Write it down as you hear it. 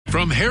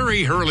From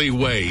Harry Hurley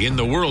Way in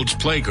the world's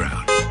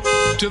playground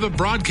to the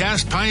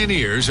broadcast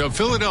pioneers of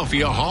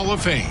Philadelphia Hall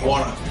of Fame. I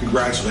want to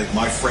congratulate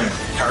my friend,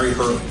 Harry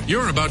Hurley.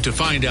 You're about to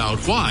find out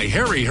why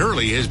Harry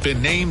Hurley has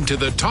been named to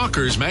the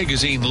Talkers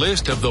Magazine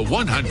list of the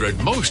 100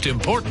 most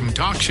important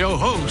talk show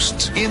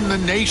hosts in the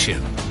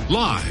nation.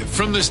 Live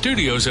from the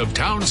studios of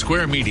Town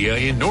Square Media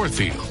in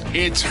Northfield,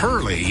 it's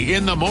Hurley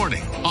in the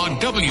Morning on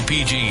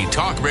WPG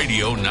Talk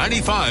Radio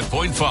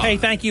 95.5. Hey,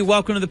 thank you.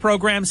 Welcome to the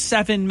program.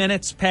 7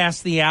 minutes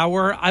past the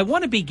hour. I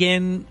want to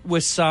begin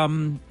with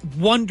some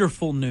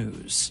wonderful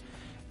news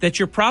that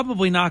you're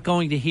probably not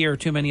going to hear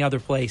too many other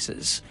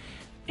places.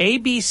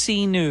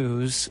 ABC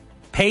News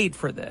paid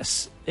for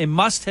this. It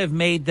must have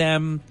made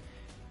them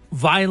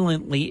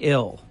violently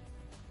ill.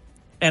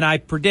 And I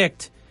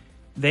predict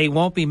they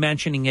won't be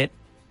mentioning it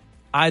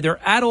either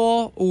at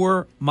all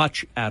or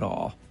much at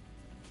all.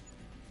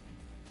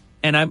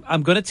 And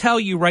I'm going to tell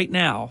you right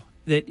now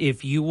that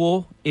if you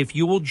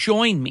will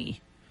join me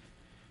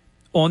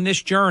on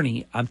this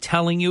journey, I'm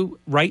telling you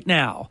right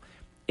now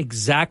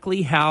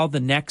exactly how the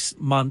next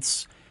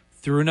months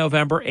through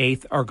November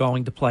 8th are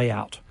going to play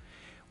out.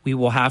 We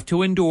will have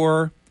to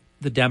endure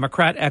the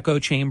Democrat echo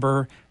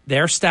chamber,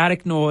 their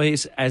static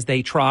noise as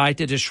they try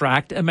to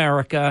distract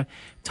America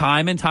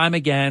time and time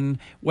again,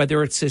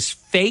 whether it's this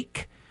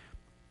fake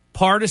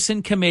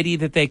partisan committee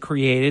that they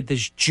created,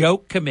 this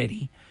joke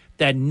committee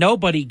that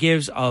nobody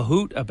gives a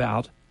hoot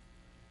about,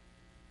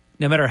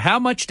 no matter how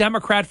much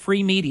Democrat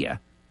free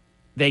media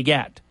they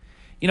get.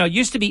 You know, it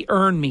used to be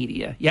earned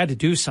media. You had to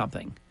do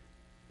something.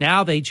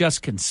 Now they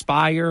just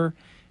conspire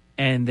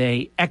and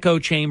they echo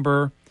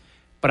chamber.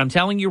 But I'm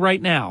telling you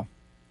right now,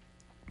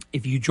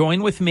 if you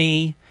join with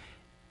me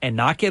and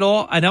not get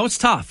all, I know it's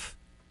tough.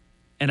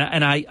 And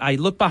I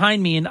look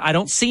behind me and I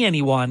don't see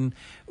anyone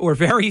or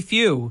very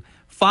few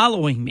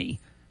following me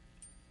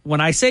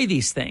when I say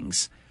these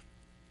things,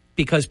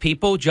 because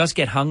people just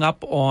get hung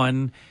up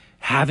on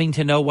having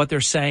to know what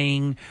they're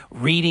saying,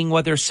 reading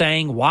what they're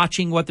saying,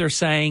 watching what they're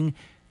saying.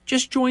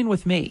 Just join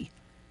with me.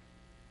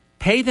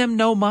 Pay them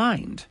no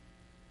mind.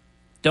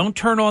 Don't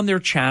turn on their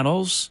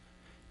channels.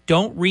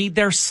 Don't read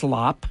their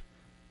slop.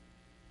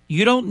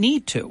 You don't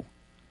need to.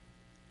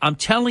 I'm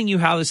telling you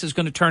how this is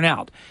going to turn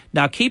out.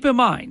 Now, keep in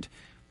mind,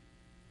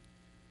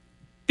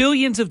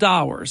 billions of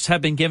dollars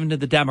have been given to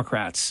the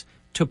Democrats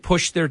to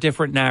push their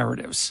different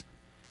narratives,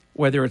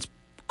 whether it's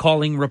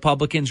calling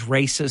Republicans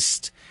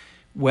racist,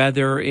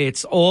 whether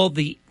it's all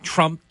the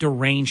Trump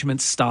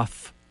derangement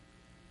stuff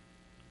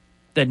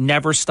that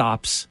never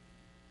stops.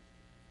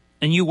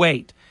 And you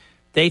wait.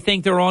 They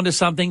think they're onto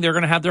something. They're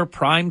going to have their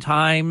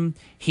primetime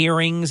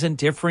hearings and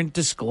different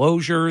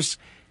disclosures,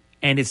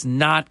 and it's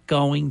not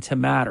going to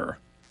matter.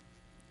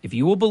 If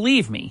you will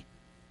believe me,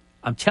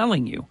 I'm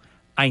telling you,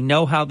 I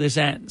know how this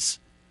ends.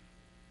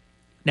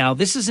 Now,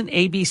 this is an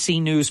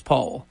ABC News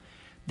poll.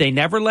 They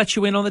never let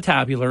you in on the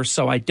tabular,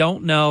 so I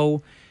don't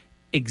know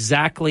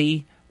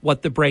exactly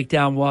what the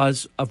breakdown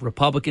was of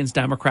Republicans,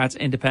 Democrats,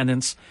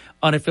 independents,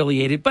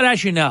 unaffiliated. But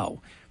as you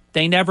know,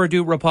 they never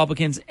do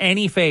Republicans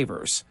any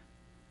favors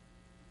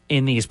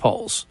in these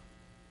polls.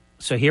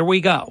 So here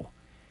we go.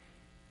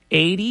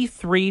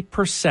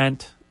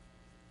 83%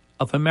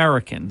 of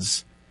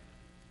Americans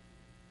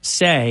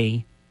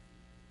say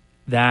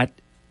that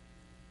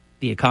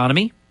the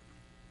economy,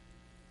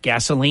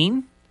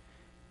 gasoline,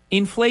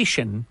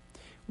 inflation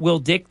will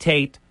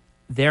dictate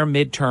their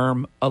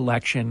midterm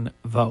election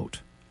vote.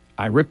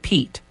 I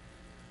repeat,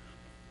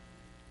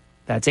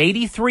 that's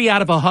 83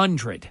 out of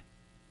 100.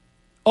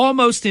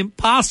 Almost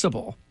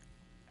impossible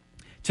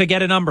to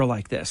get a number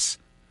like this.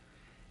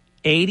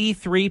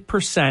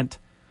 83%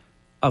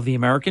 of the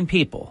American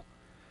people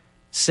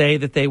say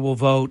that they will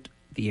vote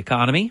the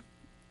economy,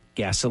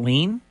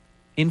 gasoline,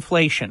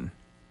 inflation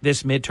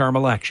this midterm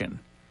election.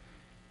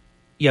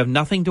 You have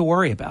nothing to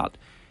worry about.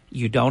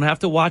 You don't have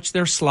to watch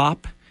their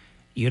slop.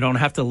 You don't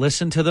have to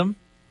listen to them.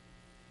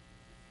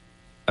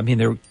 I mean,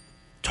 they're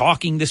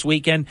talking this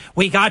weekend.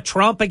 We got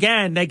Trump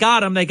again. They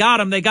got him. They got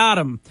him. They got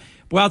him.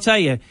 Well, I'll tell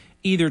you,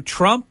 either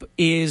Trump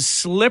is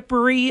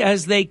slippery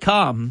as they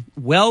come,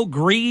 well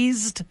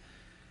greased.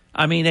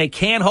 I mean, they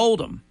can't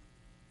hold him.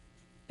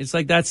 It's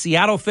like that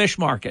Seattle fish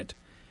market.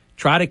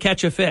 Try to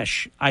catch a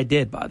fish. I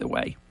did, by the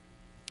way.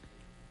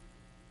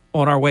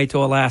 On our way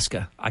to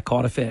Alaska, I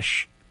caught a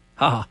fish.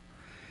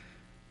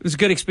 It was a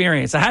good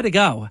experience. I had to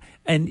go.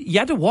 And you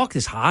had to walk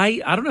this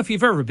high. I don't know if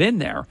you've ever been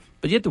there,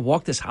 but you had to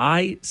walk this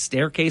high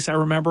staircase, I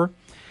remember.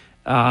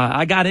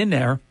 I got in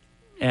there,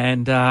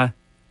 and it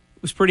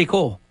was pretty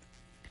cool.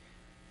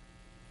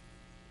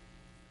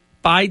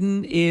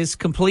 Biden is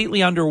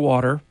completely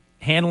underwater,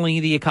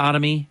 handling the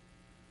economy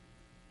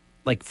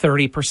like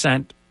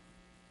 30%,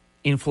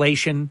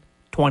 inflation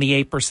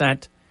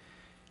 28%.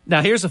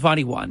 Now, here's a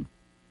funny one.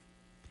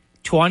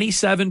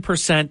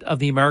 27% of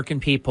the American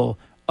people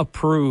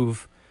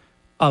approve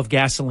of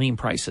gasoline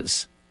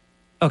prices.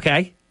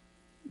 Okay?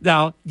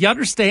 Now, you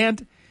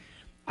understand?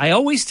 I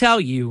always tell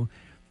you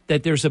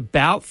that there's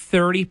about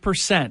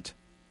 30%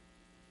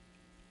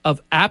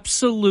 of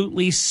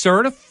absolutely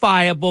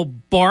certifiable,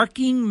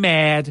 barking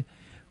mad,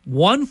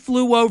 One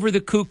Flew Over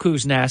the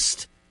Cuckoo's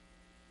Nest,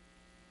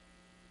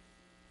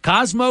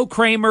 Cosmo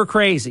Kramer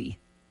Crazy.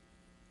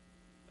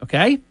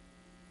 Okay?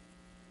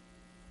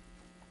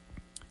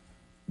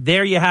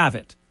 There you have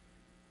it.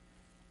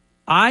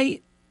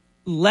 I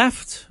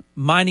left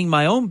minding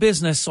my own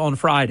business on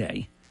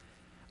Friday.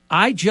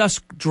 I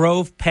just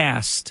drove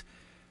past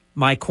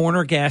my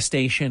corner gas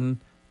station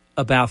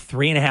about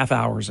 3.5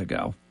 hours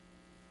ago.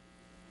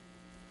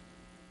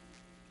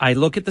 I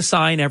look at the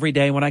sign every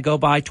day when I go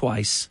by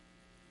twice.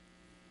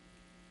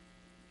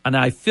 And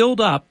I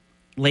filled up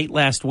late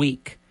last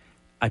week.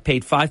 I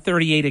paid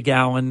 $5.38 a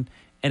gallon,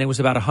 and it was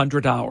about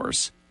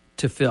 $100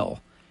 to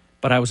fill.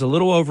 But I was a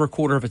little over a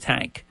quarter of a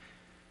tank.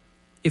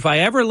 If I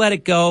ever let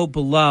it go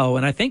below,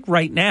 and I think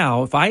right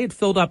now, if I had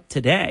filled up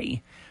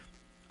today,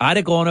 I'd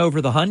have gone over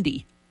the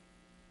Hyundai.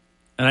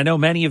 And I know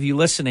many of you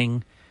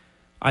listening,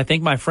 I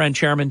think my friend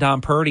Chairman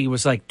Don Purdy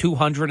was like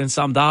 $200 and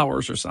some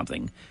dollars or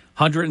something,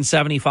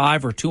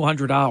 $175 or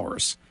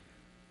 $200.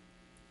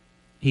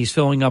 He's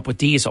filling up with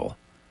diesel.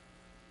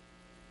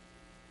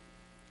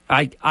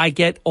 I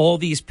get all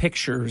these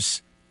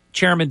pictures.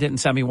 Chairman didn't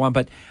send me one,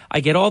 but I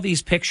get all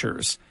these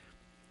pictures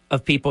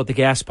of people at the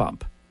gas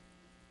pump.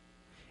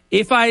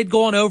 If I had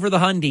gone over the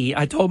Hyundai,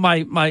 I told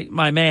my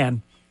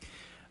man,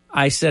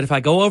 I said, if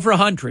I go over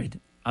 100,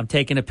 I'm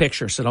taking a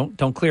picture. So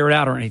don't clear it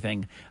out or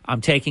anything.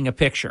 I'm taking a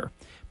picture.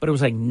 But it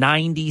was like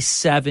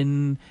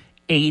 97,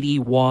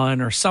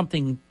 81 or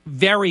something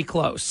very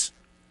close.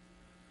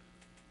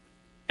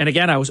 And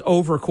again, I was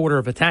over a quarter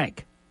of a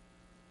tank.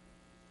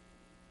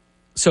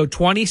 So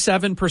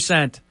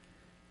 27%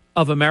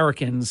 of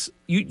Americans,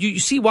 you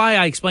see why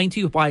I explained to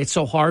you why it's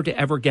so hard to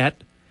ever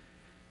get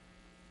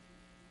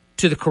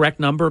to the correct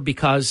number,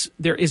 because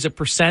there is a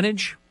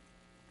percentage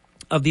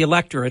of the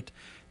electorate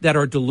that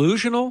are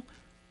delusional,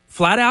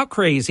 flat out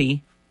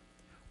crazy,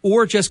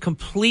 or just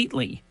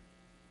completely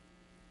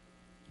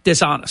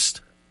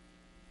dishonest.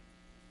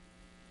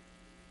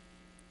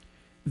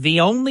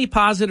 The only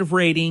positive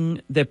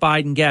rating that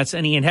Biden gets,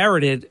 and he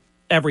inherited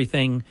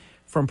everything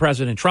from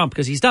President Trump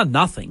because he's done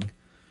nothing,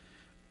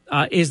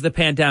 is the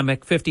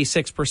pandemic.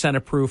 56%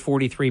 approve,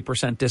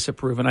 43%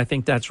 disapprove. And I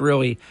think that's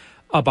really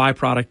a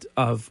byproduct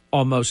of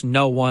almost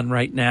no one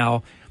right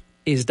now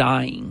is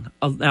dying.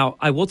 Now,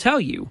 I will tell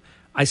you,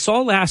 I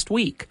saw last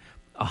week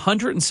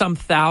 100 and some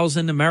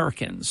thousand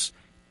Americans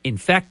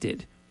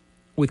infected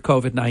with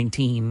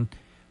COVID-19,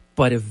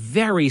 but a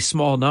very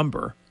small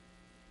number.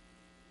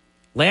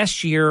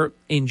 Last year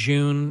in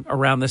June,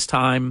 around this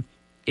time,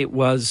 it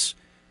was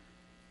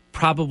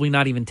probably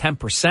not even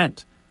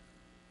 10%.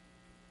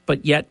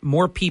 But yet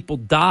more people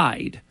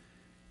died.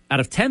 Out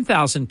of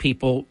 10,000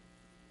 people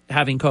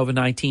having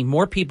COVID-19,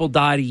 more people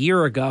died a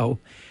year ago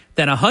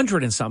than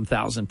 100 and some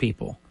thousand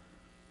people.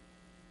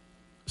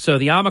 So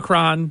the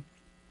Omicron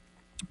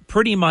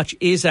pretty much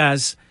is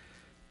as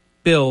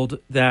billed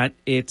that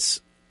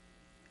it's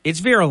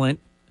virulent,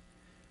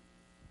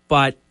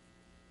 but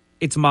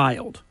it's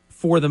mild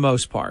for the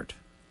most part.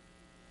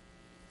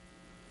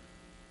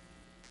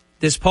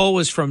 This poll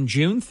is from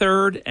June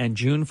 3rd and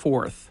June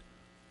 4th,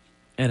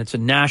 and it's a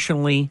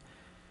nationally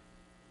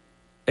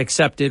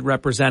accepted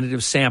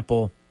representative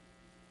sample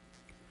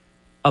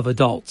of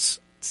adults.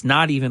 It's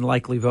not even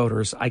likely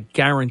voters. I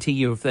guarantee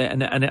you,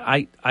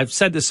 I've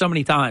said this so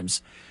many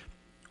times,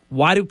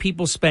 why do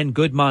people spend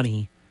good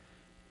money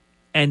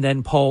and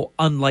then poll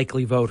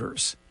unlikely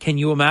voters? Can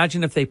you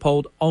imagine if they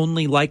polled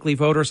only likely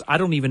voters? I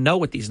don't even know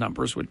what these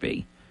numbers would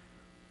be.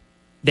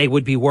 They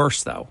would be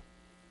worse, though.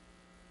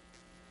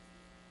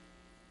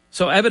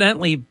 So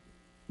evidently,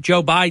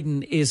 Joe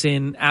Biden is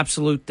in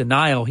absolute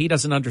denial. He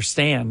doesn't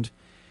understand.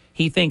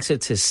 He thinks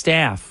it's his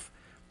staff.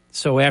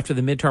 So after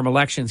the midterm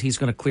elections, he's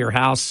going to clear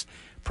house.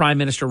 Prime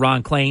Minister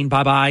Ron Klain,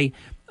 bye-bye.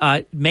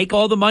 Make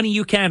all the money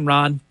you can,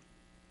 Ron.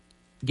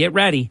 Get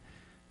ready,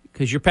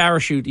 because your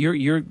parachute,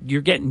 you're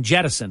getting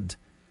jettisoned.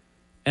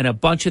 And a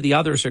bunch of the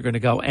others are going to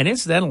go. And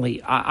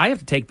incidentally, I have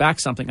to take back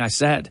something I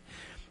said.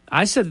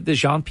 I said that the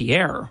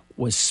Jean-Pierre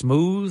was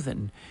smooth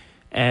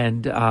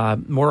and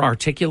more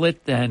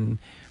articulate than,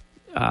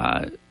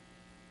 I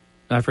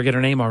forget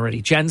her name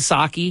already, Jen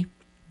Psaki.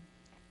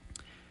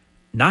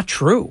 Not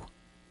true.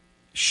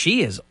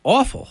 She is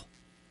awful.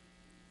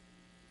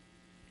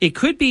 It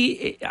could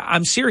be,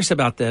 I'm serious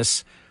about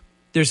this,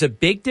 there's a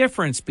big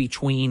difference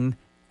between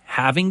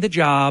having the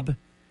job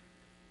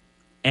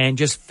and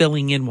just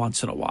filling in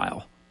once in a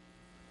while.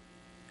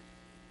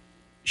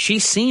 She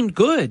seemed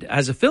good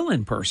as a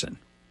fill-in person.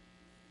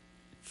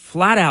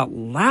 Flat out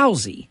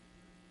lousy.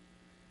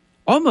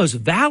 Almost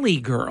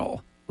Valley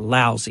Girl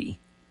lousy.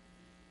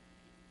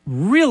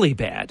 Really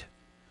bad.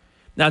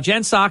 Now,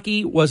 Jen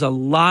Psaki was a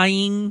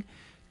lying,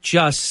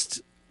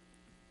 just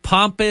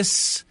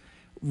pompous,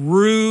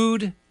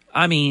 rude,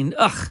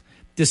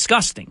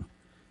 disgusting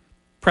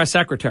press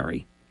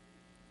secretary.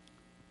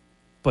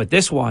 But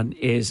this one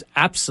is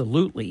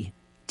absolutely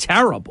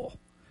terrible.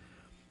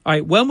 All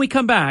right, when we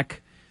come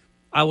back,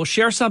 I will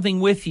share something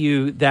with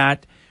you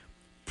that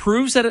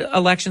proves that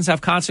elections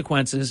have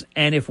consequences.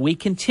 And if we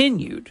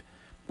continued,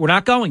 we're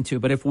not going to,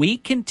 but if we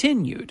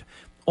continued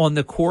on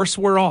the course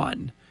we're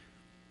on,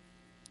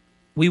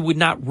 we would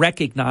not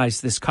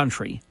recognize this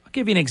country. I'll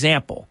give you an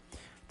example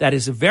that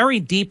is a very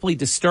deeply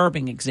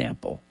disturbing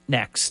example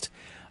next.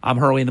 I'm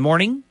Hurley in the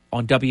Morning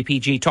on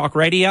WPG Talk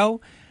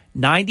Radio,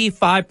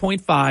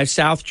 95.5,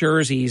 South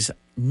Jersey's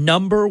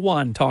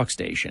 #1 talk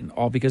station.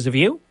 All because of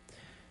you.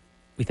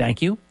 We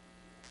thank you,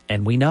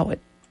 and we know it.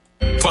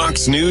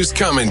 Fox News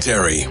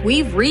commentary.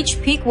 We've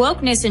reached peak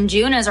wokeness in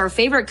June as our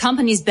favorite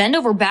companies bend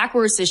over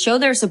backwards to show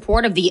their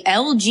support of the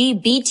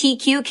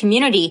LGBTQ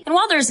community. And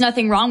while there's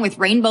nothing wrong with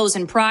rainbows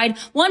and pride,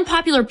 one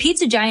popular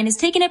pizza giant has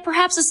taken it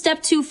perhaps a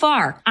step too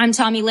far. I'm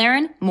Tommy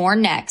Lahren. More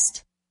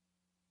next.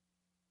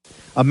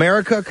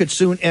 America could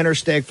soon enter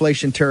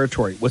stagflation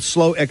territory with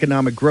slow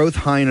economic growth,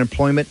 high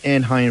unemployment,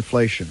 and high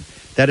inflation.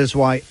 That is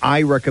why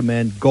I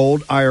recommend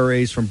Gold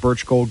IRAs from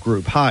Birch Gold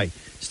Group. Hi,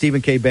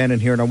 Stephen K. Bannon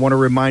here, and I want to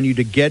remind you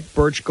to get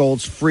Birch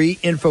Gold's free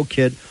info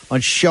kit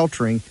on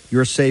sheltering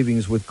your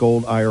savings with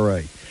Gold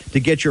IRA. To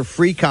get your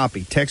free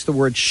copy, text the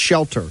word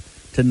SHELTER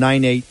to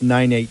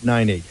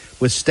 989898.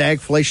 With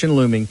stagflation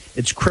looming,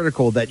 it's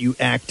critical that you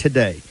act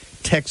today.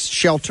 Text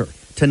SHELTER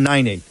to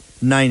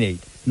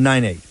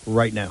 989898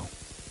 right now.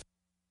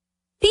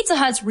 Pizza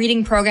Hut's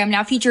reading program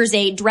now features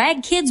a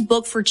drag kids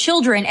book for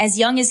children as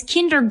young as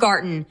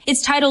kindergarten.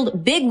 It's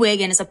titled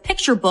Bigwig and is a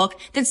picture book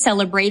that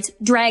celebrates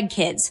drag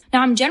kids.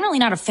 Now, I'm generally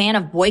not a fan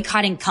of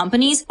boycotting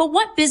companies, but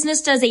what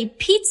business does a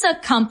pizza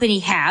company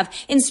have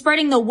in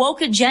spreading the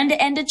woke agenda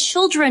and to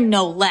children,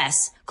 no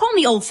less? Call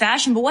me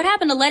old-fashioned, but what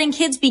happened to letting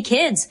kids be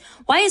kids?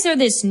 Why is there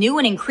this new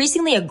and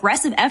increasingly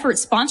aggressive effort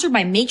sponsored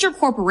by major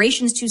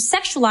corporations to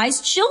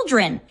sexualize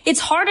children?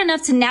 It's hard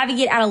enough to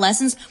navigate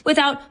adolescence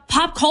without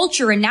pop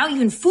culture and now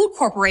even food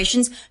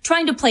corporations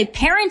trying to play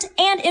parent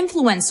and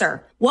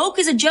influencer. Woke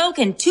is a joke,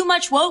 and too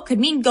much woke could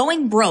mean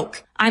going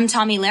broke. I'm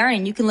Tommy Lahren,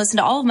 and you can listen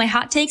to all of my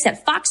hot takes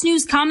at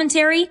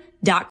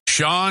foxnewscommentary.com.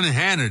 Sean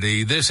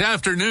Hannity this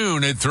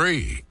afternoon at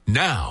 3.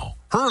 Now,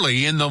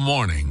 Hurley in the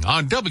Morning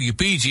on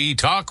WPG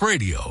Talk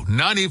Radio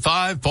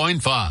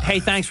 95.5. Hey,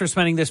 thanks for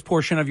spending this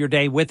portion of your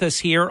day with us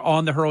here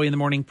on the Hurley in the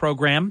Morning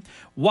program.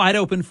 Wide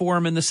open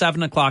forum in the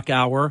 7 o'clock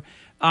hour.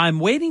 I'm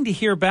waiting to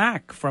hear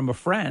back from a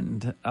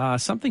friend.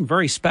 Something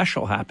very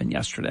special happened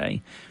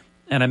yesterday.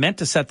 And I meant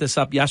to set this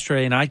up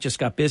yesterday, and I just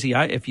got busy.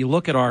 If you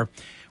look at our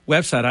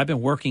website, I've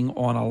been working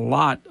on a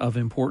lot of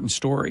important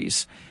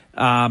stories.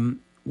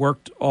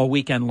 Worked all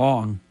weekend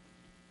long.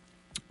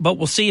 But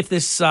we'll see if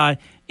this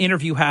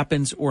interview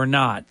happens or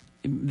not.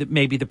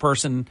 Maybe the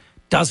person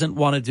doesn't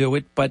want to do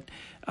it, but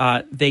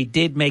they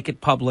did make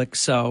it public,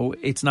 so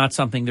it's not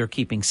something they're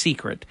keeping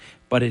secret.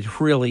 But it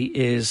really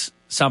is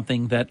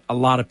something that a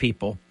lot of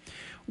people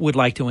would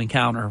like to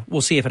encounter.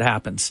 We'll see if it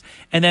happens.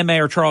 And then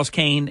Mayor Charles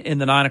Kane in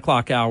the 9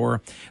 o'clock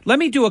hour. Let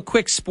me do a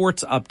quick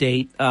sports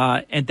update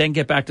and then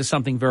get back to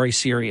something very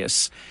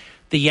serious.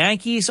 The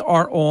Yankees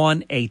are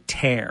on a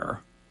tear.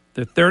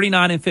 They're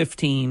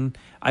 39-15.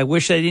 I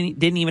wish they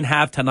didn't even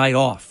have tonight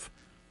off.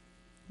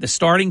 The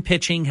starting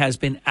pitching has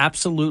been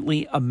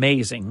absolutely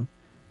amazing,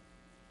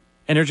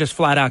 and they're just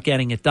flat out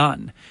getting it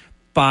done.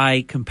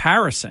 By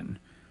comparison,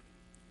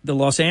 the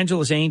Los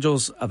Angeles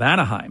Angels of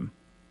Anaheim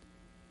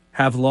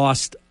have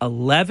lost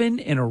 11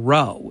 in a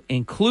row,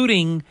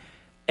 including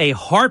a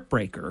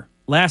heartbreaker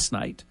last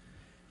night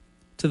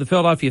to the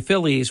Philadelphia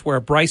Phillies, where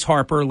Bryce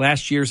Harper,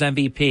 last year's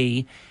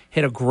MVP,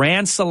 hit a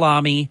grand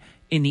salami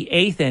in the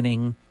 8th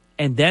inning,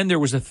 and then there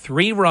was a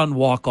 3-run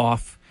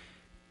walk-off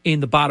in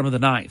the bottom of the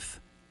 9th.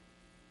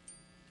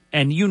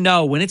 And you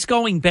know when it's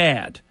going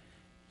bad,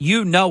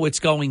 it's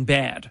going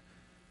bad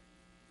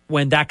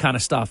when that kind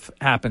of stuff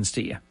happens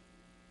to you.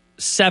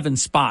 7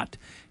 spot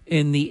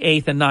in the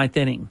 8th and 9th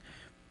inning.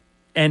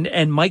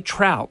 And Mike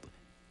Trout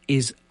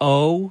is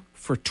 0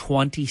 for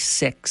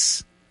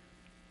 26.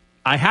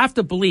 I have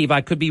to believe,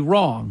 I could be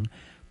wrong,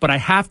 but I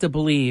have to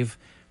believe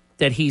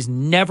that he's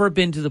never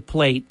been to the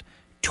plate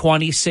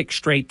 26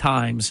 straight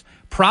times,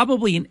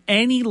 probably in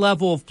any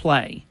level of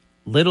play.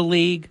 Little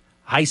League,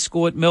 high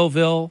school at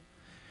Millville,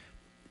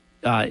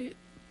 the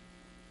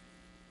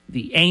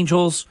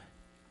Angels.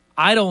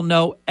 I don't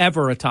know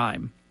ever a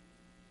time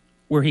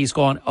where he's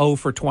gone 0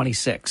 for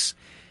 26.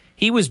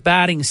 He was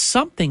batting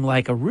something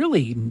like a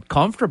really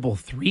comfortable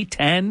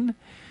 310.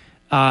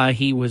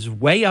 He was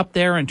way up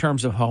there in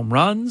terms of home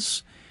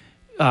runs,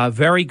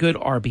 very good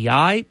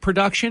RBI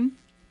production,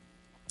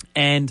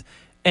 and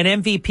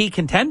an MVP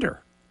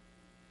contender.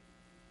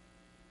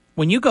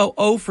 When you go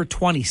 0 for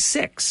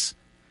 26,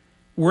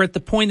 we're at the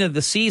point of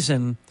the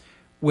season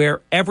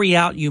where every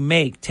out you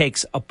make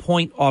takes a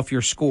point off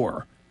your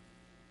score,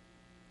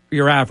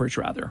 your average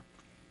rather,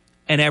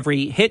 and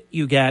every hit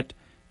you get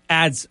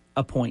adds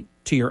a point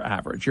to your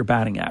average, your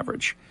batting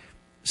average.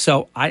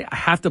 So I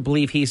have to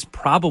believe he's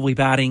probably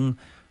batting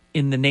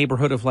in the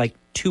neighborhood of like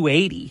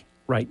 280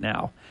 right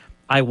now.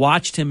 I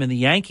watched him in the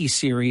Yankees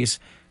series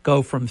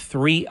go from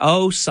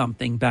 3.0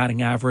 something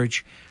batting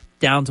average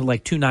down to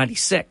like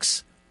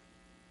 296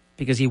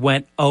 because he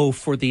went 0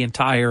 for the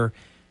entire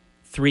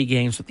 3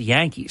 games with the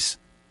Yankees.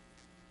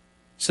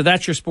 So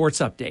that's your sports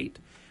update.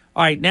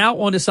 All right, now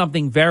on to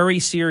something very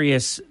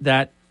serious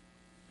that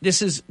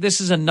this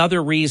is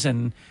another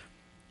reason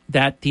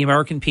that the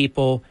American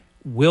people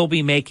will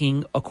be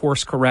making a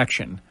course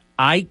correction.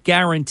 I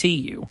guarantee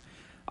you.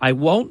 I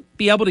won't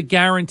be able to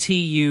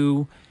guarantee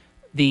you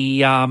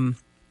the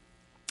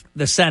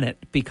Senate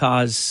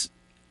because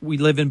we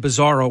live in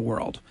bizarro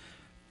world,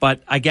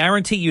 but I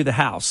guarantee you the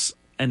House,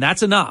 and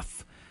that's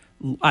enough.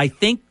 I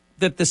think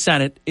that the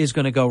Senate is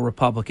going to go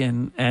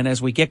Republican, and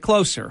as we get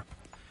closer,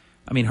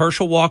 I mean,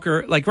 Herschel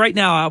Walker, like right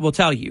now, I will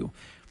tell you,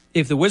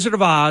 if the Wizard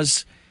of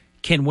Oz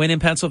can win in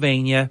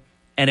Pennsylvania,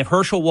 and if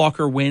Herschel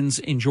Walker wins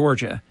in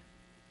Georgia,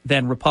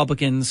 then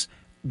Republicans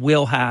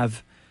will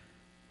have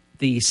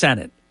the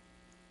Senate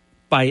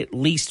by at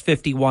least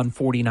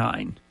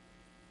 51-49.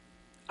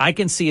 I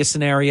can see a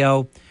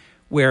scenario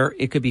where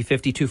it could be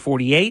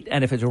 52-48,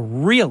 and if it's a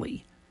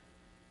really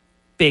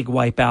big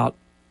wipeout,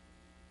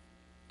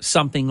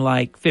 something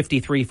like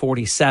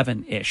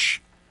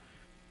 53-47-ish.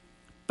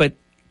 But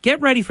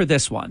get ready for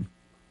this one.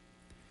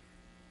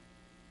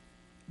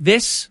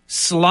 This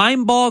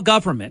slimeball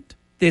government,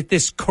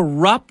 this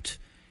corrupt,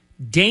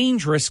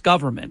 dangerous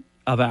government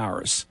of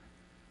ours,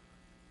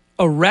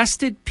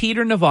 arrested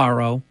Peter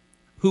Navarro,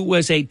 who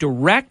was a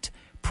direct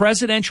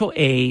presidential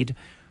aide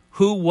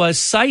who was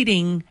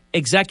citing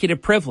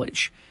executive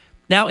privilege.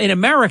 Now, in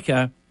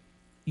America,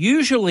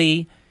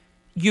 usually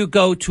you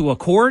go to a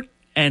court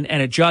and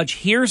a judge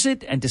hears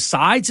it and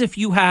decides if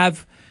you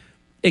have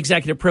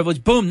executive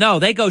privilege. Boom, no,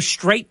 they go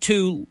straight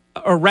to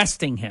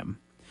arresting him.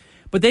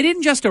 But they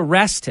didn't just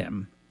arrest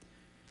him.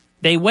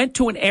 They went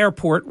to an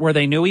airport where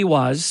they knew he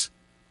was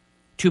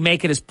to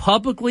make it as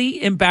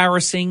publicly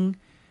embarrassing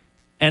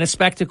and a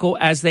spectacle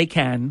as they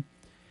can.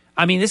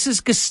 I mean, this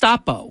is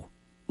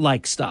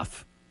Gestapo-like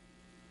stuff.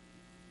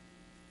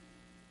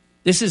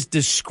 This is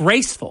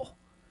disgraceful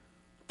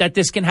that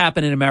this can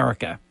happen in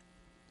America.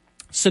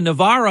 So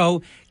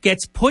Navarro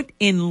gets put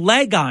in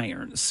leg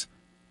irons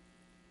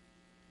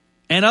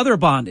and other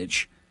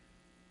bondage.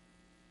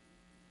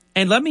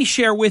 And let me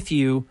share with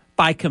you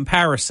by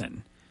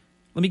comparison.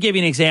 Let me give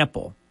you an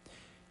example.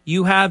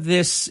 You have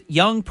this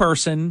young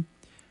person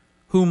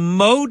who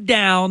mowed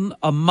down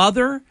a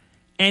mother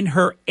and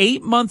her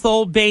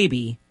 8-month-old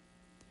baby,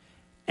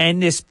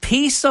 and this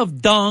piece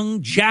of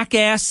dung,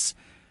 jackass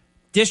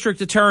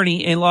district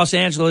attorney in Los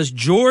Angeles,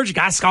 George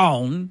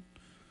Gascon,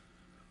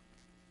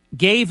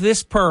 gave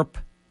this perp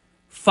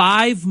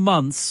 5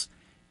 months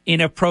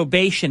in a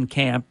probation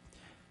camp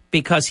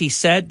because he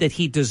said that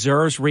he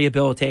deserves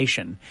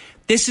rehabilitation.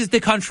 This is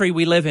the country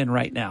we live in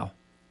right now.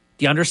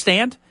 Do you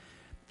understand?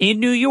 In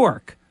New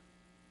York,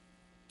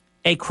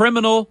 a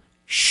criminal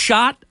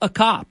shot a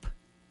cop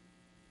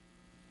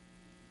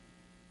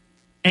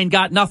and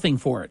got nothing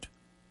for it,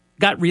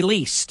 got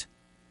released.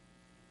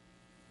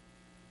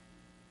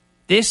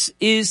 This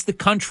is the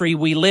country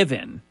we live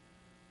in.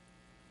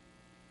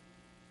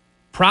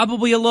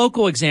 Probably a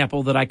local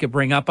example that I could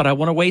bring up, but I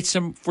want to wait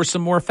for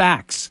some more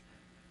facts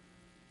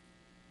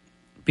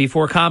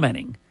before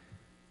commenting,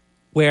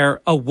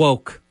 where a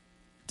woke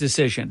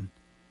decision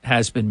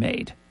has been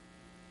made.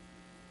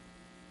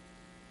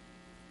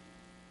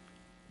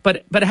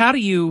 But how do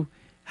you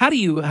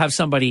have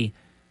somebody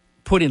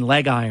put in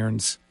leg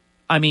irons?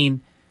 I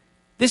mean,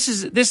 this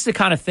is the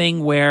kind of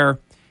thing where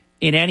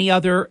in any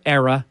other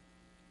era,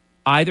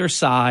 either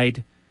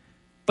side,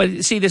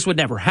 but see, this would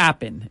never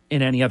happen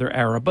in any other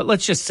era, but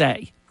let's just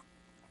say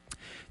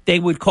they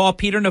would call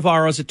Peter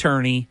Navarro's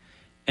attorney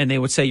and they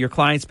would say, your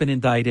client's been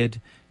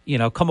indicted,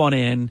 come on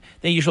in.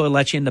 They usually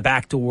let you in the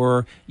back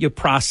door, you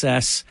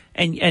process,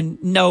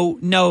 and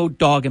no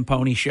dog and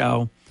pony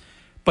show.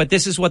 But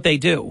this is what they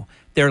do.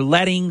 They're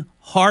letting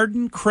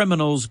hardened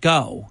criminals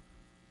go.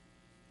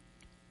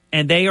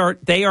 And they are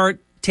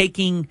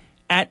taking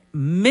at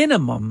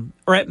minimum,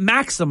 or at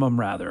maximum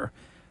rather,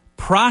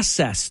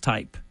 process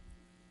type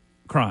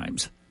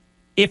crimes,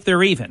 if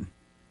they're even.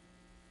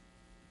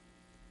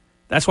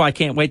 That's why I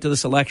can't wait till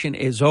this election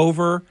is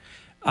over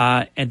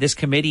and this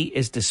committee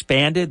is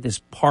disbanded, this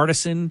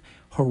partisan,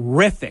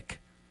 horrific,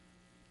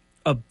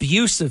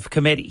 abusive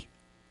committee.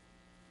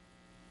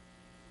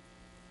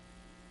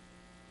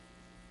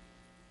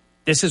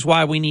 This is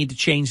why we need to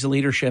change the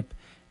leadership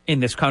in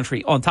this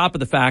country, on top of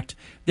the fact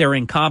they're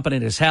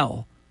incompetent as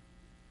hell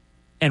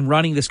and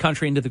running this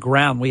country into the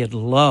ground. We had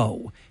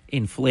low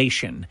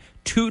inflation,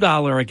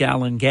 $2 a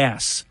gallon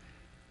gas.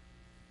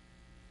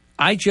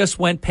 I just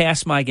went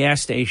past my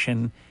gas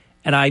station,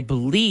 and I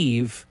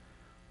believe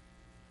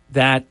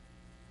that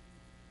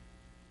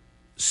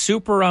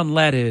super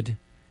unleaded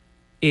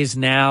is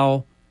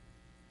now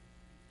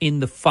in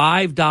the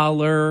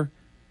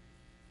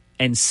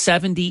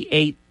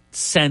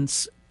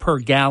 $5.78 per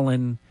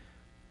gallon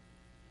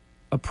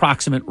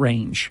approximate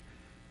range.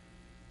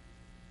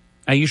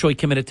 I usually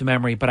commit it to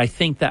memory, but I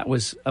think that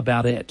was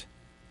about it.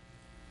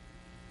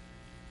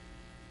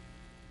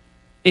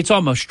 It's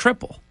almost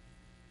triple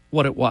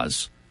what it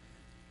was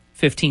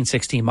 15,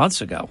 16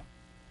 months ago.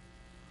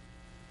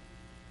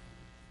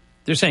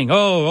 They're saying,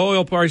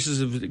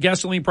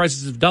 gasoline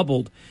prices have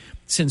doubled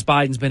since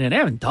Biden's been in. They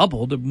haven't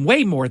doubled,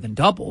 way more than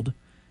doubled.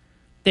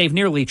 They've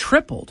nearly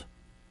tripled.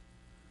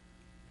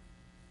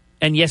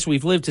 And yes,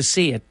 we've lived to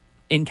see it.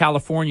 In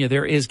California,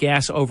 there is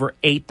gas over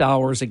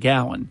 $8 a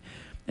gallon.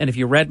 And if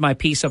you read my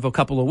piece of a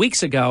couple of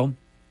weeks ago,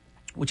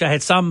 which I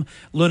had some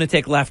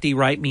lunatic lefty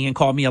write me and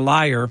call me a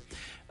liar,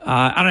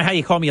 I don't know how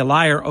you call me a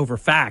liar over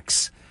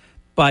facts,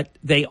 but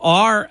they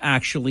are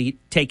actually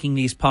taking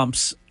these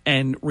pumps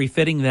and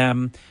refitting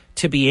them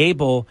to be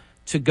able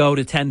to go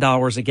to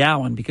 $10 a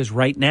gallon, because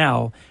right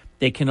now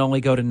they can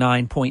only go to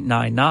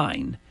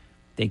 9.99.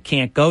 They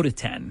can't go to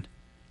 10.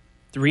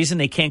 The reason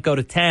they can't go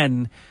to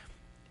 10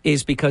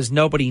 is because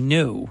nobody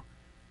knew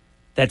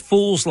that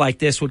fools like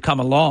this would come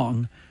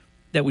along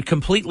that would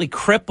completely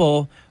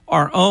cripple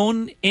our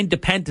own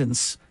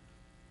independence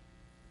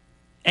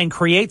and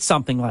create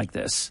something like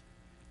this.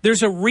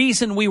 There's a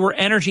reason we were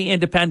energy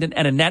independent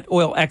and a net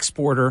oil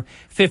exporter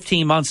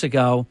 15 months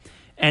ago,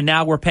 and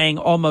now we're paying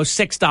almost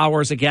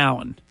 $6 a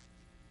gallon.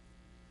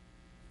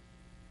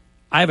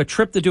 I have a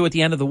trip to do at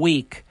the end of the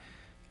week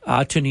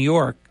to New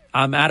York.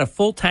 I'm at a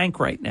full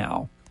tank right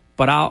now,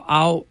 but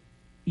I'll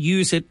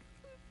use it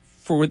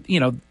for,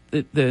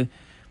 the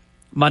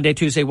Monday,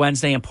 Tuesday,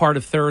 Wednesday, and part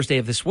of Thursday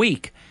of this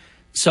week.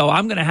 So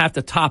I'm going to have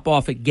to top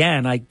off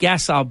again. I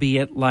guess I'll be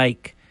at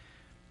like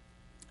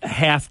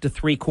half to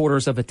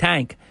 3/4 of a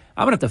tank.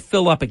 I'm going to have to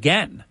fill up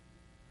again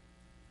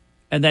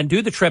and then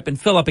do the trip and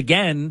fill up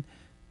again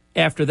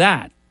after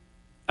that.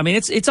 I mean,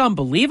 it's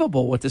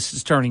unbelievable what this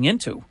is turning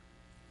into.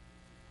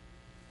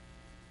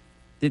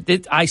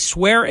 I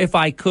swear if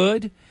I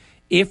could,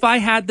 if I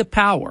had the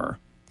power,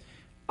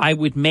 I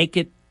would make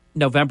it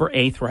November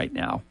 8th right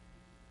now.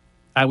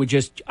 I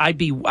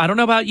don't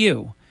know about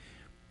you,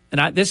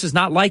 and this is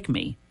not like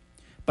me,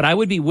 but I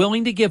would be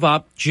willing to give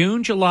up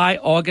June, July,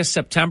 August,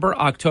 September,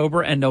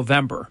 October, and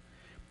November.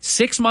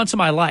 6 months of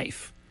my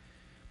life,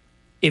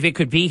 if it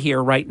could be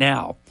here right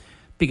now,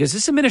 because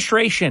this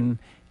administration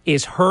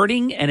is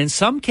hurting and in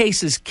some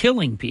cases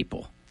killing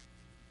people.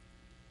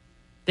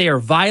 They are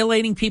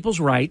violating people's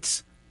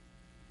rights.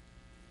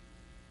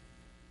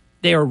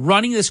 They are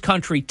running this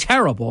country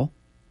terrible.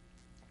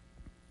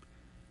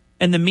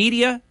 And the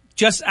media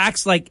just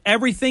acts like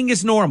everything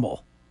is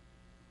normal.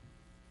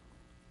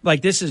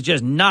 Like this is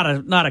just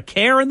not a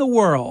care in the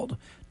world.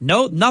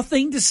 No,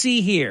 nothing to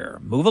see here.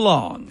 Move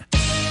along.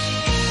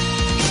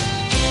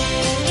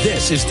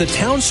 This is the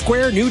Town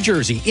Square, New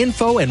Jersey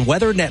Info and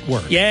Weather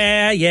Network.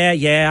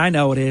 Yeah, I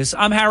know it is.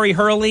 I'm Harry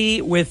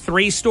Hurley with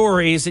 3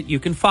 stories that you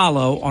can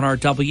follow on our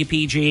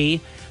WPG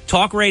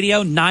Talk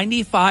Radio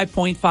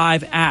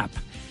 95.5 app.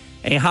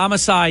 A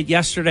homicide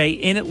yesterday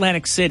in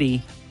Atlantic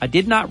City. I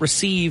did not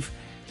receive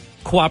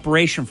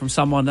cooperation from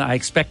someone that I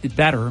expected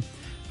better.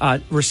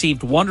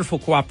 Received wonderful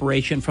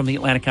cooperation from the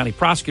Atlantic County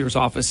Prosecutor's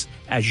Office,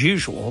 as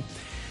usual.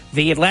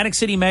 The Atlantic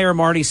City Mayor,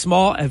 Marty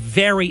Small, a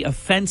very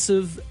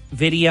offensive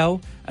video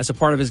as a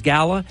part of his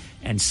gala,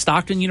 and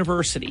Stockton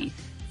University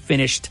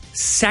finished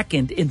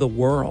second in the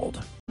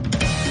world.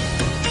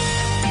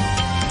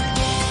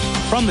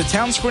 From the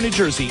Town Square, New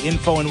Jersey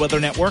Info and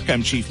Weather Network,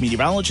 I'm Chief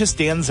Meteorologist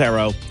Dan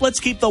Zero. Let's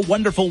keep the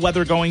wonderful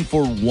weather going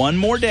for one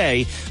more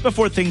day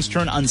before things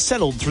turn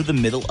unsettled through the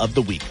middle of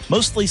the week.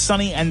 Mostly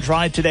sunny and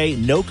dry today,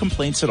 no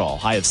complaints at all.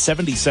 High of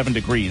 77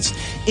 degrees.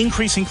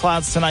 Increasing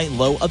clouds tonight,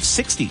 low of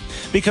 60.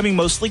 Becoming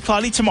mostly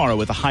cloudy tomorrow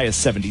with a high of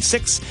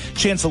 76.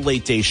 Chance of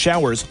late day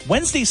showers.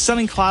 Wednesday, sun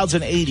and clouds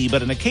and 80,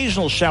 but an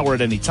occasional shower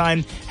at any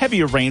time.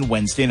 Heavier rain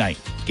Wednesday night.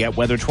 Get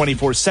weather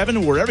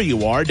 24/7 wherever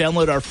you are.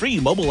 Download our free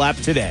mobile app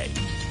today.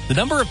 The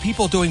number of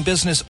people doing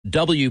business.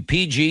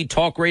 WPG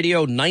Talk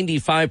Radio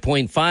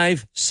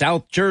 95.5,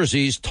 South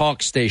Jersey's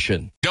talk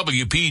station.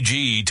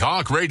 WPG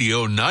Talk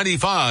Radio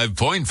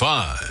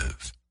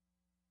 95.5.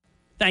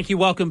 Thank you.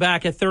 Welcome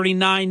back at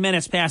 39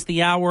 minutes past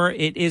the hour.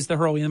 It is the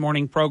Hurley in the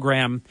Morning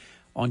program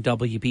on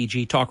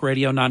WPG Talk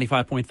Radio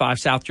 95.5,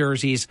 South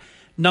Jersey's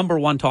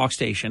 #1 talk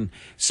station.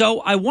 So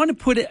I want to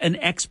put an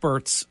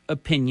expert's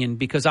opinion,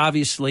 because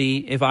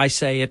obviously if I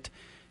say it,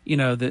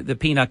 the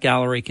peanut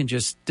gallery can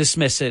just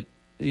dismiss it.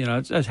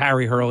 It's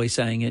Harry Hurley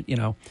saying it,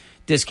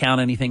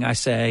 discount anything I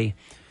say,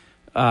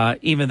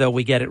 even though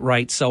we get it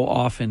right so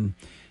often.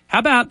 How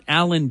about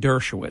Alan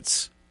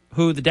Dershowitz,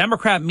 who the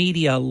Democrat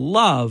media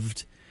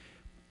loved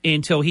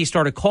until he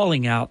started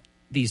calling out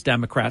these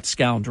Democrat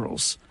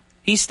scoundrels?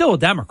 He's still a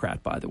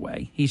Democrat, by the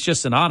way. He's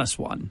just an honest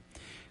one.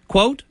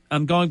 Quote,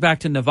 I'm going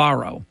back to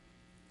Navarro.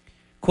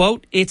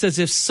 Quote, it's as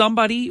if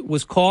somebody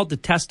was called to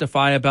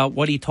testify about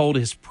what he told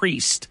his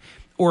priest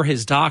or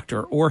his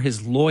doctor or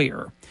his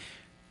lawyer.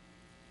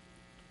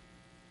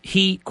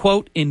 He,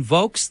 quote,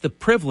 invokes the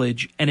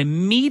privilege and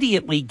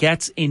immediately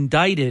gets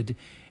indicted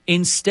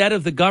instead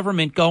of the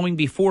government going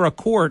before a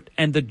court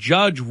and the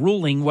judge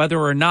ruling whether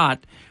or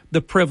not the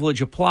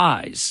privilege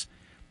applies.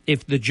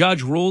 If the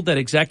judge ruled that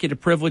executive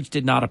privilege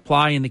did not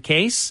apply in the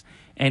case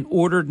and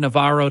ordered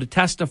Navarro to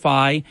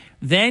testify,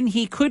 then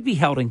he could be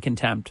held in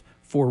contempt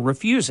for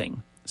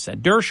refusing,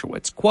 said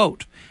Dershowitz,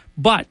 quote,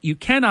 but you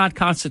cannot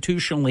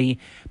constitutionally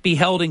be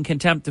held in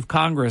contempt of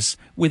Congress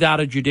without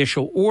a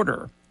judicial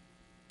order.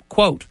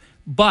 Quote,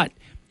 but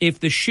if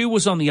the shoe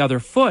was on the other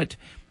foot,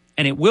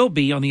 and it will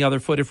be on the other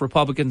foot if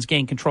Republicans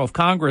gain control of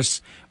Congress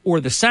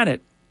or the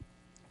Senate,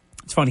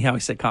 It's funny how he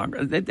said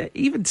Congress.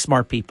 Even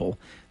smart people,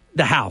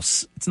 the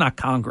House, it's not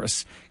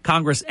Congress.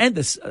 Congress and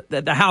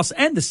the House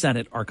and the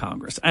Senate are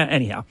Congress.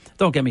 Anyhow,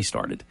 don't get me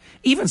started.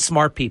 Even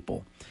smart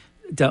people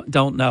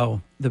don't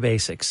know the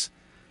basics.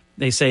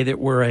 They say that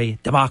we're a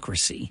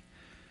democracy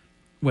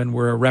when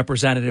we're a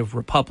representative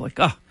republic.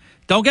 Oh,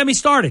 don't get me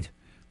started,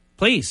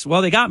 please.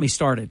 Well, they got me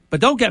started, but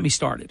don't get me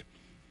started.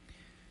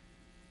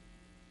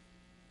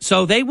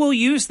 So they will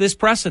use this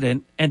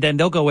precedent, and then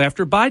they'll go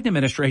after Biden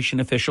administration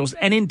officials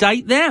and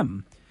indict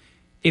them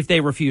if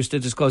they refuse to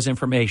disclose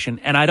information.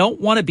 And I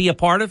don't want to be a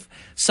part of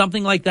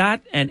something like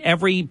that. And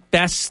every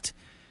best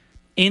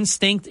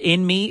instinct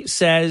in me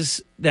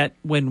says that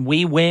when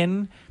we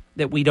win,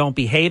 that we don't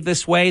behave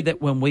this way,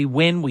 that when we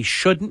win, we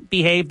shouldn't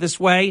behave this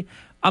way.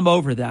 I'm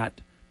over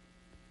that.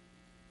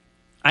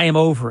 I am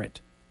over it.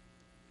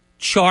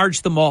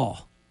 Charge them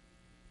all.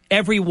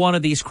 Every one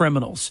of these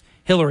criminals.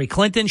 Hillary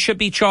Clinton should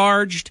be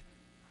charged.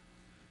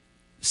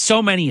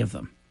 So many of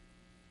them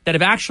that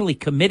have actually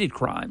committed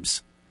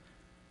crimes.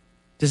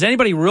 Does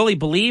anybody really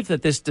believe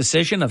that this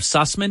decision of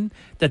Sussman,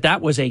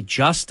 that was a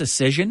just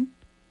decision?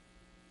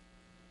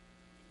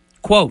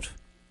 Quote,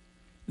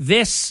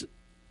 this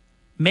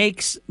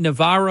makes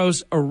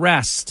Navarro's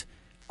arrest,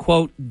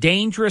 quote,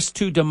 dangerous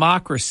to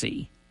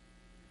democracy,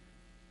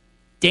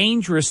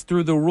 dangerous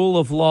through the rule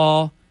of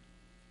law,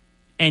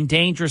 and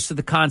dangerous to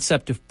the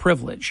concept of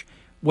privilege,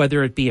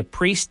 whether it be a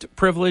priest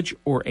privilege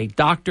or a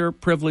doctor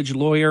privilege,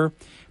 lawyer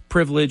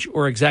privilege,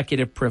 or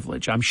executive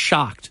privilege. I'm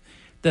shocked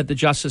that the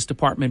Justice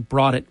Department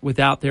brought it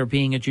without there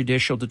being a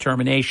judicial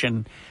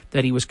determination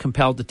that he was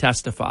compelled to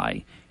testify.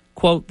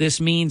 Quote,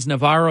 this means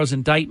Navarro's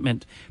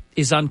indictment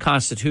is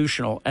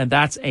unconstitutional, and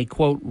that's a,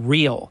 quote,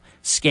 real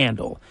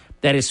scandal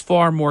that is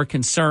far more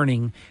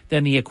concerning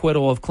than the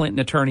acquittal of Clinton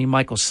attorney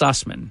Michael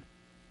Sussman.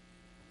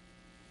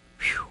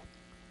 Whew.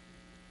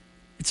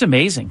 It's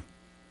amazing.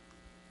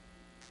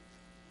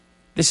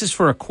 This is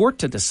for a court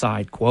to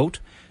decide, quote,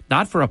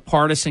 not for a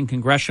partisan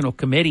congressional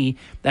committee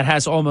that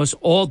has almost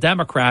all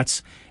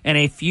Democrats and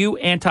a few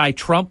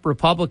anti-Trump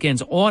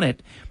Republicans on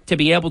it to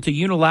be able to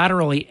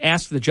unilaterally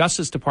ask the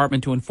Justice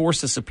Department to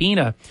enforce a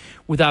subpoena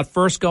without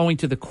first going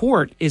to the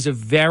court is a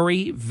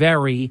very,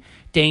 very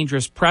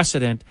dangerous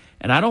precedent.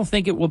 And I don't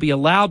think it will be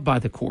allowed by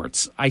the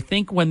courts. I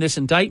think when this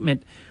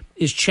indictment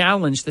is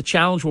challenged, the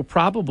challenge will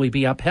probably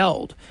be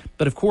upheld.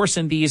 But of course,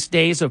 in these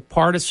days of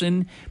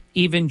partisan,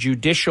 even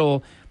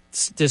judicial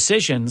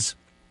decisions,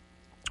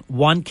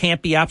 one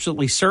can't be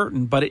absolutely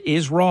certain, but it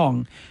is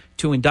wrong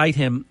to indict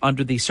him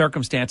under these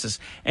circumstances.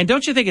 And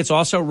don't you think it's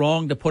also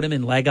wrong to put him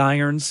in leg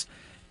irons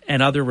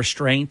and other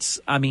restraints?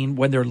 I mean,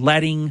 when they're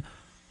letting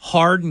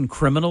hardened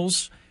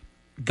criminals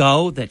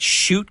go that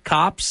shoot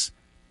cops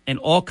and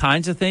all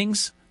kinds of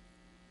things,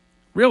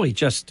 really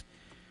just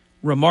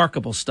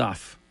remarkable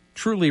stuff,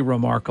 truly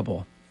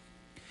remarkable.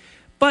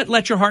 But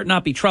let your heart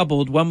not be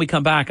troubled. When we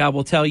come back, I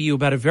will tell you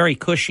about a very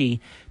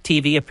cushy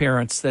TV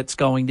appearance that's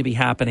going to be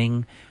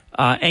happening.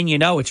 And you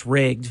know it's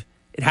rigged.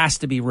 It has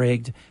to be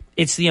rigged.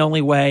 It's the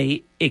only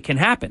way it can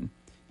happen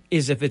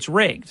is if it's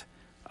rigged.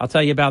 I'll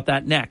tell you about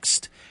that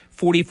next.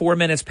 44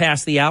 minutes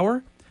past the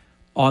hour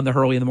on the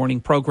Hurley in the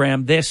Morning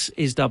program. This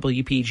is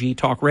WPG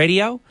Talk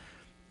Radio,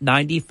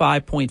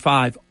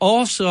 95.5.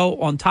 Also,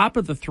 on top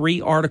of the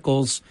three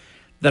articles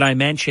that I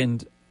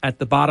mentioned at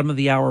the bottom of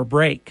the hour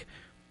break,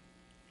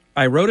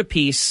 I wrote a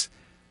piece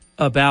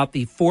about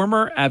the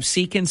former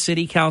Absecon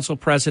City Council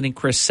President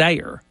Chris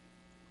Sayer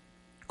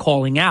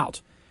calling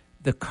out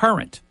the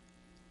current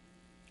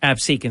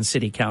Absecon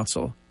City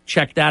Council.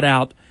 Check that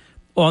out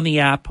on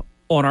the app,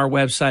 on our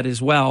website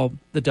as well,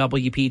 the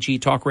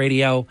WPG Talk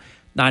Radio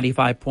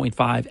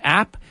 95.5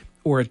 app,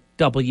 or at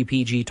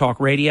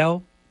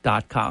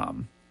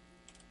WPGTalkRadio.com.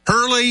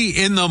 Hurley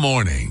in the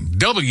Morning,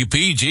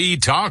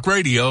 WPG Talk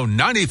Radio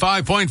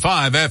 95.5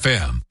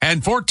 FM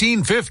and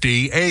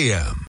 1450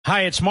 AM.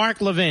 Hi, it's Mark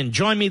Levin.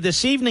 Join me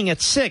this evening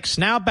at 6.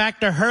 Now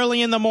back to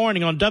Hurley in the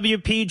Morning on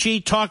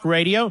WPG Talk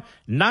Radio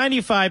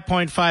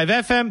 95.5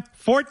 FM,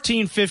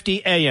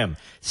 1450 AM.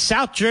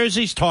 South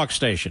Jersey's talk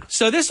station.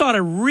 So this ought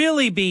to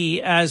really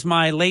be, as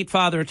my late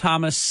father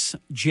Thomas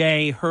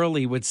J.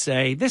 Hurley would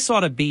say, this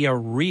ought to be a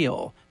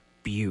real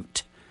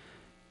beaut.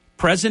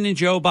 President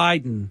Joe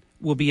Biden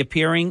will be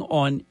appearing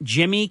on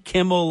Jimmy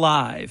Kimmel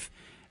Live.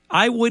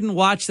 I wouldn't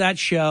watch that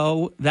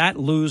show, that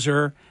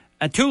loser,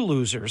 two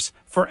losers,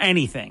 for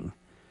anything.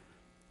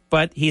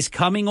 But he's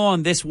coming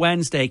on this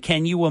Wednesday.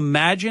 Can you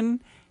imagine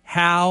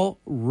how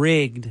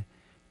rigged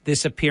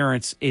this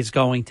appearance is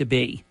going to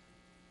be?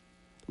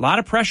 A lot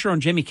of pressure on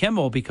Jimmy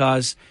Kimmel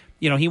because,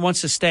 you know, he wants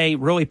to stay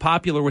really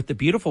popular with the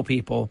beautiful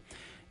people.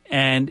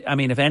 And, I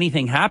mean, if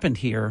anything happened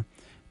here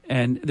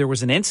and there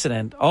was an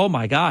incident, oh,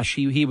 my gosh,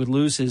 he would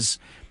lose his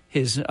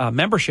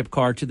membership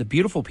card to the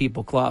Beautiful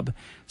People Club.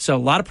 So a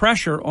lot of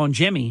pressure on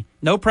Jimmy.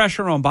 No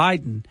pressure on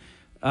Biden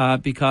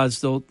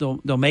because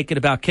they'll make it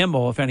about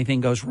Kimmel if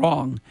anything goes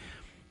wrong.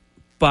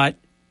 But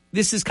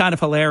this is kind of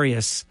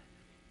hilarious.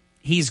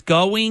 He's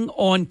going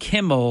on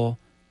Kimmel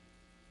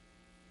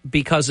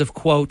because of,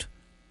 quote,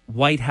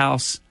 White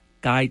House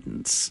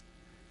guidance.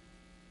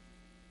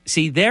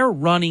 See, they're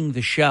running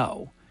the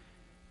show.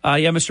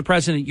 Yeah, Mr.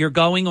 President, you're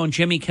going on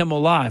Jimmy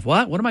Kimmel Live.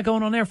 What? What am I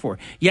going on there for?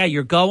 Yeah,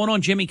 you're going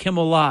on Jimmy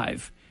Kimmel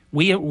Live.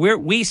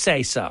 We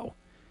say so.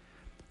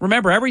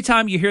 Remember, every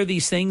time you hear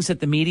these things at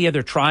the media,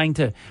 they're trying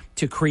to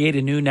create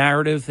a new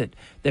narrative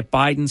that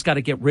Biden's got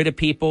to get rid of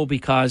people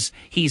because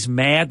he's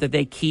mad that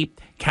they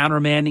keep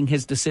countermanding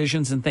his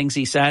decisions and things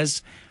he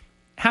says.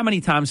 How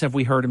many times have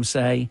we heard him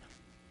say,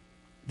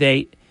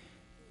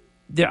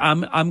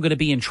 I'm going to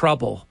be in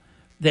trouble.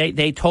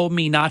 They told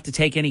me not to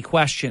take any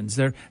questions.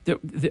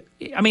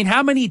 I mean,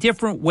 how many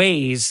different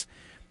ways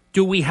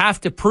do we have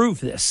to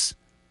prove this?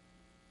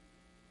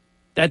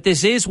 That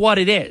this is what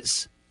it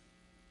is.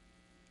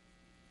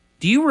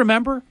 Do you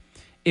remember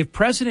if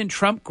President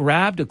Trump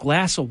grabbed a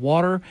glass of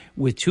water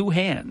with two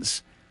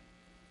hands,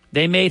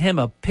 they made him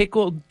a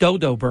pickled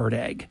dodo bird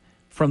egg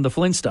from the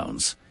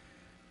Flintstones?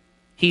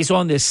 He's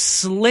on this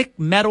slick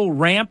metal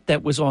ramp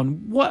that was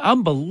on what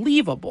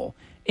unbelievable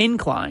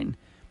incline,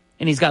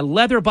 and he's got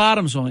leather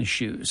bottoms on his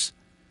shoes.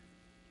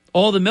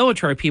 All the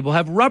military people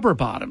have rubber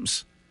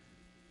bottoms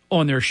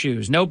on their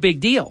shoes. No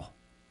big deal.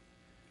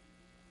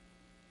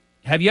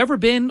 Have you ever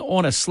been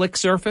on a slick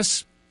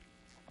surface?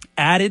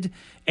 Added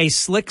a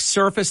slick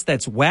surface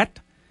that's wet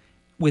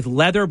with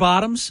leather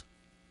bottoms?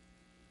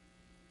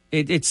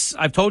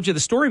 I've told you the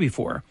story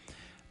before.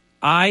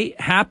 I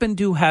happen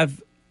to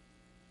have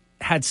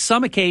had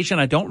some occasion,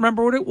 I don't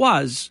remember what it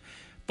was,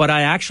 but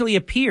I actually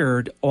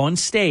appeared on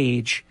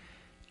stage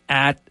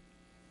at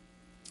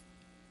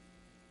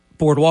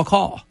Boardwalk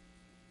Hall.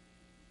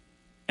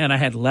 And I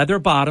had leather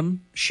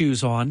bottom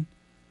shoes on.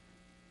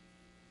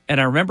 And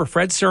I remember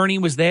Fred Cerny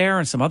was there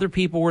and some other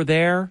people were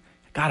there.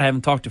 God, I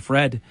haven't talked to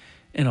Fred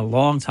in a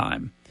long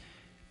time.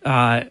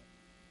 I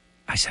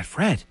said,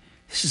 Fred,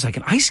 this is like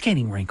an ice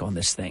skating rink on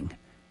this thing.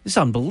 This is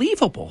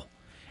unbelievable.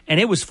 And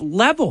it was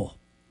level.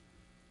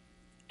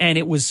 And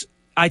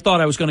I thought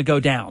I was going to go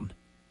down.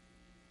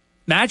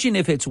 Imagine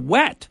if it's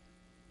wet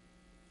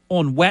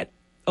on wet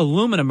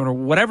aluminum or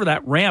whatever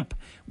that ramp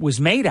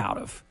was made out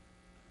of.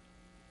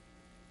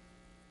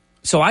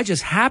 So I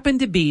just happened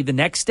to be the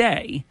next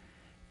day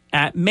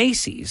at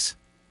Macy's.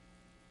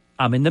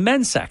 I'm in the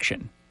men's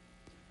section.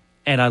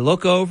 And I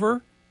look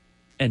over,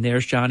 and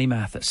there's Johnny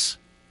Mathis.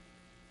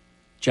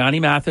 Johnny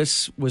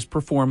Mathis was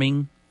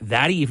performing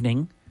that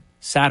evening,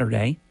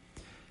 Saturday,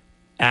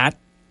 at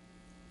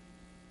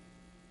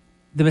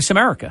the Miss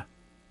America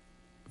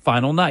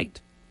final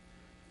night.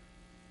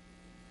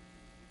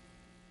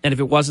 And if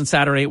it wasn't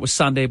Saturday, it was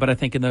Sunday, but I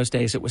think in those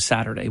days it was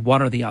Saturday,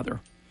 one or the other.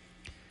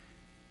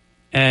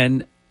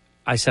 And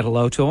I said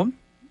hello to him.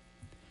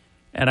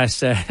 And I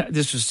said,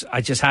 I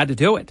just had to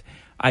do it.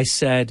 I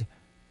said,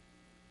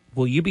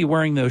 will you be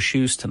wearing those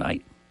shoes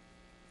tonight?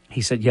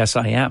 He said, yes,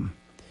 I am.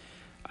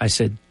 I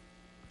said,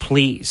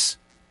 please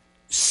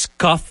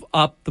scuff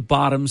up the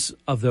bottoms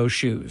of those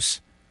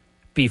shoes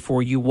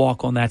before you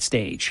walk on that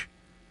stage.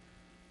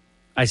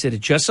 I said,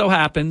 it just so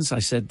happens. I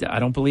said, I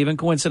don't believe in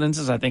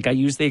coincidences. I think I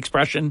used the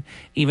expression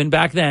even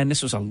back then.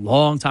 This was a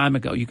long time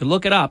ago. You can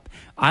look it up.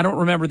 I don't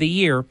remember the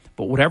year,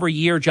 but whatever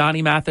year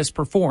Johnny Mathis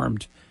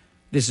performed,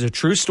 this is a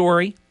true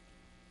story.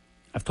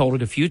 I've told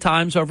it a few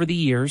times over the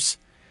years.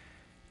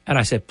 And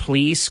I said,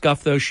 please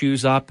scuff those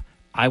shoes up.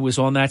 I was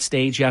on that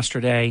stage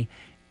yesterday.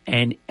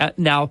 And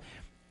now,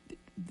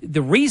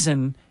 the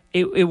reason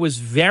it was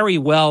very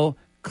well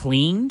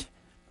cleaned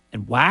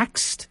and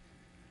waxed,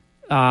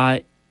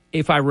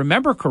 if I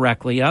remember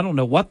correctly, I don't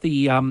know what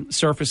the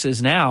surface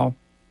is now.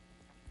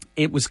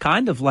 It was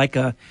kind of like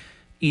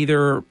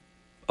either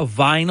a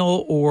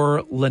vinyl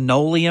or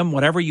linoleum,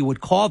 whatever you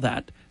would call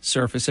that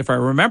surface, if I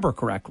remember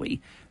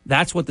correctly.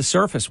 That's what the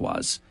surface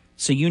was.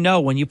 So you know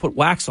when you put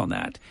wax on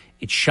that,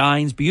 it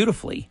shines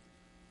beautifully.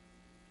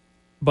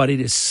 But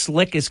it is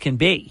slick as can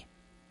be.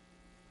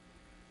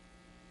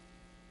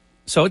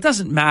 So it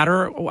doesn't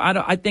matter.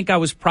 I think I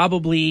was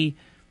probably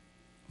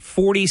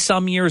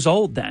 40-some years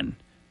old then.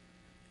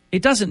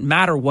 It doesn't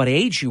matter what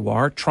age you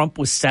are. Trump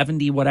was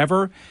 70,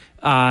 whatever.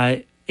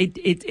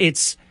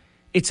 It's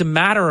a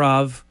matter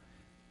of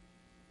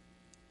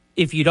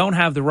if you don't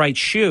have the right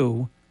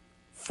shoe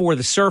for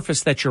the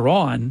surface that you're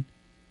on,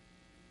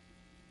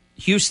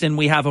 Houston,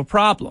 we have a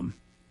problem.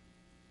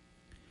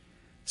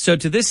 So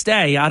to this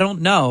day, I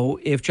don't know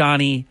if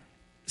Johnny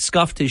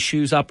scuffed his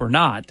shoes up or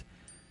not.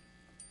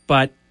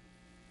 But,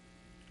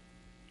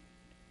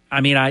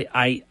 I mean,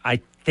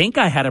 I think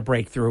I had a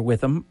breakthrough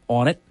with him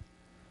on it.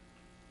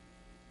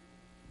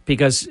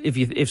 Because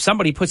if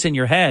somebody puts in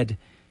your head,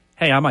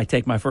 hey, I might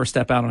take my first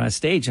step out on that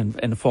stage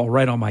and fall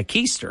right on my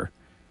keister.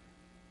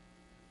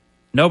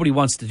 Nobody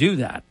wants to do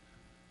that.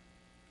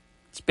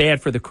 It's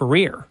bad for the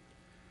career.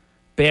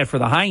 Bad for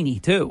the high knee,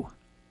 too.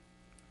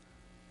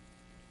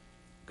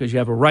 Because you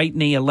have a right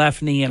knee, a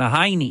left knee, and a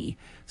high knee.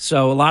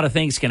 So a lot of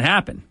things can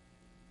happen.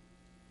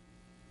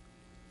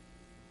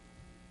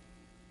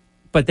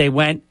 But they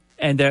went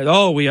and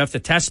we have to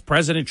test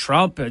President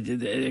Trump,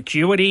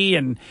 acuity,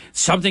 and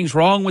something's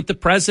wrong with the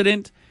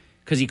president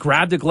because he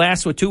grabbed a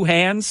glass with two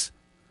hands.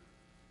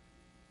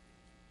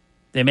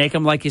 They make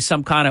him like he's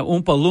some kind of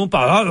Oompa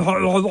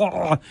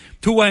Loompa.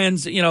 2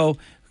 hands,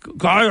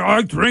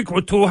 I drink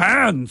with 2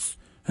 hands.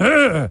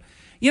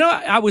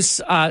 I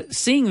was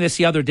seeing this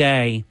the other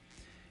day,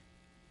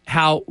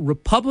 how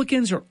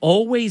Republicans are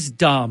always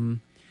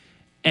dumb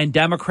and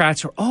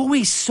Democrats are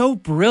always so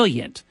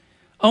brilliant.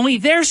 Only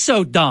they're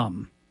so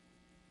dumb.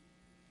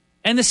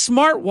 And the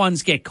smart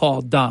ones get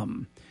called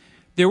dumb.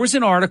 There was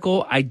an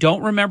article, I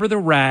don't remember the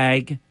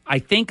rag. I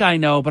think I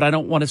know, but I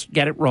don't want to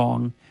get it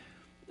wrong.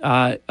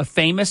 A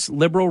famous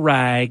liberal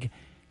rag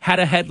had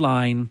a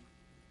headline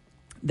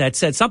that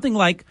said something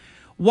like,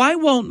 why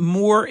won't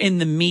more in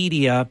the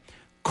media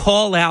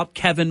call out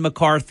Kevin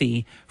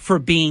McCarthy for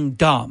being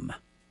dumb?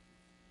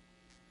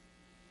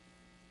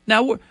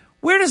 Now,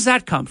 where does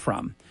that come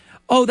from?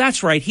 Oh,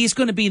 that's right. He's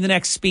going to be the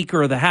next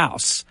Speaker of the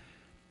House.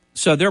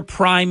 So they're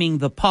priming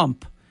the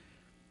pump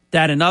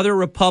that another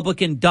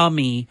Republican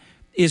dummy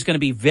is going to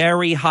be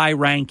very high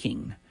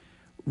ranking.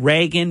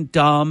 Reagan,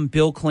 dumb.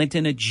 Bill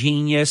Clinton, a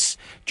genius.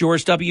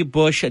 George W.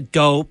 Bush, a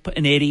dope,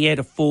 an idiot,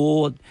 a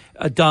fool,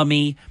 a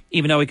dummy,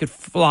 even though he could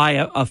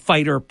fly a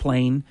fighter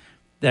plane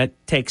that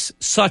takes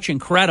such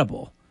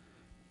incredible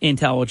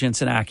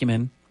intelligence and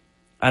acumen.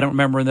 I don't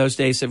remember in those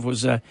days if it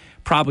was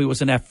probably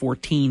was an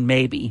F-14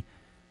 maybe.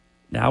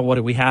 Now what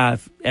do we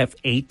have?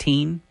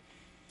 F-18?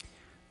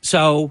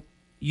 So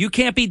you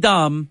can't be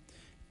dumb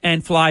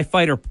and fly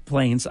fighter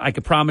planes. I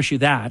could promise you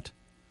that.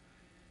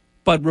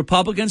 But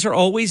Republicans are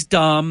always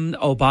dumb.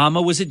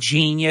 Obama was a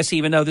genius,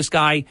 even though this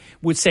guy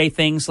would say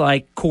things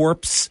like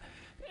corpse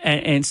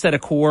instead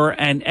of core.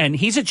 And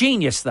he's a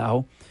genius,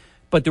 though.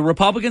 But the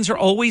Republicans are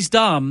always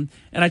dumb.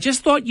 And I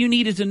just thought you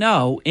needed to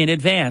know in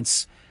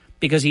advance,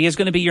 because he is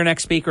going to be your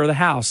next Speaker of the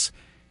House.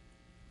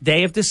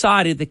 They have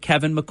decided that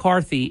Kevin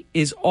McCarthy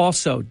is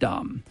also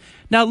dumb.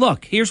 Now,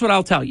 look, here's what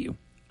I'll tell you.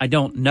 I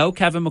don't know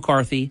Kevin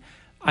McCarthy.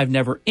 I've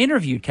never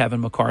interviewed Kevin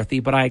McCarthy,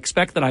 but I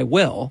expect that I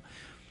will.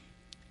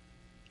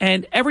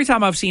 And every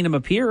time I've seen him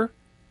appear,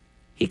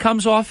 he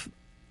comes off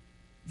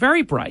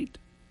very bright,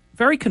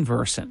 very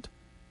conversant,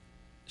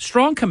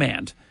 strong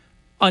command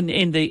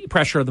in the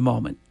pressure of the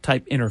moment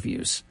type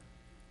interviews.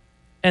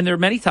 And there are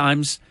many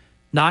times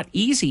not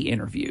easy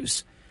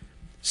interviews.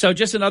 So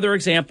just another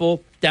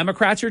example,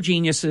 Democrats are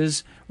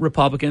geniuses,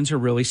 Republicans are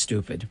really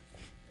stupid.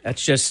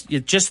 That's just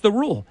the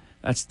rule.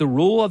 That's the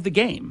rule of the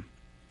game.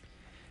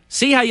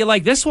 See how you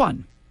like this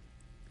one.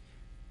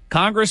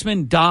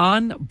 Congressman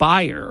Don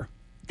Beyer,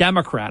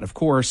 Democrat, of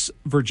course,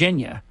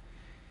 Virginia.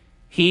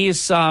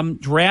 He's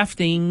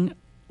drafting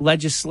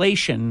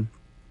legislation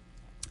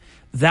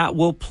that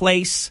will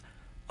place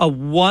a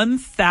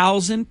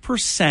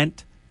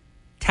 1,000%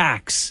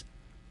 tax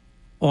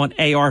on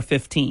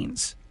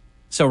AR-15s.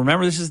 So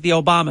remember, this is the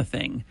Obama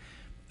thing.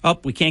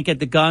 We can't get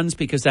the guns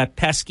because that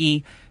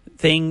pesky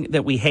thing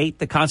that we hate,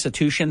 the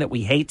Constitution that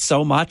we hate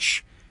so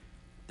much,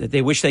 that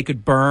they wish they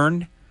could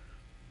burn.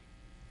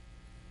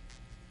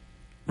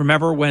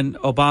 Remember when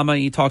Obama,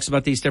 he talks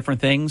about these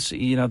different things,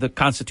 the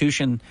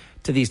Constitution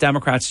to these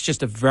Democrats is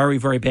just a very,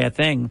 very bad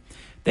thing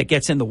that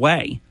gets in the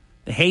way.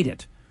 They hate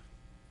it.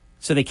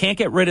 So they can't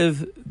get rid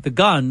of the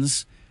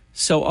guns.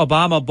 So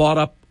Obama bought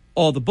up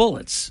all the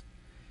bullets.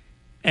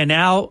 And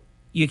now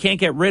you can't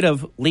get rid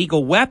of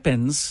legal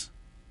weapons.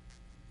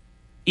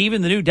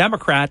 Even the new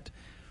Democrat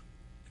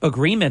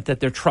agreement that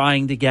they're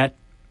trying to get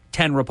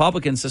 10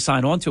 Republicans to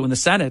sign on to in the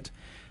Senate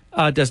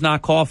does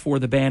not call for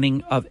the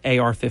banning of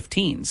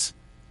AR-15s.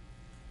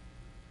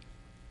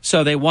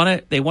 So they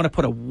want to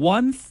put a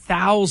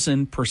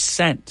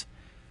 1,000%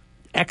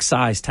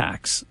 excise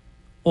tax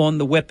on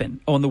the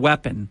weapon.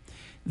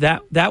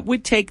 That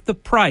would take the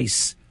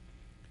price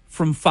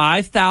from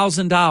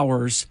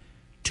 $5,000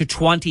 to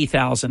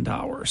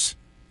 $20,000.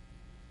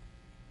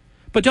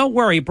 But don't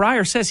worry,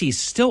 Breyer says he's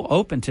still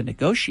open to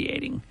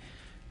negotiating.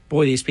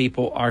 Boy, these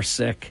people are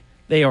sick.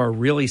 They are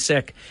really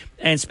sick.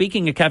 And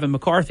speaking of Kevin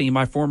McCarthy,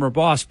 my former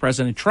boss,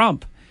 President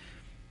Trump,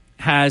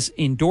 has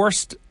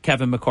endorsed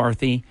Kevin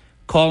McCarthy,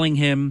 calling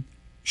him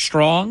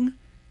strong,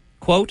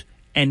 quote,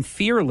 and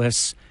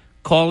fearless,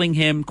 calling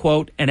him,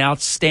 quote, an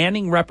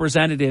outstanding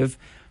representative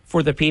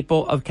for the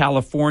people of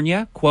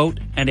California, quote,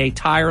 and a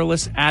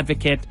tireless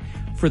advocate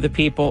for the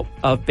people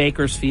of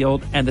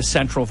Bakersfield and the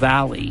Central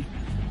Valley.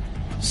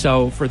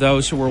 So for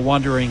those who were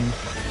wondering,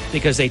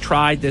 because they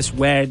tried this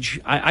wedge,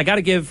 I got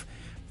to give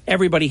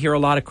everybody here a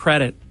lot of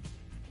credit.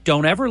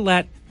 Don't ever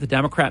let the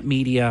Democrat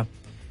media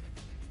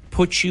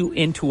put you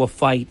into a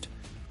fight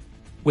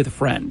with a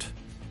friend.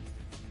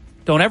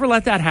 Don't ever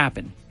let that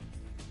happen.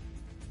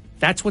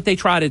 That's what they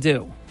try to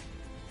do.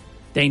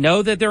 They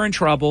know that they're in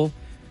trouble,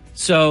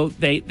 so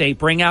they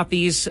bring out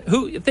these.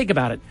 Think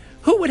about it.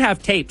 Who would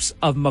have tapes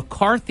of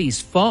McCarthy's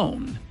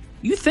phone?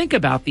 You think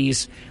about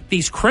these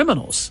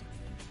criminals.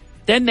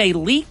 Then they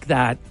leak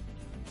that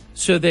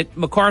so that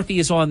McCarthy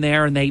is on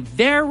there, and they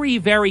very,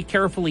 very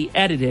carefully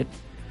edit it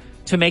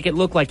to make it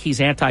look like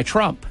he's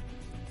anti-Trump.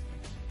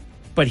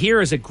 But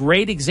here is a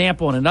great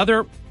example and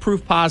another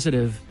proof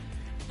positive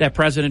that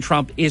President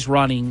Trump is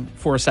running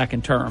for a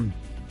second term,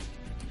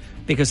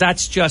 because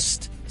that's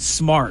just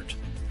smart.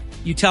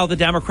 you tell the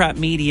Democrat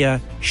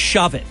media,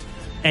 shove it,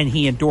 and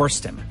he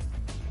endorsed him.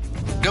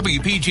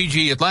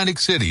 WPGG Atlantic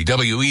City,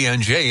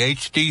 WENJ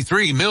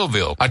HD3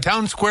 Millville, a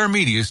Town Square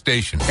media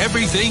station.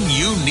 Everything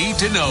you need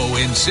to know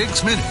in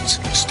 6 minutes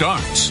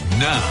starts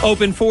now.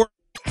 Open for...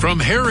 From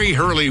Harry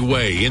Hurley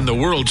Way in the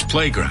world's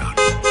playground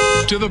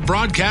to the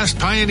broadcast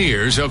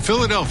pioneers of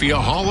Philadelphia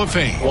Hall of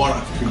Fame. I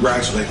want to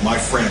congratulate my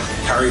friend,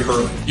 Harry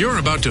Hurley. You're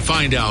about to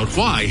find out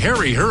why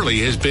Harry Hurley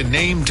has been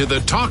named to the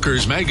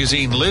Talkers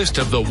Magazine list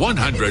of the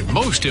 100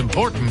 most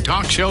important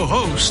talk show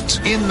hosts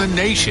in the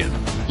nation.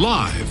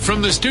 Live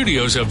from the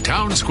studios of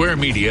Town Square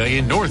Media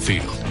in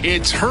Northfield,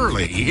 it's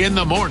Hurley in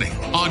the Morning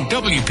on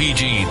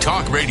WPG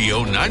Talk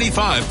Radio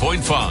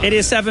 95.5. It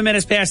is 7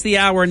 minutes past the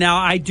hour. Now,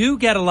 I do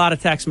get a lot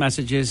of text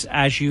messages,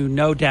 as you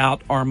no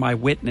doubt are my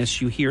witness.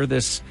 You hear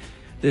this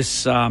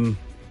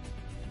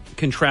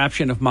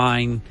contraption of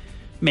mine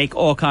make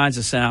all kinds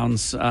of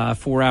sounds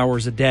 4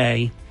 hours a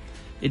day.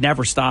 It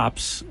never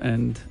stops,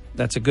 and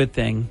that's a good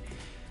thing.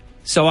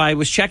 So I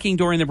was checking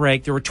during the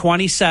break. There were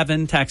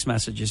 27 text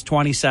messages,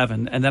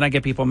 27, and then I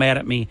get people mad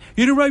at me.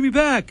 You didn't write me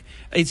back.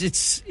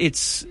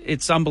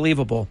 It's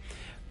unbelievable.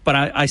 But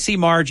I see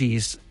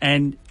Margie's,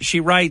 and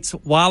she writes,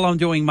 while I'm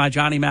doing my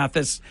Johnny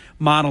Mathis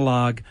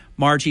monologue,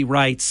 Margie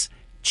writes,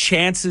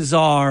 chances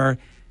are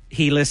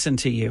he listened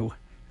to you.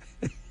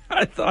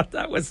 I thought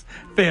that was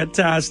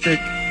fantastic.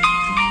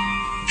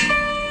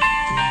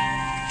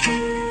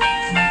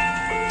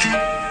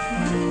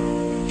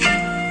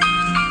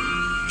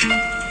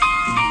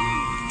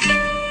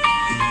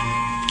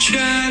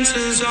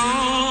 Chances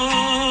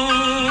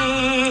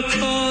are,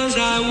 'cause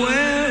I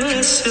wear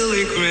a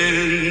silly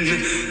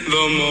grin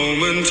the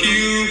moment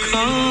you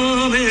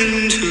come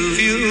into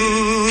view.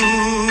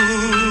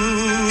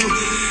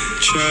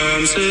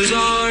 Chances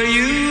are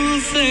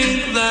you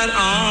think that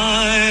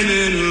I'm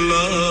in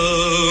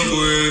love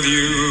with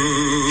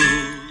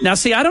you. Now,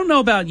 see, I don't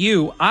know about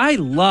you. I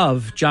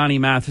love Johnny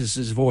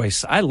Mathis's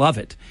voice. I love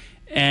it.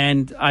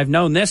 And I've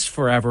known this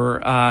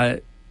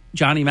forever.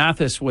 Johnny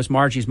Mathis was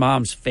Margie's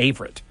mom's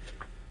favorite.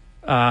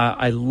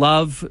 I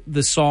love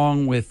the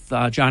song with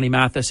Johnny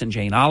Mathis and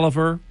Jane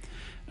Oliver.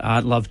 I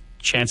love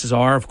Chances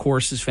Are, of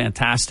course, is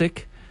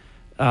fantastic.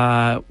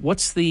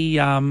 What's the...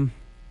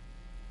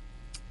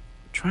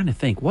 trying to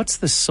think. What's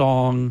the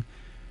song?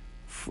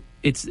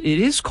 It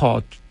is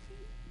called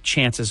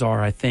Chances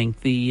Are, I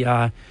think.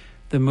 The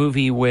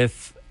movie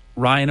with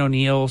Ryan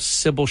O'Neal,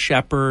 Sybil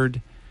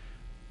Shepherd.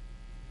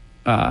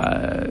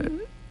 I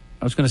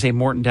was going to say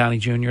Morton Downey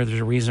Jr. There's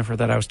a reason for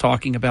that. I was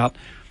talking about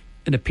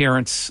an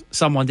appearance.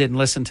 Someone didn't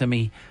listen to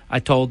me. I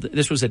told,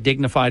 this was a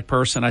dignified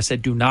person. I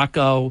said, do not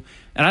go.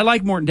 And I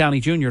like Morton Downey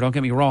Jr., don't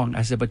get me wrong.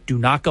 I said, but do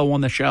not go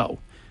on the show.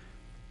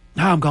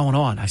 No, I'm going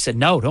on. I said,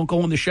 no, don't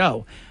go on the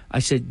show. I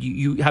said,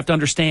 you have to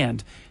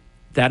understand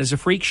that is a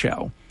freak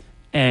show.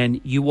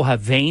 And you will have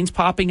veins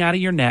popping out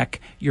of your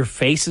neck. Your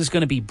face is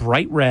going to be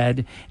bright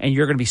red, and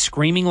you're going to be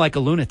screaming like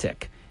a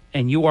lunatic.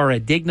 And you are a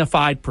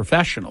dignified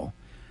professional.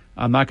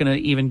 I'm not going to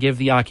even give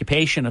the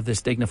occupation of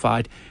this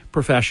dignified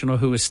professional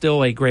who is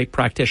still a great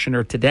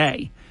practitioner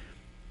today.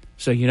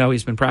 So you know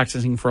he's been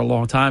practicing for a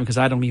long time, because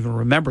I don't even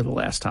remember the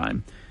last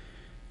time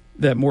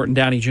that Morton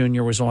Downey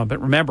Jr. was on. But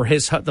remember,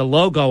 the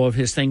logo of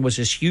his thing was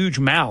this huge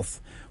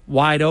mouth,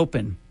 wide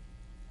open.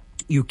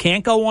 You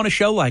can't go on a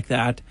show like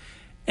that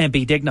and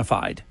be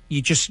dignified.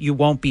 You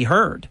won't be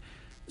heard.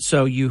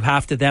 So you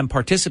have to then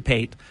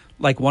participate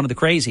like one of the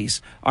crazies.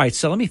 All right,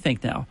 so let me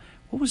think now.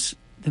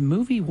 The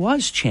movie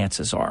was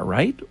Chances Are,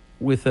 right?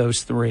 With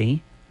those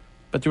three.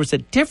 But there was a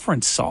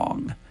different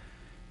song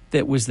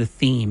that was the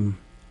theme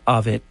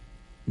of it,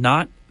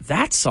 not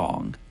that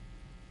song.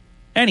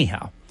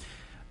 Anyhow,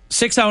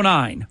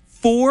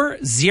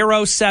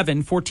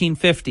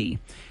 609-407-1450.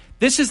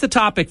 This is the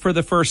topic for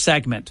the first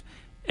segment.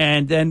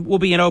 And then we'll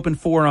be in open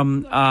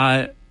forum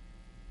for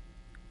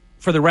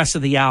the rest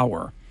of the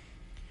hour.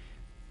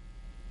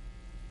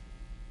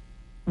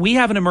 We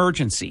have an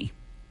emergency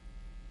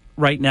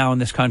right now in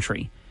this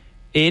country.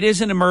 It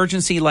is an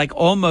emergency like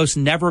almost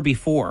never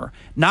before,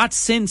 not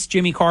since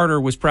Jimmy Carter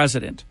was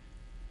president.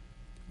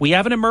 We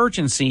have an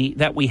emergency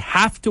that we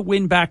have to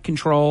win back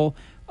control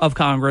of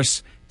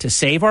Congress to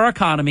save our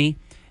economy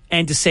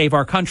and to save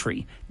our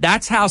country.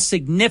 That's how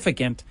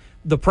significant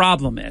the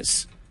problem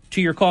is.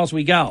 To your calls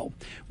we go.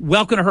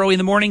 Welcome to Hurley in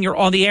the Morning. You're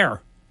on the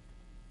air.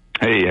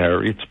 Hey,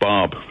 Harry, it's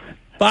Bob.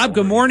 Bob,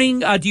 good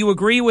morning. Do you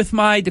agree with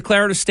my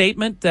declarative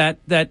statement that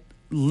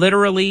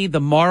literally the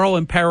moral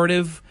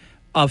imperative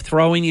of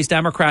throwing these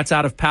Democrats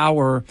out of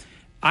power,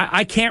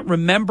 I can't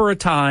remember a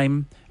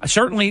time,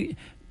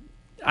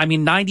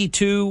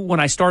 92 when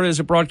I started as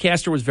a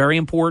broadcaster was very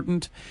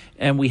important,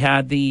 and we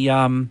had the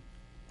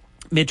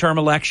midterm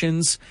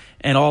elections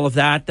and all of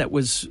that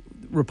was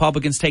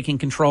Republicans taking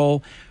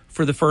control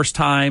for the first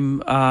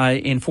time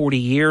in 40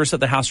 years of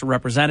the House of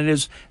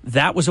Representatives.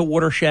 That was a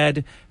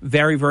watershed,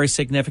 very, very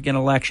significant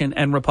election,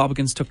 and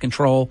Republicans took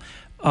control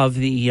of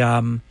the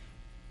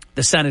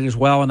Senate as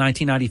well in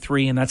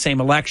 1993 in that same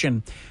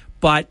election.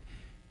 But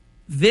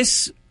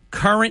this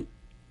current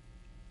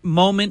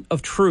moment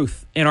of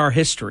truth in our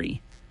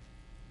history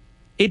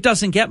It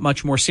doesn't get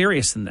much more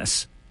serious than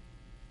this.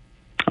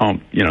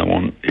 On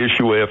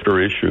issue after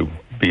issue,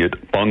 be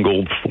it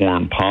bungled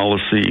foreign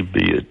policy,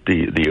 be it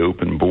the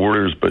open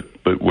borders,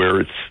 but where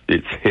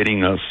it's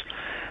hitting us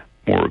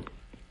more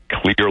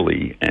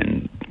clearly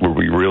and where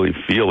we really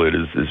feel it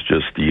is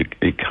just the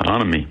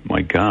economy.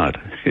 My God,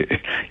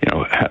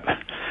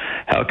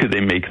 how could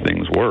they make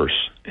things worse?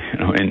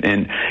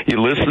 And you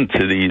listen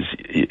to these,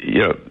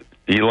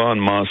 Elon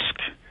Musk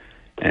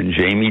and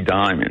Jamie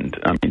Dimon.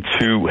 I mean,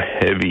 two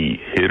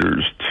heavy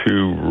hitters,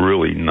 two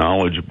really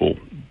knowledgeable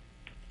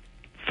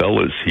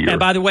fellas here. And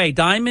by the way,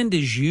 Diamond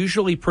is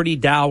usually pretty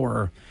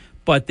dour,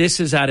 but this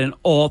is at an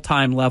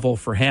all-time level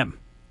for him.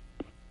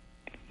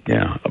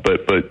 Yeah,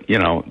 but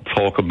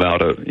talk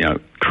about a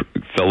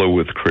fellow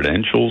with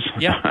credentials.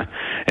 Yeah,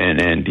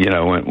 and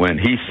when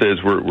he says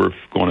we're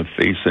going to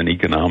face an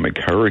economic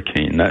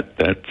hurricane,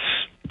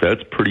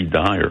 that's pretty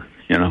dire.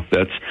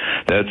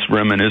 That's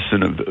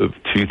reminiscent of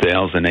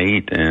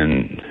 2008,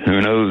 and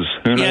who knows?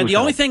 Yeah, the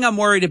only thing I'm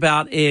worried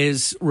about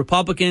is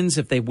Republicans,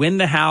 if they win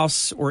the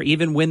House or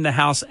even win the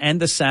House and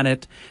the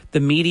Senate, the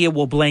media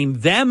will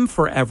blame them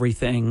for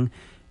everything.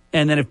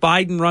 And then if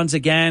Biden runs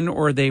again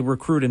or they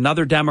recruit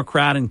another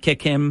Democrat and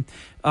kick him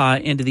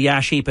into the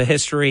ash heap of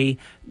history,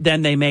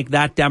 then they make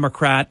that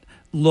Democrat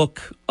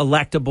look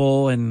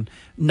electable and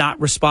not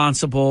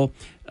responsible.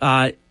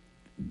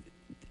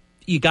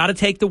 You got to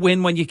take the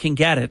win when you can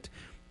get it,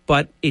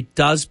 but it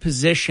does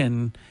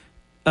position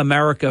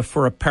America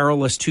for a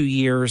perilous 2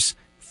 years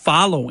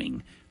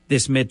following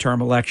this midterm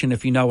election,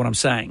 if you know what I'm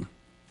saying.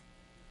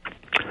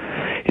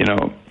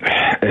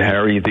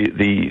 Harry,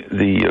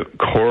 the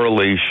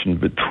correlation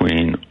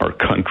between our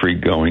country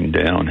going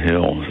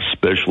downhill,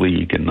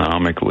 especially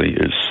economically,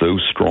 is so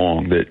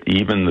strong that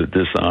even the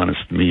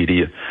dishonest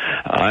media,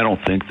 I don't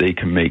think they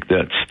can make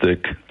that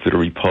stick to the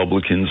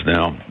Republicans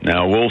now.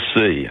 Now, we'll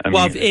see.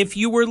 If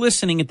you were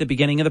listening at the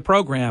beginning of the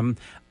program,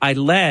 I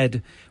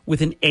led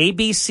with an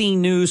ABC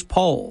News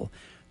poll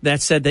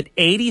that said that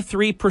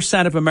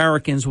 83% of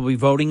Americans will be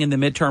voting in the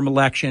midterm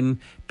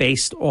election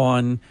based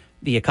on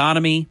the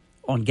economy,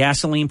 on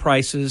gasoline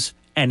prices,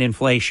 and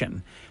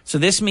inflation. So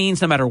this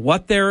means no matter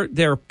what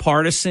their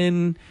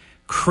partisan,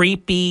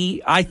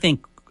 creepy, I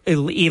think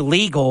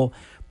illegal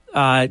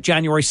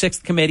January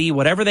 6th committee,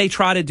 whatever they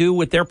try to do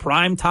with their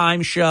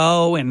primetime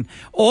show and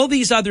all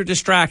these other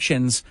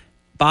distractions,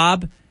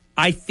 Bob,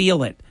 I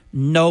feel it.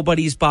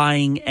 Nobody's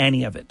buying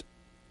any of it.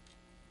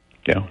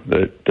 Yeah,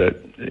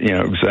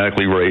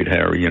 exactly right,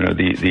 Harry.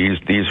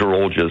 These are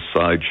all just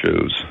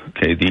sideshows.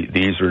 Okay,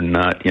 these are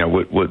not.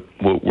 What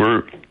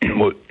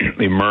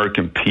the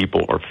American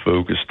people are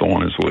focused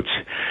on is what's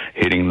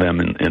hitting them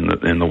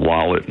in the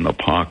wallet and the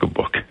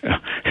pocketbook.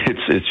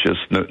 It's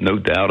just no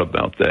doubt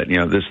about that.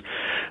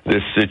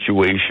 This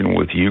situation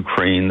with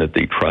Ukraine that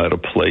they try to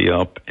play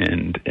up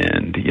and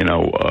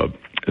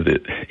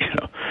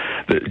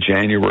the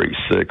January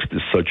 6th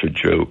is such a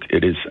joke.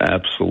 It is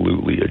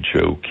absolutely a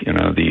joke.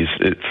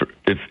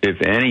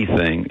 If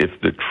anything, if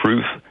the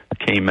truth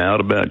came out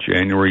about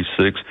January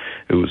 6th,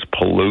 it was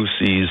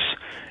Pelosi's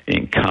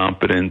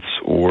incompetence,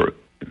 or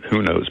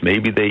who knows?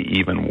 Maybe they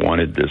even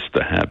wanted this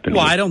to happen.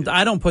 Well,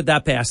 I don't put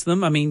that past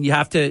them. I mean, you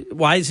have to.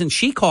 Why isn't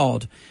she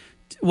called?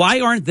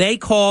 Why aren't they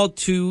called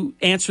to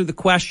answer the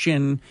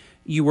question?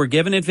 You were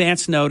given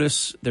advance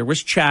notice. There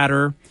was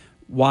chatter.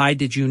 Why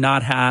did you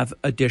not have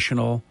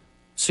additional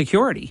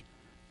security?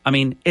 I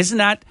mean, isn't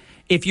that,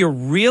 if you're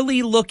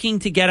really looking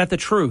to get at the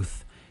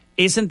truth,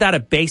 isn't that a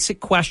basic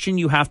question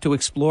you have to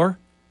explore?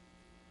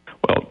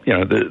 Well,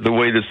 the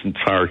way this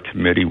entire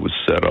committee was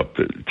set up,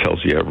 it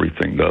tells you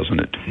everything, doesn't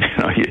it?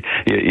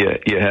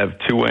 You have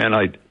two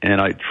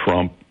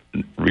anti-Trump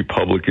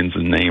Republicans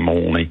in name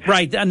only.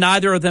 Right.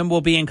 Neither of them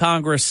will be in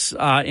Congress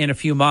in a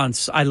few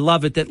months. I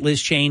love it that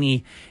Liz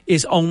Cheney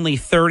is only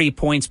 30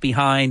 points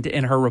behind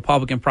in her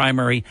Republican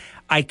primary.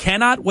 I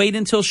cannot wait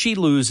until she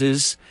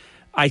loses.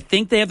 I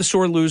think they have the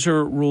sore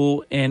loser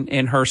rule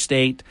in her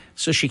state,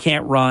 so she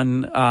can't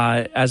run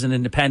as an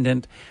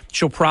independent.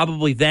 She'll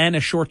probably then,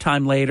 a short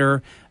time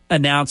later,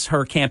 announce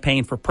her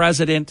campaign for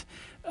president.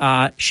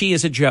 She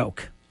is a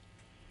joke.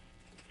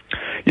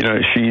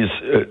 She's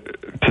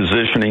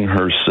positioning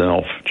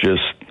herself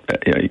just,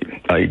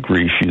 I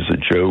agree, she's a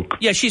joke.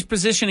 Yeah, she's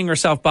positioning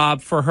herself,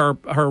 Bob, for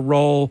her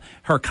role,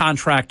 her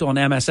contract on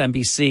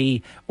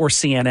MSNBC or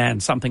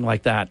CNN, something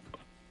like that.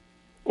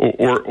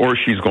 Or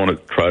she's going to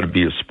try to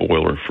be a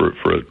spoiler for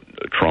a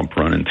Trump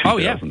run in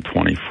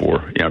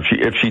 2024. Yeah,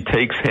 if she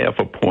takes half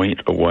a point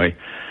away,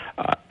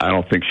 I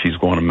don't think she's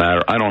going to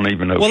matter. I don't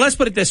even know. Well, let's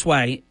put it this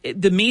way.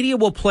 The media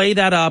will play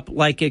that up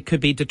like it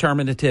could be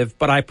determinative,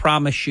 but I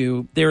promise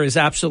you there is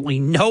absolutely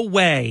no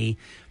way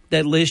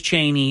that Liz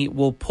Cheney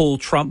will pull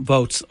Trump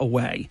votes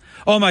away.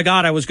 Oh, my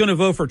God, I was going to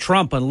vote for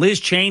Trump, and Liz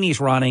Cheney's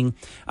running.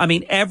 I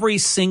mean, every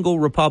single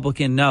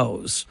Republican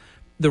knows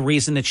the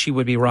reason that she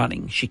would be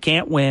running. She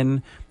can't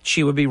win.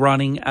 She would be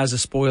running as a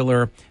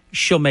spoiler.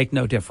 She'll make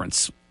no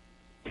difference.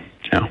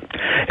 Yeah.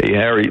 Hey,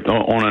 Harry,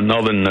 on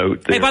another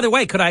note. Hey, by the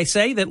way, could I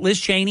say that Liz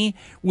Cheney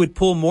would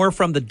pull more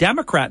from the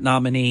Democrat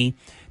nominee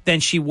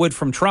than she would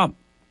from Trump?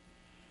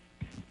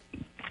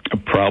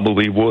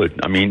 Probably would.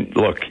 I mean,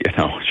 look,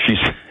 she's.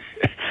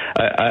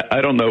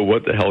 I don't know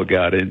what the hell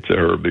got into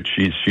her, but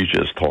she's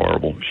just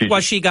horrible.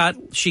 She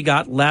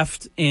got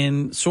left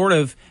in sort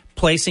of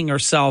placing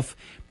herself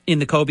in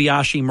the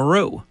Kobayashi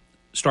Maru,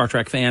 Star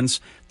Trek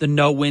fans, the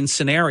no-win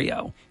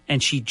scenario.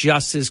 And she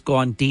just has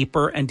gone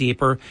deeper and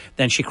deeper.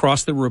 Then she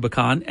crossed the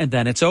Rubicon, and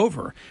then it's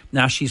over.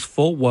 Now she's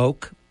full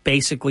woke,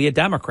 basically a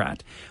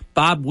Democrat.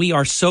 Bob, we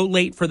are so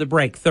late for the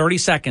break. 30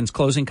 seconds,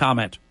 closing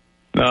comment.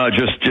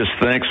 Just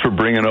thanks for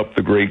bringing up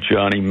the great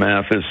Johnny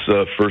Mathis.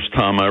 First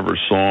time I ever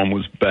saw him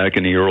was back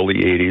in the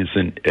early 80s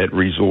and at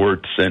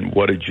Resorts, and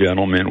what a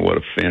gentleman, what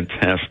a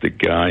fantastic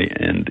guy.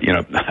 And,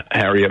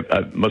 Harry,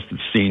 I must have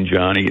seen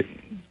Johnny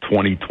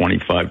 20,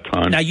 25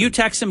 times. Now, you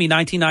texted me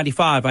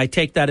 1995. I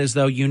take that as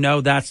though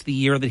that's the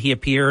year that he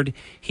appeared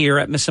here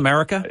at Miss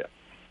America?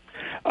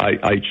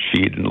 I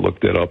cheated and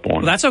looked it up on.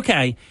 Well, that's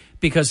okay,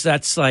 because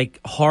that's,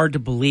 hard to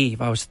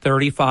believe. I was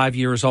 35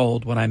 years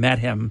old when I met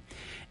him.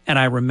 And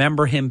I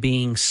remember him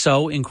being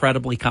so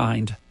incredibly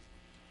kind.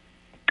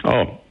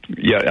 Oh,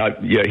 yeah.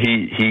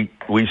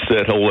 We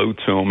said hello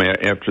to him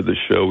after the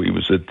show. He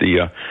was at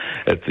the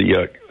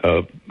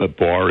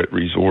bar at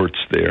Resorts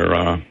there,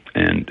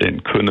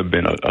 and couldn't have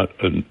been a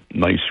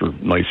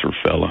nicer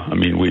fella. I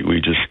mean,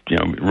 we just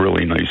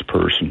really nice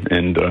person,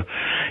 and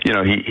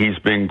he's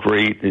been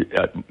great.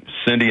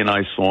 Cindy and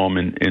I saw him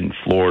in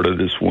Florida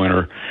this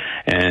winter,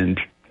 and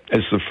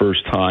it's the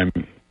first time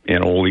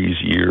in all these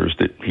years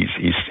that he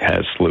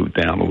has slowed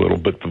down a little,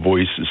 but the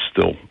voice is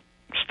still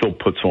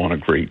puts on a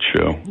great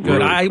show. Good.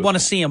 Really I want to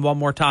see him one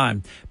more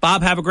time.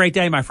 Bob, have a great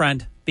day, my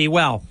friend. Be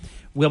well.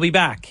 We'll be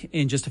back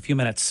in just a few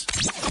minutes.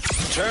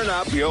 Turn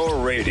up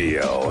your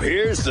radio.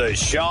 Here's the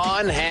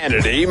Sean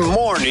Hannity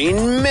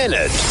Morning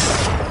Minute.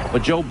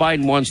 But Joe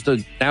Biden wants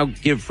to now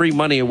give free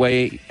money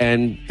away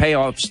and pay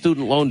off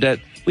student loan debt.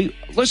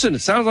 Listen, it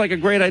sounds like a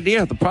great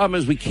idea. The problem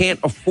is we can't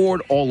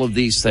afford all of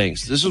these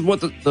things. This is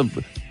what the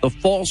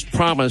false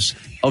promise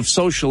of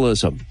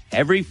socialism.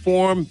 Every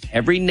form,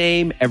 every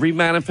name, every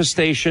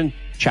manifestation.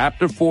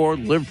 Chapter 4,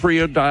 Live Free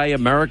or Die,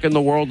 America and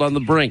the World on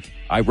the Brink.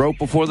 I wrote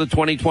before the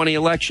 2020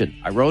 election.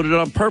 I wrote it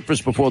on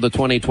purpose before the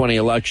 2020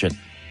 election.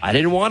 I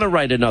didn't want to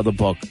write another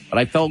book, but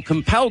I felt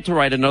compelled to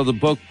write another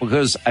book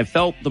because I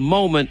felt the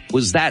moment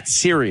was that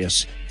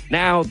serious.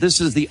 Now,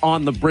 this is the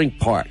on the brink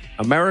part.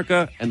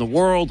 America and the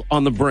world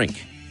on the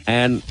brink.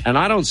 And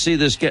I don't see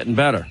this getting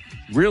better.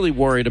 Really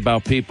worried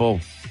about people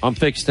on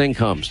fixed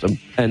incomes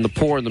and the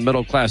poor and the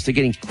middle class. They're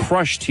getting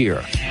crushed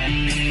here.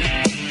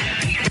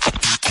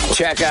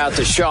 Check out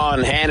the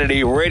Sean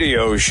Hannity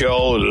radio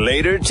show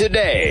later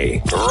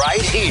today,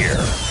 right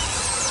here.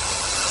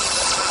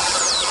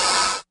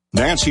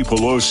 Nancy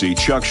Pelosi,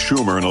 Chuck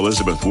Schumer, and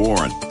Elizabeth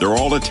Warren, they're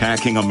all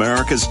attacking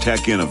America's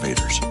tech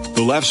innovators.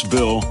 The left's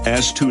bill,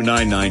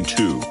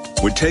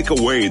 S-2992, would take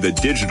away the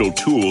digital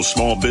tools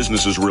small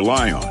businesses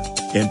rely on,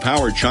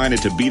 empower China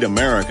to beat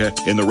America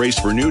in the race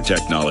for new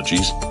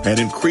technologies, and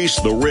increase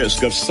the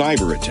risk of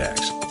cyber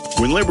attacks.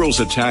 When liberals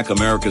attack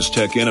America's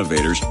tech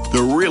innovators,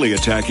 they're really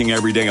attacking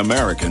everyday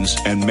Americans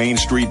and Main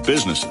Street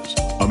businesses.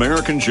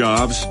 American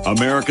jobs,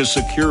 America's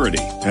security,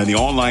 and the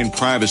online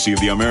privacy of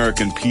the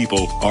American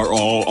people are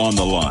all on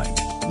the line.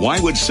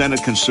 Why would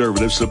Senate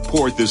conservatives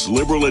support this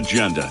liberal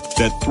agenda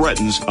that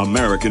threatens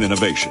American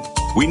innovation?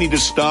 We need to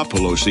stop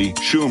Pelosi,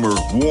 Schumer,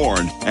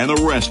 Warren, and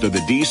the rest of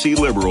the D.C.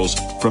 liberals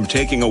from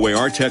taking away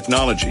our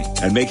technology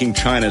and making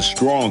China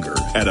stronger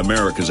at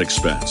America's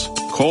expense.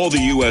 Call the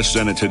U.S.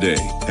 Senate today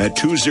at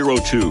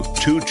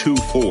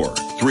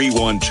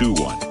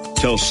 202-224-3121.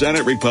 Tell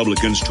Senate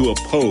Republicans to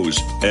oppose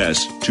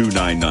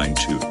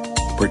S-2992.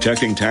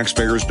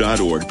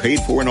 ProtectingTaxpayers.org, paid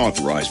for and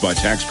authorized by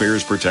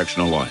Taxpayers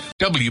Protection Alliance.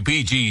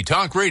 WPG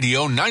Talk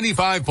Radio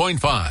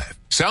 95.5,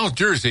 South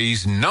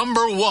Jersey's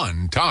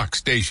 #1 talk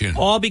station.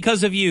 All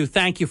because of you.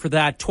 Thank you for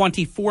that.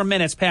 24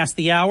 minutes past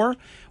the hour.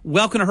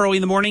 Welcome to Hurley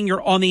in the Morning.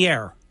 You're on the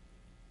air.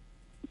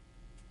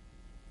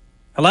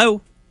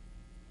 Hello?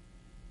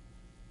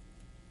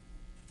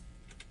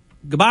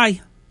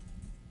 Goodbye.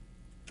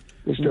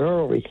 Mr.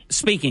 Hurley.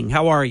 Speaking.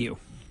 How are you?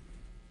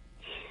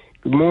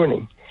 Good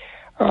morning.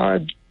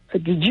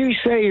 Did you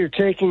say you're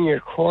taking your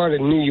car to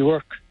New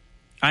York?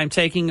 I'm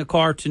taking a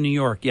car to New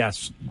York,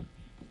 yes.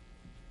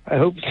 I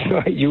hope it's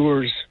not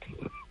yours.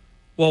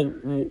 Well,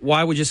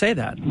 why would you say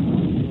that?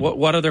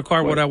 What other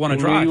car would I want to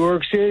drive? New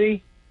York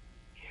City?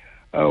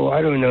 Oh,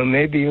 I don't know.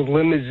 Maybe a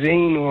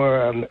limousine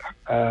or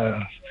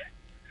Well,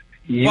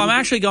 I'm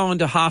actually going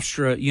to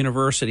Hofstra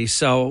University,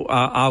 so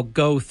I'll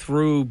go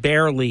through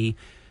barely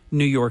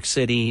New York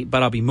City,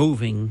 but I'll be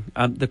moving.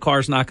 The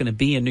car's not going to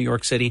be in New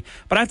York City.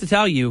 But I have to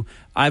tell you,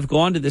 I've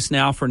gone to this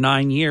now for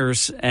 9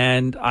 years,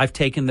 and I've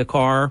taken the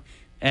car,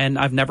 and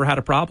I've never had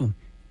a problem.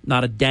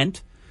 Not a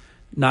dent,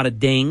 not a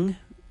ding,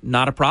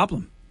 not a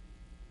problem.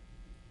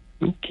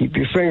 Keep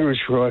your fingers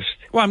crossed.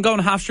 Well, I'm going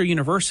to Hofstra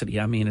University.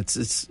 I mean,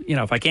 it's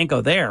if I can't go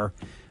there,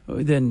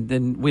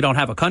 then we don't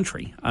have a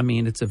country. I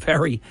mean, it's a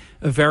very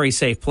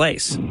safe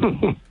place.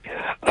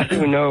 I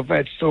don't know if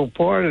that's still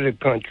part of the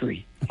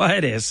country. Well,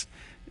 it is.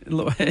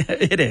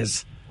 It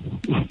is.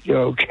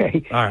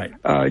 Okay. All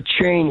right.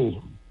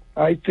 Cheney.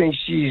 I think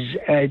she's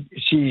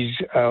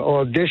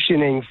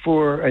auditioning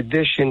for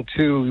addition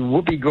to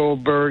Whoopi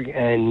Goldberg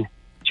and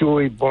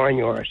Joy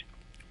Barnyard.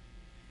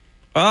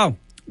 Oh,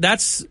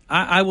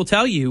 I will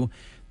tell you,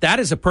 that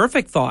is a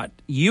perfect thought.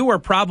 You are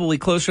probably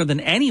closer than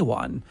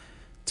anyone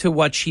to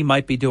what she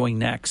might be doing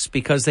next,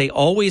 because they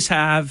always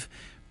have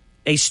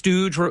a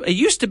stooge. It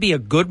used to be a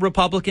good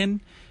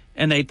Republican,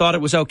 and they thought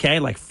it was okay,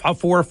 like 4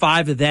 or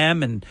 5 of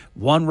them and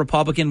 1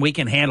 Republican. We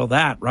can handle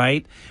that,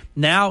 right?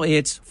 Now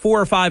it's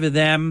 4 or 5 of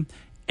them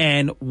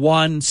and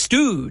 1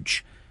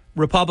 stooge,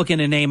 Republican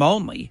in name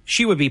only.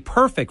 She would be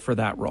perfect for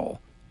that role.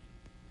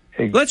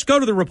 Let's go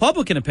to the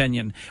Republican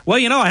opinion. Well,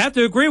 I have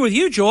to agree with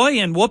you, Joy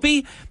and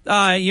Whoopi.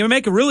 You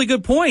make a really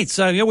good point.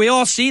 We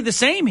all see the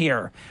same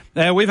here.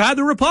 We've had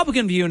the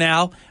Republican view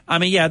now. I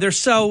mean, yeah,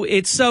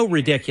 it's so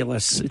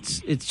ridiculous.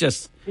 It's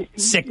just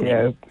sickening.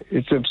 Yeah,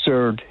 it's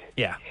absurd.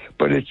 Yeah.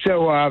 But it's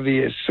so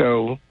obvious,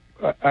 so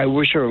I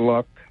wish her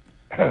luck,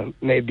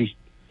 maybe.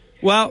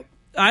 Well,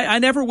 I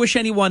never wish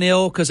anyone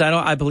ill, because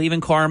I believe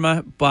in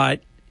karma,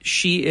 but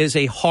she is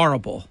a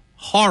horrible,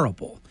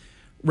 horrible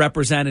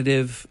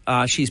representative.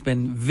 She's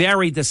been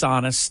very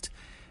dishonest.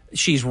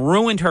 She's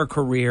ruined her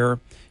career.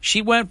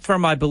 She went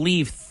from, I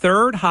believe,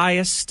 3rd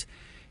highest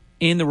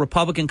in the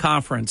Republican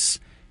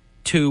conference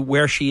to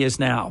where she is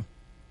now.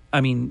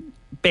 I mean,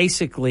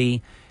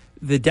 basically,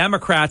 the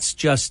Democrats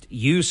just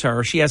use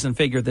her. She hasn't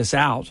figured this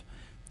out.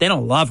 They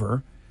don't love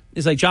her.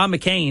 It's like John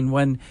McCain,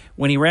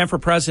 when he ran for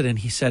president,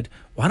 he said,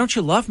 "Why don't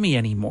you love me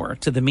anymore?"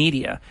 to the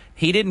media.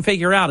 He didn't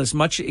figure out as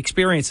much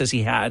experience as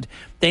he had.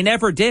 They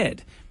never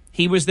did.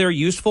 He was their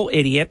useful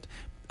idiot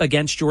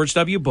against George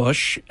W.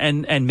 Bush,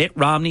 and Mitt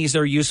Romney's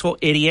their useful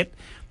idiot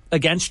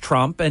against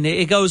Trump, and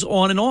it goes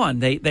on and on.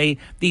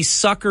 These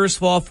suckers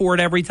fall for it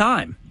every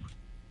time.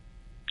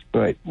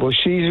 Right. Well,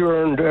 she's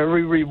earned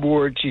every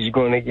reward she's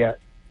going to get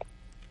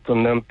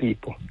from them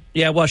people.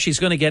 Yeah, well, she's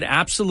going to get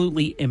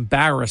absolutely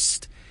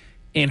embarrassed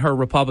in her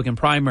Republican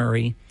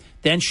primary.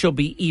 Then she'll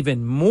be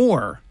even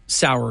more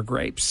sour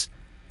grapes.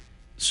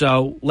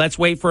 So let's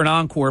wait for an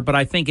encore, but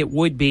I think it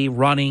would be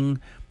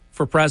running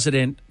for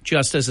president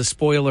just as a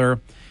spoiler,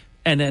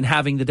 and then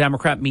having the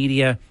Democrat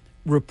media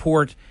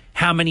report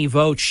how many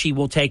votes she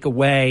will take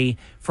away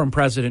from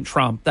President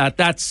Trump.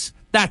 That's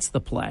the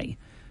play,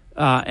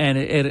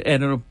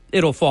 and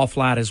it'll fall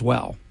flat as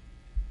well.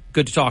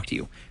 Good to talk to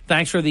you.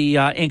 Thanks for the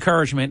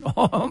encouragement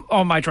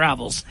on my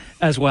travels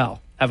as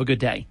well. Have a good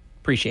day.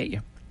 Appreciate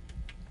you.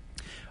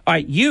 All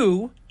right,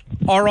 you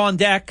are on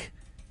deck.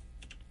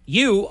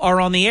 You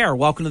are on the air.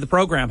 Welcome to the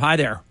program. Hi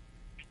there.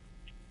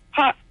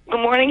 Hi. Good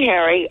morning,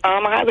 Harry.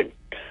 I haven't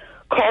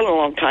called in a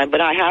long time,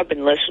 but I have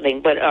been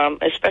listening. But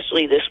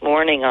especially this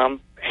morning,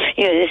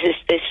 this is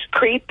this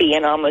creepy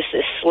and almost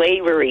this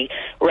slavery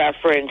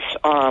reference,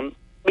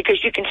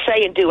 because you can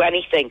say and do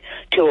anything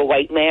to a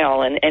white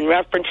male, and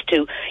reference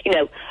to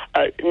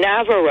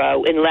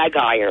Navarro in leg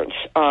irons.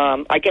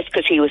 I guess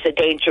because he was a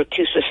danger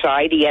to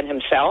society and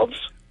himself.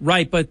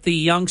 Right, but the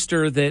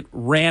youngster that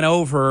ran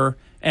over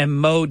and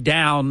mowed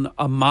down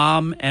a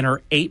mom and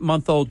her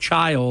 8-month-old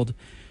child,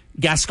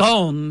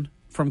 Gascon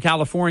from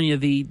California,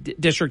 the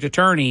district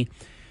attorney,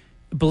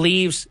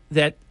 believes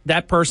that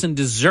that person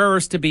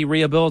deserves to be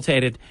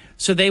rehabilitated,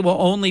 so they will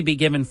only be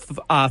given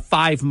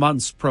 5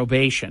 months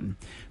probation.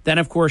 Then,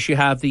 of course, you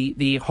have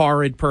the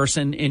horrid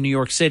person in New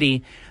York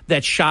City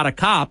that shot a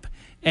cop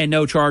and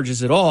no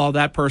charges at all.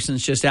 That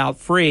person's just out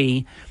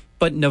free,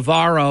 but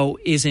Navarro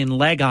is in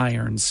leg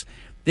irons.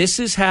 This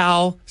is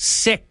how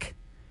sick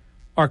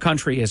our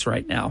country is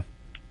right now.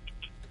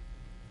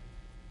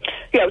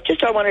 Yeah,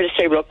 just I wanted to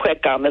say real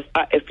quick,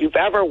 if you've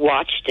ever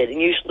watched it, and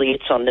usually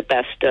it's on the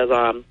best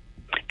of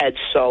Ed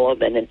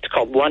Sullivan, and it's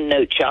called One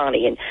Note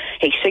Johnny, and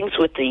he sings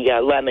with the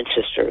Lemon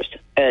Sisters,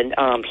 and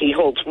he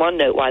holds one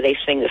note while they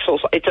sing this whole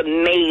song. It's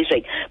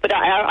amazing. But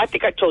I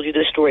think I told you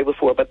this story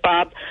before, but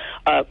Bob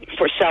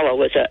Forcello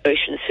was an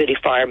Ocean City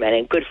fireman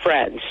and good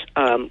friends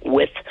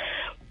with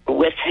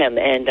him,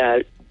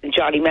 and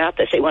Johnny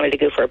Mathis, they wanted to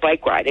go for a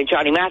bike ride, and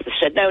Johnny Mathis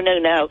said, no,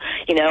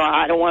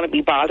 I don't want to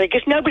be bothered,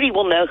 because nobody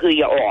will know who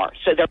you are.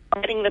 So they're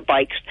riding the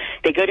bikes,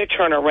 they go to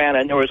turn around,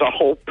 and there was a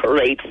whole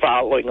parade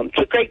following them.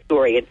 It's a great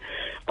story, and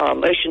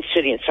Ocean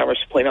City and Summers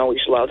Point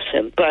always loves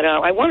him. But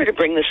I wanted to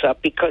bring this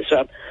up because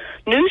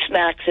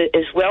Newsmax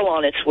is well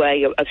on its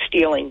way of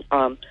stealing,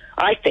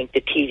 I think,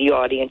 the TV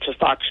audience of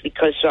Fox,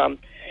 because,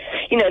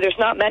 there's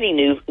not many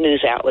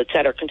news outlets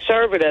that are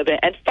conservative,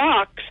 and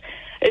Fox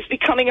is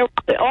becoming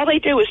all they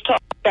do is talk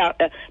about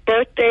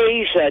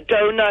birthdays,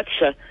 donuts,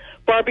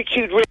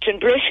 barbecued ribs and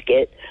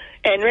brisket.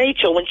 And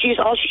Rachel, when she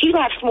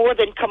laughs more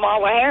than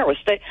Kamala Harris.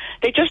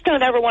 They just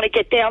don't ever want to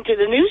get down to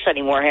the news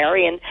anymore,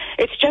 Harry. And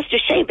it's just a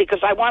shame,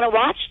 because I want to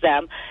watch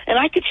them, and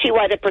I could see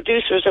why the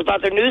producers of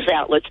other news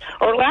outlets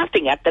are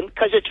laughing at them,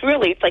 because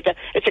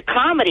it's a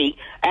comedy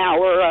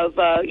hour of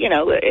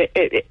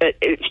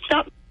it's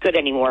not good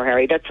anymore,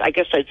 Harry. I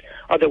guess those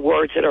are the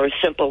words that are as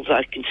simple as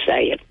I can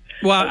say it.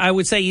 Well, I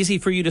would say easy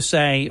for you to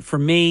say. For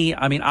me,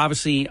 I mean,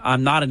 obviously,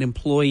 I'm not an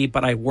employee,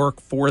 but I work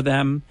for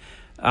them.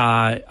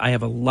 I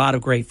have a lot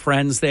of great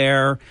friends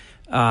there.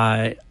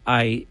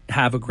 I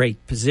have a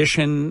great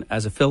position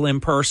as a fill-in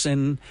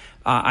person.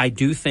 I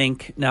do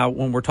think now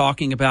when we're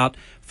talking about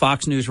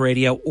Fox News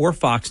Radio or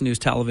Fox News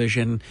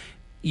Television,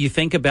 you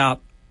think about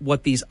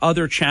what these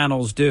other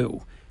channels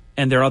do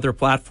and their other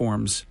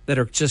platforms that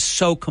are just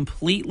so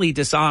completely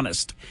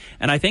dishonest.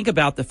 And I think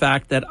about the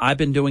fact that I've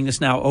been doing this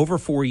now over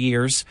 4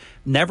 years,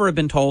 never have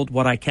been told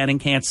what I can and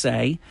can't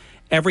say.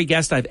 Every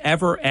guest I've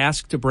ever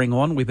asked to bring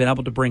on, we've been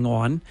able to bring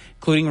on,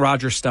 including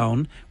Roger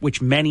Stone,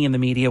 which many in the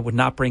media would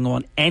not bring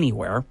on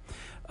anywhere.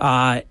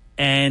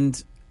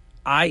 And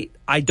I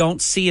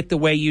don't see it the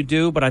way you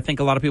do, but I think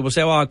a lot of people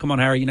say, well, come on,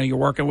 Harry, you're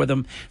working with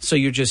him, so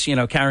you're just,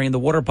 carrying the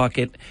water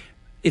bucket.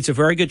 It's a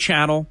very good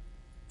channel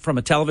from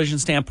a television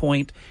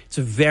standpoint. It's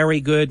a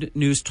very good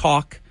news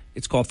talk.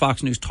 It's called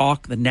Fox News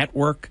Talk, the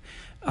network.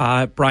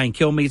 Brian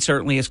Kilmeade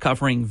certainly is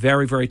covering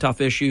very, very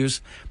tough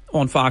issues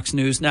on Fox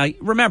News. Now,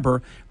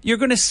 remember, you're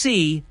going to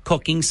see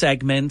cooking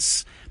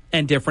segments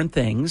and different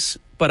things,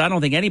 but I don't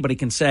think anybody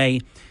can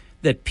say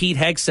that Pete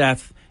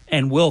Hegseth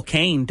and Will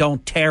Cain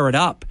don't tear it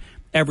up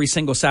every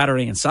single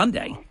Saturday and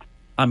Sunday.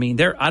 I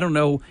mean, I don't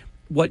know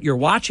what you're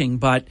watching,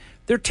 but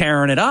they're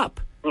tearing it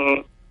up.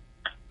 Mm-hmm.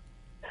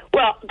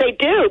 Well, they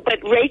do,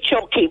 but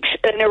Rachel keeps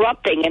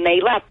interrupting, and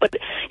they left. But,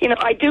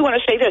 I do want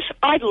to say this.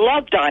 I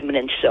love Diamond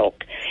and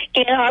Silk,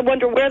 and I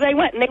wonder where they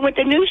went. And they went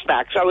to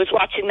Newsmax. I was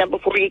watching them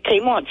before you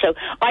came on. So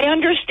I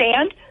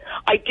understand.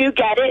 I do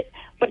get it.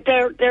 But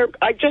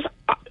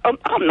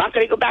I'm not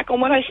going to go back on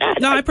what I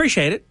said. No, I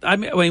appreciate it. I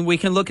mean, we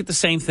can look at the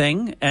same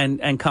thing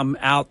and come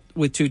out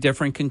with two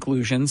different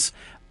conclusions.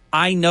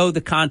 I know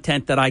the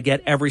content that I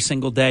get every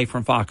single day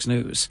from Fox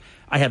News.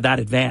 I have that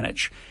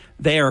advantage.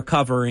 They are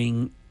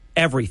covering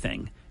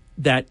everything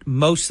that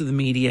most of the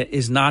media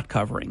is not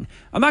covering.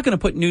 I'm not going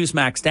to put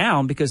Newsmax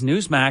down because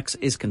Newsmax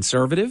is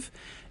conservative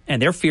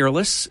and they're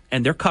fearless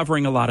and they're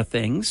covering a lot of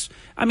things.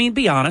 I mean,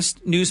 be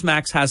honest,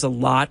 Newsmax has a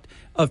lot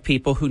of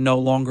people who no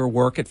longer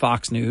work at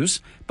Fox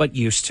News but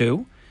used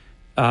to.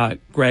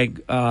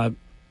 Greg, I'm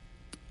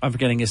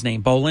forgetting his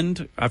name,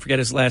 Boland. I forget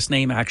his last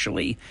name,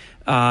 actually.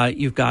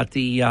 You've got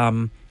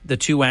the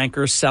two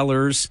anchors,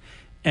 Sellers,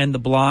 and the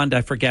blonde,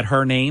 I forget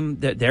her name.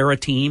 They're a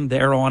team.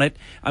 They're on it.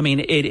 I mean,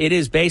 it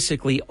is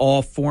basically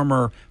all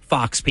former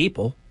Fox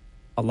people.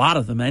 A lot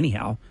of them,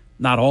 anyhow.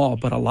 Not all,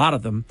 but a lot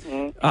of them.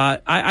 Mm-hmm.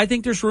 I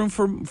think there's room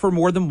for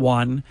more than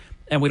one,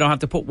 and we don't have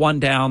to put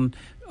one down,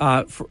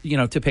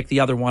 to pick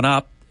the other one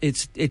up.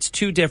 It's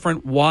two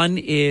different. One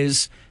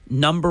is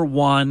number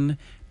one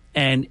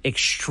and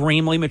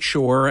extremely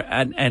mature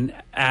and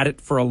at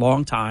it for a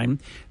long time.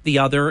 The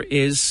other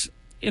is,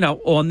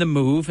 on the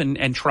move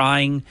and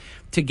trying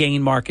to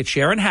gain market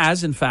share, and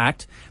has, in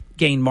fact,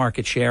 gained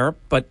market share.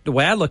 But the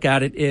way I look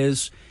at it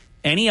is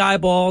any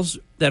eyeballs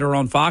that are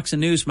on Fox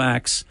and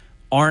Newsmax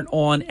aren't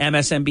on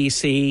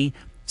MSNBC,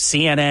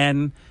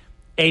 CNN,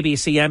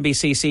 ABC,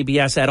 NBC,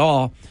 CBS at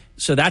all.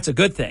 So that's a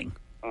good thing.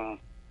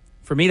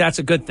 For me, that's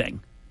a good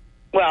thing.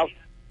 Well,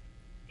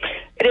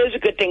 it is a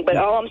good thing, but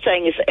all I'm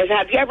saying is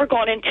have you ever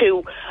gone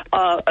into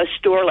a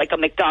store like a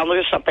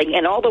McDonald's or something,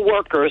 and all the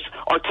workers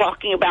are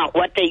talking about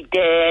what they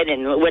did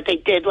and what they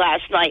did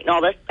last night and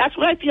all that? That's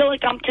what I feel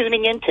like I'm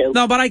tuning into.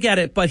 No, but I get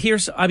it. But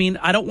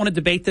I don't want to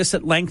debate this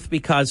at length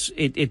because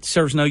it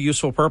serves no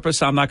useful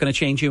purpose. I'm not going to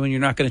change you and you're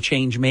not going to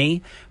change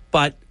me.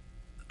 But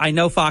I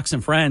know Fox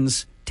and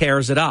Friends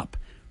tears it up.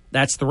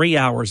 That's 3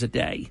 hours a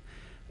day.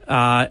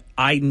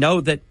 I know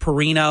that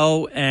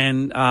Perino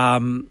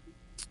and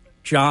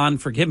John,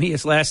 forgive me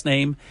his last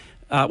name.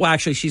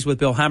 Actually, she's with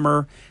Bill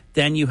Hemmer.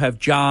 Then you have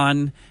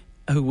John,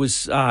 who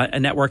was a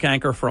network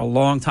anchor for a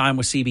long time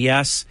with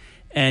CBS.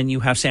 And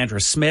you have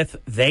Sandra Smith.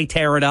 They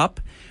tear it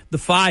up. The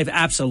Five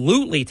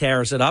absolutely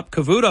tears it up.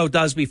 Cavuto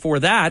does before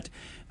that.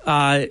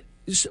 Brett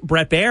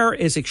Baier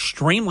is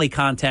extremely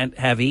content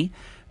heavy.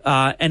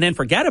 And then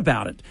forget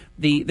about it.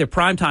 The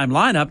primetime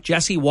lineup,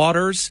 Jesse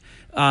Waters,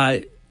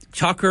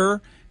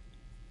 Tucker,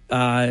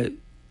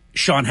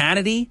 Sean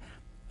Hannity.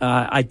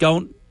 I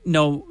don't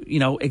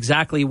know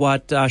exactly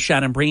what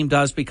Shannon Bream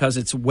does because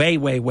it's way,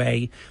 way,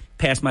 way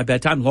past my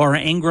bedtime. Laura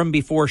Ingraham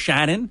before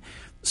Shannon.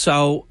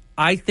 So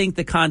I think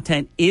the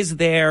content is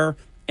there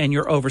and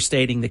you're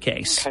overstating the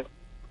case. Okay.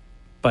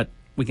 But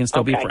we can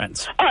still be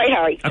friends. All right,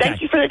 Harry. Okay.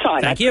 Thank you for the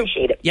time. Thank I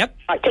appreciate it. Yep.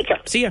 All right, take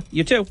care. See ya.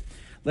 You too.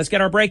 Let's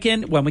get our break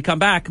in. When we come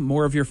back,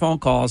 more of your phone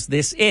calls.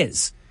 This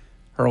is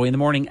Hurley in the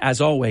Morning.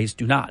 As always,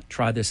 do not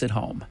try this at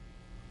home.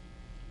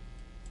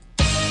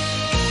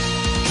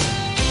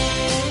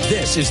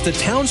 This is the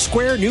Town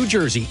Square, New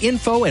Jersey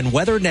Info and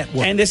Weather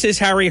Network. And this is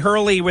Harry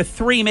Hurley with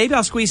three, maybe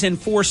I'll squeeze in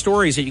 4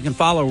 stories that you can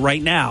follow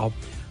right now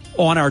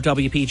on our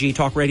WPG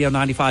Talk Radio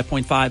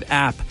 95.5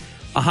 app.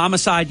 A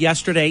homicide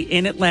yesterday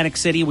in Atlantic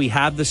City. We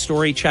have the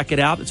story. Check it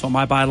out. It's on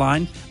my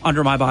byline,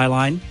 under my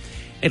byline.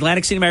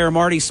 Atlantic City Mayor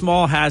Marty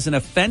Small has an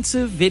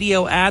offensive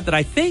video ad that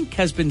I think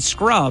has been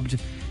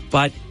scrubbed,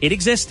 but it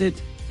existed,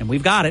 and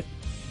we've got it.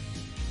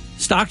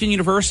 Stockton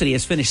University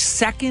has finished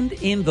second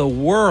in the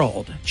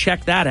world.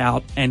 Check that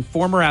out. And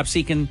former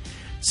Absecon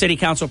City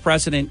Council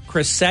President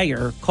Chris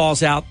Sayer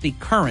calls out the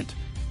current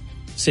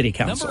City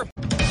Council.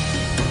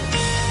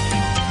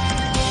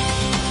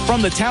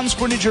 From the Town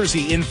Square, New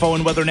Jersey Info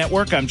and Weather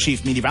Network, I'm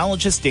Chief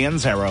Meteorologist Dan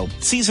Zarrow.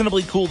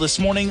 Seasonably cool this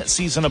morning,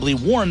 seasonably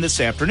warm this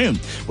afternoon.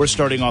 We're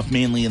starting off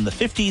mainly in the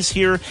 50s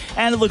here,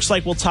 and it looks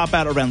like we'll top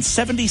out around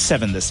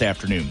 77 this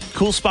afternoon.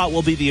 Cool spot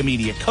will be the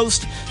immediate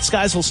coast.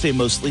 Skies will stay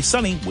mostly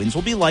sunny, winds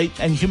will be light,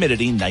 and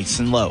humidity nice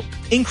and low.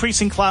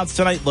 Increasing clouds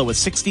tonight, low at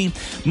 60.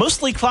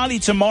 Mostly cloudy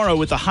tomorrow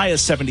with the high of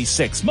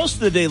 76. Most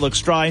of the day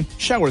looks dry.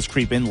 Showers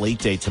creep in late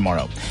day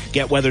tomorrow.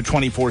 Get weather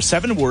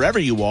 24/7 wherever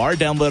you are.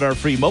 Download our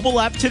free mobile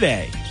app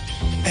today.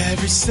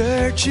 Every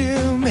search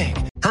you make.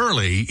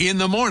 Hurley in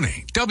the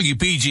morning.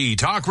 WPG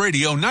Talk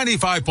Radio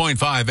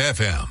 95.5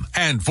 FM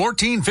and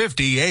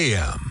 1450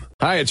 AM.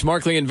 Hi, it's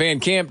Markley and Van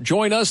Camp.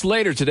 Join us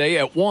later today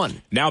at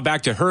 1. Now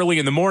back to Hurley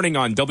in the morning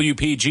on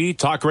WPG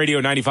Talk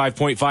Radio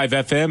 95.5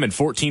 FM and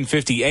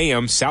 1450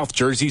 AM, South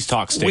Jersey's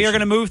talk station. We are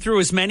going to move through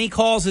as many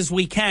calls as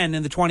we can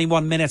in the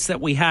 21 minutes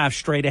that we have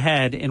straight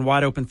ahead in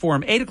Wide Open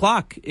Forum. 8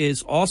 o'clock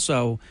is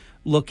also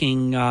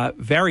looking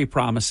very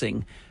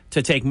promising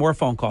to take more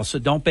phone calls, so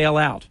don't bail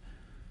out.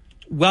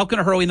 Welcome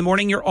to Hurley in the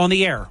morning. You're on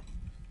the air.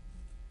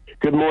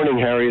 Good morning,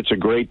 Harry. It's a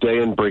great day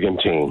in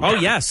Brigantine. Oh,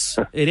 yes,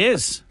 it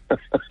is.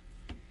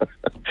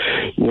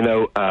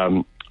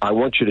 I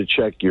want you to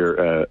check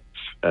your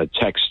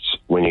texts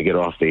when you get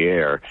off the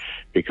air,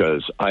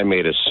 because I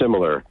made a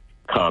similar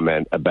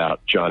comment about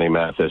Johnny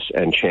Mathis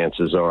and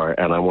Chances Are,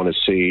 and I want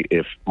to see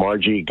if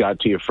Margie got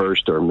to you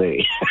first or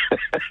me.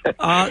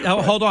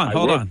 Hold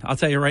on. I'll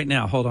tell you right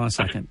now. Hold on a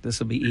second. This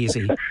will be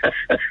easy.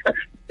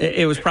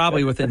 It was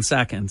probably within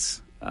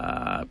seconds.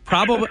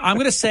 Probably, I'm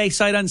going to say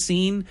sight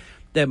unseen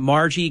that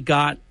Margie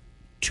got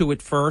to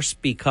it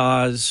first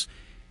because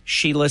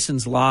she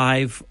listens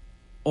live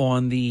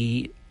on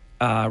the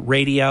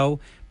radio,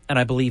 and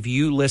I believe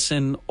you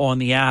listen on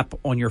the app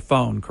on your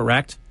phone,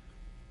 correct?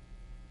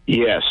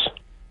 Yes.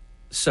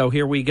 So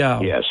here we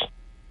go. Yes.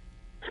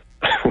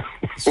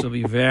 This will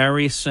be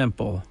very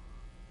simple.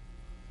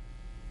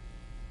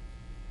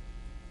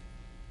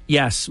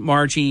 Yes,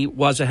 Margie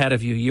was ahead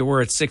of you. You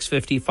were at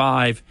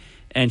 6:55,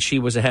 and she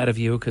was ahead of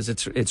you because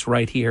it's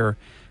right here.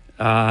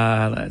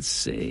 Let's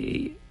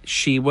see.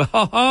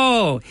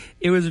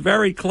 It was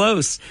very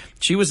close.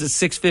 She was at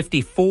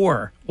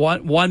 6:54,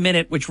 1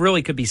 minute, which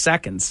really could be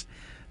seconds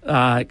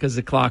because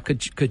the clock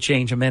could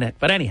change a minute.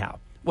 But anyhow,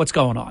 what's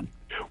going on?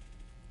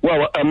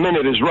 Well, a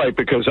minute is right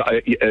because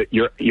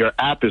your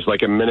app is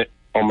like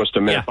almost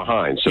a minute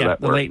behind. So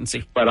that the works.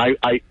 latency. But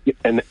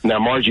and now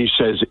Margie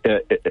says,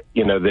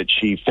 that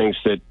she thinks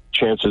that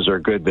chances are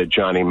good that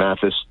Johnny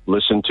Mathis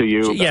listened to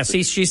you. Yes,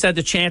 she said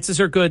the chances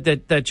are good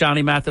that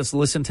Johnny Mathis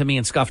listened to me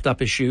and scuffed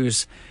up his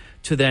shoes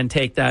to then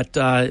take that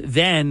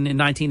then in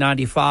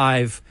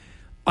 1995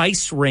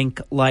 ice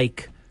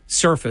rink-like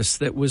surface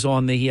that was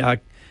on the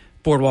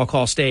Boardwalk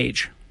Hall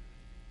stage.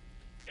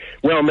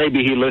 Well,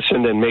 maybe he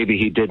listened and maybe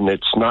he didn't.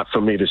 It's not for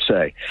me to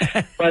say.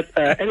 But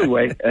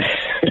anyway,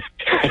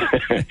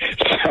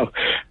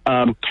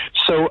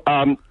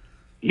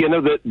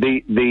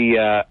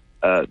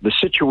 the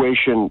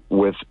situation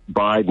with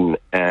Biden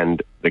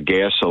and the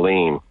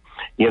gasoline,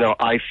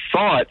 I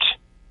thought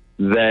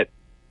that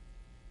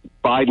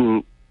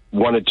Biden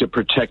wanted to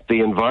protect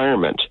the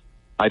environment.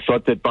 I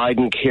thought that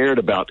Biden cared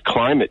about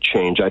climate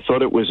change. I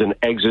thought it was an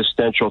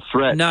existential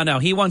threat. No,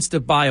 he wants to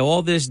buy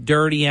all this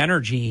dirty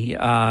energy.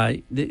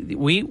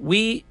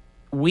 We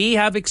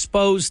have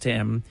exposed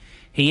him.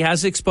 He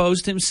has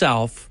exposed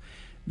himself.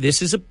 This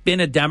has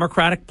been a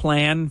Democratic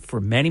plan for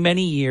many,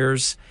 many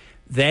years.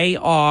 They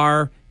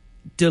are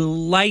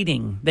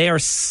delighting. They are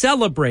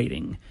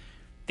celebrating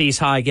these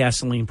high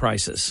gasoline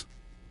prices.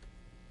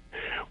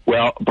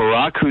 Well,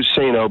 Barack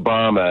Hussein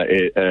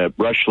Obama,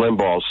 Rush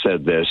Limbaugh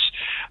said this,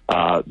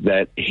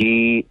 that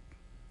he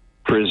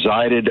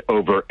presided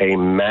over a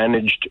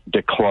managed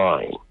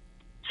decline.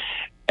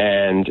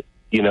 And,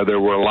 there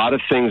were a lot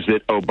of things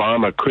that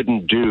Obama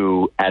couldn't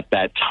do at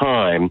that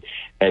time.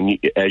 And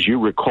as you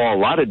recall, a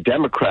lot of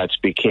Democrats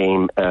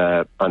became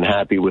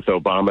unhappy with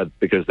Obama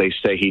because they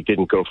say he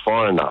didn't go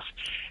far enough.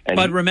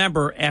 But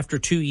remember, after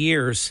 2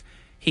 years,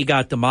 he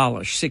got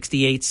demolished.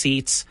 68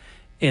 seats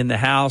in the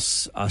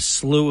House, a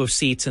slew of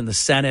seats in the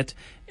Senate,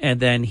 and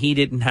then he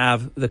didn't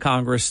have the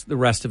Congress the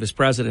rest of his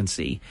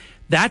presidency.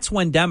 That's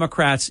when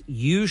Democrats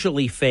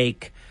usually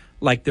fake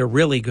like they're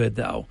really good,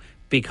 though,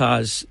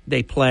 because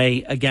they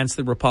play against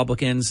the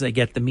Republicans. They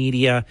get the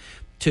media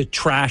to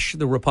trash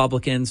the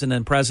Republicans, and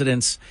then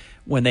presidents,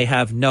 when they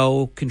have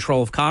no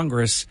control of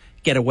Congress,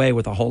 get away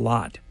with a whole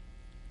lot.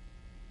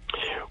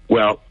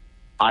 Well,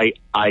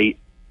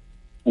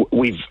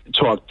 we've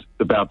talked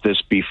about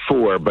this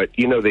before, but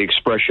the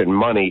expression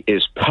money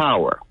is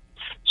power.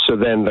 So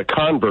then the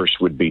converse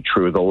would be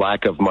true. The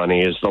lack of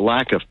money is the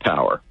lack of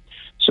power.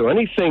 So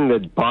anything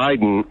that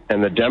Biden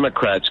and the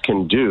Democrats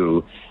can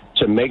do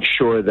to make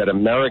sure that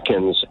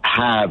Americans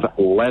have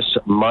less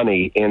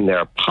money in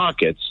their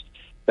pockets,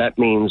 that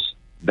means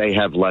they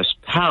have less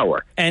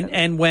power.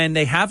 And when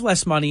they have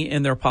less money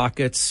in their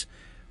pockets,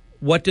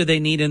 what do they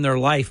need in their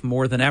life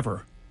more than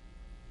ever?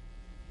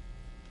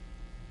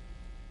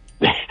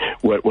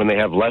 when they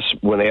have less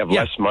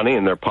less money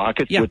in their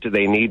pockets, what do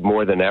they need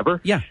more than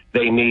ever? Yeah,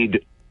 they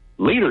need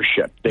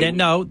leadership. They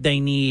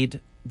need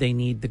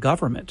the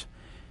government.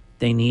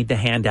 They need the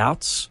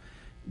handouts.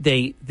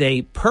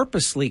 They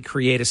purposely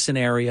create a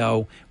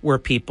scenario where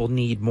people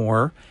need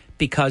more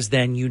because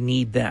then you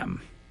need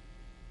them.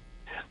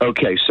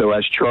 Okay, so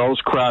as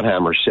Charles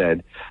Krauthammer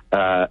said,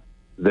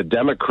 the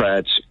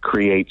Democrats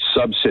create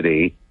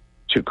subsidy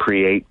to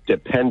create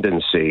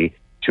dependency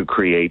to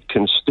create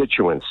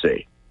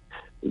constituency.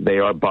 They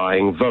are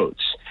buying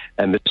votes,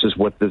 and this is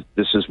what the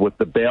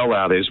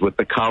bailout is with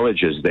the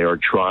colleges. They are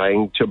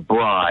trying to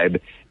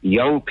bribe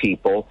young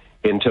people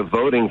into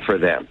voting for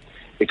them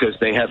because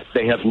they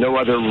have no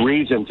other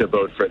reason to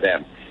vote for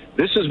them.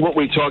 This is what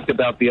we talked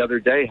about the other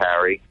day,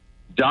 Harry.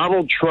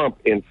 Donald Trump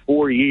in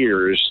 4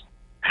 years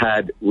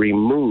had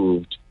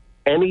removed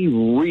any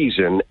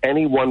reason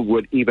anyone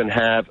would even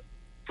have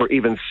for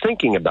even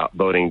thinking about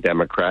voting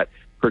Democrat,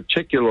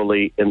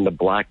 particularly in the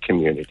black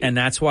community. And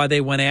that's why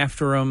they went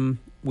after him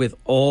with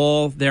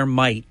all their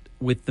might,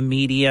 with the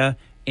media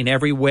in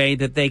every way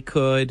that they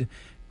could,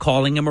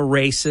 calling him a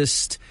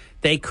racist.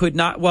 They could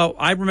not. Well,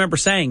 I remember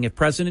saying if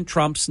President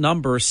Trump's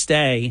numbers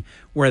stay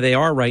where they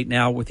are right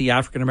now with the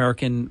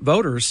African-American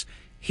voters,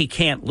 he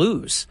can't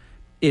lose.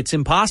 It's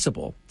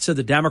impossible. So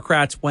the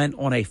Democrats went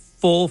on a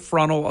full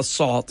frontal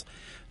assault,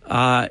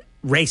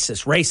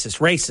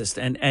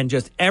 racist, and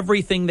just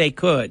everything they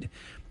could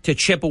to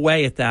chip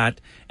away at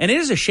that. And it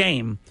is a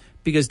shame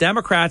because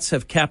Democrats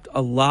have kept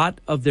a lot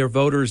of their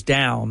voters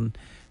down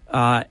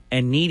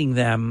and needing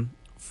them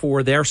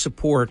for their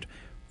support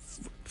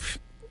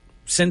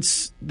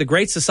since the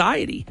Great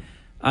Society.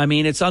 I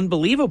mean, it's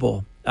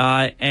unbelievable.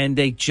 And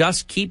they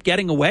just keep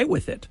getting away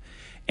with it.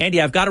 Andy,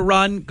 I've got to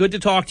run. Good to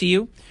talk to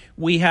you.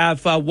 We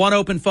have one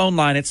open phone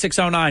line at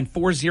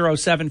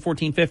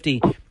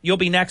 609-407-1450. You'll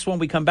be next when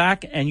we come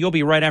back, and you'll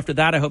be right after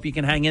that. I hope you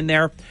can hang in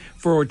there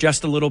for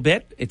just a little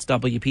bit. It's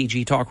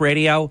WPG Talk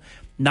Radio,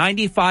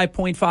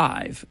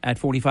 95.5 at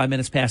 45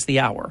 minutes past the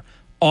hour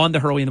on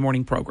the Hurley in the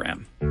Morning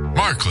program.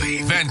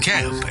 Markley, Van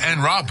Camp,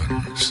 and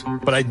Robbins.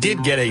 But I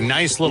did get a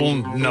nice little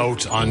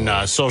note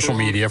on social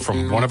media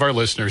from one of our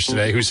listeners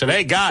today who said,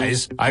 "Hey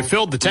guys, I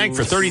filled the tank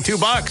for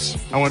 $32.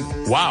 I went,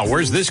 "Wow,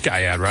 where's this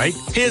guy at, right?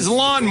 His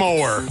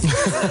lawnmower."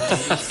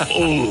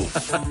 Ooh.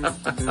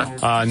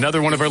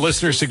 Another one of our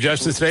listeners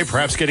suggested today,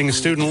 perhaps getting a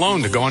student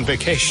loan to go on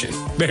vacation.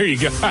 There you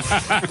go.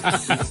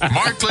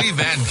 Markley,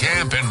 Van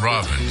Camp, and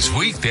Robbins,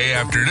 weekday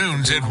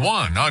afternoons at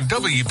 1 on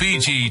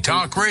WPG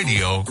Talk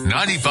Radio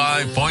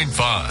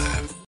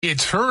 95.5.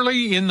 It's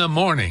Hurley in the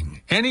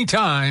Morning,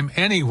 anytime,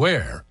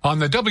 anywhere, on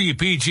the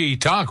WPG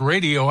Talk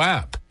Radio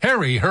app.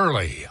 Harry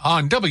Hurley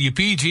on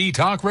WPG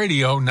Talk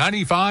Radio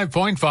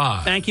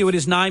 95.5. Thank you. It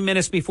is 9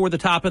 minutes before the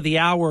top of the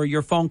hour.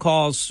 Your phone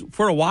calls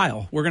for a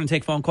while. We're going to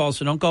take phone calls,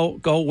 so don't go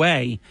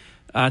away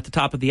at the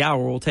top of the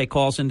hour. We'll take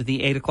calls into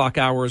the 8 o'clock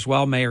hour as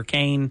well. Mayor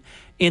Kane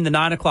in the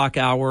 9 o'clock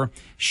hour.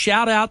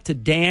 Shout out to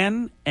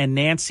Dan and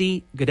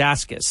Nancy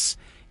Gudaskis.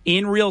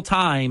 In real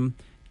time,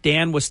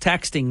 Dan was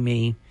texting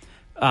me,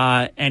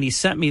 and he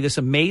sent me this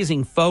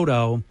amazing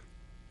photo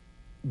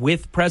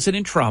with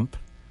President Trump.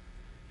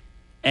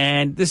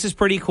 And this is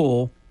pretty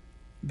cool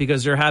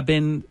because there have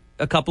been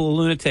a couple of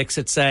lunatics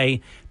that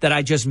say that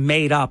I just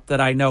made up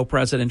that I know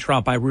President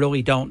Trump. I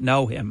really don't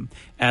know him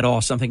at all.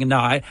 Something. No,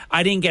 I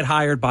didn't get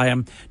hired by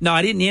him. No,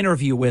 I didn't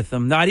interview with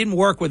him. No, I didn't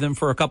work with him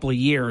for a couple of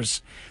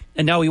years.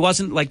 And no, he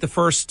wasn't like the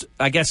first,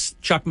 I guess,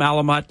 Chuck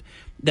Malamut,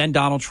 then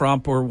Donald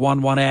Trump, or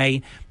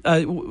 1A,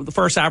 the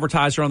first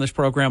advertiser on this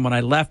program when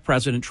I left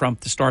President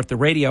Trump to start the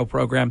radio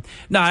program.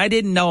 No, I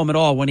didn't know him at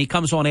all when he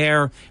comes on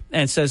air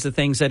and says the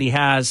things that he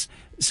has.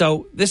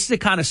 So this is the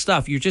kind of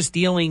stuff. You're just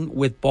dealing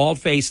with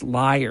bald-faced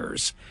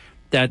liars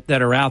that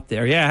are out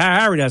there. Yeah,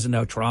 Harry doesn't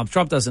know Trump.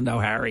 Trump doesn't know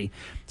Harry.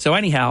 So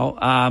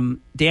anyhow,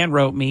 Dan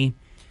wrote me,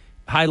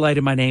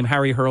 highlighted my name,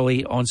 Harry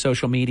Hurley, on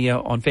social media,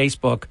 on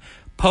Facebook.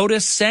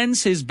 POTUS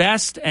sends his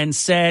best and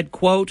said,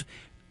 quote,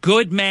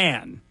 "Good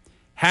man.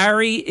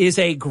 Harry is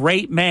a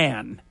great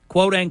man,"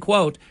 quote,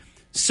 unquote.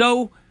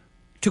 So,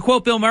 to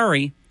quote Bill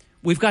Murray,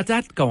 we've got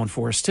that going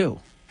for us, too.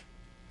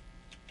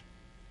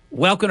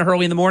 Welcome to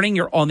Hurley in the Morning.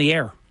 You're on the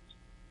air.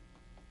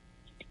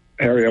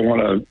 Harry, I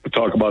want to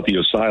talk about the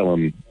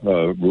asylum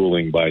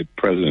ruling by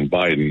President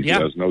Biden. Yep.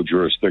 He has no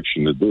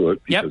jurisdiction to do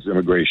it because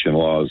immigration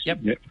laws,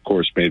 of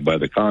course, made by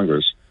the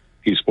Congress.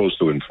 He's supposed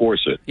to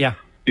enforce it. Yeah.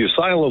 The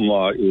asylum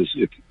law is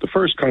if the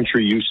first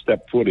country you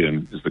step foot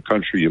in is the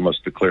country you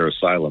must declare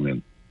asylum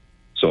in.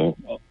 So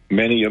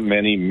many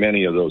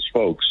of those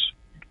folks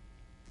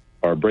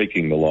are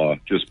breaking the law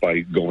just by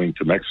going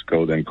to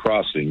Mexico, then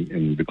crossing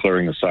and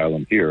declaring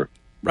asylum here.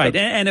 Right.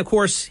 And of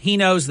course, he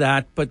knows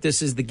that, but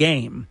this is the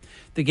game.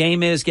 The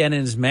game is get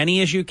in as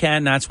many as you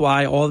can. That's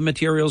why all the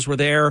materials were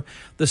there.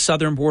 The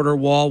southern border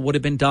wall would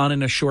have been done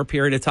in a short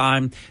period of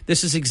time.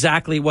 This is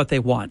exactly what they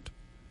want.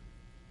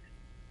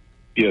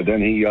 Yeah,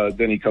 then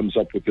he comes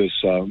up with this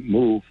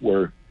move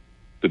where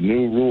the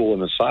new rule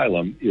in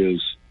asylum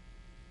is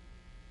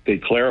they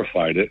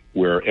clarified it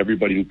where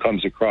everybody who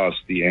comes across,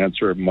 the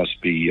answer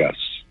must be yes.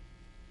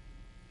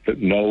 that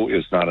no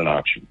is not an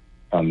option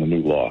on the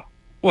new law.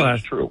 Well,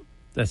 that's true.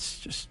 That's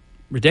just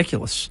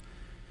ridiculous.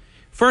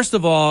 First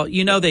of all,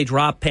 they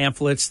drop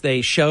pamphlets.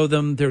 They show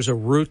them there's a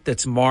route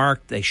that's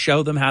marked. They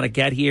show them how to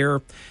get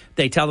here.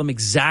 They tell them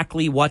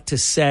exactly what to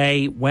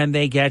say when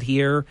they get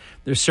here.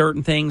 There's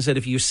certain things that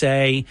if you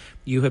say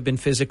you have been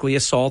physically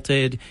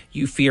assaulted,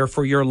 you fear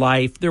for your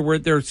life.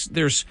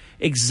 There's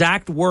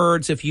exact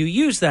words. If you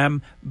use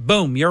them,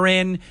 boom, you're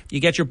in.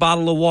 You get your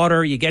bottle of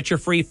water. You get your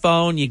free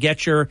phone. You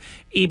get your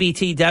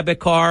EBT debit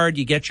card.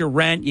 You get your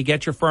rent. You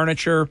get your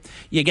furniture.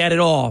 You get it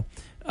all.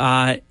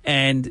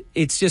 And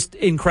it's just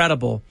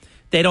incredible.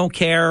 They don't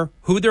care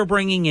who they're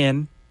bringing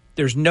in.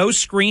 There's no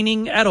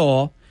screening at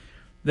all.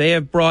 They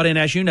have brought in,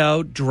 as you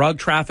know, drug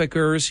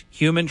traffickers,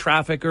 human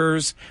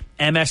traffickers,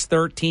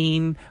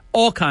 MS-13,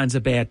 all kinds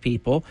of bad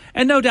people.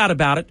 And no doubt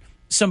about it,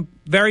 some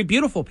very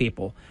beautiful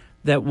people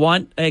that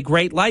want a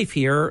great life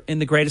here in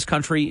the greatest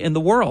country in the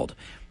world.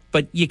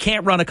 But you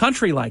can't run a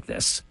country like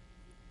this.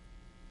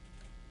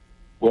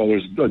 Well,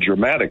 there's a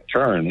dramatic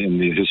turn in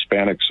the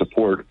Hispanic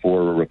support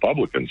for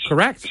Republicans.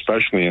 Correct.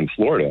 Especially in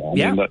Florida. I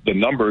mean, the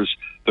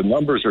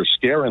numbers are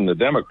scaring the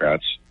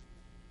Democrats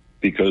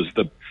because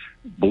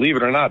believe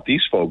it or not,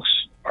 these folks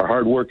are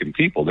hardworking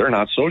people. They're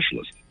not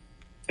socialists,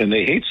 and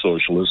they hate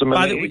socialism.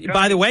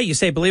 By the way, you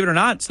say believe it or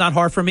not, it's not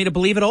hard for me to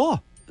believe at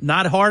all.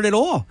 Not hard at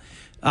all.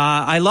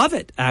 I love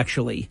it,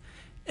 actually.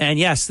 And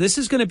yes, this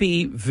is going to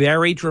be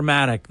very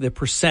dramatic. The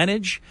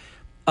percentage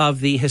of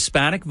the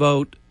Hispanic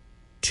vote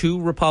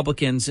to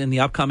Republicans in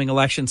the upcoming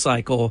election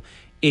cycle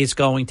is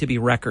going to be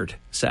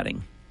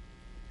record-setting.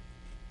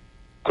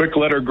 Quick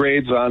letter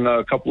grades on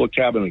a couple of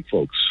cabinet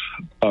folks.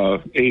 A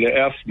to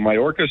F,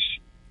 Mayorkas.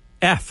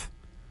 F.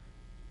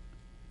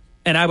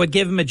 And I would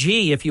give him a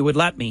G if you would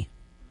let me.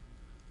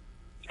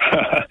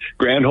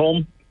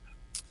 Granholm?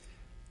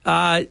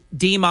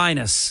 D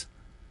minus.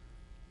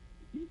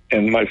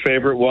 And my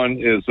favorite one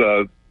is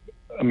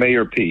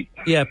Mayor Pete.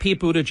 Yeah, Pete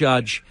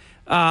Buttigieg.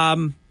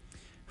 I'm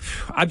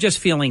just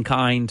feeling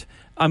kind.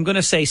 I'm going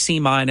to say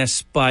C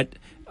minus, but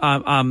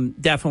I'm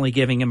definitely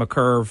giving him a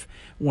curve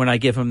when I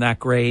give him that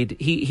grade.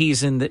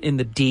 He's in the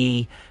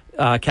D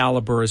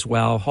caliber as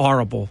well.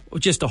 Horrible,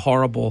 just a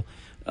horrible.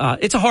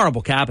 It's a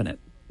horrible cabinet.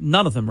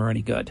 None of them are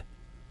any good.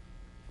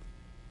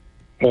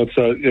 Well,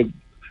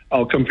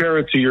 I'll compare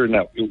it to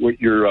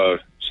your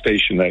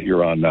station that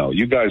you're on now.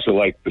 You guys are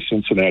like the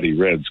Cincinnati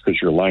Reds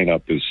because your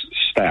lineup is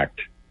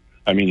stacked.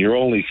 I mean, your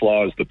only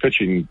flaw is the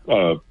pitching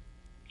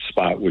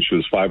spot, which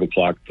was 5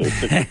 o'clock till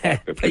 6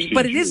 o'clock.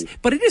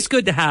 but it is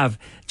good to have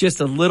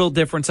just a little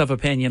difference of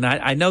opinion.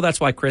 I know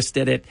that's why Chris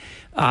did it.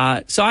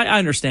 So I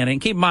understand it.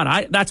 And keep in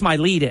mind, that's my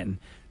lead-in.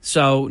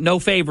 So no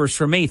favors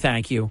for me,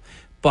 thank you.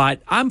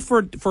 But I'm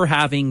for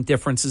having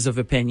differences of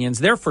opinions.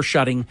 They're for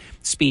shutting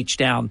speech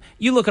down.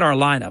 You look at our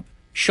lineup.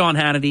 Sean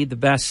Hannity, the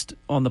best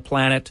on the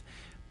planet.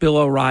 Bill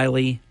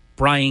O'Reilly,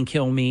 Brian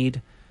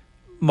Kilmeade,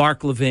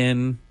 Mark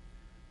Levin.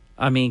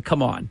 I mean,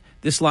 come on.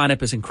 This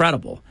lineup is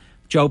incredible.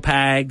 Joe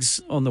Pags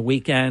on the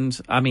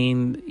weekend. I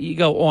mean, you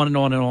go on and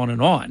on and on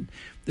and on.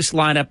 This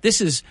lineup,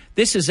 this is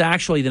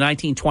actually the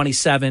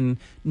 1927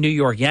 New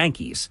York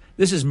Yankees.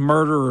 This is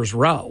Murderers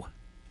Row.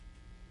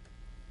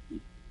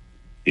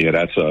 Yeah,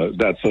 that's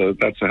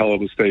a hell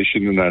of a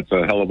station, and that's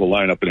a hell of a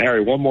lineup. And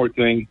Harry, one more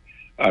thing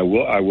I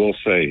will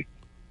say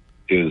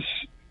is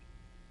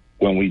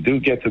when we do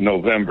get to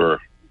November,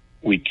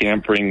 we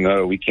can't bring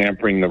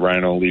the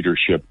Rhino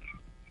leadership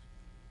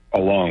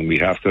along. We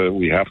have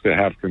to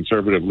have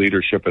conservative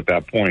leadership at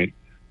that point.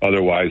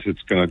 Otherwise,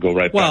 it's going to go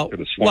back to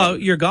the swamp. Well,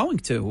 you're going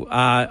to.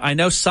 I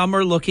know some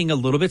are looking a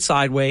little bit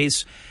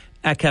sideways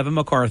at Kevin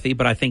McCarthy,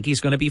 but I think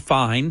he's going to be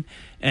fine.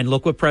 And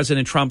look what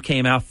President Trump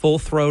came out,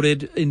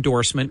 full-throated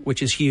endorsement,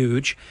 which is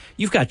huge.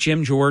 You've got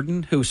Jim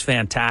Jordan, who's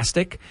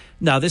fantastic.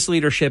 Now, this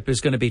leadership is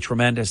going to be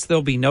tremendous.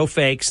 There'll be no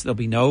fakes. There'll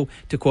be no,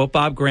 to quote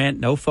Bob Grant,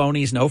 no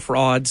phonies, no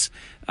frauds.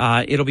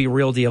 It'll be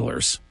real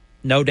dealers,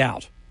 no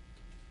doubt.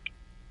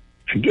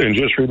 And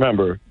just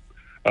remember,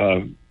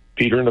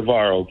 Peter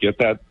Navarro, get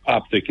that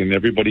optic in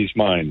everybody's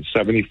mind.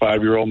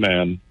 75-year-old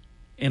man.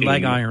 In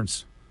leg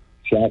irons.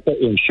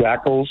 In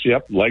shackles,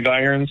 yep, leg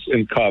irons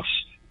and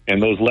cuffs. And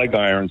those leg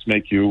irons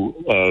make you,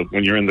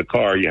 when you're in the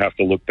car, you have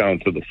to look down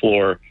to the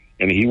floor.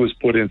 And he was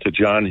put into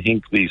John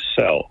Hinckley's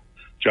cell.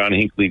 John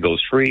Hinckley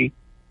goes free.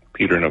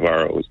 Peter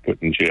Navarro was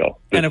put in jail.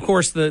 And, of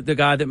course, the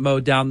guy that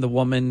mowed down the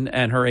woman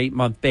and her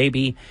 8-month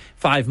baby,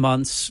 5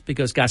 months,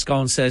 because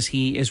Gascon says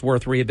he is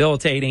worth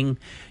rehabilitating.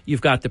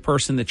 You've got the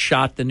person that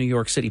shot the New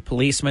York City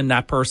policeman.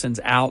 That person's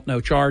out,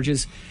 no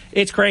charges.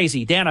 It's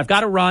crazy. Dan, I've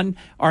got to run.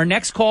 Our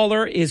next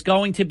caller is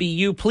going to be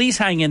you. Please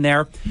hang in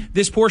there.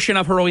 This portion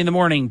of Early in the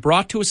Morning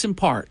brought to us in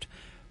part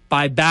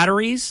by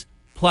Batteries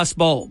Plus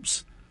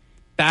Bulbs.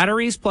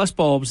 Batteries Plus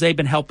Bulbs, they've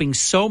been helping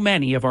so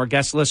many of our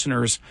guest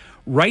listeners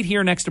right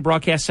here next to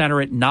Broadcast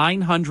Center at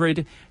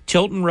 900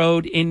 Tilton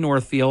Road in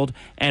Northfield.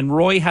 And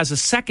Roy has a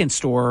second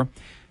store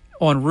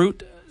on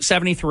Route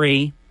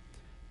 73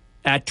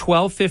 at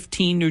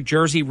 1215 New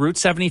Jersey, Route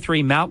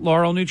 73, Mount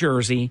Laurel, New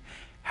Jersey.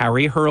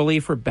 Harry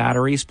Hurley for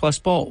Batteries Plus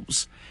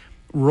Bulbs.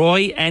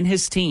 Roy and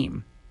his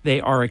team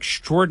They are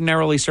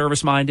extraordinarily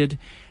service-minded.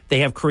 They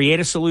have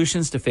creative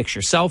solutions to fix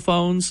your cell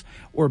phones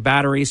or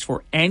batteries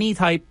for any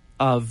type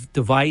of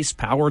device,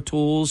 power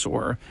tools,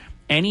 or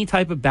any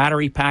type of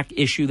battery pack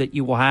issue that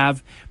you will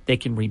have. They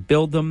can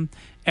rebuild them.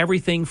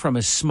 Everything from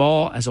as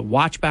small as a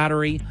watch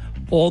battery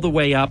all the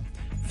way up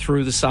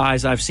through the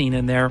size I've seen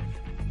in there,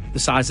 the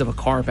size of a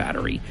car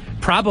battery,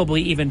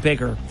 probably even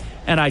bigger,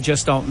 and I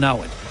just don't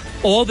know it.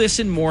 All this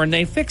and more, and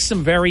they fixed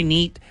some very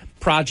neat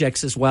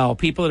projects as well.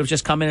 People that have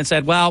just come in and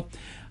said, well,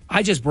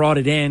 I just brought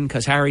it in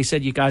because Harry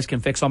said you guys can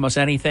fix almost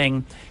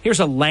anything. Here's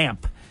a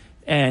lamp.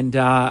 And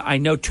I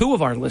know two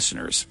of our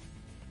listeners,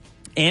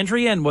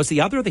 Andrea, and was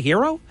the other the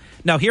Hero?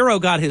 No, Hero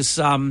got his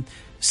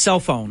cell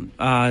phone,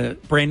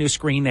 brand new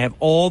screen. They have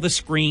all the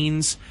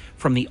screens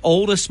from the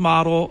oldest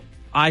model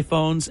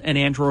iPhones and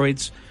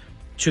Androids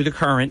to the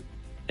current,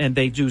 and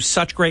they do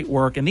such great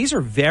work. And these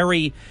are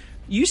you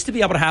used to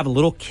be able to have a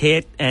little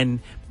kit,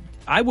 and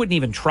I wouldn't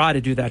even try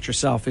to do that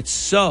yourself. It's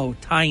so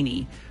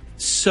tiny,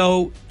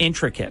 so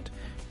intricate,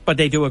 but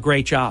they do a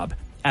great job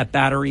at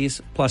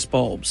batteries plus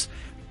bulbs.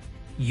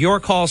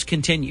 Your calls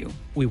continue.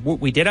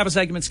 We did have a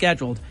segment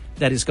scheduled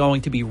that is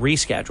going to be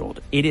rescheduled.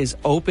 It is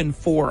open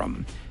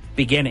forum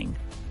beginning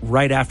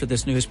right after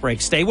this news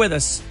break. Stay with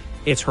us.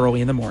 It's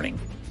Hurley in the Morning.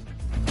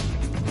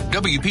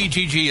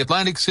 WPGG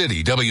Atlantic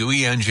City,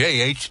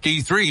 WENJ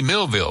HD3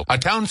 Millville, a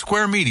Town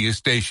Square media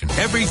station.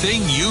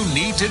 Everything you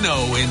need to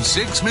know in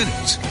 6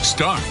 minutes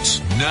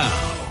starts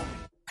now.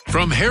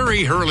 From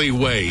Harry Hurley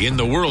Way in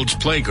the world's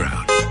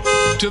playground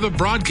to the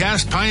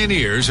broadcast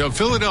pioneers of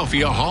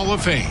Philadelphia Hall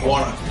of Fame. I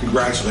want to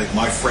congratulate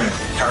my friend,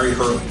 Harry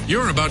Hurley.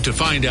 You're about to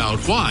find out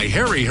why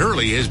Harry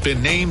Hurley has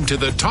been named to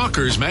the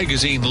Talkers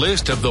Magazine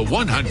list of the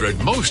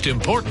 100 most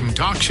important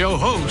talk show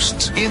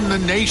hosts in the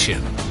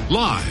nation.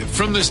 Live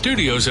from the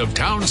studios of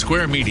Town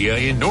Square Media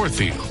in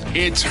Northfield,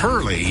 it's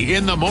Hurley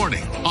in the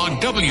Morning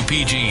on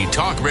WPG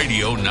Talk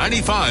Radio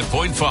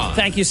 95.5.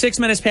 Thank you. 6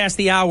 minutes past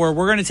the hour.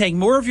 We're going to take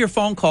more of your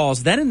phone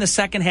calls. Then in the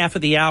second half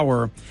of the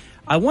hour,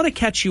 I want to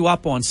catch you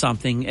up on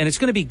something, and it's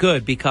going to be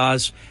good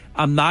because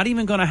I'm not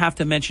even going to have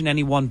to mention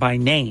anyone by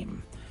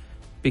name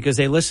because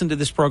they listen to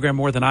this program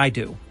more than I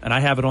do, and I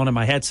have it on in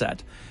my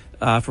headset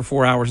for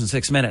 4 hours and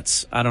 6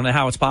 minutes. I don't know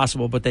how it's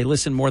possible, but they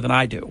listen more than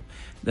I do.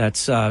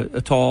 That's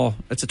a tall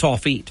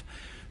feat.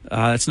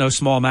 It's no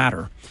small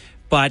matter.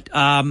 But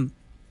I'm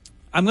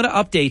going to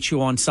update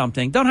you on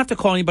something. Don't have to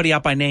call anybody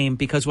out by name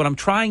because what I'm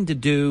trying to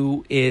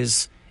do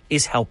is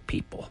help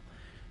people.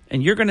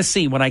 And you're going to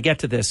see when I get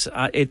to this,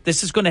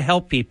 this is going to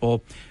help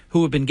people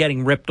who have been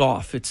getting ripped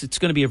off. It's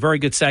going to be a very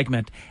good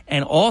segment.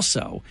 And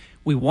also,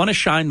 we want to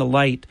shine the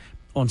light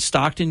on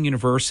Stockton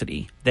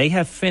University. They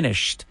have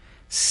finished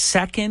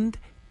second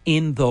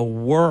in the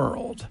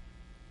world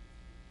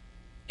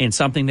in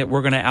something that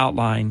we're going to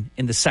outline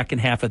in the second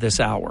half of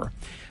this hour.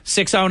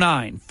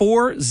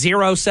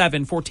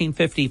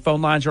 609-407-1450.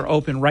 Phone lines are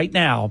open right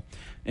now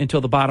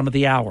until the bottom of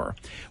the hour.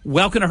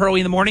 Welcome to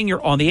Hurley in the Morning.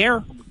 You're on the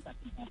air.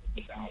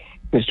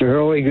 Mr.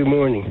 Hurley, good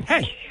morning.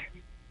 Hey.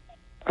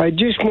 I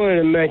just wanted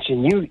to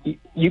mention,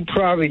 you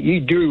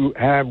do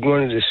have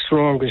one of the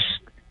strongest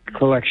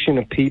collection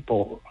of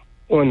people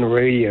on the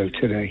radio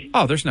today.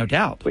 Oh, there's no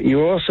doubt. But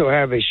you also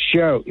have a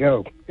show.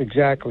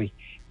 Exactly.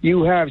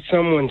 You have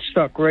someone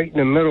stuck right in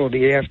the middle of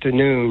the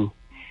afternoon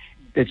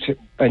that's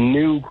a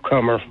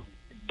newcomer,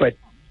 but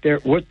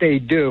what they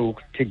do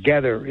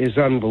together is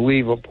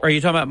unbelievable. Are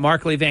you talking about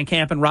Markley, Van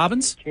Camp, and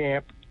Robbins?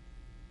 Camp.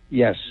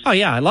 Yes. Oh,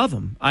 yeah, I love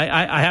them.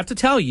 I have to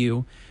tell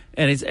you,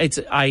 and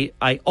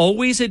I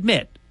always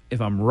admit,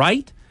 if I'm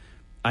right,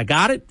 I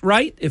got it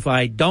right. If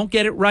I don't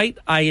get it right,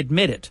 I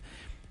admit it.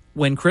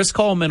 When Chris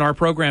Coleman, our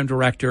program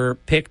director,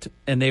 picked,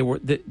 and they were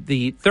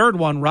the third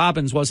one,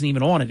 Robbins wasn't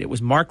even on it. It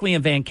was Markley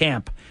and Van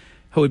Camp,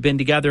 who had been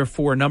together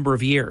for a number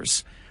of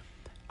years.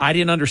 I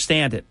didn't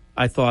understand it.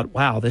 I thought,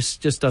 wow, this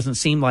just doesn't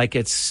seem like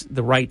it's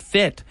the right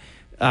fit.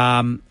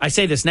 I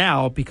say this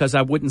now because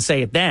I wouldn't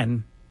say it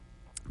then,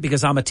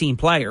 because I'm a team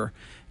player,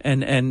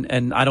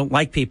 and I don't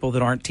like people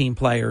that aren't team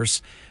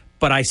players.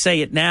 But I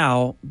say it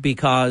now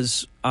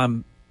because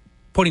I'm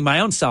putting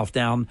my own self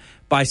down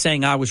by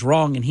saying I was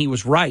wrong and he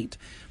was right.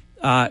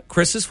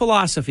 Chris's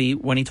philosophy,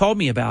 when he told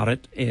me about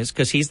it, is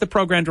because he's the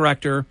program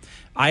director,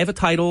 I have a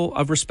title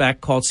of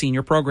respect called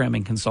Senior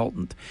Programming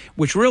Consultant,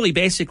 which really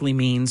basically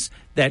means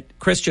that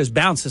Chris just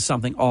bounces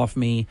something off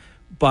me,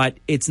 but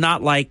it's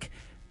not like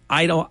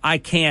I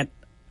can't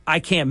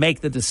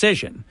make the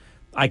decision.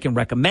 I can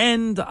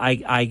recommend,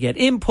 I get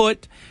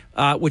input,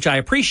 which I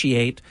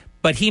appreciate,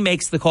 but he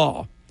makes the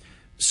call.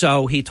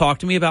 So he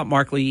talked to me about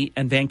Markley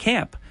and Van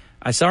Camp.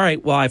 I said, all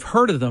right, well, I've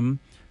heard of them,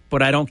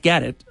 but I don't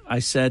get it. I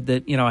said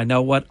that, I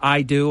know what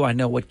I do. I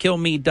know what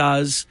Kilmeade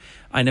does.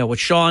 I know what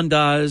Sean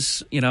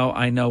does.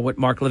 I know what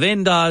Mark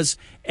Levin does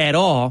at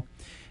all.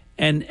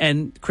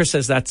 And Chris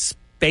says, that's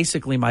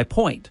basically my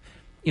point.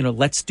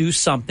 Let's do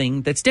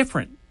something that's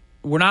different.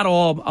 We're not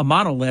all a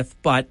monolith,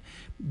 but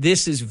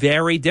this is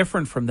very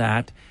different from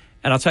that.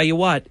 And I'll tell you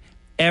what,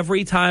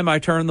 every time I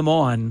turn them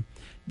on,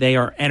 they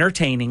are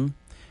entertaining.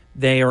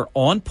 They are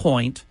on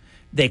point.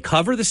 They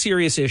cover the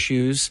serious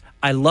issues.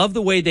 I love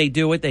the way they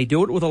do it. They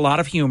do it with a lot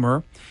of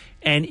humor,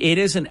 and it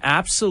is an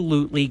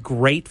absolutely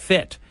great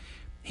fit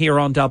here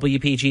on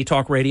WPG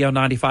Talk Radio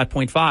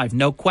 95.5.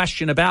 No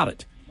question about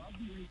it.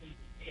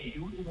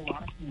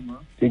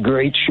 A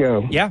great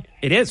show. Yeah,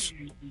 it is.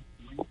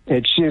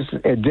 It's just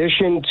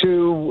addition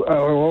to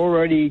our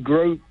already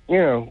great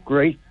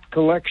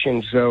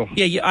collection. So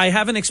yeah, I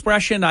have an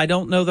expression. I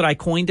don't know that I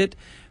coined it,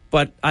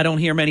 but I don't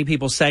hear many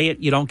people say it.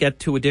 You don't get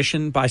to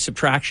addition by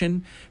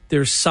subtraction.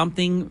 There's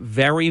something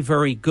very,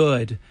 very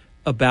good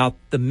about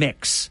the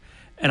mix.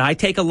 And I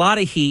take a lot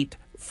of heat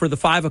for the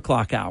 5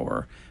 o'clock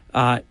hour.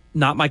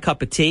 Not my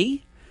cup of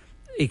tea.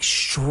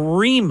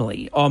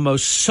 Extremely,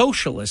 almost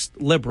socialist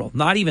liberal,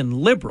 not even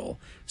liberal,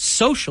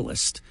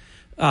 socialist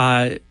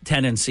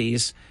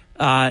tendencies.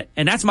 And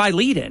that's my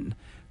lead-in.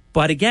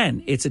 But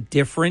again, it's a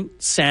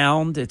different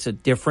sound. It's a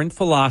different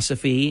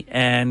philosophy.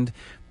 And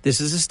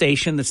this is a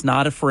station that's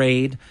not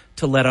afraid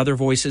to let other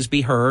voices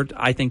be heard.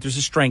 I think there's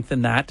a strength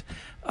in that.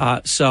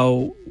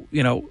 So,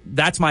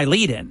 that's my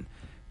lead-in.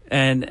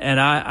 And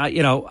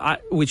I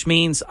which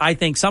means I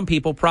think some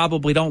people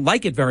probably don't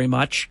like it very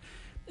much.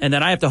 And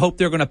then I have to hope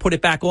they're going to put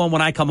it back on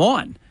when I come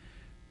on.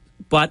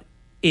 But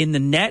in the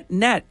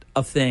net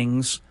of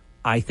things,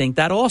 I think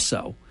that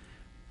also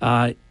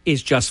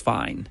is just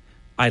fine.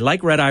 I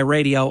like Red Eye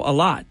Radio a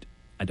lot.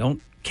 I don't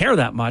care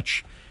that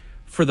much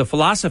for the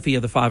philosophy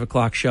of the 5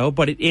 o'clock show,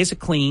 but it is a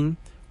clean,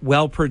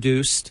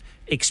 well-produced,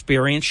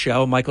 experienced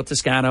show. Michael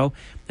Toscano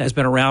has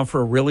been around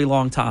for a really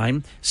long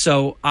time.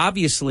 So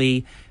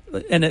obviously,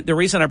 and the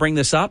reason I bring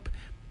this up,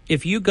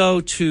 if you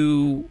go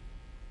to,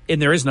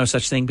 and there is no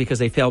such thing because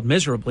they failed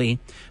miserably,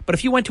 but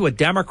if you went to a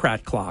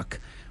Democrat clock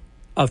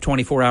of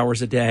 24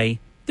 hours a day,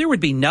 there would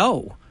be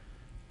no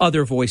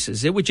other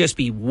voices. It would just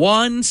be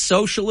one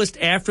socialist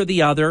after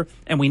the other,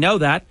 and we know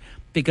that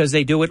because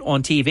they do it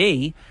on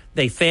TV.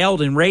 They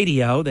failed in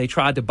radio. They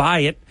tried to buy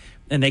it,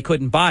 and they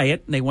couldn't buy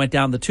it, and they went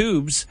down the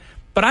tubes.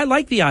 But I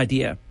like the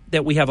idea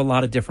that we have a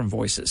lot of different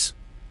voices.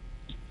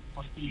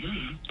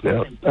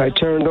 No, I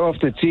turned off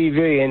the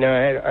TV, and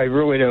I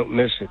really don't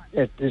miss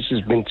it. This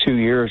has been 2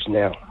 years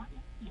now.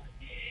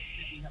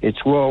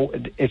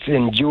 It's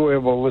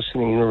enjoyable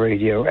listening to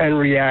radio and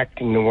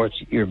reacting to what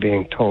you're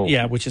being told.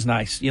 Yeah, which is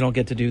nice. You don't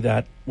get to do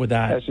that with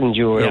that. That's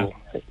enjoyable.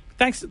 Yeah.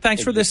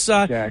 Thanks for this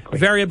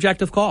very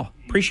objective call.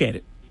 Appreciate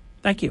it.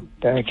 Thank you.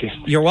 Thank you.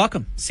 You're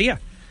welcome. See ya.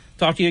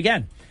 Talk to you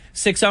again.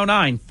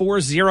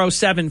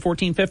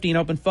 609-407-1450, an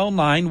open phone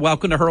line.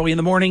 Welcome to Hurley in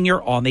the Morning.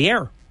 You're on the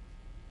air.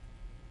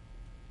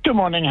 Good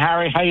morning,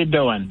 Harry. How you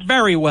doing?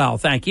 Very well,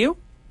 thank you.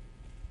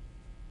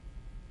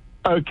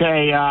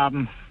 Okay,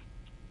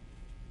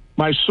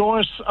 my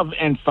source of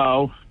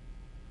info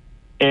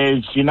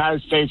is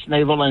United States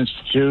Naval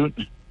Institute,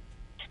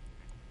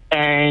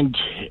 and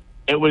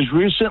it was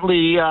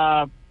recently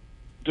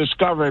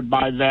discovered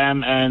by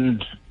them,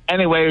 and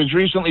anyway, it was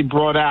recently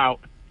brought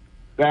out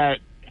that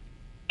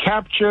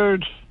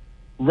captured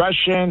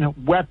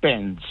Russian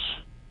weapons,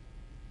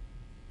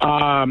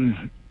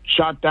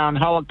 shot down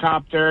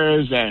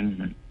helicopters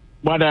and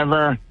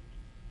whatever,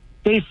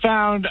 they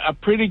found a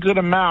pretty good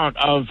amount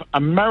of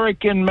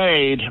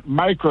American-made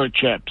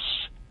microchips.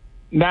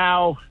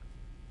 Now,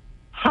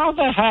 how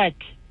the heck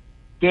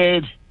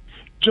did,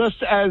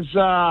 just as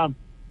the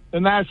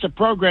NASA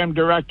program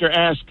director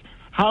asked,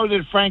 how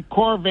did Frank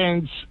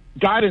Corvin's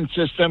guidance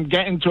system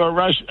get into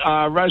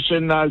a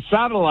Russian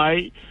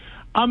satellite?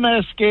 I'm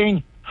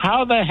asking,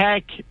 how the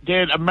heck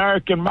did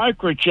American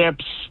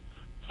microchips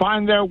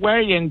find their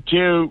way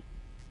into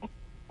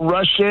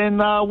Russian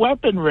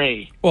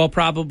weaponry? Well,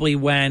 probably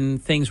when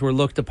things were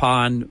looked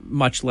upon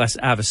much less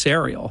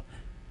adversarial.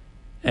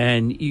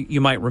 And you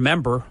might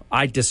remember,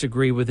 I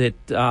disagree with it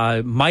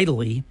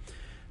mightily,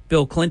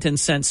 Bill Clinton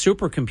sent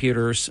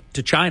supercomputers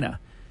to China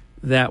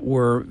that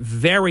were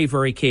very,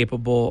 very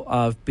capable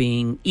of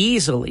being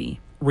easily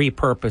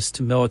repurposed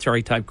to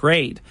military-type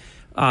grade.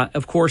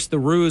 Of course, the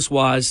ruse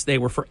was they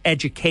were for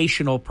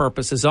educational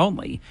purposes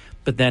only.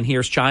 But then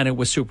here's China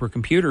with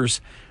supercomputers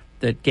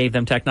that gave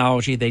them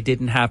technology they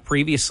didn't have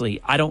previously.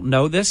 I don't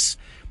know this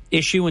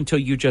issue until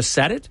you just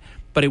said it,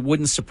 but it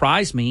wouldn't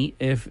surprise me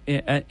if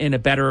in a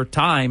better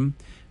time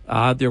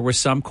there was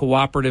some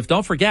cooperative.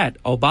 Don't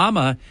forget,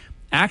 Obama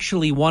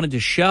actually wanted to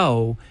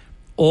show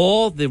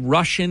all the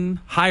Russian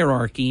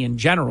hierarchy and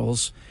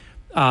generals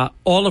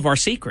all of our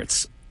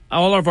secrets,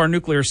 all of our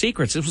nuclear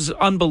secrets. It was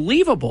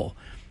unbelievable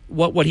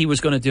what he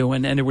was going to do,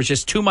 and there was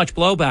just too much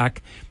blowback,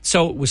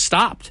 so it was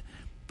stopped.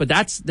 But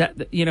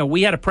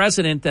we had a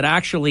president that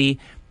actually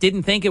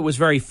didn't think it was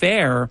very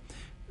fair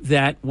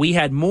that we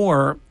had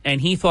more,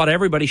 and he thought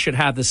everybody should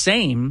have the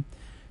same.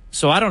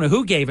 So I don't know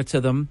who gave it to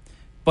them,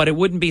 but it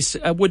wouldn't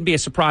be a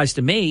surprise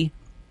to me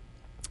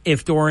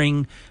if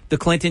during the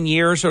Clinton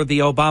years or the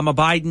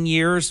Obama-Biden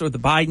years or the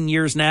Biden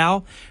years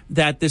now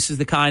that this is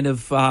the kind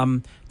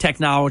of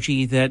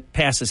technology that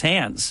passes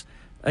hands.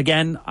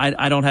 Again,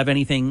 I don't have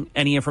any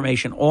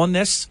information on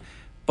this,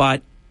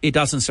 but it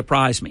doesn't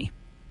surprise me.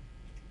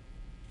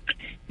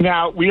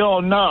 Now, we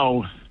all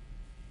know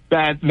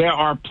that there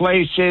are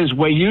places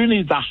where you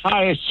need the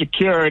highest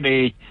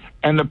security,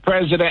 and the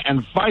president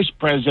and vice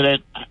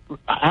president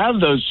have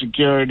those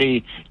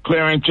security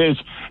clearances.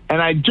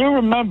 And I do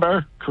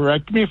remember,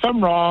 correct me if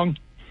I'm wrong,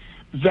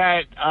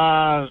 that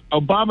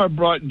Obama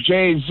brought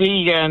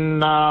Jay-Z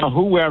and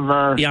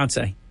whoever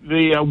Beyonce,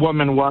 the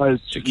woman was,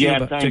 to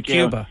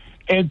Cuba,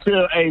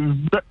 into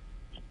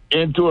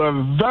a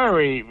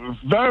very,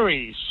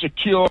 very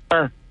secure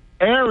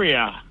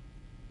area.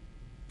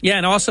 Yeah,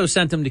 and also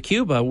sent him to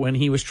Cuba when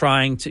he was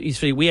trying to. You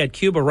see, we had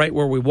Cuba right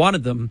where we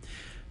wanted them,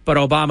 but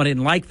Obama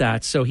didn't like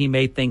that, so he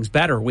made things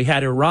better. We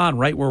had Iran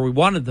right where we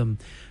wanted them,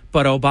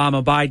 but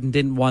Biden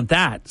didn't want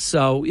that.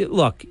 So,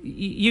 look,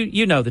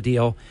 you know the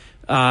deal.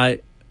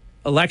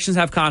 Elections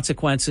have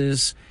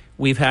consequences.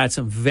 We've had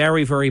some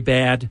very, very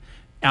bad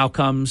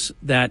outcomes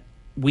that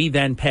we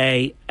then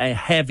pay a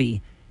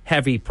heavy,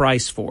 heavy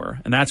price for.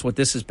 And that's what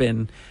this has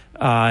been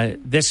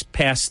this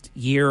past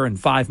year and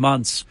 5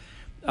 months,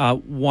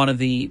 one of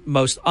the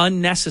most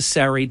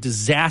unnecessary,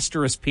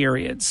 disastrous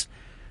periods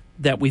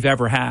that we've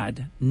ever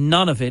had.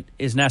 None of it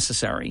is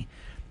necessary.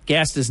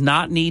 Gas does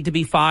not need to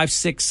be $5,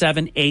 $6,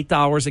 $7,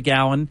 $8 a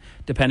gallon,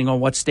 depending on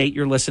what state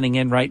you're listening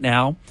in right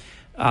now.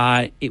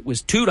 It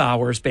was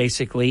 $2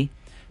 basically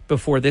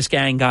before this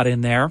gang got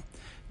in there.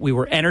 We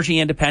were energy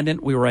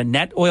independent. We were a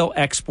net oil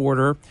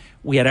exporter.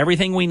 We had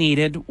everything we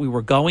needed. We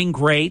were going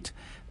great.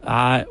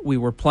 We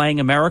were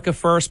playing America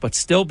first, but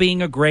still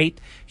being a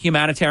great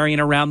humanitarian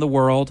around the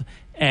world.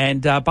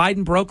 And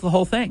Biden broke the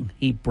whole thing.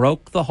 He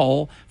broke the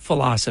whole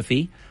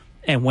philosophy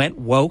and went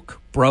woke,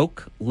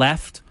 broke,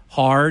 left,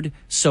 hard,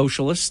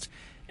 socialist.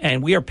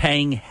 And we are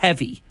paying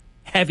heavy,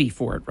 heavy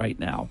for it right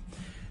now.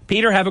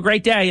 Peter, have a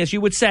great day, as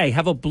you would say.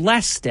 Have a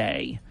blessed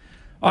day.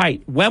 All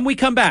right, when we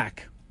come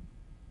back,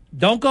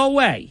 don't go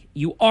away.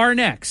 You are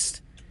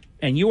next.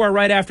 And you are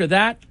right after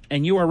that.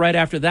 And you are right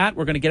after that.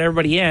 We're going to get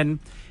everybody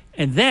in.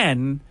 And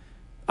then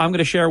I'm going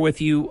to share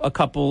with you a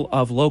couple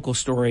of local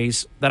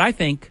stories that I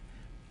think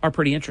are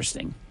pretty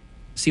interesting.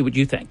 See what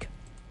you think.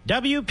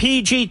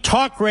 WPG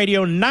Talk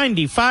Radio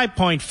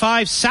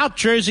 95.5, South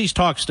Jersey's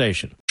talk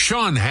station.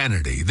 Sean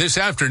Hannity this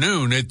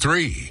afternoon at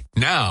 3.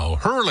 Now,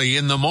 Hurley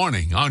in the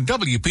morning on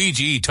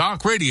WPG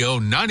Talk Radio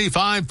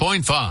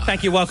 95.5.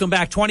 Thank you. Welcome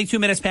back. 22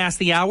 minutes past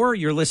the hour.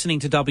 You're listening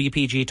to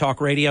WPG Talk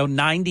Radio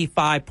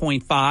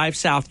 95.5,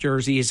 South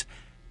Jersey's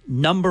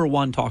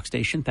 #1 talk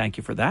station. Thank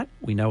you for that.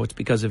 We know it's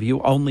because of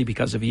you, only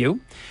because of you.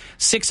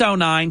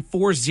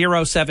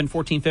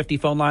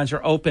 609-407-1450. Phone lines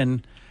are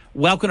open.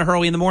 Welcome to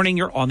Hurley in the morning.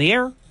 You're on the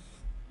air.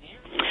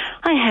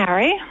 Hi,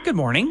 Harry. Good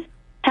morning.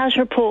 How's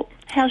your pool?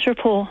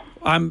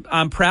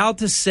 I'm proud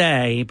to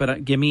say,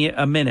 but give me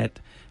a minute.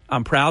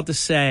 I'm proud to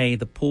say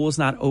the pool is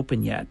not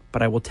open yet,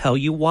 but I will tell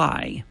you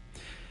why.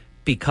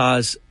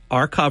 Because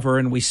our cover,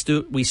 and we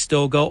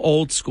still go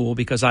old school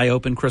because I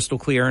open crystal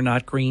clear,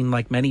 not green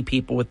like many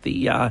people with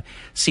the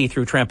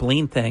see-through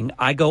trampoline thing.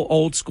 I go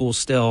old school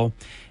still,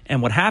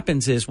 and what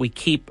happens is we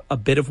keep a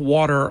bit of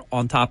water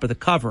on top of the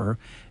cover,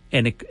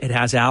 and it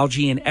has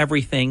algae and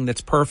everything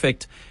that's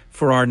perfect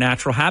for our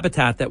natural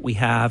habitat that we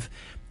have.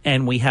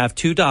 And we have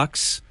 2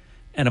 ducks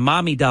and a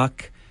mommy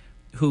duck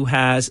who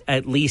has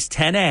at least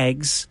 10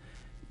 eggs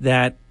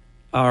that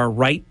are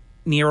right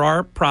near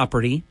our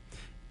property,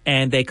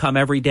 and they come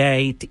every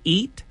day to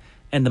eat.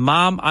 And the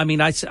mom,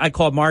 I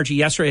called Margie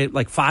yesterday at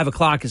like 5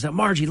 o'clock and said,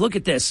 Margie, look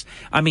at this.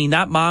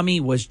 That mommy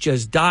was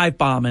just dive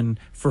bombing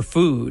for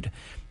food.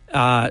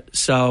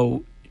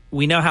 So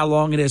we know how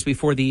long it is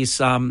before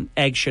these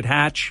eggs should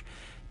hatch.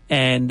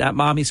 And that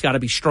mommy's got to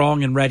be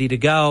strong and ready to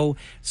go.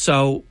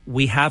 So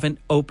we haven't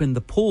opened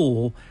the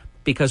pool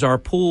because our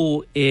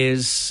pool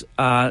is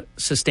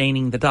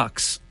sustaining the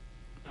ducks.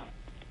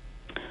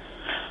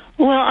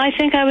 Well, I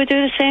think I would do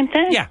the same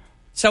thing. Yeah.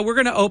 So we're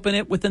going to open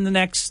it within the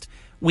next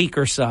week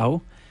or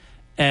so.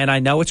 And I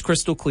know it's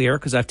crystal clear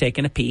because I've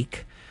taken a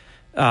peek.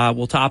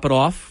 We'll top it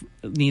off.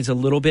 It needs a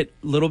little bit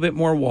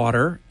more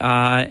water.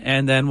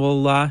 And then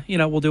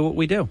we'll do what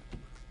we do.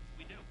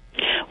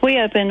 We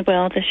opened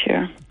well this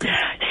year.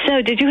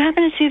 So did you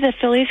happen to see the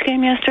Phillies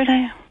game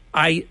yesterday?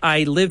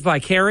 I live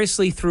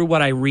vicariously through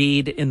what I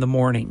read in the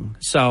morning.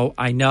 So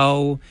I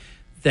know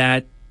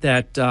that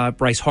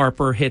Bryce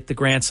Harper hit the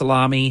grand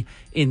salami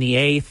in the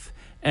 8th,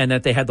 and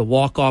that they had the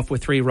walk-off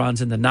with 3 runs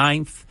in the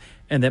 9th,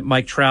 and that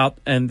Mike Trout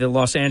and the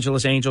Los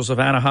Angeles Angels of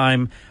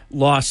Anaheim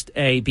lost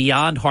a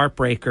beyond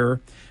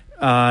heartbreaker,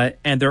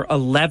 and they're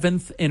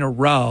 11th in a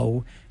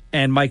row,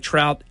 and Mike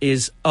Trout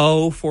is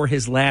 0 for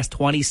his last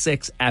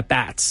 26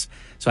 at-bats.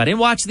 So I didn't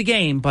watch the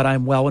game, but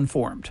I'm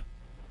well-informed.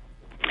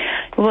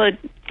 Well,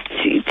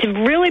 to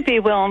really be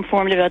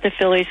well-informed about the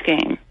Phillies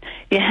game,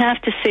 you have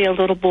to see a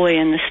little boy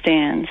in the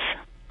stands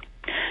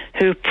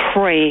who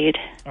prayed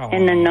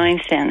in the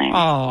 9th inning.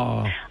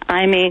 Oh.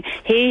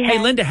 Hey,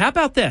 Linda, how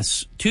about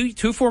this?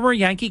 Two former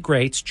Yankee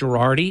greats,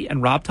 Girardi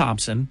and Rob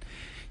Thompson.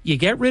 You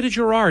get rid of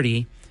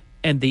Girardi,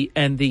 and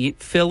the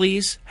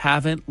Phillies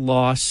haven't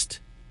lost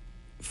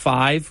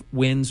 5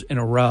 wins in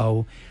a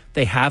row.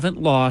 They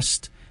haven't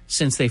lost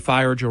since they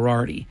fired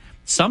Girardi.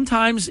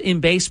 Sometimes in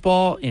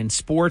baseball, in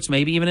sports,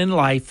 maybe even in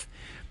life,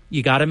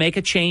 You got to make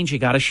a change. You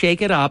got to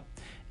shake it up.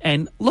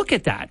 And look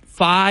at that.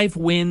 5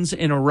 wins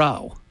in a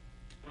row.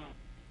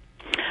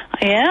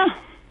 Yeah.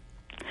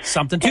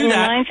 Something to in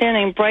that. In the 9th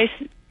inning,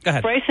 Bryson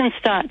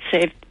Stott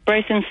saved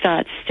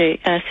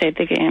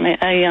the game,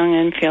 a young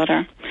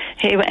infielder.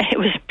 It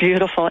was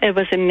beautiful. It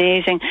was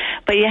amazing.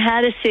 But you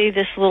had to see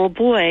this little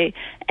boy,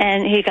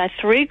 and he got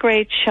 3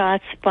 great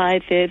shots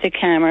by the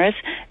cameras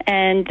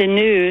and the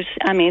news.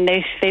 I mean,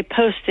 they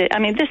posted. I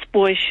mean, this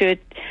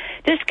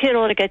kid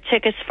ought to get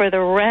tickets for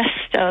the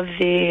rest of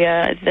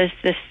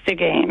the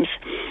games.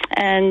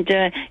 And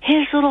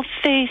his little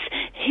face,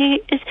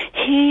 he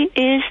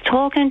is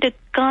talking to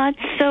God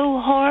so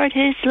hard.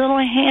 His little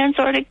hands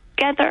are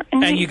together.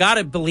 And you got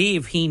to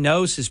believe he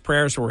knows his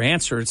prayers were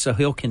answered, so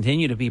he'll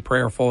continue to be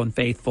prayerful and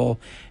faithful.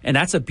 And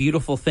that's a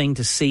beautiful thing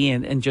to see,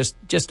 and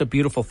just a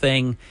beautiful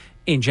thing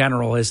in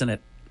general, isn't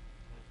it?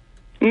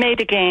 Made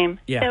the game.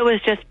 Yeah. It was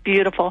just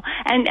beautiful.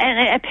 And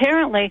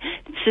apparently,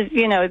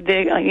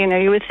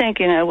 you would think,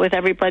 with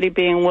everybody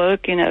being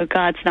woke,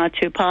 God's not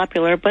too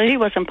popular, but he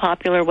wasn't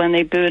popular when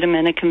they booed him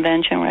in a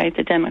convention, right?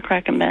 The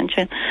Democrat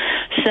convention.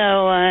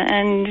 So,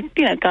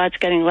 God's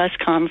getting less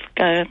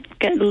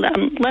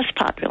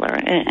popular.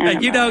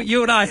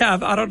 You and I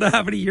have, I don't know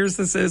how many years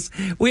this is,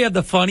 we have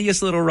the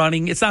funniest little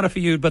running, it's not a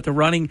feud, but the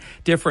running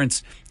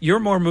difference. You're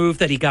more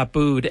moved that he got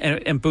booed,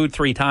 and booed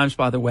 3 times,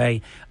 by the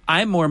way.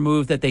 I'm more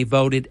moved that they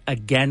voted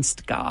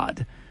against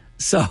God.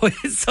 So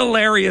it's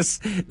hilarious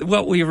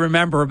what we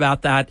remember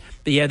about that.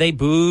 But yeah, they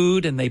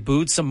booed and they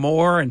booed some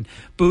more and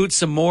booed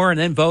some more and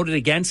then voted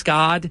against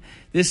God.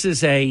 This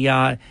is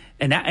and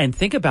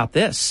think about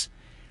this.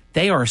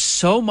 They are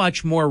so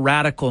much more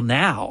radical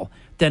now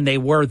than they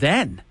were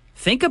then.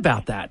 Think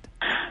about that.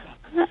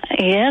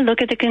 Yeah,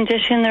 look at the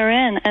condition they're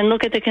in, and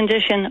look at the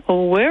condition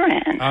we're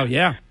in. Oh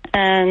yeah.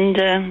 And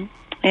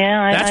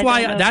that's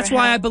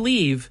why I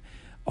believe.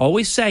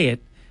 Always say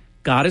it.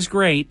 God is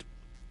great,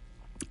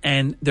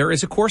 and there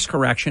is a course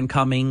correction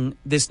coming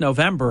this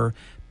November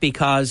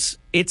because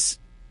it's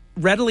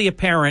readily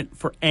apparent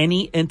for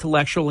any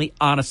intellectually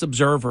honest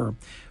observer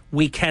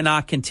we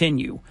cannot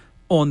continue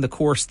on the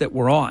course that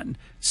we're on.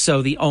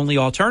 So the only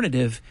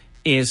alternative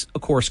is a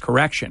course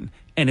correction,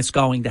 and it's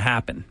going to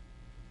happen.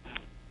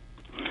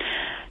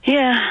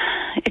 Yeah,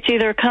 it's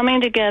either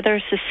coming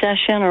together,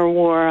 secession, or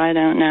war. I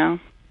don't know.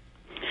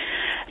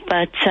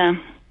 But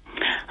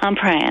I'm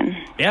praying.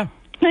 Yeah.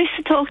 Nice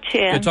to talk to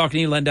you. Good talking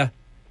to you, Linda.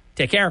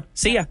 Take care.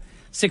 See ya.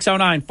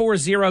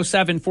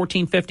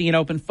 609-407-1450, an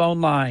open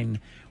phone line.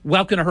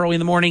 Welcome to Hurley in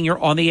the Morning. You're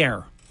on the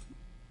air.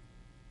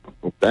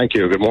 Thank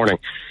you. Good morning.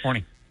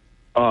 Morning.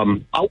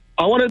 I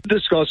wanted to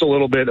discuss a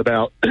little bit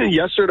about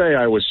yesterday.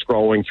 I was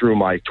scrolling through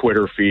my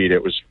Twitter feed.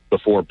 It was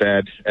before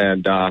bed,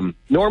 and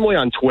normally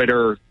on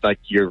Twitter, like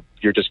you're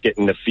just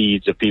getting the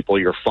feeds of people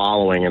you're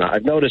following. And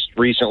I've noticed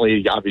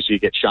recently, obviously, you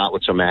get shot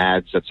with some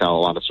ads. That's how a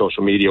lot of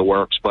social media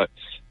works. But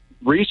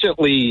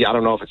recently, I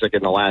don't know if it's like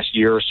in the last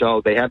year or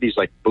so, they have these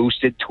like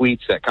boosted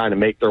tweets that kind of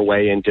make their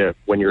way into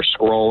when you're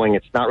scrolling.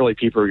 It's not really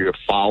people you're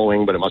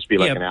following, but it must be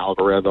like an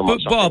algorithm or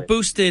something. Well,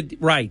 boosted,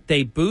 right.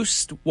 They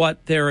boost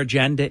what their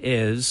agenda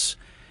is,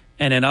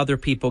 and then other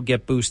people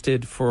get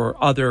boosted for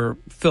other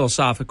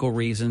philosophical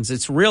reasons.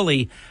 It's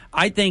really,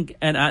 I think,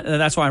 and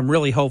that's why I'm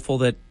really hopeful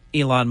that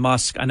Elon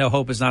Musk, I know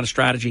hope is not a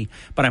strategy,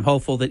 but I'm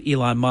hopeful that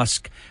Elon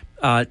Musk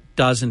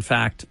does, in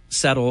fact,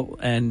 settle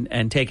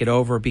and take it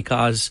over,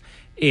 because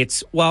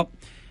it's, well,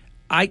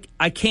 I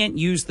can't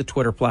use the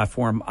Twitter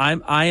platform.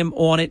 I am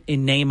on it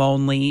in name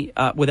only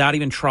without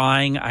even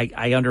trying.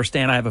 I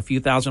understand I have a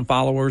few thousand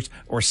followers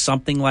or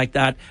something like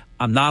that.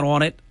 I'm not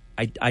on it.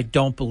 I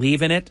don't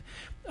believe in it.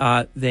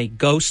 They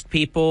ghost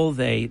people.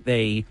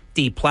 They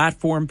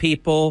deplatform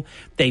people.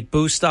 They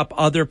boost up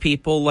other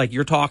people like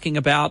you're talking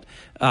about.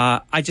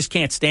 I just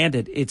can't stand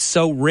it. It's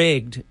so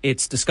rigged.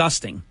 It's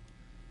disgusting.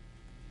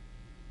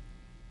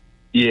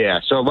 Yeah,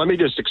 so let me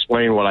just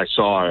explain what I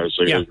saw. It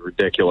was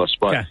ridiculous.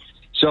 But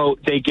so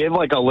they give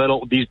like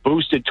these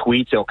boosted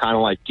tweets, they'll kind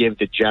of like give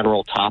the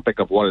general topic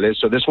of what it is.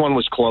 So this one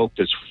was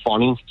cloaked as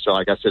funny. So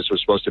I guess this was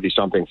supposed to be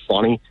something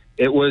funny.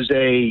 It was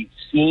a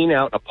scene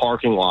out in a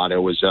parking lot. It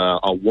was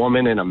a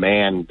woman and a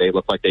man. They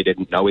looked like they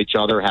didn't know each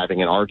other,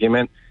 having an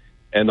argument.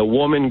 And the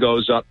woman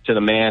goes up to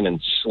the man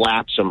and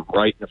slaps him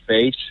right in the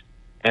face.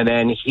 And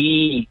then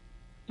he,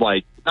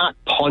 like, not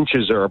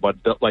punches her, but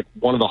like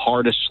one of the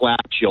hardest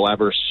slaps you'll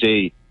ever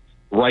see,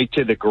 right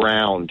to the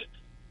ground.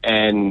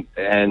 And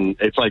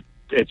it's like,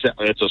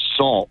 it's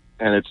assault,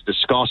 and it's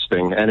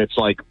disgusting, and it's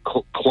like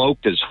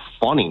cloaked as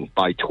funny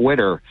by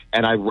Twitter.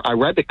 And I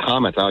read the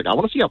comments. I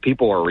want to see how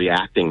people are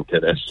reacting to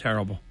this.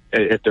 Terrible.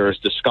 If they're as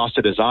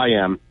disgusted as I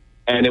am.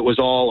 And it was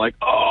all like,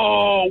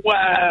 oh,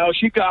 wow,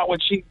 she got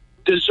what she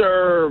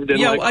deserved.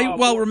 And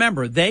well,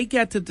 remember, they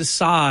get to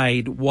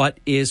decide what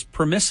is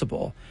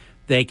permissible.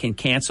 They can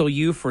cancel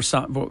you for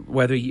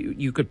whether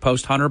you could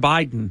post Hunter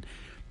Biden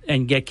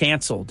and get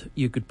canceled.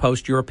 You could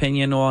post your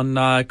opinion on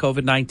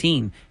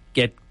COVID-19,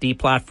 get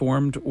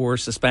deplatformed or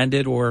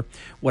suspended or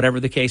whatever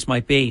the case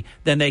might be.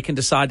 Then they can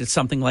decide that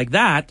something like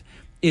that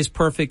is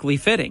perfectly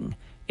fitting.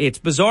 It's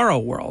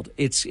bizarro world.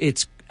 It's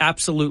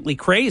absolutely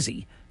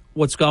crazy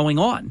what's going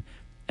on.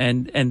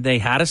 And they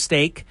had a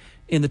stake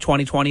in the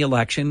 2020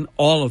 election,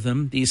 all of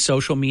them, these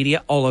social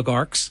media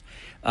oligarchs.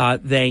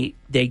 I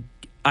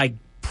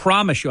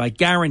promise you, I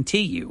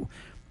guarantee you,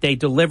 they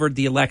delivered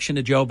the election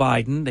to Joe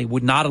Biden. They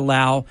would not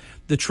allow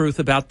the truth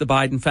about the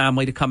Biden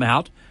family to come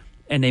out,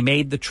 and they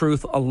made the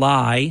truth a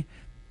lie.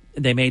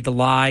 They made the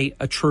lie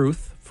a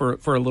truth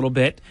for a little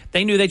bit.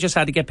 They knew they just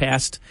had to get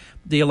past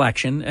the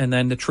election, and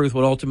then the truth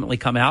would ultimately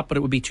come out, but it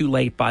would be too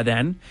late by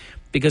then,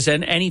 because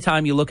then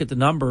anytime you look at the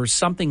numbers,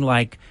 something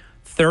like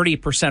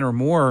 30% or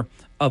more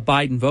of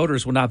Biden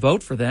voters would not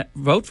vote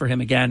for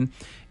him again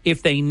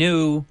if they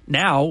knew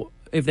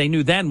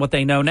then what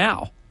they know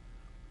now.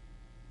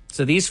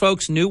 So these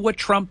folks knew what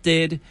Trump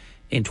did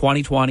in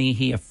 2020.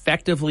 He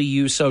effectively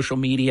used social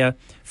media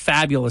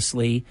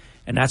fabulously,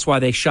 and that's why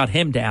they shut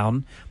him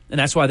down, and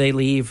that's why they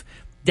leave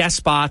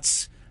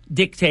despots,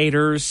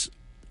 dictators,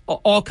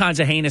 all kinds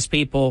of heinous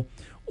people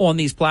on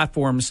these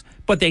platforms,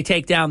 but they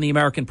take down the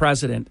American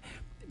president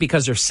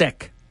because they're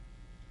sick.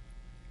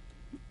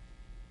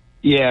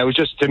 Yeah, it was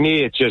just, to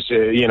me, it's just,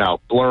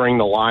 blurring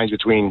the lines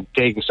between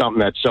taking something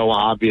that's so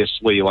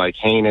obviously like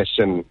heinous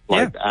and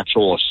like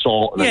actual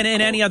assault. Yeah, and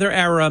in any other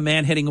era, a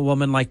man hitting a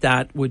woman like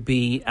that would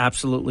be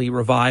absolutely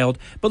reviled.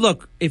 But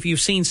look, if you've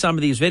seen some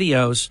of these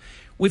videos,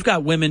 we've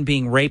got women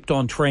being raped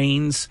on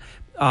trains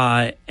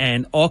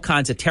and all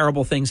kinds of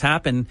terrible things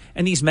happen.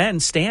 And these men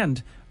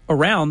stand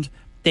around,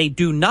 they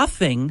do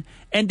nothing,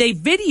 and they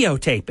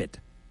videotape it.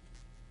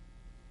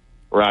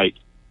 Right.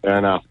 Fair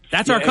enough.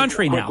 That's our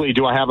country now. Quickly,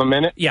 do I have a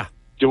minute? Yeah.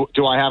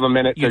 Do I have a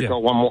minute to go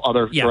one more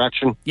other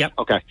direction? Yep.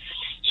 Okay.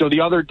 So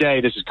the other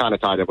day, this is kind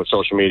of tied up with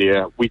social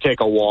media. We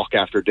take a walk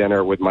after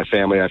dinner with my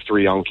family. I have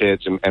 3 young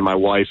kids and my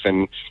wife.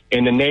 And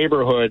in the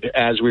neighborhood,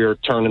 as we were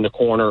turning the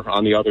corner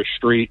on the other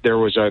street, there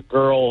was a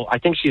girl, I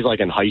think she's like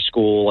in high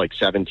school, like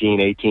 17,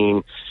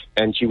 18.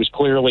 And she was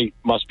clearly,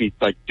 must be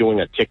like doing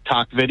a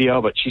TikTok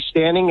video, but she's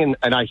standing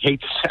and I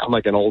hate to sound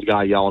like an old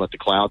guy yelling at the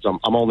clouds.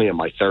 I'm only in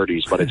my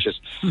 30s, but it's just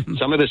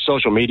some of this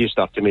social media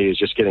stuff to me is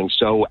just getting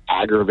so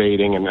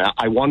aggravating. And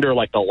I wonder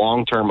like the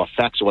long-term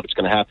effects of what it's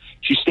going to have.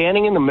 She's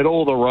standing in the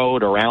middle of the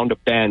road around a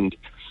bend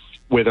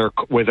with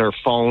her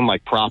phone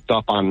like propped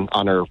up on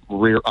her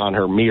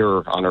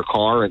mirror on her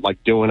car and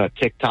like doing a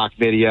TikTok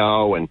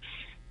video and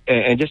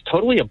just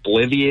totally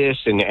oblivious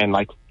and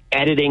like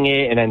editing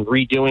it and then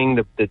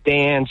redoing the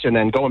dance and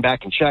then going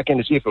back and checking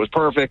to see if it was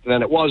perfect and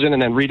then it wasn't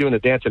and then redoing the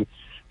dance. And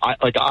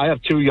I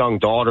have 2 young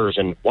daughters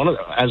and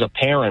as a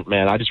parent,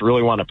 man, I just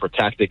really want to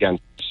protect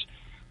against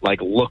like,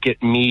 look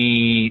at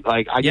me.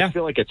 Like, I just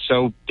feel like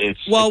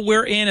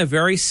we're in a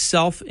very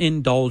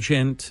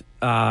self-indulgent,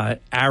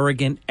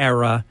 arrogant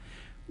era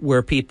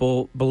where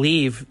people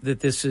believe that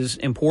this is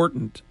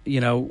important.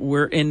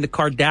 We're in the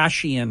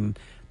Kardashian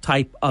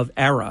type of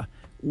era.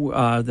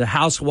 The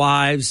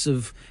housewives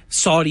of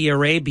Saudi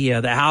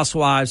Arabia, the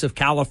housewives of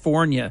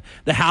California,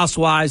 the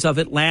housewives of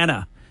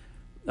Atlanta.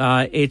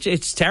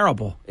 It's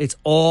terrible. It's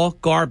all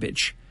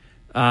garbage.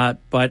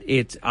 But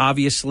it's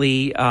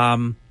obviously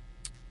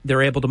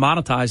they're able to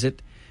monetize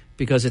it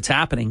because it's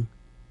happening.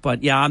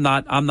 But yeah,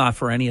 I'm not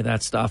for any of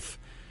that stuff.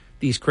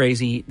 These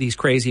crazy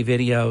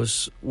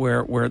videos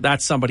where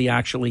that's somebody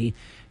actually,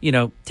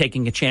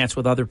 taking a chance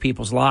with other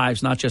people's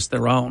lives, not just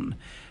their own.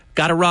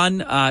 Got to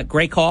run.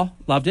 Great call.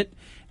 Loved it.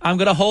 I'm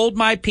going to hold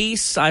my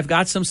peace. I've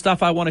got some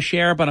stuff I want to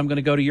share, but I'm going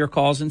to go to your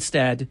calls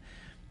instead.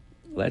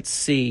 Let's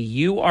see.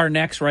 You are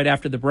next right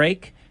after the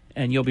break,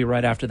 and you'll be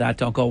right after that.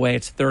 Don't go away.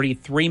 It's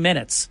 33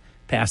 minutes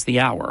past the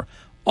hour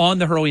on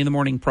the Hurley in the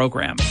Morning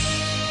program.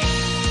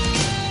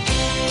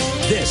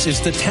 This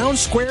is the Town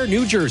Square,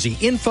 New Jersey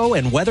Info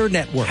and Weather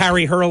Network.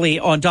 Harry Hurley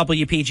on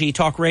WPG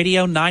Talk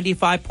Radio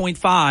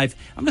 95.5. I'm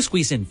going to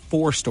squeeze in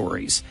 4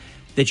 stories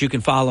that you can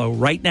follow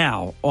right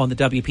now on the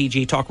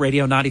WPG Talk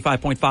Radio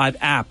 95.5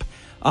 app.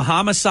 A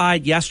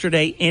homicide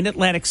yesterday in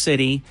Atlantic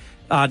City.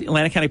 The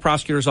Atlantic County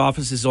Prosecutor's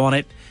Office is on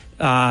it.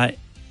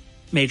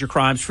 Major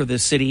Crimes for the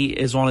City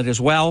is on it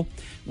as well.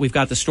 We've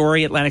got the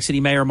story. Atlantic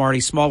City Mayor Marty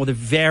Small with a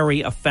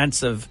very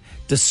offensive,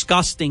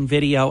 disgusting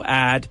video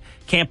ad.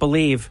 Can't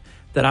believe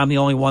that I'm the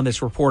only one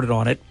that's reported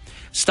on it.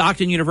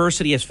 Stockton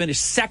University has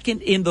finished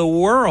 2nd in the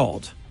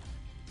world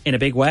in a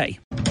big way.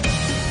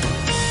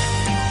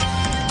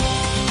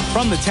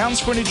 From the Town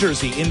Square, New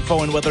Jersey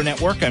Info and Weather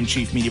Network, I'm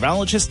Chief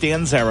Meteorologist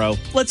Dan Zero.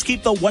 Let's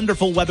keep the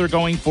wonderful weather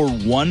going for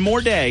one more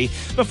day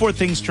before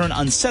things turn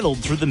unsettled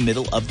through the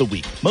middle of the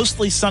week.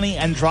 Mostly sunny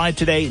and dry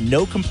today,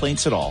 no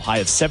complaints at all. High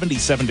of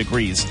 77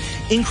 degrees.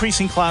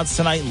 Increasing clouds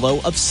tonight,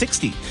 low of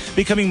 60.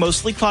 Becoming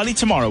mostly cloudy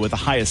tomorrow with a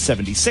high of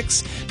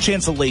 76.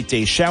 Chance of late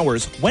day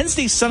showers.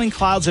 Wednesday, sun and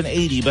clouds and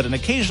 80, but an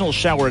occasional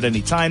shower at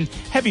any time.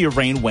 Heavier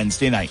rain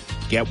Wednesday night.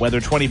 Get weather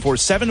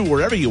 24/7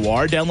 wherever you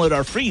are. Download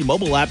our free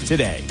mobile app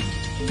today.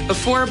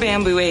 Before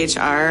Bamboo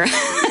HR.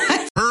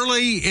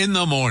 Early in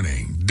the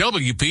morning,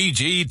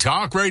 WPG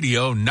Talk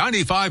Radio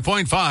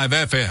 95.5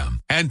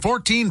 FM and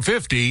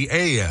 1450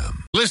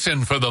 AM.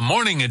 Listen for the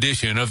morning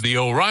edition of the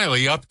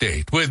O'Reilly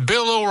Update with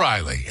Bill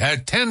O'Reilly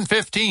at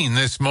 10:15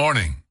 this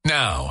morning.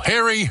 Now,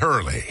 Harry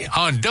Hurley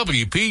on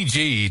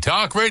WPG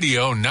Talk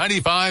Radio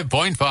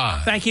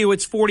 95.5. Thank you.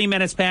 It's 40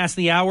 minutes past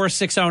the hour.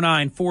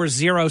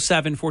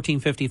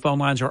 609-407-1450. Phone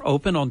lines are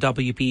open on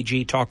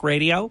WPG Talk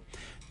Radio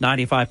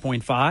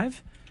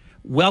 95.5.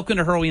 Welcome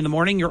to Hurley in the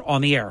Morning. You're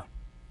on the air.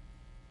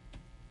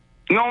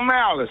 No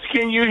malice.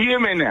 Can you hear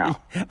me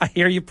now? I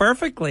hear you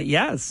perfectly.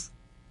 Yes.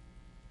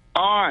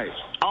 All right.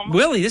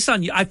 Willie, this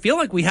on you. I feel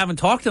like we haven't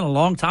talked in a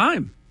long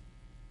time.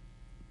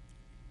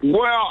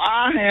 Well,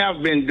 I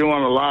have been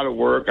doing a lot of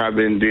work. I've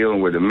been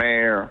dealing with the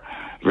mayor,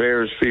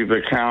 various people,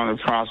 county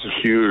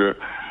prosecutor,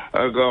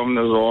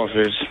 governor's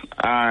office,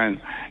 and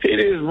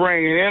it is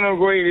bringing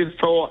integrated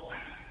thought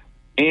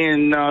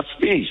in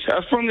speech.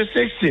 That's from the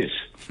 60s.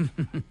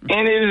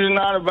 And it is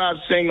not about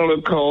singular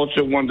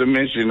culture, one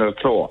dimension of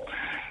thought.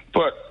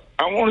 But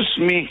I want to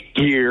speak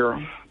here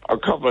a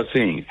couple of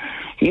things.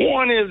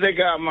 One is they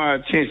got my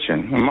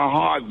attention, my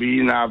heart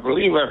beating. I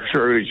believe I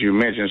heard you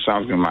mention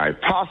something like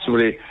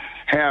possibly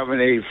having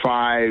a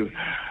 5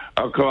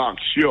 o'clock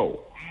show.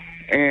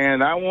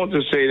 And I want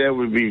to say that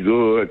would be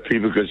good.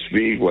 People could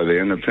speak, whether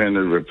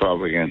independent,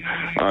 Republican,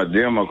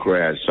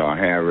 Democrats,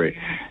 Harry.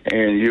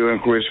 And you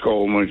and Chris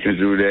Coleman can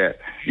do that.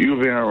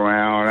 You've been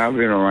around. I've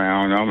been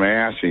around. I'm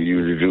asking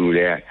you to do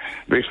that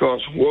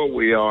because what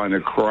we are in the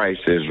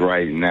crisis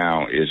right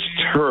now is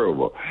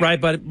terrible.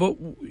 Right, but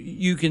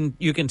you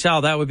can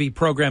tell that would be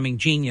programming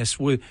genius.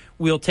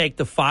 We'll take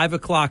the 5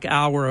 o'clock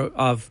hour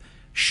of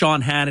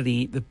Sean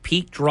Hannity, the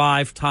peak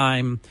drive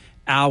time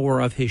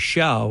hour of his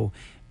show,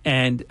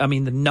 and I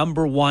mean the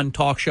number one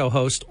talk show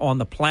host on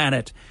the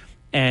planet,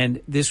 and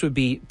this would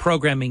be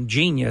programming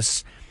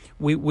genius.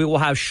 We will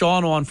have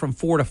Sean on from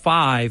 4 to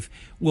 5.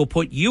 We'll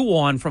put you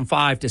on from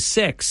 5 to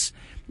 6.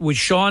 Would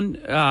Sean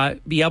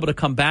be able to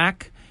come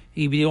back?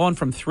 He'd be on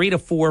from 3 to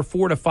 4,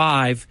 4 to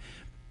 5,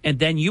 and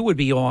then you would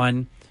be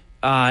on,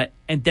 and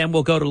then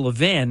we'll go to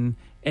Levin,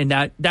 and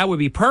that would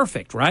be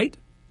perfect, right?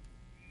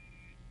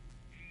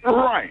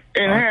 Right.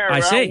 And Harry,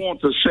 I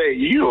want to say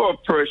you're a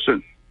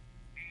person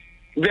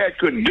that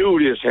could do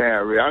this,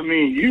 Harry. I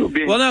mean, you've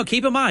been... Well, no,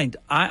 keep in mind,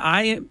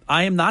 I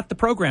am not the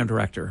program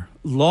director.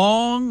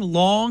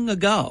 Long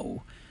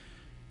ago,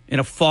 in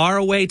a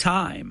faraway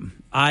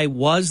time, I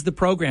was the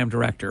program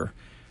director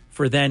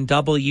for then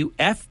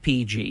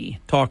WFPG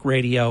Talk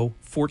Radio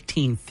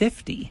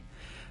 1450.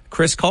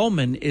 Chris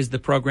Coleman is the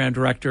program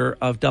director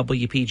of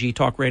WPG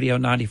Talk Radio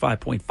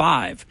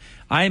 95.5.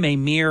 I am a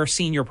mere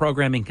senior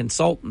programming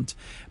consultant,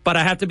 but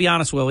I have to be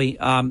honest, Willie,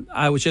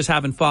 I was just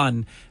having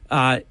fun.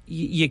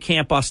 You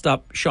can't bust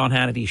up Sean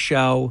Hannity's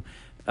show.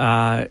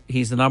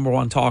 He's the number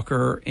one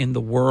talker in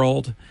the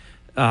world.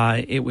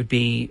 It would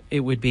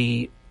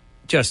be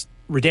just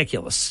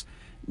ridiculous.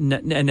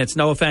 And it's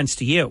no offense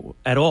to you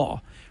at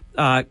all.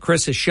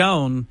 Chris has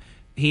shown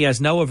he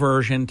has no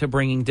aversion to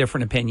bringing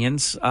different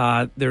opinions.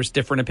 There's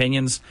different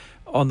opinions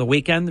on the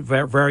weekend,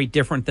 very, very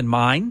different than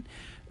mine.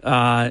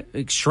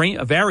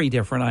 Very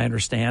different, I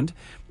understand.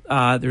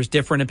 There's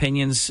different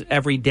opinions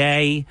every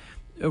day,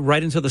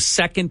 right until the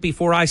second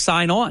before I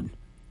sign on,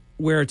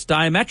 where it's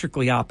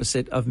diametrically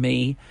opposite of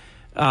me.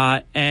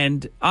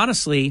 And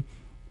honestly,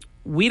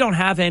 we don't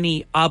have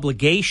any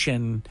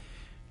obligation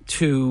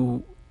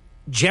to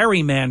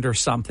gerrymander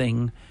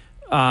something,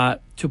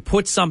 to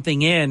put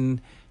something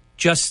in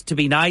just to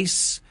be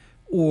nice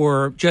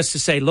or just to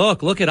say,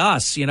 look at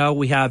us,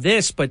 we have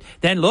this, but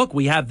then look,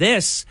 we have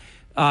this.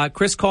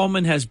 Chris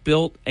Coleman has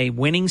built a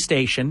winning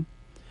station,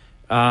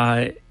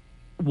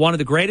 one of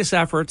the greatest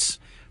efforts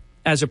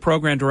as a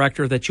program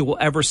director that you will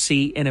ever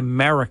see in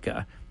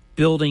America,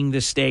 building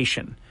this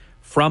station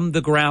from the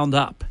ground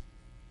up.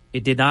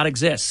 It did not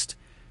exist.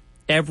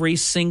 Every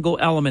single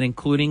element,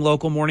 including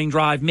Local Morning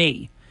Drive,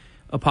 me,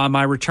 upon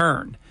my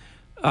return.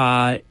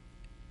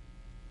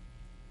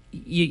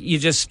 You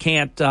just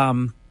can't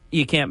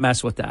you can't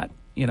mess with that.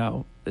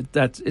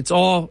 It's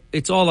all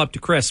up to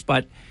Chris,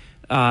 but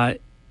I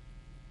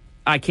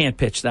can't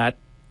pitch that.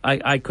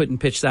 I couldn't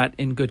pitch that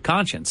in good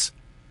conscience.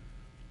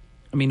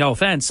 I mean, no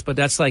offense, but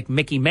that's like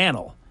Mickey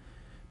Mantle.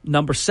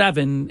 Number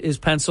 7 is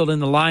penciled in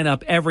the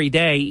lineup every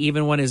day,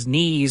 even when his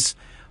knees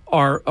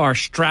are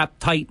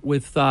strapped tight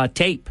with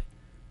tape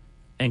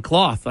and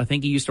cloth. I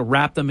think he used to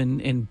wrap them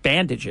in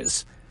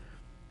bandages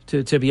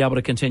to be able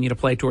to continue to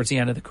play towards the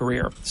end of the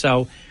career.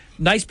 So,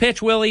 nice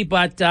pitch, Willie,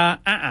 but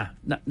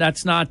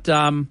that's not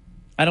I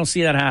don't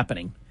see that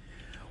happening.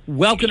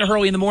 Welcome to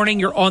Hurley in the Morning.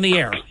 You're on the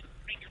air.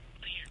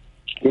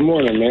 Good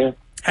morning, man.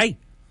 Hey.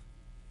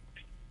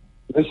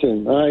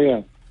 Listen,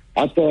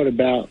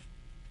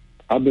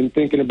 I've been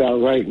thinking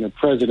about writing the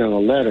president a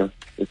letter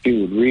if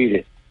he would read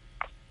it,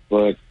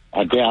 but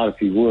I doubt if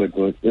he would,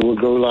 but it would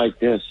go like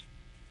this.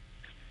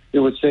 It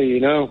would say,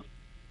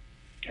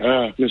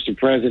 Mr.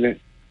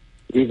 President,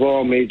 we've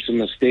all made some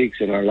mistakes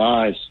in our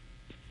lives,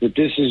 but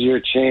this is your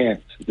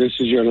chance. This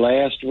is your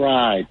last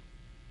ride.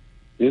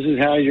 This is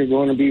how you're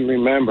going to be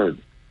remembered.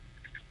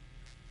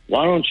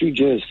 Why don't you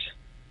just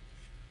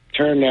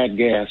turn that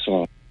gas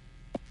on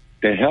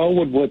The hell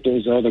with what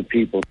those other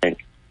people think.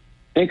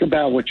 Think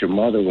about what your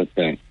mother would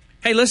think.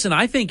 Hey, listen,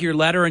 I think your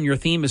letter and your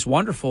theme is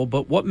wonderful,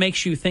 but what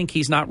makes you think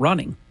he's not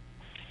running?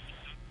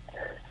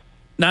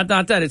 Not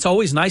that it's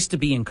always nice to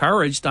be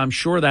encouraged. I'm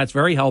sure that's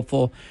very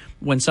helpful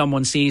when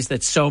someone sees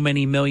that so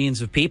many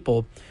millions of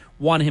people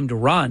want him to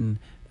run.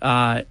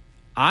 I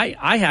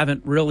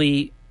haven't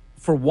really,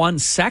 for 1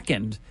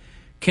 second,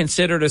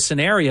 considered a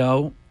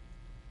scenario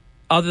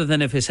other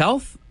than if his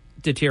health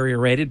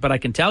deteriorated. But I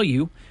can tell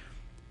you,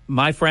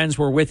 my friends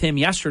were with him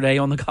yesterday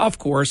on the golf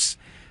course.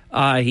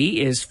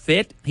 He is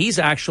fit. He's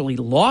actually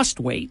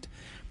lost weight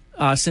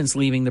since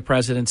leaving the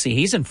presidency.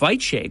 He's in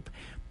fight shape.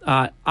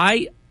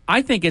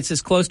 I think it's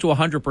as close to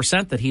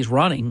 100% that he's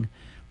running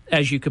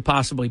as you could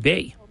possibly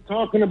be. I'm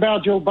talking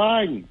about Joe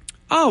Biden.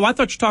 Oh, I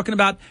thought you were talking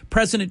about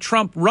President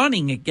Trump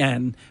running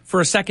again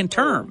for a second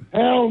term.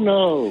 Hell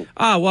no.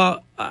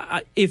 Well,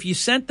 if you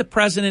sent the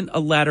president a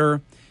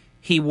letter,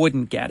 he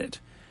wouldn't get it.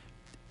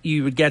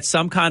 You would get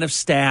some kind of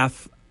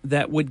staff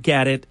that would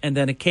get it, and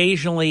then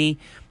occasionally,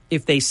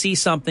 if they see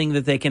something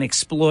that they can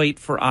exploit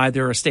for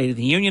either a State of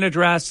the Union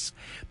address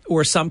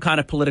or some kind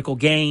of political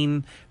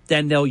gain,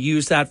 then they'll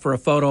use that for a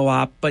photo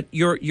op. But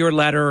your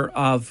letter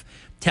of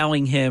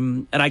telling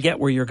him, and I get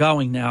where you're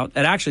going now, it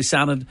actually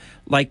sounded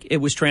like it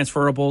was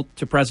transferable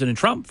to President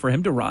Trump for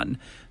him to run.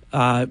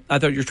 I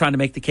thought you were trying to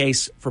make the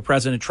case for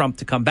President Trump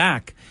to come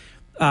back.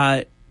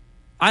 I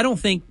don't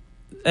think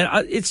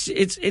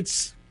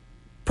it's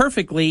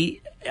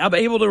perfectly. I'm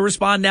able to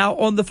respond now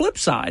on the flip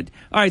side.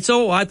 All right,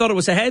 so I thought it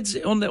was a heads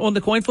on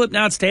the coin flip.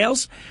 Now it's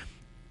tails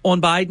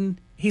on Biden.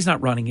 He's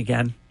not running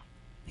again.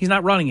 He's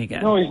not running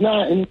again. No, he's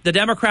not. The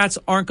Democrats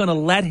aren't going to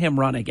let him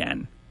run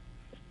again.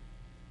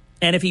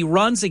 And if he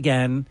runs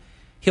again,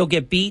 he'll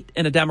get beat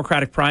in a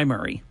Democratic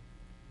primary.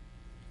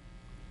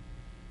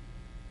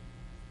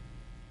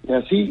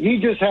 Yes, he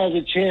just has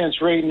a chance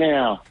right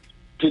now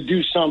to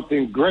do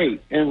something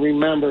great and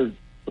remember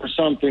for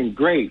something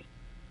great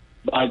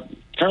by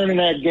turning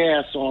that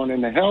gas on,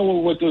 and the hell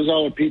with what those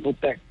other people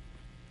think.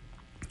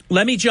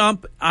 Let me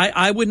jump.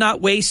 I would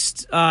not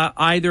waste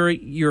either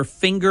your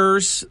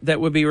fingers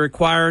that would be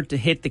required to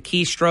hit the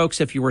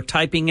keystrokes if you were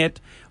typing it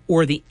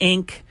or the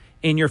ink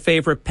in your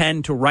favorite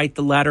pen to write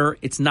the letter.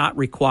 It's not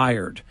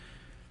required.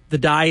 The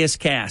die is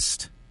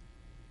cast.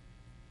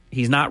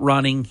 He's not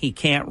running. He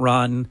can't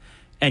run.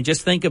 And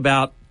just think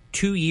about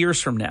 2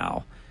 years from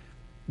now,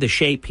 the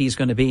shape he's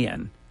going to be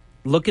in.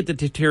 Look at the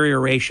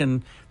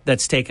deterioration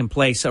that's taken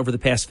place over the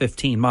past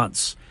 15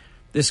 months.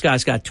 This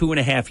guy's got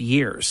 2.5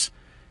 years.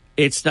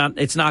 It's not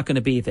going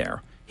to be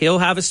there. He'll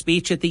have a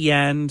speech at the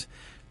end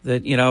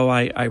that,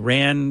 I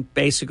ran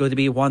basically to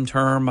be one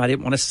term. I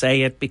didn't want to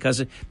say it because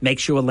it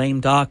makes you a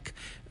lame duck.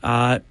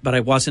 But I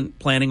wasn't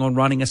planning on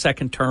running a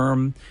second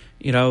term.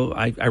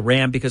 I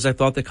ran because I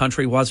thought the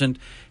country wasn't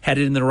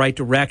headed in the right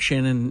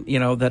direction and,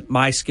 that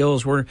my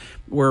skills were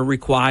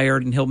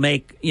required. And he'll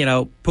make,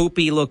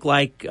 Poopy look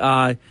like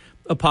a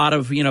pot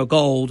of,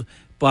 gold.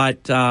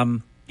 But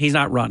he's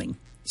not running.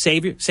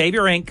 Save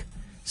your ink.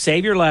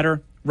 Save your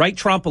letter. Write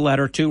Trump a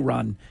letter to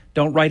run.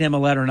 Don't write him a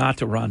letter not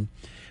to run.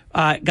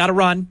 Got to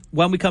run.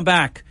 When we come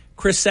back,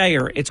 Chris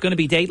Sayer. It's going to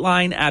be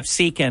Dateline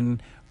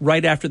Absecon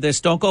right after this.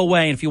 Don't go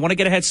away. And if you want to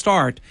get a head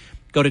start,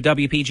 go to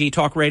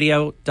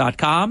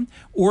WPGTalkRadio.com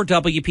or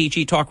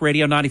WPG Talk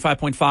Radio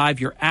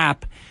 95.5, your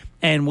app.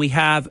 And we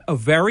have a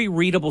very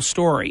readable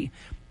story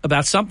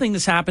about something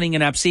that's happening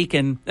in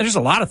Absecon. There's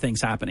a lot of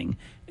things happening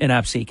in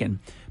Absecon.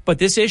 But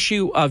this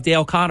issue of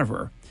Dale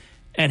Conover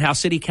and how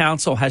City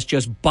Council has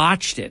just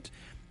botched it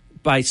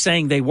by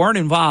saying they weren't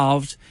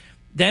involved.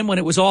 Then when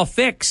it was all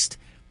fixed,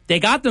 they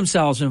got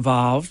themselves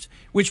involved,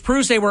 which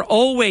proves they were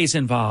always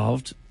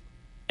involved.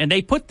 And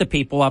they put the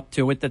people up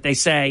to it that they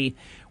say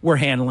were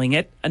handling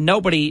it. And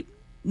nobody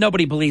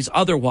believes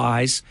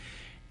otherwise.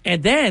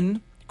 And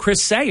then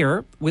Chris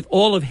Sayer, with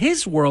all of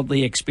his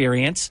worldly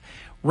experience,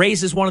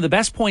 raises one of the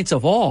best points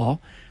of all.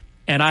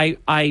 And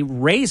I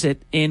raise it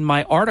in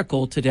my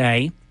article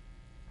today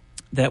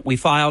that we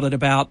filed at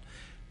about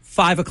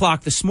 5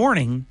 o'clock this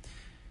morning,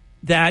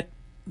 that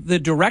the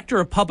director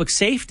of public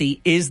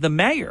safety is the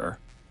mayor,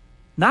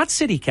 not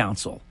city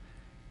council.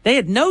 They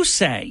had no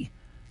say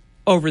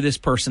over this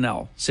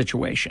personnel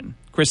situation.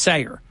 Chris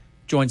Sayer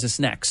joins us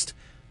next.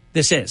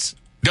 This is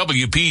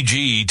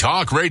WPG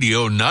Talk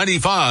Radio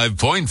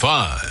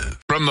 95.5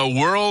 from the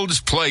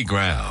world's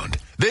playground.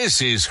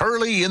 This is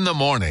Hurley in the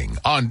Morning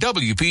on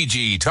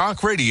WPG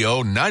Talk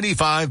Radio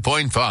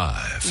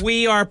 95.5.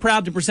 We are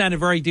proud to present a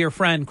very dear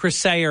friend, Chris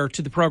Sayer,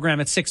 to the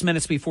program at 6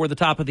 minutes before the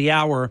top of the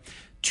hour.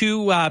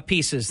 Two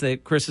pieces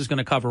that Chris is going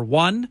to cover.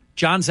 One,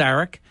 John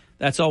Zarek.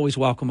 That's always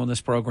welcome on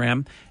this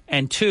program.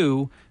 And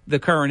two, the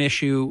current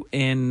issue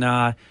in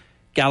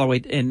Galloway,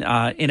 in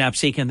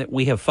Absecon that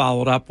we have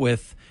followed up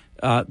with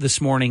this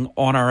morning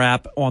on our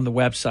app on the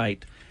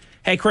website.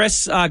 Hey,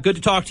 Chris, good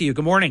to talk to you.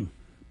 Good morning.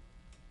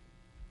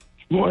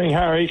 Good morning,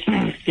 Harry.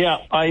 Yeah,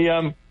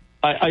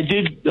 I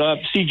did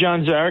see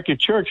John Zarek at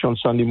church on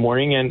Sunday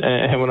morning, and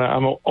when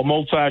I'm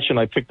old-fashioned,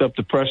 I picked up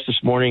the press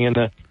this morning, and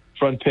the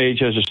front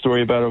page has a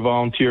story about a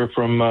volunteer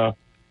from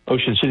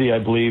Ocean City, I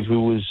believe,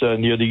 who was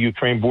near the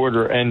Ukraine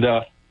border. And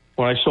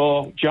when I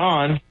saw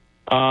John,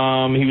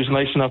 he was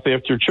nice enough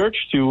after church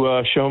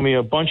to show me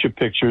a bunch of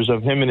pictures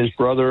of him and his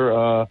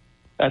brother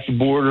at the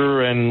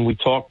border, and we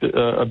talked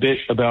a bit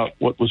about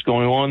what was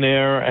going on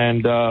there.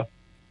 And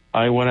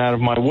I went out of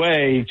my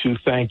way to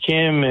thank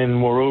him, and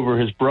moreover,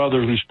 his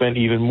brother, who spent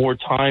even more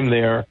time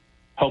there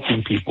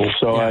helping people.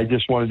 So I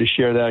just wanted to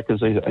share that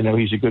because I know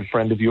he's a good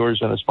friend of yours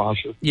and a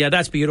sponsor. Yeah,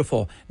 that's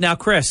beautiful. Now,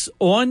 Chris,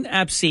 on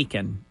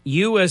Absecon,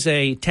 you as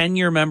a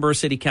 10-year member of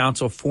City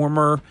Council,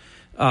 former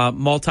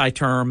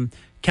multi-term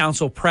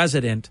council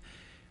president,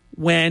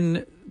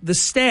 when the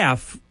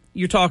staff,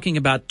 you're talking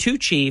about 2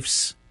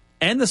 chiefs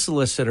and the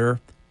solicitor,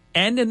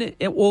 and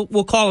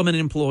we'll call him an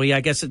employee.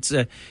 I guess it's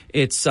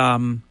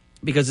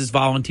because it's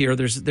volunteer.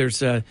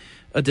 There's a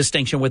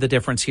distinction with a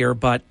difference here,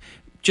 but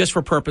just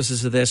for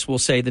purposes of this, we'll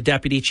say the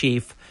deputy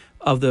chief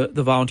of the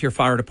volunteer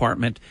fire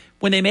department.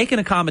 When they make an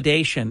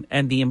accommodation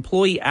and the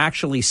employee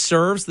actually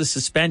serves the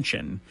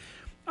suspension,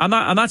 I'm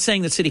not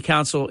saying that City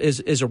Council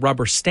is a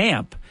rubber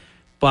stamp,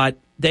 but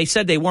they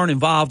said they weren't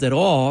involved at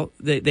all.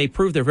 They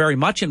proved they're very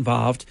much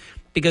involved.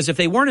 Because if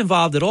they weren't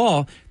involved at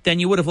all, then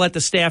you would have let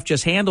the staff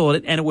just handle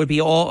it and it would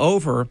be all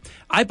over.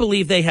 I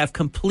believe they have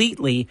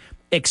completely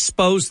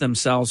exposed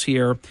themselves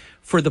here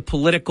for the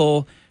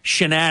political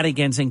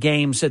shenanigans and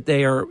games that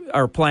they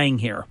are playing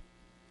here.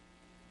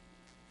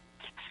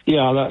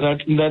 Yeah,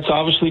 that's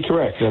obviously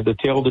correct. The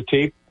tail of the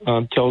tape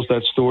tells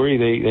that story.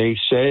 They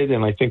said,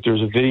 and I think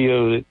there's a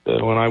video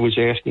that when I was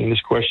asking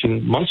this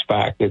question months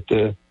back, that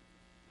the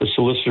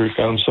solicitor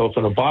got himself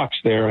in a box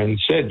there and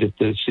said that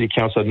the city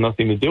council had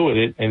nothing to do with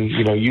it. And,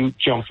 you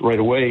jumped right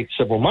away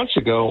several months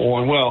ago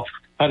on, well,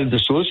 how did the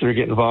solicitor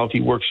get involved?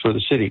 He works for the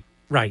city.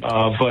 Right.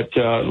 But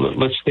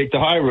let's take the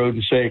high road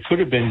and say it could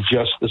have been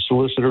just the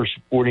solicitor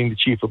supporting the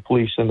chief of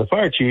police and the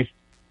fire chief.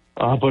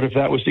 But if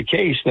that was the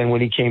case, then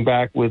when he came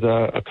back with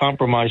a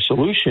compromise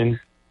solution,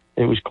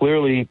 it was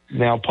clearly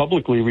now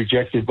publicly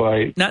rejected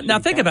by... Now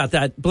think about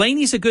that.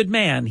 Blaney's a good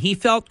man. He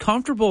felt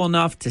comfortable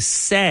enough to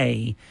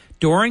say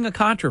during a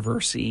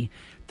controversy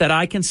that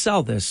I can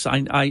sell this.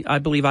 I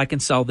believe I can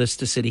sell this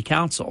to City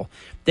Council.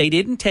 They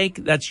didn't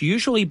take, that's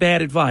usually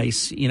bad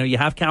advice. You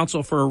have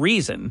council for a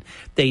reason.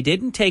 They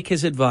didn't take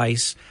his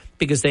advice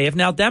because they have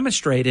now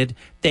demonstrated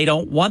they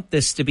don't want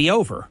this to be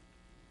over.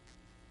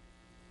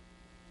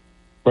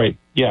 Right.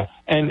 Yeah.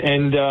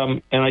 And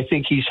I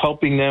think he's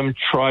helping them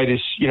try to,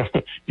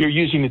 you're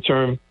using the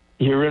term,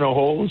 you're in a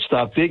hole and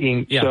stop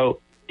digging. Yeah.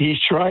 So he's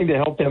trying to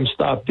help them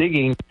stop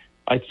digging.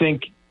 I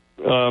think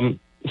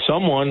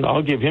someone,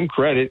 I'll give him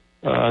credit,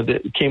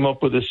 that came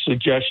up with a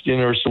suggestion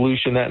or a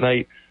solution that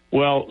night.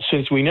 Well,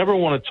 since we never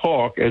want to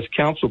talk as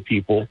council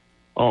people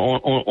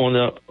on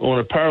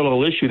a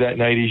parallel issue that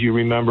night, as you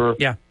remember,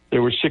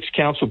 there were 6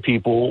 council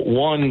people.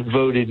 1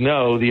 voted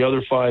no. The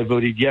other 5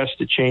 voted yes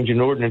to change an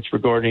ordinance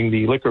regarding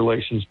the liquor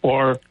license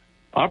bar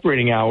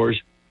operating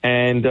hours.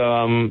 And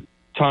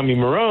Tommy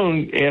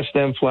Marone asked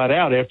them flat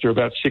out after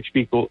about 6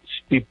 people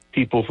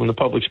from the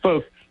public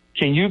spoke,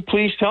 can you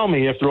please tell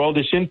me, after all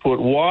this input,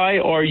 why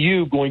are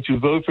you going to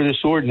vote for this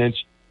ordinance?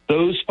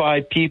 Those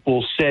 5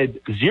 people said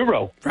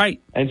 0.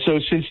 Right. And so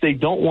since they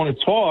don't want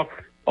to talk,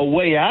 a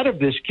way out of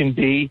this can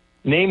be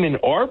name an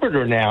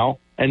arbiter now,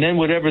 and then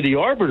whatever the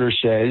arbiter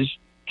says,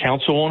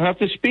 council won't have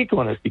to speak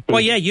on it.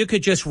 Well, yeah, you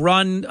could just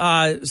run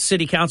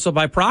City Council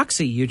by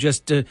proxy. You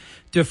just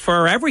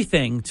defer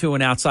everything to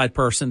an outside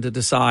person to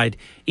decide,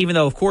 even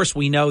though, of course,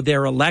 we know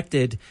they're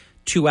elected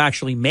to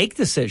actually make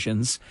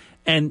decisions.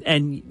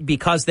 And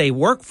because they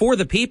work for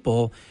the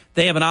people,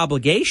 they have an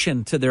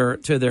obligation to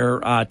their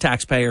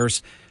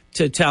taxpayers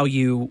to tell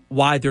you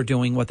why they're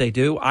doing what they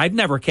do. I've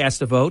never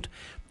cast a vote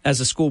as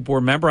a school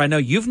board member. I know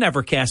you've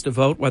never cast a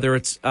vote, whether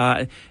it's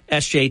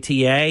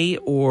SJTA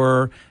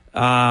or,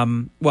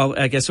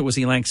 I guess it was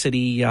Elang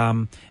City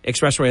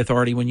Expressway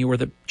Authority when you were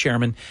the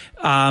chairman.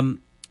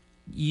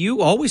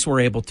 You always were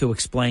able to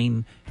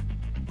explain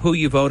who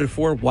you voted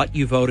for, what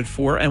you voted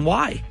for, and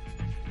why.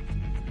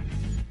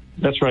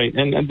 That's right.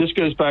 And this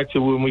goes back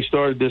to when we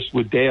started this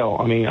with Dale.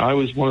 I mean, I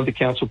was one of the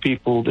council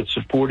people that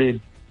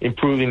supported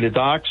improving the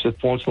docks at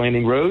Florence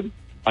Landing Road.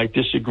 I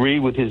disagree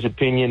with his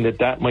opinion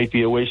that might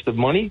be a waste of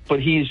money,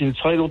 but he is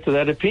entitled to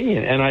that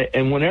opinion.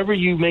 And whenever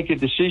you make a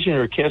decision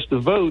or cast a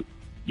vote,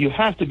 you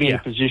have to be in a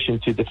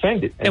position to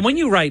defend it. And when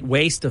you write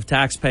waste of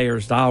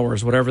taxpayers'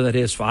 dollars, whatever that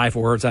is, 5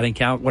 words, I didn't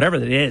count, whatever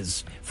that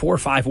is, 4 or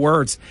 5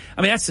 words,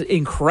 I mean, that's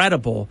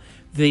incredible.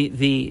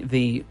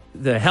 The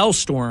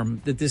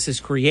hellstorm that this has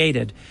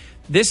created.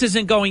 This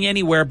isn't going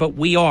anywhere, but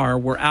we are.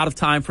 We're out of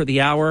time for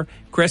the hour.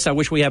 Chris, I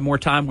wish we had more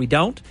time. We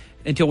don't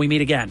until we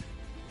meet again.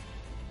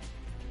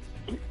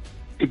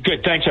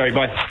 Good. Thanks, Harry.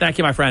 Bye. Thank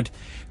you, my friend.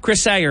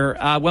 Chris Sayer,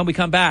 when we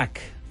come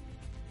back,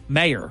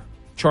 Mayor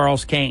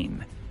Charles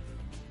Kane,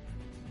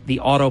 the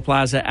Auto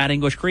Plaza at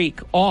English Creek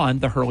on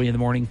the Hurley in the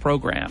Morning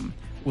program.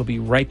 We'll be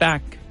right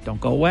back.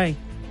 Don't go away.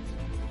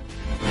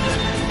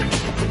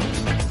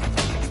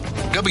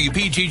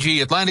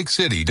 WPGG Atlantic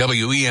City,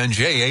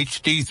 WENJ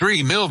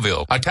HD3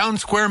 Millville, a Town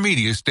Square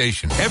media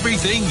station.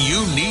 Everything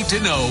you need to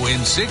know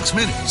in 6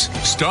 minutes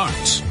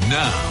starts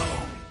now.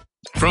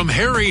 From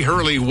Harry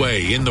Hurley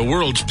Way in the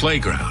world's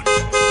playground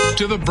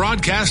to the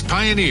broadcast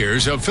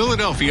pioneers of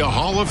Philadelphia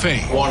Hall of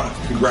Fame. I want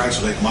to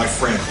congratulate my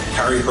friend,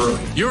 Harry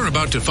Hurley. You're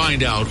about to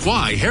find out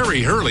why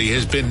Harry Hurley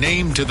has been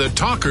named to the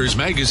Talkers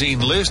Magazine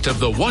list of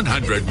the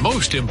 100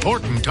 most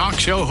important talk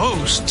show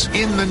hosts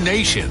in the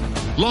nation.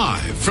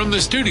 Live from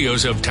the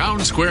studios of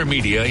Town Square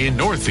Media in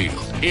Northfield,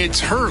 it's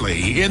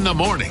Hurley in the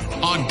Morning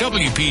on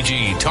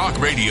WPG Talk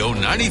Radio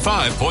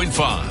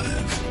 95.5.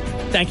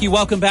 Thank you.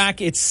 Welcome back.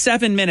 It's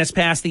 7 minutes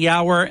past the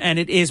hour, and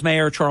it is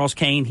Mayor Charles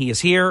Kane. He is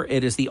here.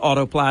 It is the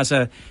Auto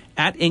Plaza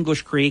at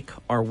English Creek,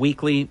 our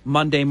weekly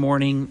Monday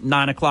morning,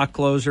 9 o'clock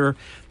closer.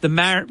 The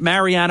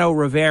Mariano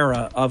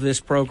Rivera of this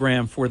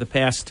program for the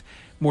past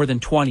more than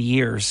 20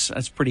 years.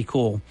 That's pretty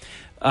cool.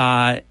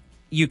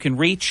 You can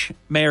reach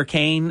Mayor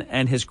Kane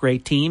and his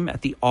great team at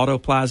the Auto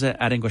Plaza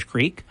at English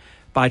Creek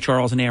by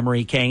Charles and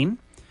Anne-Marie Kane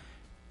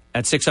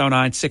at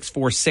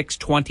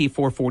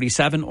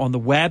 609-646-2447, on the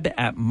web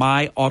at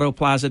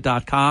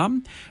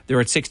myautoplaza.com. They're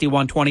at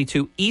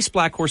 6122 East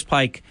Black Horse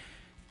Pike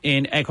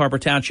in Egg Harbor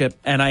Township.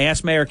 And I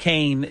asked Mayor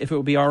Kane if it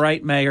would be all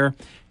right, Mayor,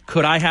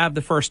 could I have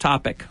the first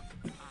topic?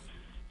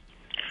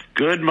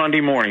 Good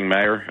Monday morning,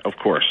 Mayor, of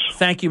course.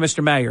 Thank you,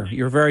 Mr. Mayor.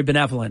 You're very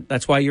benevolent.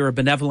 That's why you're a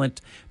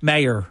benevolent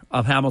mayor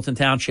of Hamilton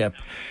Township.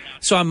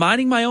 So I'm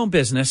minding my own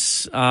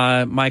business.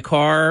 My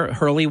car,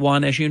 Hurley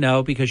won, as you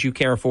know, because you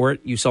care for it.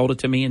 You sold it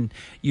to me and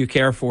you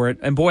care for it.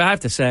 And boy, I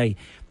have to say,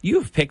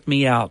 you've picked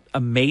me out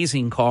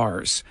amazing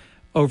cars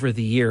over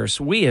the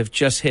years. We have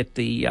just hit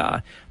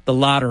the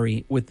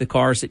lottery with the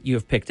cars that you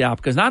have picked out,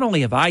 because not only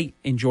have I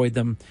enjoyed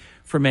them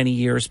for many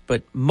years,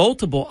 but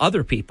multiple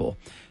other people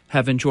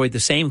have enjoyed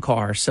the same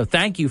car. So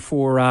thank you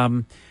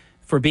for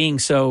being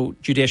so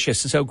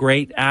judicious and so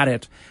great at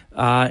it.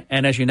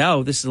 And as you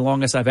know, this is the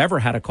longest I've ever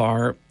had a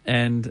car,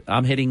 and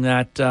I'm hitting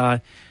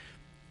that,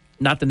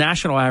 not the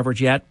national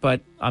average yet,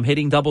 but I'm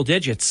hitting double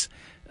digits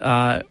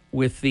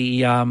with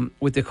the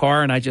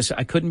car, and I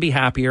couldn't be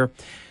happier.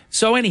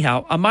 So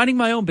anyhow, I'm minding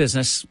my own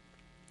business,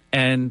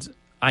 and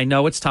I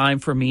know it's time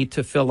for me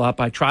to fill up.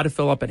 I try to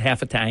fill up at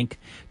half a tank,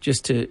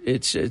 it's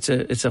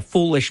a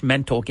foolish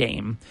mental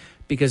game,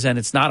 because then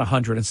it's not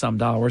 $100 and some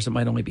dollars. It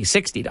might only be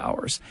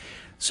 $60.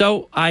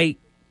 So I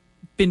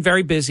been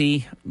very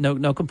busy,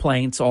 no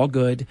complaints, all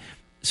good.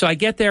 So I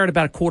get there at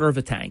about a quarter of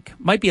a tank,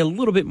 might be a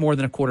little bit more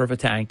than a quarter of a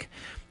tank.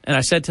 And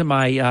I said to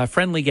my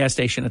friendly gas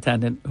station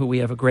attendant, who we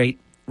have a great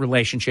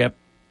relationship,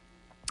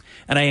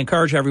 and I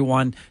encourage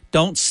everyone,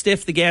 don't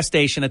stiff the gas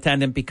station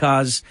attendant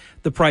because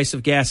the price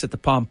of gas at the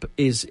pump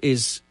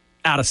is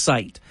out of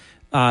sight.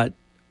 I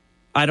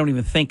don't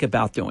even think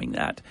about doing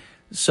that.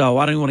 So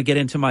I don't even want to get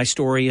into my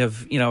story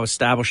of,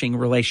 establishing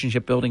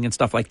relationship building and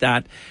stuff like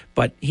that.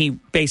 But he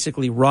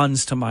basically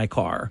runs to my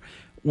car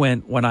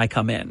when I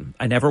come in.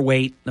 I never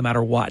wait, no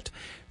matter what.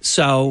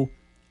 So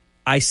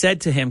I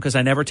said to him, because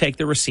I never take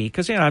the receipt,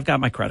 because, I've got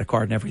my credit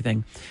card and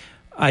everything.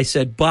 I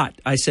said,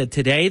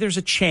 today there's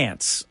a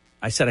chance.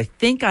 I said, I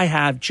think I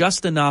have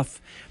just enough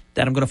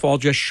that I'm going to fall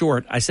just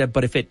short. I said,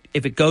 but if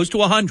it goes to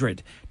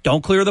 100,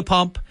 don't clear the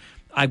pump.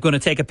 I'm going to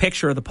take a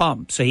picture of the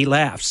pump. So he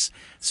laughs.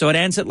 So it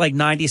ends at like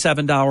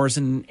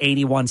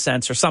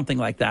 $97.81 or something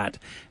like that.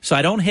 So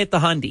I don't hit the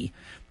hundy.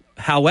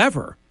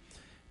 However,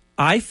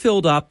 I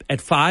filled up at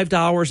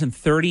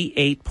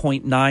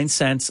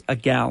 $5.38.9 a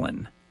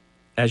gallon.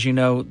 As you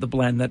know, the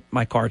blend that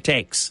my car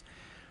takes.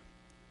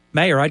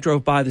 Mayor, I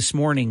drove by this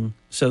morning.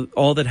 So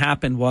all that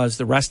happened was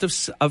the rest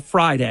of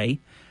Friday,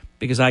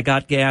 because I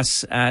got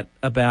gas at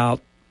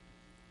about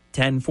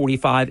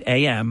 10:45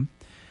 a.m.,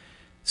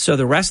 so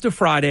the rest of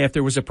Friday, if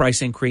there was a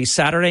price increase,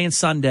 Saturday and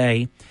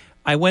Sunday,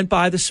 I went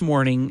by this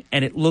morning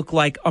and it looked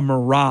like a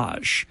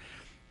mirage.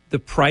 The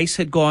price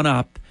had gone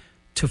up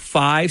to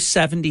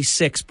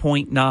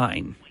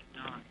 $5.76.9.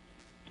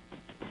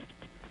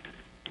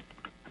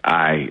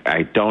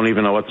 I don't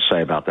even know what to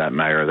say about that,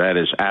 Mayor. That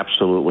is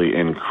absolutely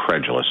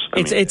incredulous.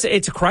 It's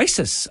a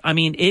crisis. I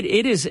mean,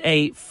 it is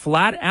a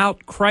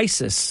flat-out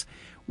crisis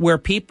where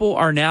people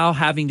are now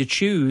having to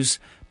choose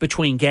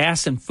between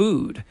gas and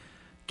food,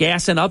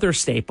 gas and other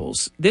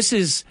staples. This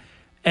is,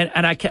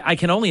 and I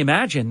can only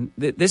imagine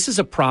that this is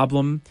a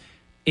problem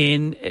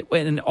in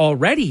an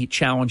already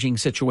challenging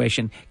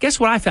situation. Guess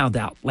what I found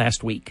out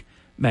last week,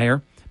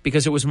 Mayor?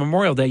 Because it was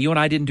Memorial Day. You and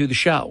I didn't do the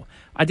show.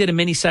 I did a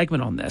mini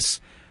segment on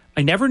this.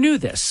 I never knew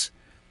this.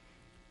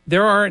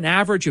 There are an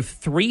average of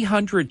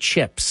 300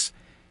 chips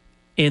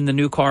in the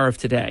new car of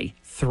today.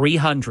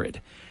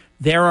 300.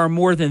 There are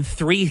more than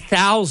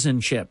 3,000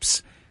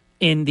 chips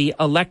in the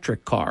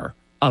electric car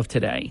of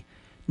today.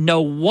 No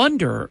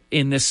wonder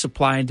in this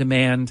supply and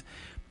demand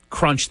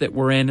crunch that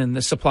we're in and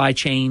the supply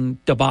chain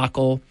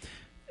debacle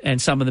and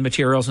some of the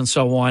materials and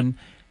so on,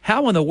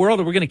 how in the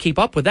world are we going to keep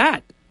up with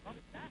that?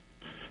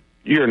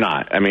 You're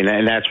not. I mean,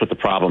 and that's what the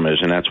problem is,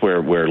 and that's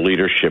where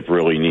leadership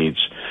really needs.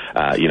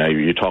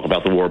 You talk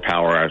about the War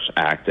Powers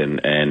Act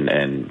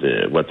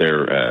and what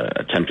they're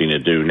attempting to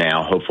do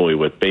now. Hopefully,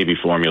 with baby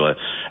formula,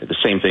 the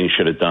same thing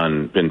should have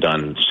been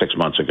done 6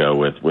 months ago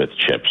with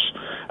chips.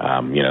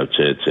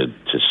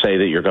 To say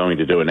that you're going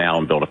to do it now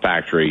and build a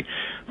factory,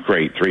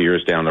 great. 3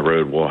 years down the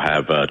road, we'll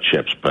have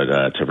chips, but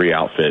to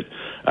re-outfit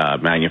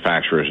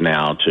manufacturers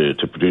now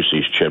to produce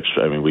these chips,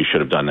 I mean, we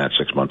should have done that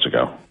 6 months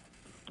ago.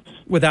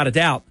 Without a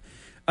doubt.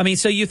 I mean,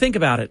 so you think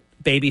about it,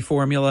 baby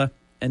formula,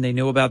 and they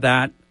knew about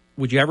that.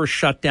 Would you ever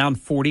shut down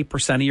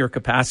 40% of your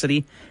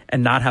capacity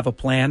and not have a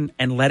plan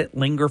and let it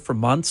linger for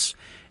months?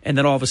 And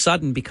then all of a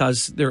sudden,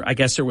 because I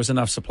guess there was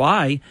enough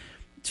supply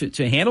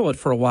to handle it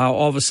for a while,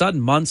 all of a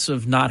sudden, months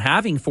of not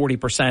having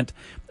 40%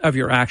 of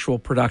your actual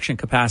production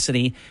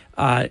capacity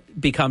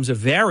becomes a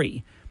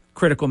very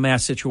critical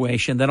mass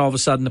situation. Then all of a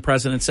sudden, the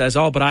president says,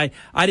 oh, but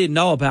I didn't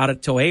know about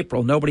it till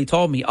April. Nobody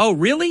told me. Oh,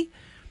 really?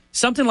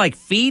 Something like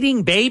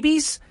feeding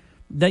babies?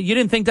 That you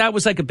didn't think that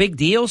was like a big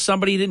deal?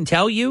 Somebody didn't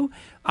tell you?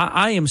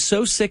 I am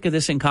so sick of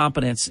this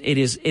incompetence. It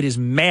is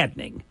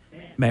maddening,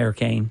 Mayor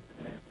Kane.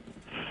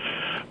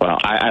 Well,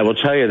 I will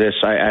tell you this.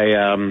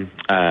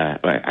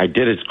 I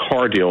did a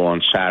car deal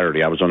on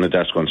Saturday. I was on the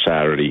desk on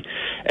Saturday,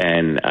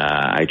 and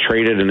I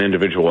traded an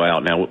individual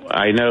out. Now,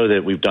 I know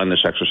that we've done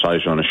this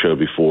exercise on a show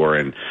before,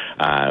 and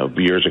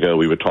years ago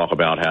we would talk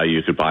about how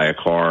you could buy a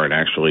car and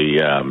actually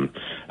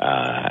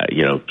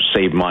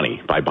save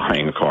money by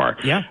buying a car.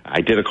 Yeah. I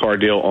did a car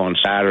deal on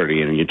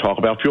Saturday, and you talk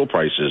about fuel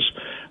prices.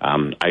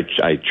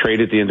 I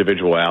traded the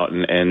individual out,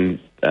 and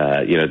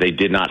they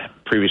did not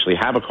previously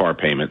have a car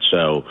payment,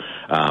 so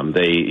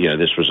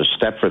this was a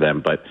step for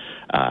them. But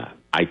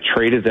I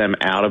traded them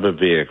out of a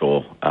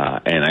vehicle,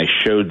 and I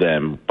showed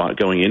them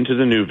going into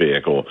the new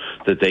vehicle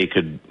that they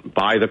could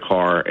buy the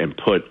car and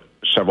put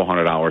several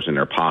 $100s in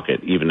their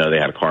pocket, even though they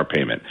had a car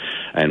payment.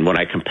 And when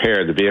I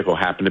compared, the vehicle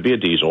happened to be a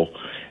diesel,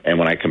 and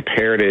when I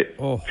compared it,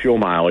 fuel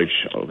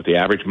mileage, the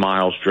average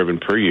miles driven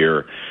per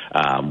year,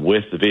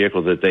 with the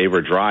vehicle that they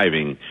were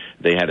driving,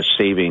 they had a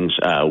savings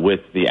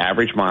with the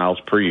average miles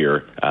per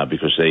year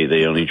because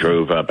they only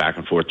drove back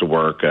and forth to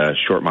work,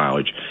 short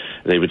mileage.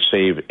 They would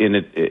save in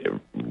it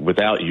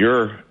without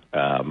your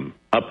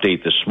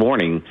update this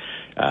morning.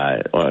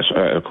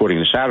 According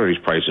to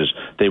Saturday's prices,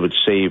 they would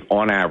save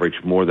on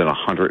average more than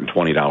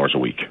 $120 a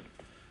week.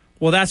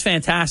 Well, that's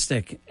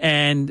fantastic,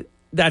 and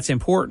that's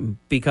important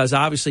because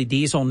obviously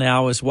diesel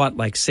now is what,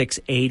 like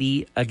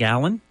 $6.80 a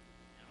gallon?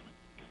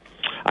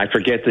 I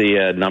forget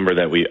the number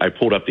that I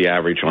pulled up the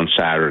average on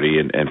Saturday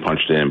and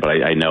punched it in, but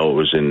I know it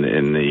was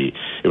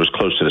it was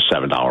close to the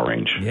 $7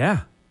 range.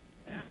 Yeah.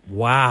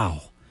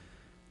 Wow.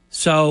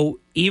 So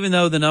even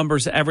though the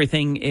numbers,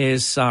 everything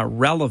is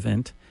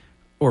relevant,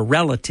 or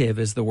relative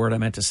is the word I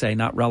meant to say,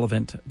 not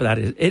relevant, but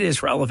it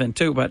is relevant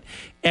too, but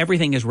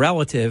everything is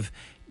relative.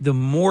 The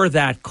more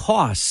that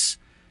costs,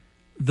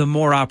 the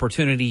more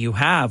opportunity you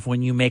have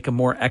when you make a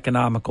more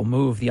economical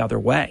move the other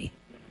way.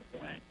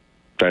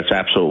 That's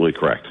absolutely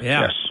correct.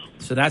 Yeah. Yes.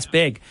 So that's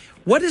big.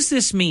 What does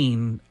this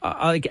mean?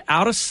 Like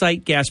out of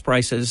sight gas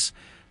prices,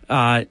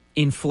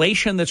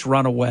 inflation that's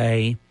run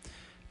away,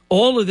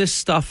 all of this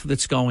stuff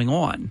that's going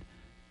on.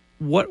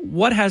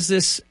 What has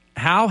this?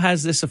 How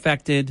has this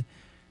affected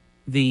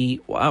the?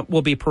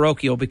 Will be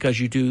parochial because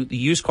you do the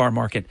used car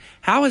market.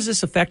 How has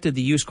this affected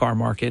the used car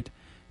market?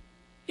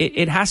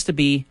 It has to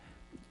be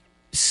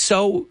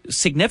so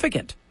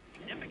significant.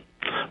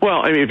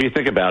 Well, I mean, if you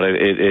think about it,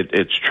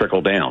 it's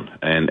trickled down,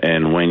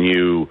 and when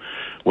you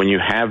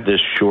have this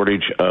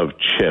shortage of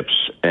chips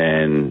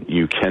and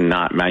you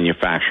cannot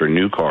manufacture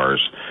new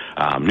cars,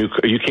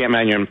 you can't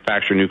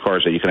manufacture new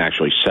cars that you can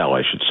actually sell,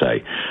 I should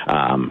say,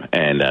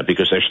 and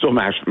because they're still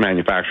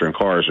manufacturing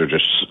cars, they're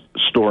just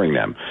storing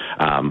them,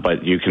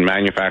 but you can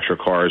manufacture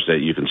cars that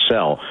you can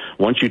sell.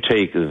 Once you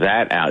take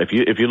that out, if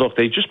you look,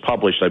 they just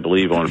published, I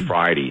believe, on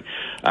Friday,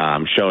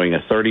 showing a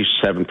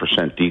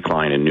 37%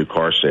 decline in new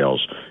car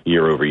sales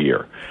year over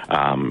year.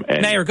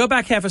 And Mayor, go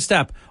back half a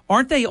step.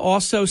 Aren't they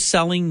also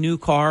selling new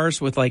cars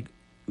with, like,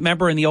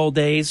 remember in the old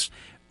days,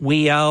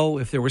 WEO,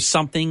 if there was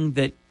something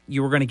that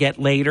you were going to get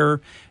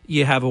later,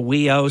 you have a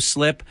WEO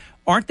slip.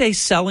 Aren't they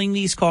selling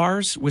these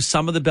cars with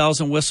some of the bells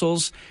and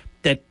whistles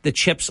that the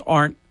chips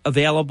aren't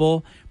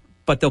available,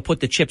 but they'll put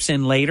the chips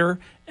in later,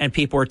 and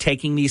people are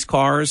taking these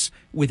cars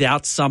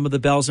without some of the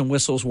bells and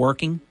whistles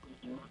working?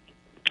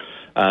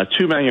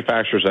 Two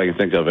manufacturers I can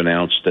think of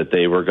announced that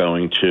they were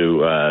going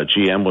to,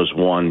 GM was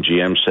one.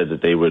 GM said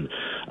that they would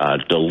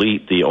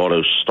delete the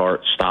auto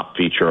stop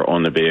feature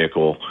on the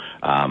vehicle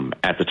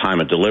at the time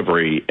of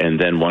delivery, and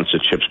then once the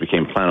chips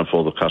became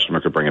plentiful, the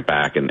customer could bring it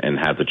back and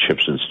have the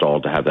chips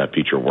installed to have that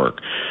feature work.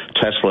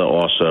 Tesla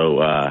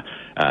also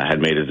had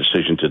made a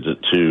decision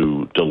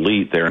to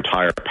delete their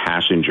entire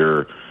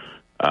passenger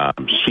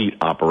seat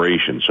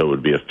operation, so it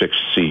would be a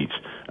fixed seat,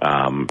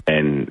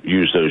 and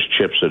use those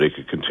chips so they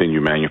could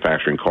continue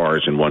manufacturing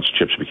cars. And once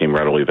chips became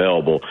readily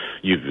available,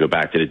 you could go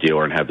back to the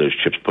dealer and have those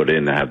chips put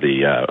in to have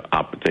the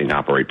thing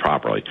operate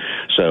properly.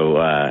 So,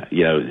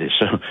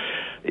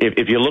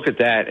 if you look at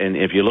that, and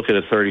if you look at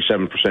a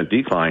 37%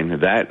 decline,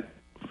 that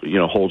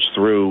holds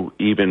through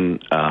even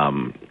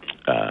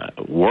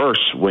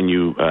worse when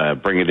you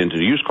bring it into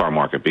the used car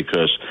market,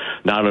 because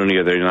not only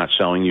are they not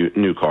selling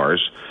new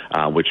cars,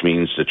 which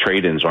means the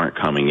trade-ins aren't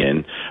coming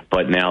in,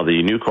 but now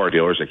the new car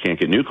dealers that can't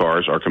get new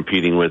cars are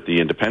competing with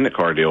the independent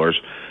car dealers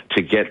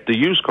to get the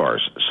used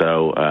cars.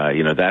 So,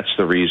 that's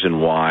the reason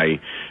why,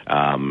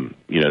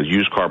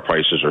 used car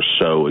prices are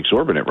so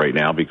exorbitant right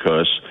now,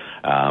 because,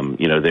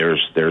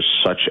 there's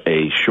such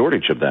a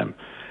shortage of them.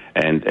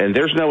 And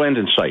there's no end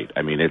in sight.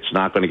 I mean, it's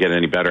not going to get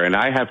any better. And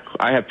I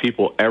have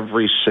people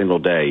every single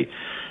day,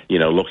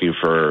 looking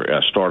for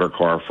a starter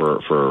car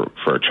for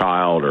a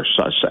child, or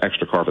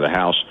extra car for the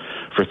house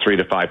for $3,000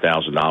 to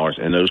 $5,000,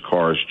 and those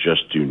cars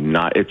just do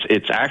not.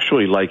 It's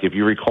actually like, if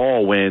you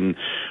recall, when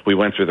we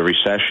went through the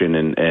recession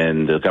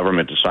and the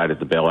government decided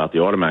to bail out the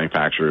auto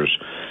manufacturers,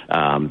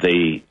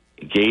 they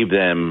gave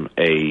them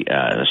a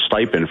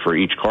stipend for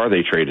each car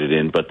they traded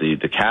in, but the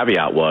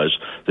caveat was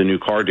the new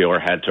car dealer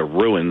had to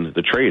ruin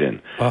the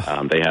trade-in.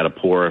 They had to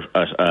pour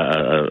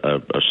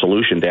a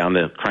solution down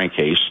the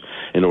crankcase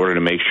in order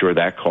to make sure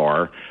that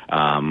car,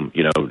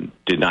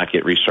 did not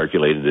get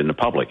recirculated in the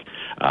public.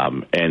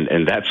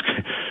 And that's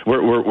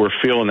we're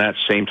feeling that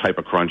same type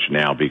of crunch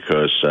now,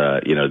 because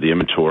the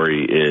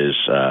inventory is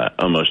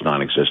almost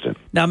non-existent.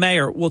 Now,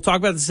 Mayor, we'll talk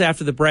about this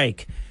after the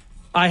break.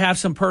 I have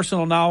some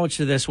personal knowledge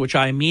to this, which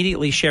I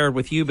immediately shared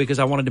with you because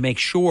I wanted to make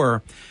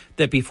sure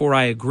that before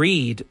I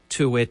agreed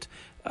to it,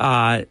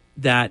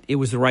 that it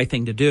was the right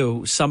thing to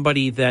do.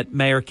 Somebody that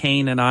Mayor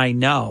Kane and I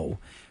know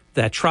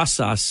that trusts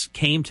us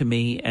came to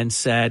me and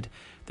said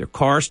their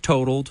car's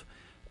totaled,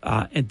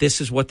 and this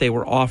is what they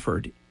were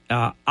offered.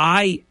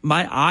 My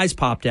eyes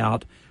popped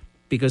out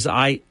because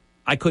I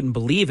couldn't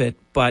believe it,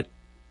 but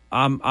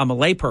I'm a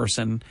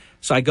layperson,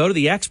 so I go to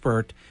the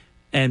expert.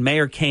 And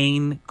Mayor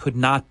Kane could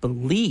not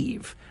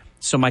believe.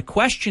 So my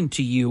question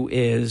to you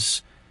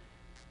is,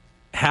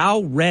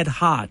 how red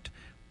hot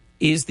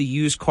is the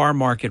used car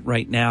market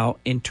right now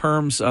in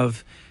terms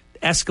of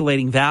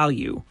escalating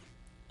value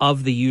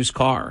of the used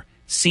car?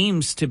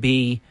 Seems to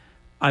be,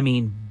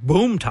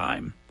 boom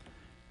time.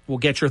 We'll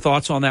get your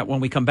thoughts on that when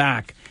we come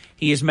back.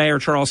 He is Mayor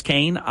Charles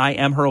Kane. I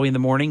am Hurley in the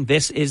Morning.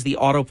 This is the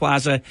Auto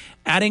Plaza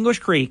at English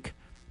Creek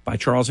by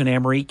Charles and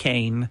Anne-Marie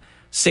Kane.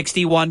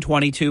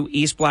 6122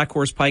 East Black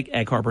Horse Pike,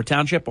 Egg Harbor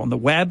Township. On the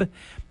web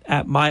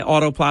at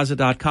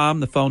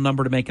myautoplaza.com, the phone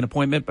number to make an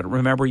appointment. But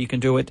remember, you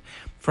can do it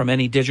from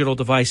any digital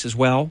device as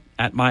well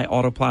at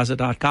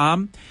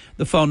myautoplaza.com.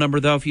 The phone number,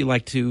 though, if you'd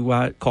like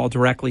to call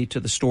directly to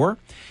the store,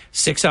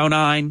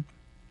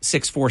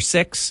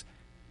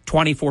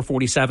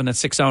 609-646-2447.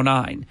 That's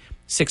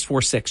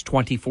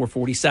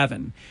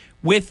 609-646-2447.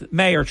 With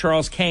Mayor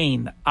Charles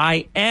Kane,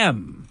 I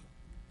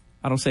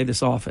don't say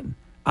this often,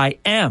 I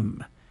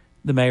am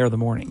the Mayor of the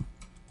Morning.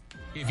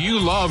 If you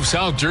love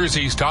South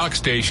Jersey's talk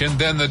station,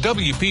 then the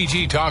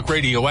WPG Talk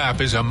Radio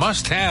app is a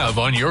must-have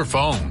on your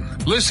phone.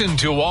 Listen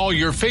to all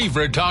your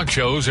favorite talk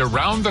shows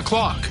around the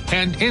clock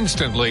and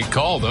instantly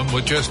call them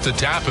with just the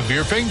tap of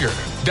your finger.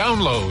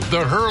 Download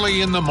the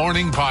Hurley in the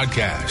Morning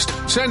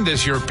podcast. Send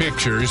us your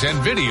pictures and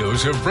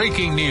videos of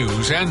breaking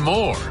news and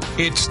more.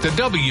 It's the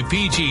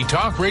WPG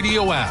Talk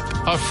Radio app,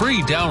 a free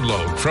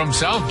download from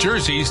South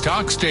Jersey's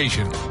talk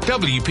station,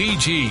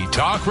 WPG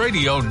Talk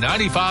Radio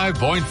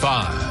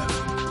 95.5.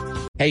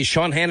 Hey,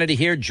 Sean Hannity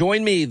here.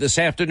 Join me this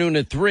afternoon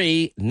at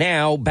 3.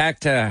 Now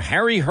back to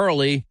Harry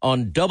Hurley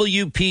on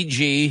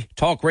WPG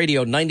Talk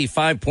Radio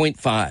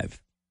 95.5.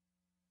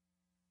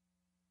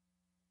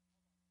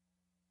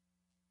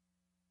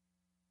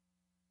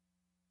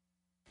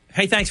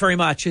 Hey, thanks very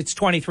much. It's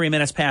 23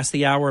 minutes past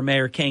the hour.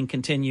 Mayor Kane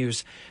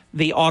continues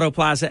the Auto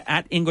Plaza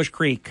at English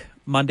Creek,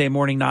 Monday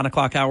morning, 9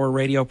 o'clock hour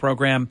radio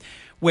program,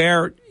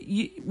 where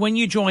when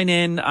you join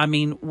in,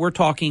 we're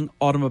talking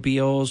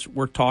automobiles.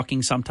 We're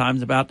talking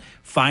sometimes about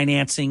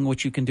financing,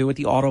 which you can do at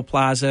the Auto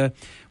Plaza.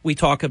 We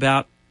talk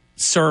about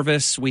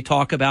service. We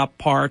talk about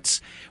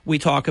parts. We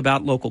talk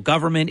about local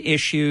government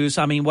issues.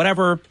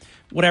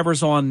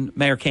 Whatever's on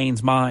Mayor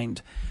Kane's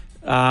mind.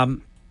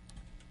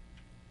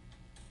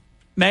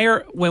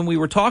 Mayor, when we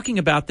were talking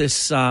about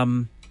this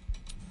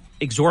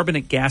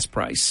exorbitant gas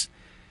price,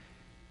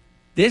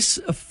 this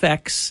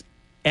affects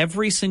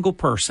every single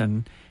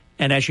person.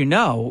 And as you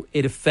know,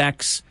 it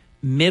affects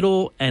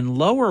middle and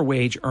lower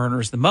wage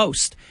earners the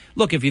most.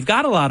 Look, if you've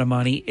got a lot of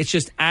money, it's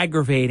just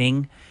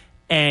aggravating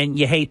and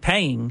you hate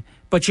paying,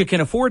 but you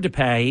can afford to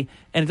pay.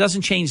 And it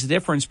doesn't change the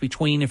difference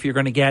between if you're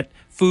going to get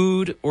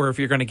food or if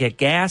you're going to get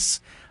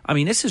gas.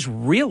 This is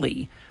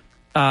really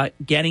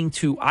getting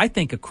to, I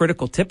think, a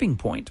critical tipping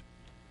point.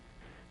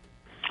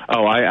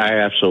 Oh,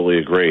 I absolutely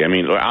agree.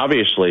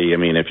 Obviously,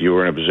 if you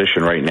were in a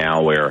position right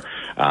now where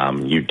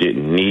you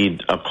didn't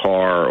need a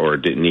car or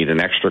didn't need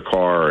an extra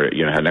car or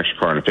had an extra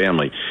car in a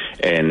family,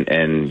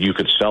 and you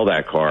could sell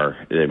that car,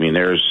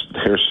 there's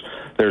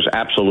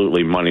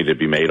absolutely money to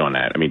be made on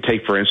that.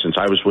 Take, for instance,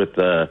 I was with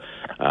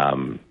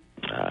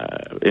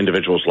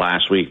individuals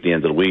last week, the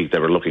end of the week,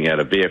 that were looking at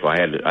a vehicle. I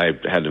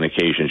had an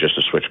occasion just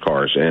to switch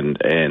cars, and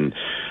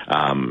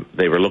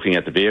they were looking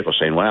at the vehicle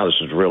saying, wow, this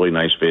is a really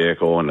nice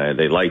vehicle, and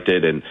they liked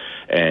it,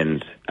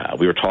 and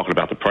we were talking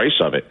about the price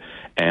of it.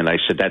 And I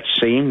said,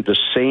 the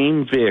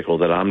same vehicle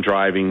that I'm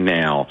driving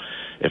now,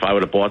 if I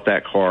would have bought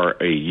that car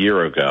a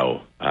year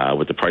ago,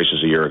 with the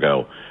prices a year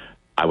ago,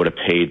 I would have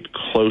paid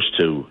close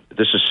to,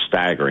 this is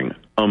staggering,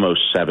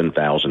 almost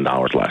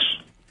 $7,000 less.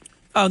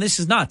 Oh, this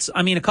is nuts.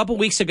 I mean, a couple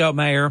weeks ago,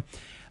 Mayor,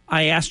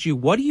 I asked you,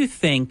 what do you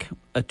think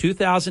a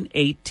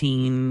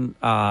 2018,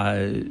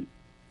 blah,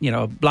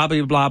 blah,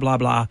 blah, blah,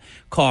 blah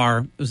car,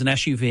 it was an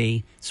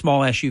SUV,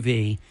 small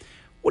SUV.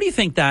 What do you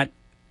think that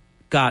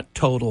got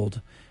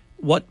totaled?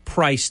 What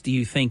price do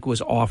you think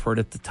was offered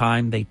at the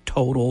time they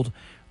totaled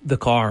the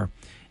car?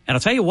 And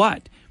I'll tell you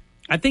what,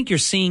 I think you're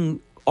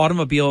seeing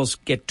automobiles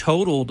get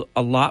totaled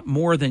a lot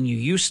more than you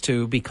used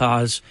to,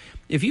 because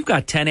if you've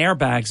got 10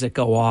 airbags that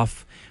go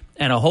off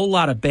and a whole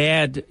lot of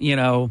bad,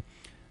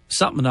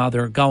 something or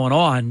other going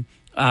on,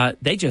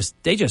 they just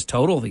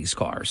total these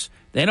cars.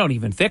 They don't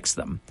even fix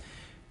them.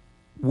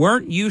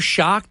 Weren't you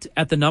shocked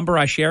at the number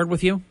I shared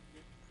with you?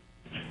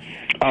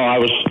 Oh, I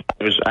was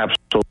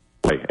absolutely.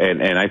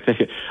 And I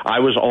think I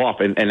was off,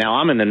 and now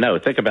I'm in the know.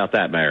 Think about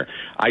that, Mayor.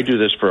 I do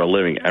this for a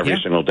living every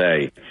single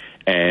day,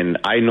 and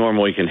I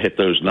normally can hit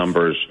those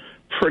numbers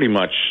pretty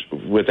much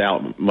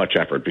without much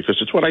effort, because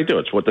it's what I do.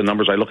 It's what the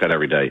numbers I look at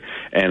every day.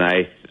 And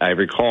I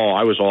recall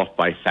I was off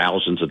by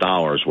thousands of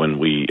dollars when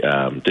we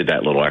did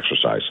that little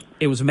exercise.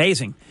 It was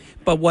amazing.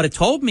 But what it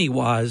told me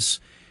was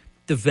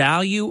the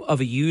value of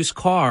a used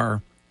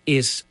car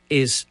is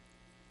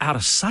out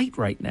of sight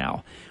right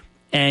now.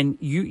 And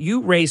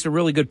you raised a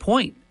really good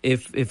point.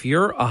 If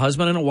you're a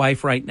husband and a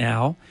wife right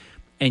now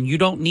and you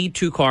don't need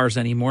two cars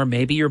anymore,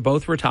 maybe you're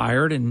both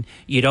retired and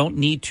you don't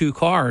need two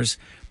cars,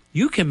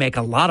 you can make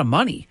a lot of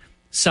money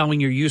selling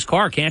your used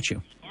car, can't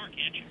you?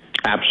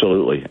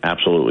 Absolutely,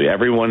 absolutely.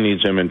 Everyone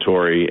needs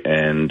inventory,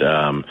 and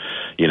the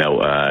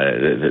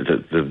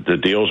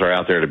deals are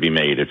out there to be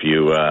made. If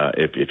you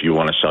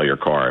want to sell your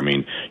car, I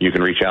mean, you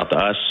can reach out to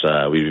us.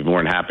 We'd be more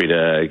than happy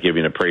to give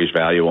you an appraised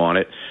value on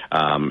it.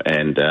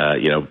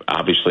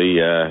 Obviously,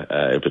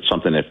 if it's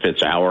something that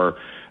fits our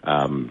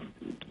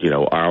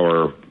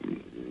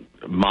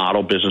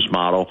business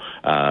model,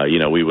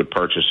 we would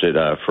purchase it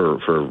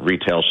for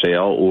retail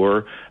sale,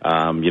 or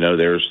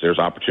there's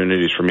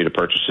opportunities for me to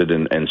purchase it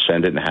and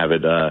send it and have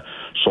it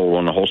sold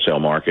on the wholesale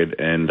market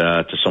and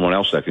to someone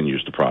else that can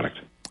use the product.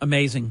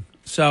 Amazing.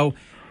 So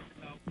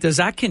does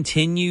that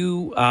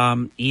continue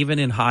even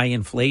in high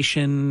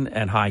inflation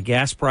and high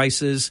gas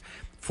prices?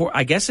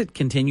 I guess it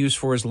continues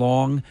for as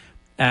long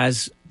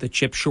as the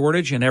chip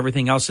shortage and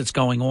everything else that's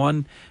going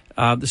on,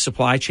 the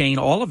supply chain,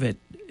 all of it.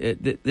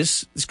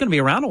 This is going to be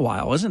around a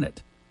while, isn't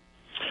it?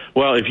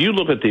 Well, if you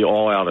look at the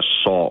all-out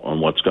assault on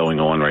what's going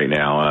on right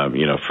now,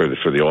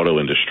 for the auto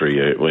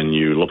industry, when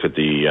you look at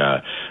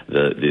the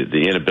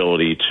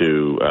inability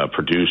to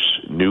produce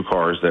new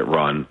cars that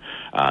run,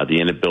 the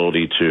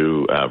inability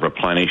to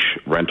replenish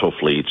rental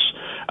fleets,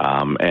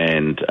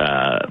 and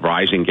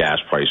rising gas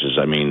prices.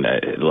 I mean,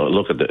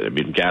 look at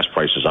gas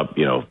prices up,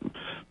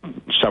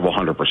 several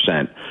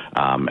 100%.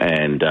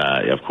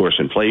 Of course,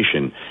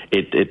 inflation,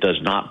 it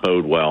does not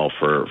bode well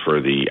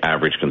for the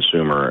average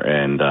consumer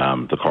and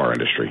the car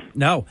industry.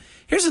 No.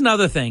 Here's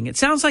another thing. It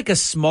sounds like a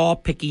small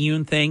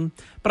picayune thing,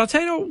 but I'll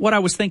tell you what I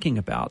was thinking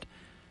about.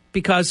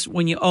 Because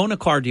when you own a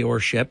car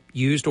dealership,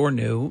 used or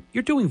new,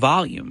 you're doing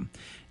volume.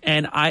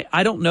 And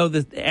I don't know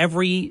that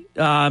every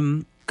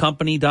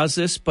company does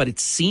this, but it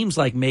seems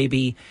like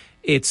maybe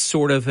it's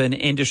sort of an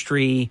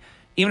industry.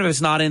 Even if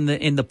it's not in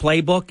the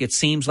playbook, it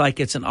seems like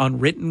it's an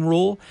unwritten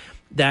rule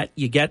that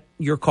you get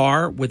your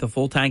car with a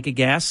full tank of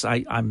gas.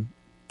 I'm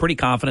pretty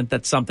confident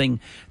that's something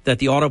that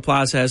the Auto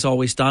Plaza has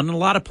always done, and a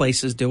lot of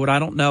places do it. I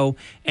don't know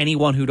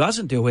anyone who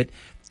doesn't do it.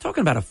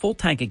 Talking about a full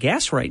tank of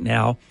gas right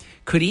now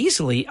could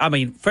easily,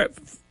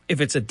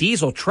 if it's a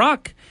diesel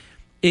truck,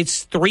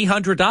 it's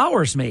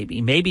 $300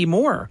 maybe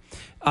more.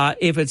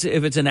 If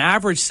it's an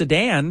average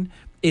sedan,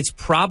 it's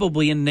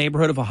probably in the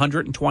neighborhood of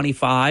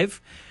 $125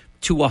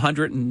 to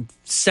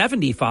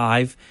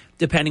 $175,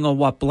 depending on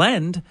what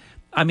blend.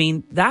 I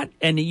mean, that,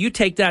 and you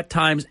take that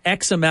times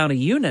X amount of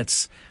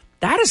units,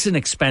 that is an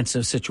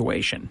expensive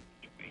situation.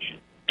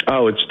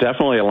 Oh, it's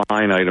definitely a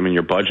line item in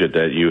your budget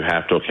that you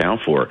have to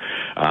account for.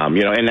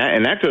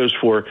 And that goes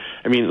for,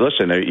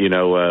 listen,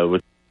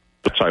 with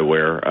I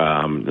wear,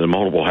 the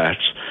multiple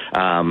hats,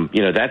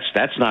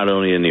 that's not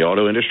only in the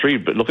auto industry,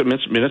 but look at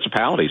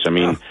municipalities.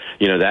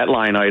 That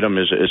line item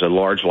is a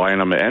large line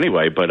item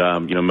anyway, but,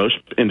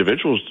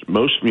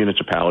 most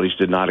municipalities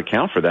did not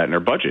account for that in their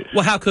budget.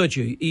 Well, how could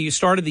you? You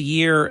started the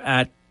year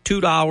at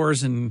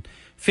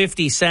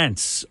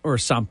 $2.50 or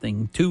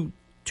something,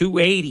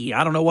 $2.80.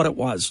 I don't know what it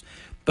was,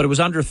 but it was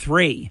under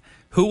 $3.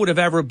 Who would have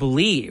ever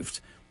believed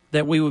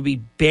that we would be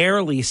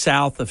barely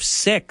south of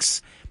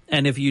 $6?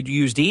 And if you'd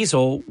use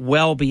diesel,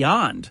 well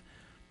beyond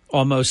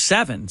almost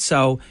 $7.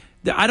 So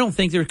I don't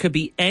think there could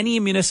be any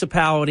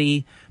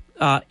municipality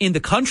in the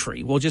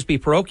country. We'll just be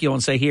parochial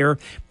and say here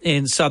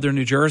in southern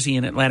New Jersey,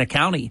 in Atlantic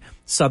County,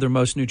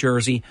 southernmost New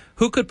Jersey,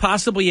 who could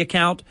possibly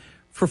account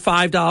for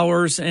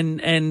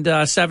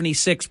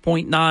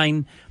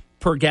 $5.76.9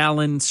 per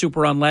gallon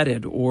super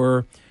unleaded,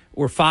 or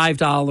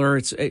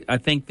 $5? I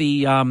think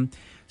the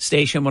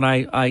station when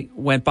I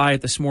went by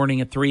it this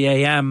morning at 3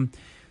 a.m.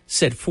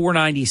 said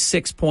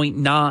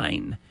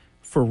 $4.96.9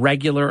 for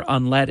regular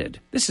unleaded.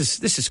 This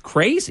is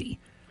crazy.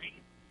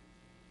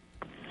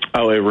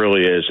 Oh, it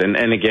really is. And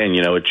again,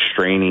 it's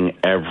straining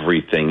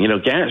everything.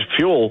 Gas,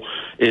 fuel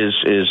is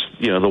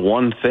the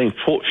one thing.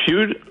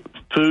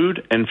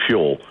 Food and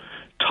fuel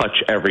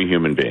touch every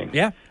human being.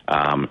 Yeah.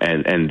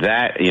 And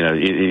that,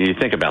 you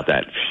think about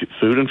that.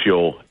 Food and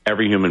fuel,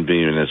 every human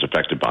being is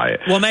affected by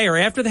it. Well, Mayor,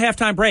 after the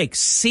halftime break,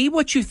 see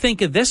what you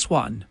think of this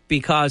one,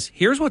 because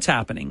here's what's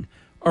happening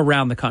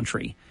around the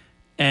country.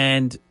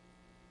 And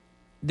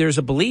there's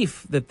a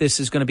belief that this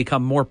is going to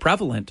become more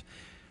prevalent.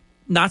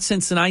 Not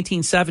since the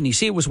 1970s.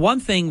 See, it was one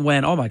thing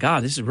when, oh, my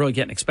God, this is really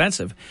getting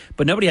expensive.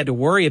 But nobody had to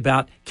worry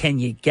about, can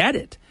you get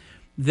it?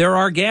 There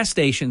are gas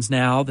stations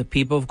now that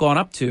people have gone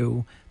up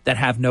to that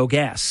have no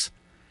gas.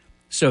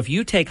 So if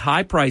you take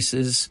high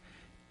prices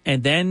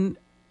and then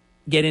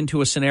get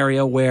into a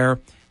scenario where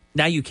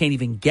now you can't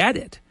even get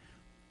it,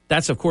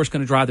 that's, of course,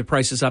 going to drive the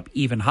prices up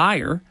even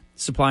higher.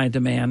 Supply and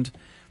demand,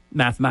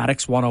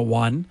 mathematics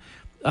 101.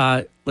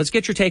 Let's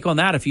get your take on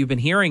that. If you've been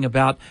hearing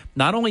about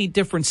not only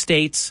different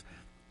states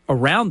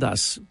around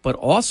us, but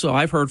also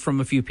I've heard from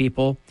a few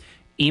people,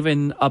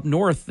 even up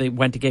north, they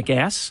went to get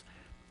gas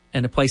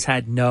and the place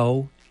had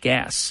no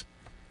gas.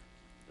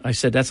 I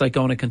said, that's like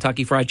going to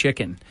Kentucky Fried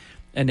Chicken,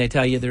 and they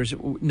tell you there's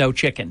no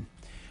chicken.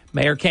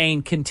 Mayor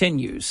Kane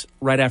continues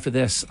right after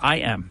this. I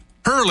am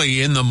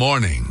Early in the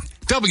morning.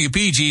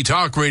 WPG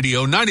Talk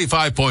Radio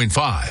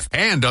 95.5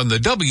 and on the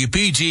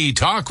WPG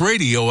Talk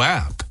Radio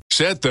app.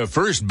 Set the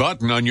first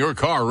button on your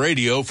car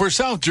radio for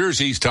South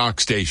Jersey's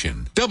talk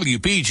station,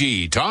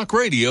 WPG Talk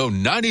Radio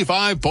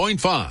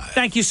 95.5.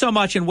 Thank you so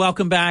much and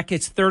welcome back.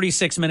 It's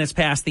 36 minutes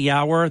past the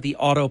hour, the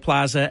Auto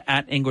Plaza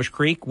at English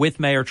Creek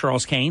with Mayor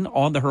Charles Kane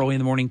on the Early in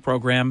the Morning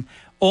program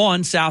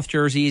on South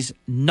Jersey's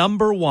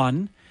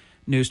 #1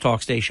 news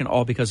talk station,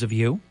 all because of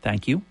you.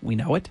 Thank you. We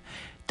know it.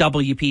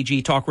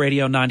 WPG Talk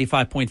Radio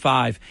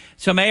 95.5.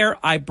 So, Mayor,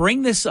 I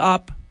bring this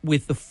up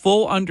with the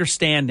full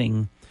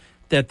understanding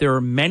that there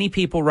are many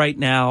people right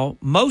now,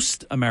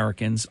 most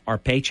Americans are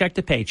paycheck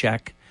to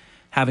paycheck,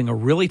 having a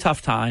really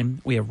tough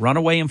time. We have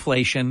runaway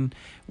inflation.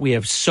 We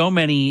have so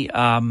many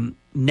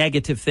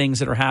negative things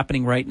that are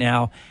happening right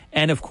now.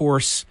 And, of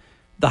course,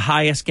 the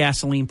highest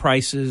gasoline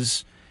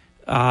prices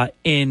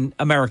in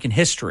American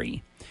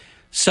history.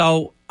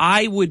 So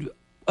I would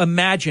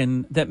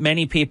imagine that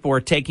many people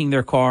are taking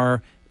their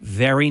car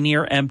very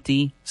near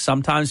empty,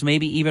 sometimes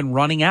maybe even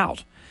running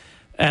out.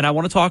 And I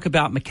want to talk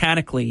about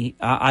mechanically.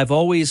 I've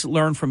always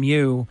learned from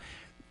you,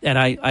 and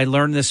I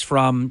learned this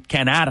from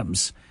Ken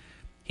Adams.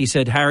 He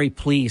said, Harry,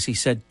 please, he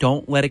said,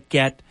 don't let it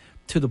get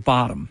to the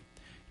bottom.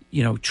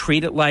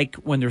 Treat it like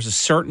when there's a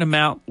certain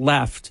amount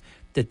left,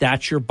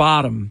 that's your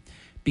bottom,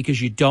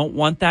 because you don't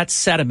want that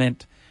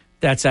sediment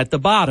that's at the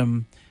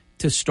bottom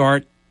to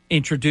start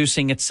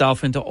introducing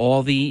itself into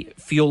all the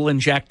fuel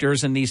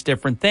injectors and these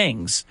different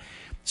things.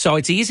 So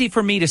it's easy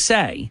for me to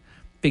say,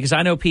 because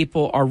I know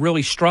people are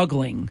really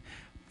struggling.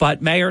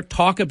 But, Mayor,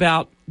 talk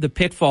about the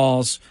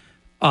pitfalls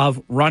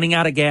of running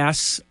out of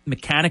gas,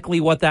 mechanically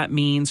what that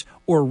means,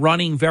 or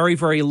running very,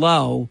 very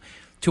low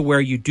to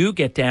where you do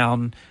get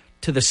down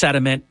to the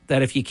sediment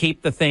that if you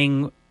keep the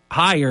thing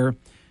higher,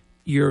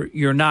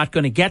 you're not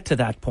going to get to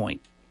that point.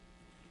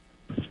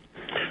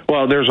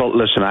 Well,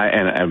 listen,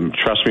 and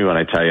trust me when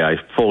I tell you, I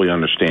fully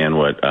understand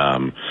what,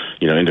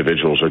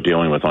 individuals are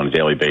dealing with on a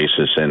daily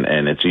basis.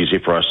 And it's easy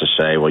for us to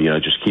say, well,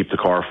 just keep the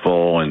car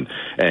full and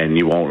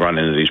you won't run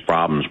into these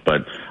problems.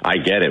 But I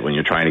get it. When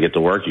you're trying to get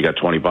to work, you got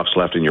 $20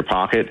 left in your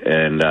pocket.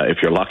 And if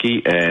you're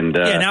lucky and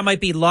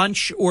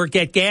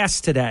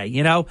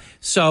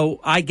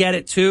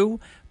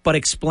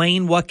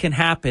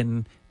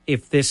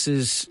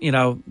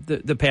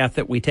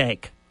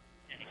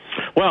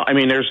Well, I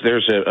mean,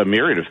 there's a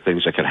myriad of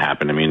things that can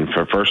happen. I mean,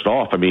 first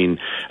off,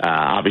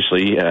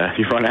 obviously,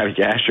 you run out of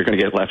gas, you're going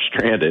to get left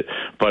stranded.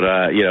 But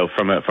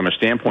from a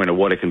standpoint of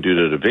what it can do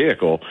to the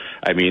vehicle,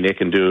 I mean, it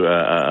can do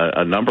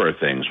a number of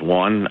things.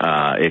 One,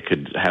 it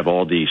could have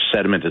all the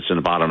sediment that's in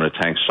the bottom of the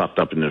tank sucked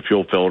up into the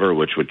fuel filter,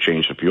 which would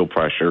change the fuel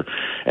pressure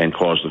and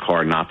cause the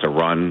car not to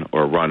run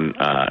or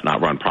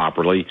not run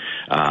properly.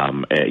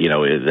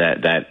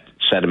 That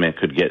sediment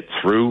could get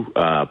through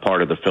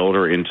part of the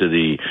filter into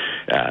the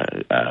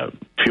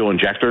fuel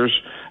injectors.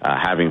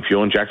 Having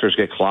fuel injectors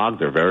get clogged,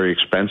 they're very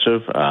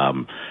expensive,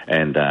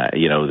 and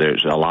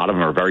there's a lot of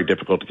them are very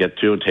difficult to get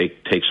to and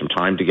take some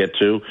time to get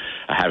to.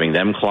 Having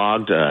them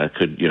clogged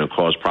could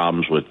cause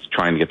problems with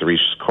trying to get the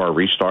car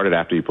restarted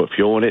after you put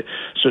fuel in it.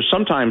 So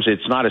sometimes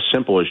it's not as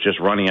simple as just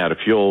running out of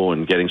fuel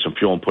and getting some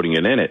fuel and putting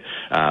it in it,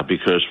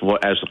 because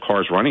as the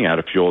car's running out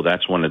of fuel,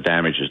 that's when the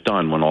damage is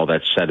done, when all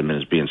that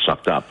sediment is being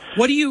sucked up.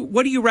 What do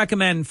you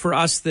recommend for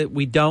us that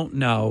we don't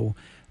know?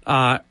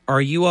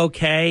 Are you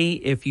okay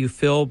if you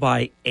fill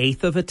by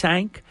 1/8 of a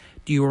tank?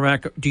 Do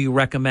you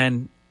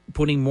recommend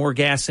putting more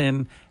gas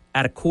in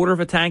at 1/4 of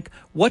a tank?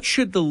 What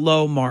should the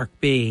low mark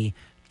be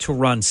to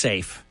run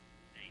safe?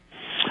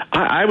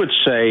 I would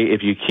say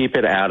if you keep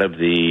it out of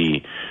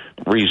the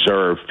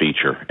reserve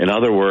feature. In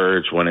other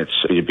words, when it's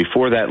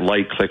before that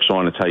light clicks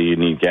on to tell you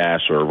need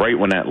gas, or right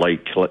when that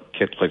light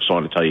clicks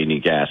on to tell you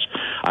need gas,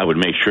 I would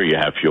make sure you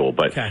have fuel.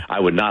 But I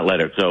would not let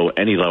it go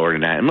any lower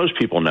than that. And most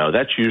people know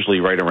that's usually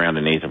right around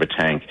 1/8 of a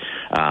tank.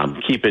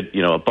 Keep it,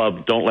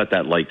 above. Don't let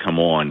that light come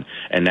on,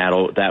 and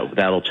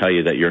that'll tell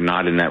you that you're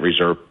not in that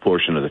reserve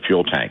portion of the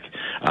fuel tank.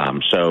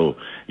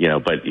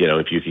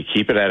 If you could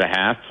keep it at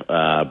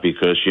 1/2,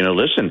 because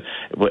listen,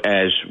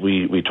 as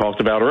we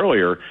talked about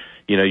earlier.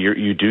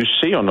 You do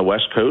see on the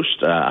West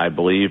Coast, I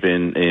believe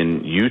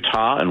in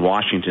Utah and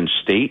Washington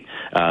State,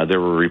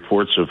 there were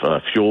reports of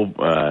fuel,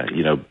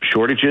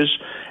 shortages.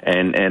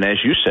 And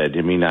as you said,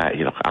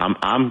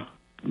 I'm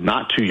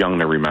not too young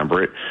to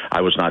remember it.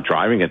 I was not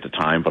driving at the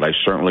time, but I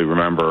certainly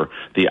remember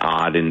the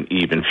odd and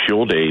even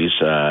fuel days,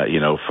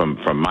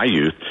 from my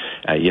youth.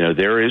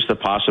 There is the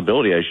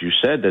possibility, as you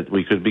said, that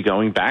we could be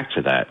going back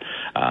to that.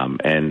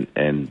 And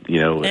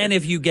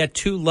if you get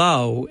too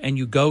low and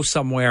you go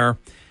somewhere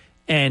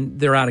and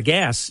they're out of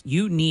gas,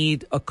 you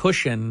need a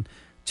cushion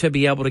to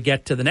be able to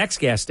get to the next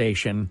gas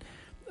station,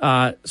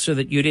 so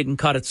that you didn't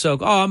cut it. So,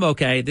 I'm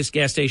okay. This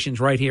gas station's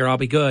right here. I'll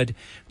be good.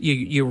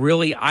 You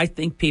really, I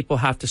think people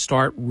have to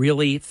start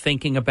really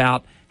thinking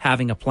about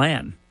having a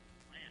plan.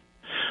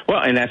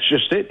 Well, and that's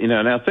just it.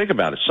 Now think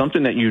about it.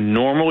 Something that you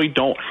normally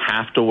don't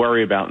have to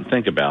worry about and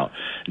think about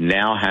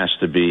now has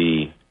to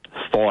be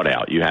thought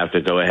out. You have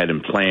to go ahead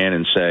and plan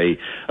and say,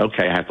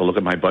 okay, I have to look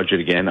at my budget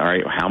again. All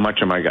right, how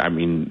much am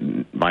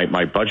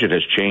my budget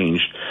has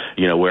changed,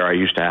 where I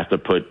used to have to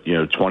put,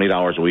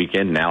 $20 a week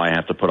in. Now I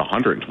have to put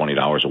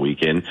 $120 a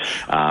week in.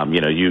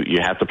 You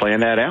have to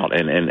plan that out.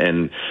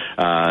 And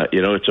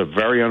it's a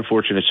very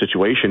unfortunate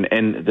situation.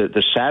 And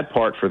the sad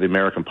part for the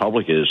American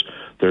public is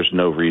there's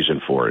no reason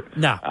for it.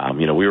 No.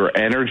 We were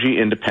energy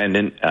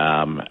independent,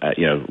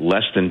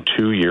 less than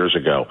 2 years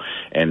ago.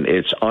 And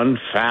it's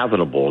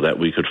unfathomable that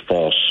we could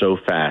fall so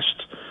fast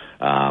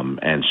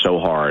and so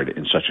hard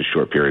in such a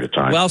short period of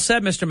time. Well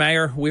said, Mr.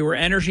 Mayor. We were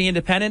energy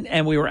independent,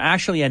 and we were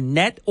actually a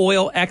net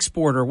oil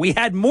exporter. We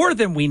had more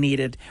than we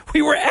needed.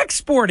 We were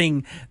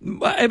exporting.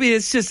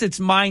 It's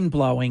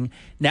mind-blowing.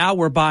 Now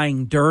we're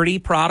buying dirty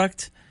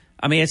product.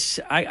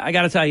 I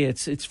got to tell you,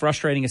 it's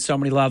frustrating at so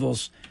many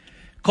levels.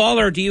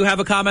 Caller, do you have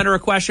a comment or a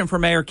question for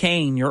Mayor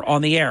Kane? You're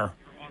on the air.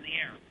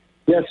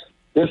 Yes,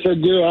 I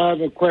do. I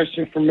have a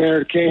question for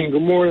Mayor Kane.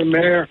 Good morning,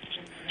 Mayor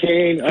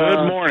Kane.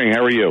 Good morning.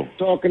 How are you?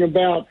 Talking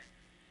about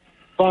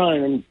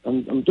fine.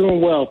 I'm doing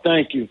well.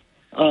 Thank you.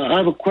 I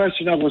have a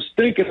question. I was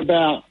thinking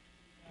about,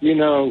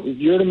 if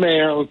you're the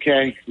mayor,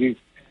 okay, you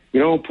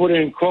don't put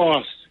in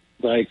costs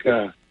like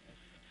the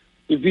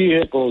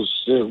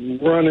vehicles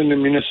run in the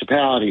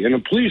municipality, and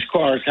the police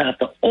cars have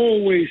to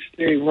always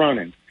stay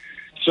running.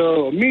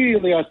 So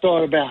immediately I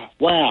thought about,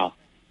 wow,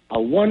 I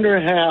wonder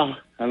how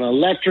an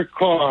electric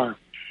car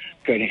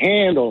could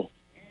handle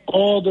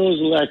all those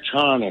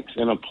electronics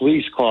in a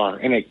police car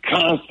and it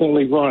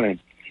constantly running.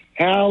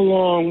 How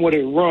long would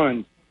it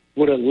run?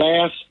 Would it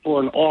last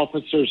for an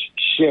officer's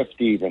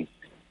shift even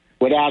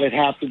without it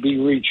have to be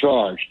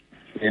recharged,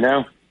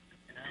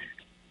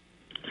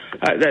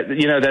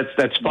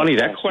 That's funny.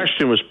 That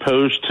question was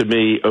posed to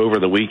me over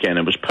the weekend.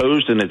 It was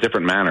posed in a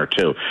different manner,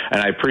 too.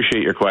 And I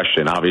appreciate your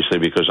question, obviously,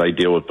 because I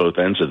deal with both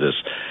ends of this.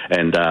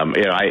 And,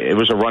 it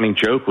was a running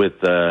joke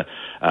with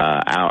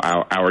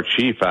our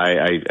chief.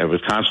 I was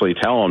constantly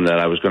telling him that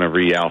I was going to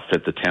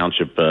re-outfit the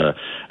township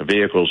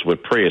vehicles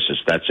with Priuses.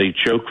 That's a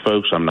joke,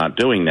 folks. I'm not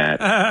doing that.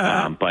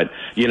 But,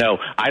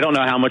 I don't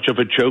know how much of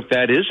a joke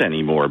that is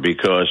anymore,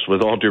 because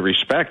with all due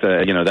respect,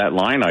 that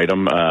line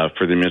item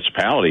for the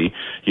municipality,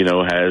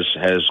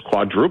 has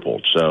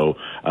quadrupled. So,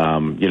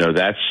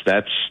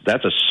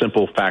 that's a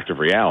simple fact of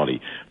reality.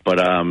 But,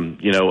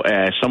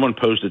 as someone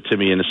posed it to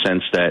me in the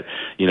sense that,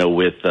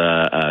 with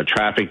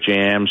traffic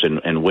jams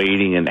and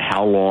waiting and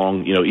how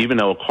long, even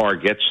though a car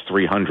gets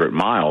 300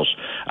 miles,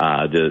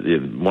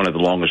 one of the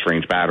longest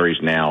range batteries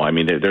now,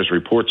 there's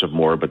reports of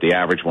more, but the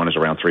average one is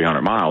around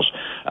 300 miles.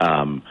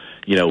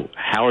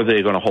 How are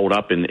they going to hold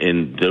up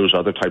in those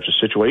other types of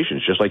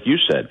situations? Just like you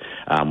said,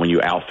 when you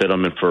outfit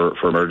them for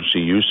emergency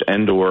use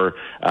and or,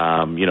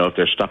 if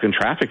they're stuck in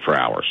traffic for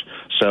hours.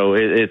 So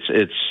it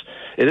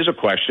is a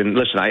question.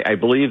 Listen, I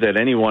believe that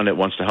anyone that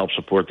wants to help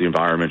support the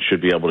environment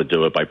should be able to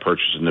do it by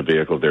purchasing the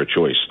vehicle of their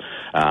choice.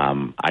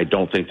 I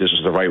don't think this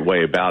is the right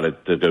way about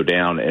it to go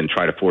down and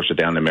try to force it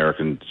down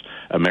Americans'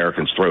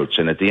 throats.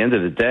 And at the end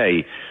of the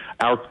day,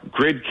 our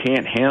grid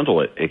can't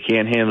handle it. It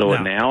can't handle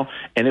it now,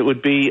 and it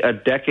would be a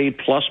decade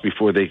plus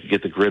before they could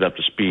get the grid up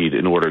to speed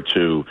in order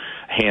to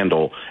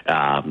handle,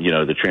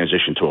 the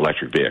transition to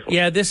electric vehicles.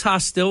 Yeah, this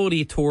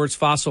hostility towards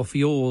fossil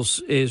fuels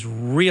is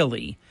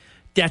really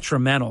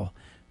detrimental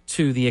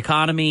to the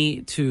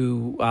economy,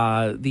 to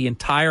the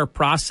entire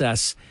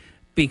process,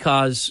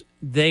 because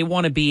they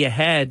want to be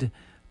ahead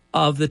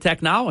of the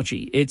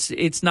technology.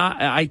 It's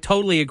not. I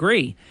totally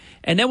agree.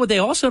 And then what they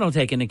also don't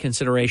take into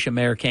consideration,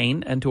 Mayor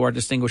Kane, and to our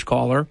distinguished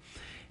caller,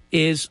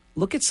 is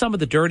look at some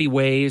of the dirty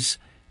ways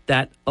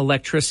that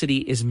electricity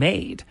is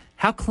made.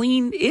 How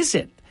clean is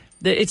it?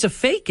 It's a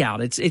fake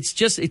out.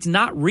 It's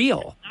not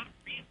real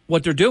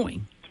what they're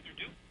doing.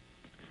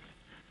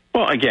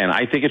 Well, again,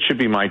 I think it should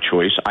be my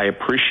choice. I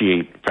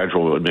appreciate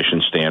federal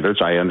emission standards.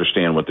 I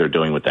understand what they're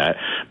doing with that,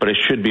 but it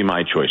should be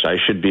my choice. I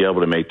should be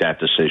able to make that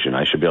decision.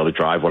 I should be able to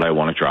drive what I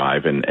want to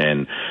drive,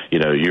 and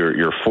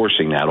you're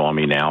forcing that on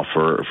me now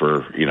for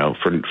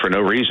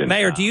no reason.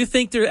 Mayor, do you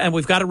think there? And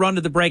we've got to run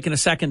to the break in a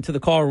second. To the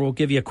caller, we'll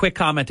give you a quick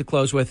comment to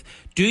close with.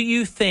 Do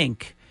you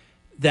think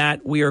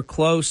that we are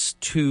close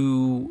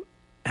to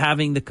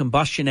having the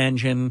combustion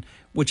engine,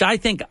 which I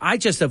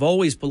just have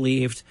always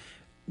believed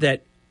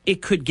that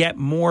it could get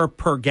more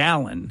per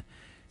gallon.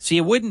 See,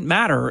 it wouldn't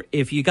matter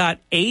if you got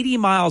 80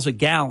 miles a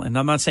gallon.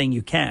 I'm not saying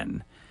you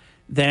can.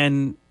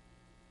 Then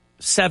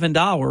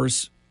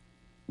 $7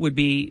 would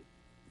be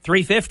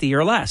 $3.50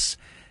 or less.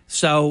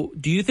 So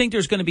do you think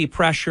there's going to be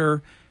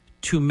pressure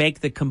to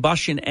make the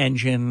combustion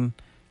engine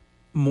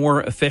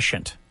more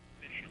efficient?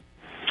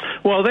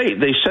 Well,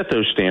 they set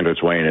those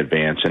standards way in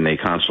advance, and they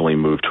constantly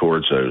move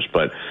towards those.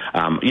 But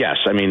yes,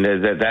 I mean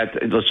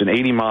listen,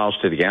 80 miles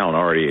to the gallon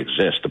already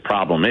exists. The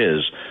problem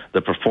is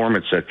the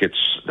performance that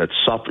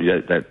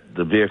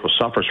the vehicle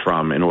suffers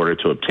from in order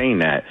to obtain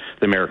that.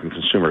 The American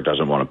consumer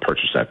doesn't want to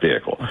purchase that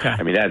vehicle. Okay.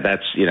 I mean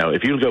that's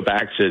if you go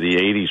back to the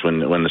 80s when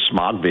the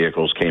smog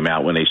vehicles came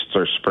out, when they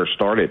first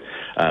started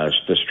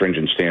the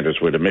stringent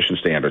standards with emission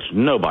standards,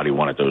 nobody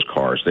wanted those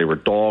cars. They were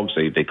dogs.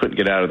 They couldn't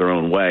get out of their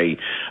own way,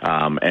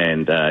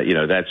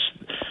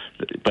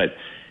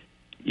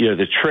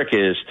 the trick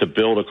is to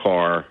build a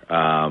car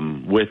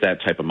with that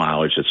type of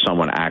mileage that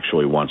someone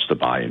actually wants to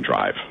buy and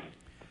drive.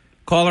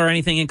 Caller,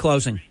 anything in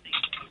closing?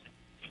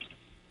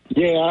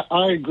 Yeah,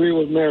 I agree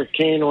with Mayor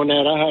Kane on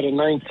that. I had a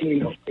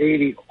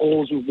 1980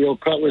 Oldsmobile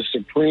Cutlass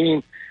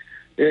Supreme.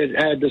 It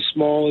had the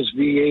smallest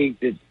V8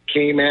 that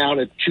came out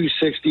at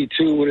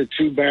 262 with a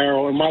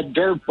 2-barrel, and my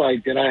dirt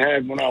bike that I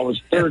had when I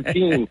was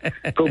 13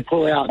 could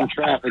pull out in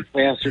traffic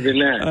faster than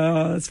that.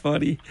 Oh, that's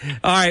funny.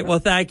 All right, well,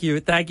 thank you.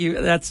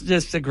 That's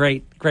just a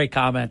great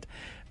comment.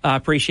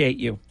 Appreciate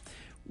you.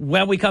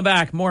 When we come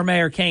back, more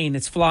Mayor Kane.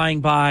 It's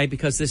flying by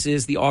because this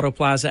is the Auto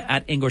Plaza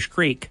at English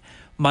Creek.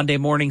 Monday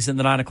mornings in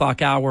the 9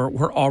 o'clock hour.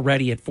 We're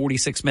already at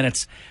 46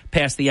 minutes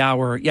past the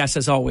hour. Yes,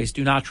 as always,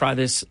 do not try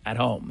this at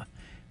home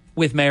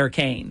with Mayor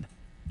Kane.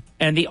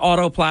 And the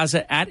Auto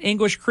Plaza at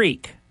English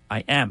Creek.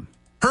 I am.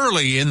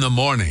 Early in the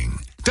morning.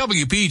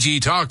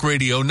 WPG Talk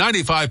Radio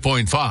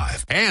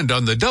 95.5 and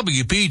on the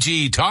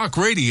WPG Talk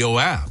Radio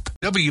app.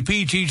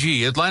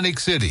 WPGG Atlantic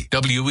City,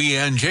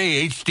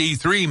 WENJ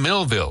HD3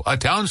 Millville, a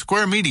Town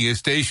Square Media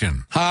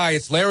station. Hi,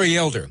 it's Larry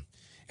Elder,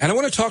 and I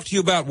want to talk to you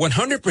about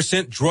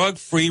 100%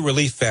 drug-free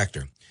Relief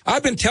Factor.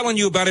 I've been telling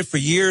you about it for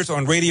years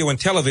on radio and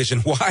television.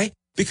 Why?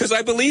 Because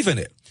I believe in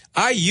it.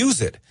 I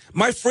use it.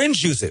 My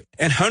friends use it,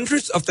 and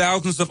hundreds of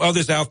thousands of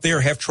others out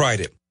there have tried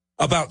it.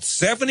 About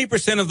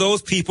 70% of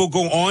those people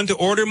go on to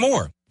order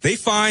more. They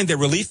find that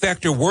Relief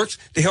Factor works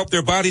to help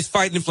their bodies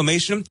fight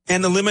inflammation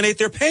and eliminate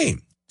their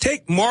pain.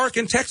 Take Mark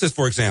in Texas,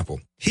 for example.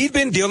 He'd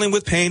been dealing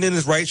with pain in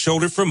his right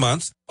shoulder for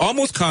months,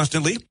 almost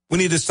constantly, when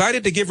he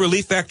decided to give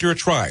Relief Factor a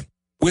try.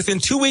 Within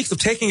 2 weeks of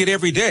taking it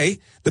every day,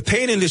 the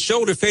pain in his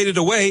shoulder faded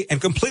away and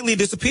completely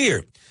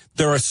disappeared.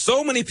 There are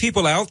so many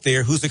people out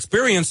there whose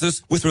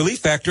experiences with Relief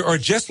Factor are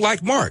just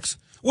like Mark's.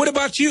 What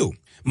about you?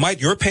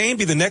 Might your pain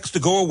be the next to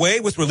go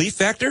away with Relief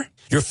Factor?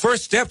 Your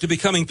first step to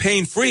becoming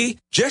pain-free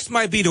just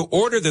might be to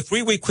order the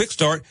 3-week quick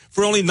start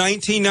for only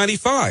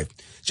 $19.95.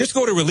 Just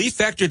go to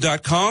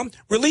ReliefFactor.com,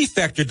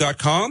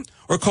 ReliefFactor.com,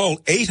 or call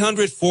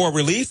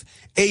 800-4-RELIEF,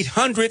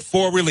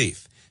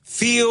 800-4-RELIEF.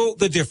 Feel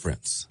the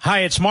difference. Hi,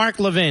 it's Mark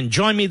Levin.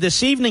 Join me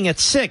this evening at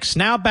 6.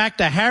 Now back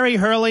to Harry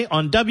Hurley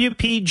on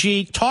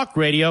WPG Talk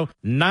Radio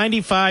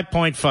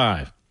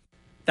 95.5.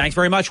 Thanks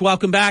very much.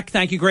 Welcome back.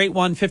 Thank you, Great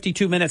One.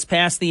 52 minutes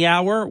past the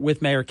hour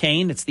with Mayor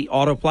Kane. It's the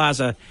Auto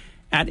Plaza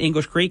at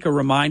English Creek. A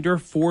reminder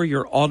for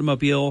your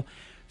automobile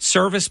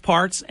service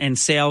parts and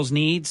sales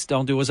needs.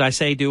 Don't do as I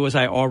say, do as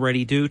I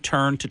already do.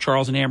 Turn to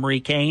Charles and Anne Marie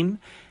Kane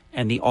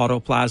and the Auto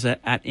Plaza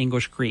at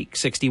English Creek,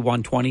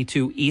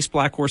 6122 East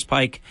Black Horse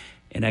Pike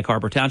in Egg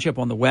Harbor Township,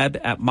 on the web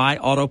at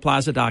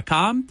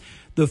myautoplaza.com.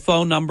 The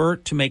phone number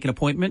to make an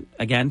appointment,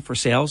 again, for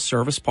sales,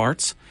 service,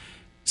 parts,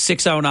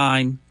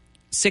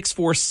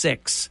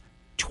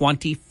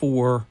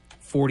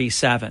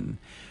 609-646-2447.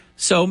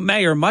 So,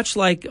 Mayor, much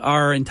like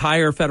our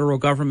entire federal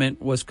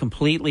government was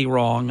completely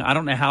wrong, I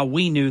don't know how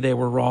we knew they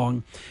were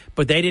wrong,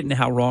 but they didn't know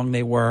how wrong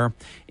they were.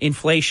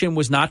 Inflation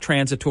was not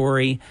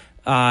transitory.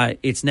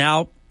 It's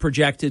now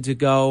projected to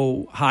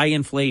go high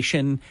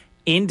inflation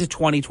into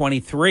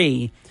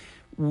 2023.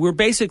 We're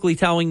basically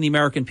telling the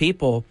American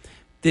people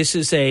this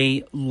is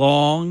a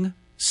long,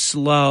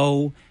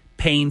 slow,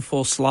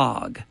 painful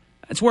slog.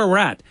 That's where we're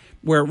at,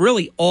 where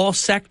really all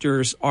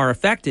sectors are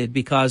affected,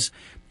 because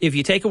if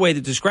you take away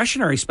the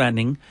discretionary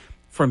spending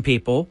from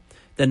people,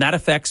 then that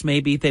affects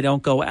maybe they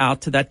don't go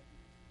out to that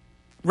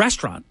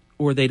restaurant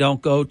or they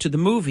don't go to the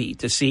movie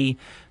to see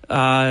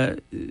Maverick,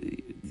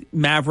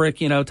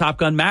 Top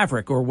Gun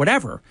Maverick or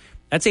whatever.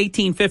 That's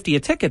 $18.50 a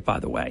ticket, by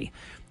the way.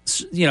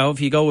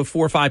 If you go with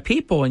 4 or 5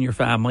 people in your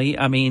family,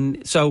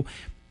 so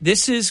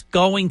this is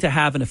going to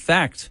have an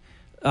effect,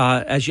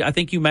 I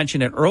think you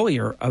mentioned it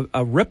earlier,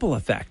 a ripple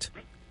effect.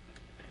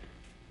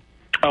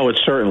 Oh, it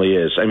certainly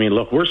is.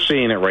 Look, we're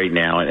seeing it right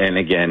now. And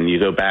again, you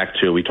go back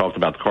to, we talked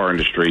about the car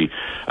industry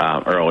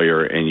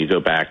earlier, and you go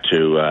back to,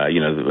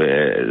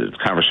 the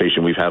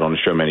conversation we've had on the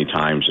show many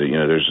times.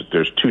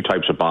 There's 2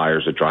 types of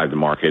buyers that drive the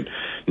market,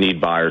 need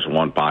buyers and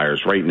want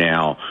buyers. Right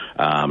now,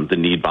 the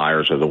need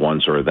buyers are the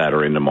ones that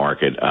are in the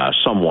market.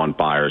 Some want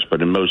buyers,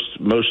 but in most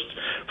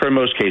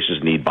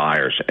cases, need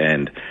buyers.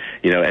 And,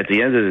 at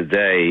the end of the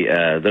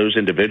day, those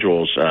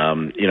individuals,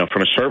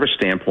 from a service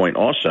standpoint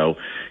also,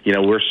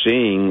 we're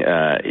seeing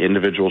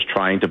individuals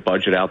trying to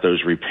budget out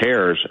those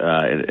repairs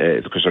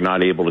because they're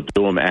not able to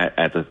do them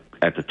at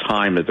the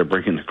time that they're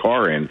bringing the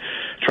car in,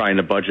 trying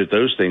to budget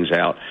those things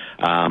out.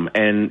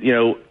 And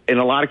in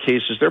a lot of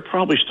cases, they're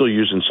probably still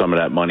using some of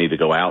that money to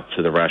go out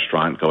to the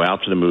restaurant, go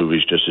out to the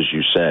movies, just as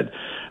you said.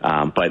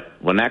 But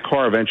when that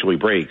car eventually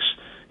breaks,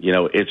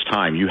 it's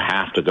time. You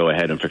have to go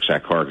ahead and fix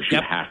that car because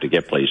you have to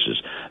get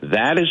places.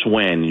 That is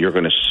when you're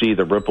going to see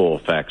the ripple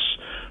effects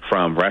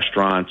from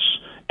restaurants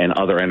and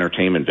other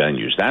entertainment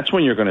venues. That's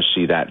when you're going to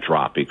see that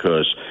drop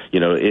because,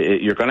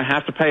 you're going to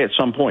have to pay at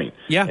some point.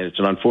 Yeah. And it's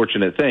an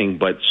unfortunate thing,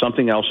 but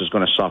something else is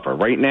going to suffer.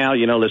 Right now,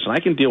 listen, I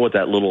can deal with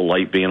that little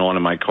light being on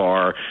in my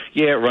car.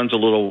 Yeah, it runs a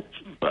little,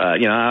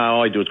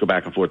 all I do is go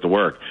back and forth to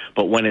work.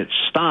 But when it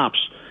stops,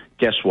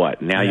 guess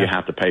what? Now you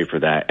have to pay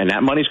for that. And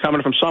that money's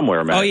coming from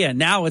somewhere, man. Oh, yeah.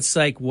 Now it's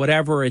like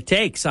whatever it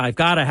takes. I've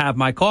got to have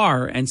my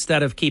car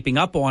instead of keeping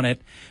up on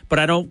it. But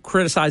I don't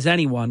criticize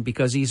anyone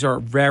because these are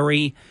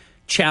very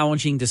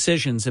challenging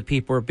decisions that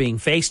people are being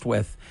faced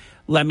with.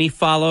 Let me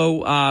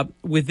follow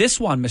with this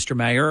one, Mr.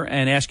 Mayor,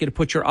 and ask you to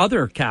put your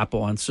other cap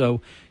on.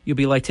 So you'll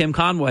be like Tim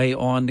Conway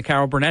on the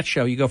Carol Burnett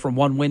Show. You go from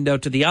one window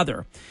to the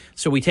other.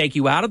 So we take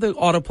you out of the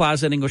Auto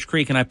Plaza at English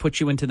Creek, and I put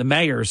you into the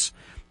mayor's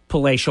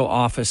palatial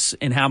office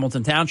in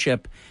Hamilton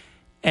Township.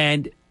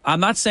 And I'm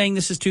not saying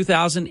this is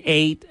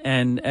 2008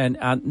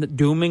 and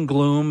doom and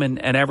gloom and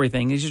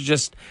everything. These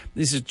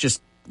are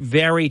just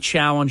very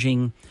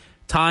challenging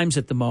times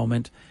at the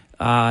moment.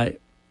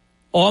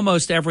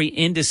 Almost every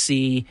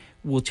indice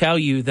will tell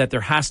you that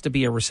there has to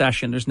be a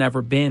recession. There's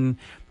never been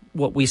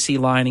what we see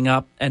lining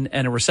up, and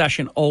a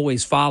recession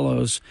always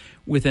follows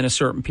within a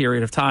certain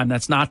period of time.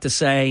 That's not to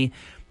say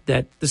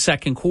that the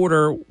second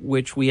quarter,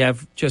 which we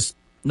have just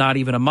not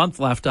even a month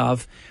left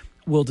of,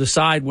 will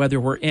decide whether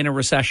we're in a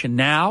recession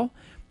now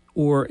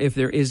or if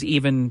there is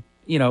even,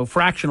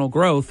 fractional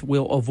growth.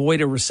 We'll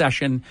avoid a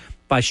recession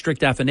by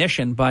strict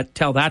definition, but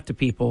tell that to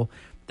people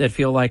that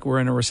feel like we're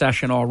in a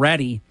recession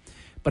already.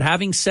 But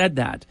having said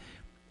that,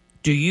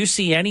 do you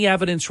see any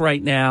evidence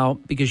right now,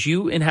 because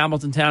you in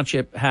Hamilton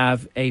Township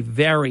have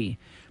and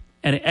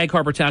Egg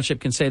Harbor Township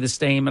can say the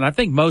same, and I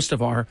think most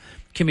of our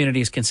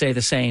communities can say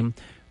the same,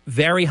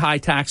 very high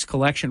tax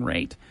collection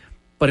rate.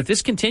 But if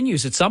this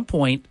continues at some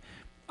point,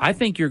 I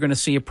think you're going to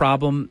see a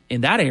problem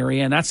in that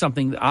area, and that's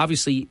something that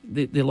obviously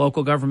the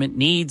local government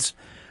needs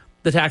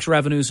the tax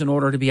revenues in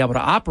order to be able to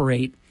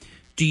operate.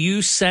 Do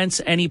you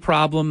sense any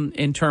problem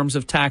in terms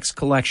of tax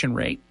collection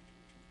rate?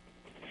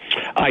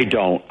 I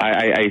don't.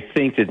 I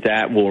think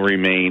that will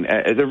remain.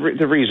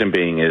 The reason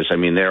being is,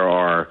 there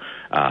are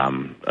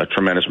a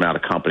tremendous amount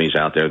of companies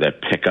out there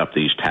that pick up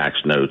these tax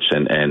notes,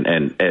 and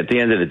at the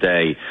end of the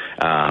day,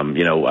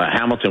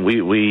 Hamilton,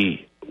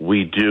 we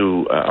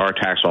do. Our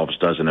tax office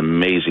does an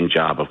amazing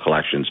job of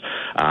collections,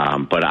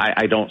 but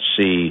I don't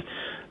see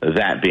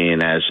that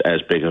being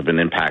as big of an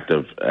impact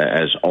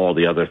as all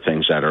the other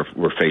things that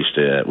we're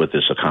faced with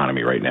this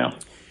economy right now.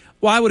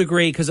 Well, I would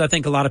agree, because I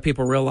think a lot of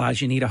people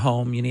realize you need a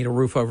home, you need a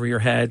roof over your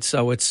head.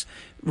 So it's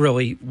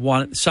really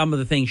some of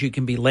the things you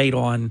can be late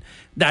on.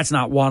 That's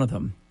not one of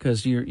them,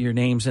 because your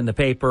name's in the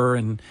paper,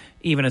 and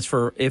even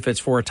if it's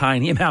for a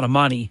tiny amount of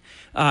money,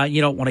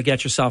 you don't want to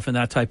get yourself in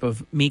that type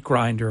of meat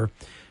grinder.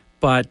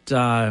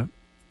 But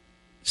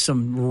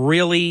some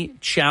really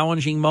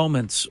challenging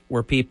moments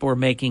where people are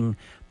making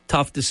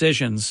tough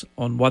decisions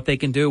on what they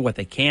can do, what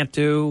they can't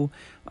do.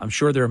 I'm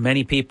sure there are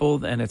many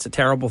people, and it's a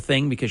terrible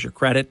thing because your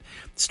credit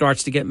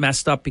starts to get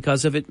messed up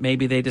because of it.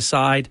 Maybe they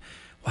decide,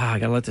 wow, I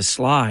got to let this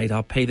slide.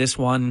 I'll pay this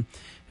one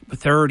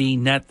 30,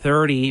 net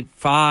 30,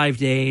 5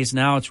 days.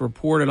 Now it's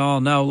reported, oh,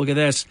 no, look at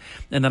this.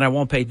 And then I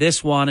won't pay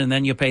this one, and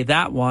then you pay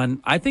that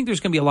one. I think there's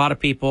going to be a lot of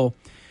people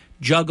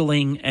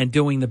juggling and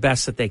doing the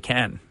best that they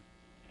can.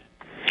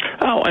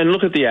 Oh, and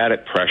look at the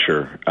added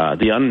pressure,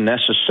 the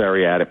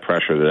unnecessary added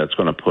pressure that's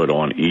going to put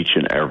on each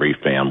and every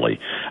family.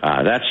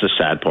 That's the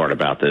sad part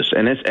about this.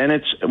 And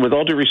it's with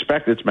all due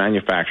respect, it's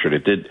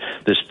manufactured.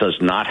 This does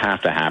not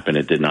have to happen.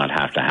 It did not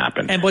have to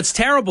happen. And what's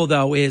terrible,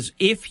 though, is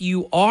if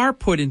you are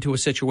put into a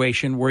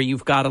situation where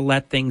you've got to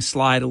let things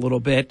slide a little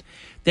bit,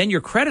 then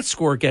your credit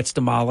score gets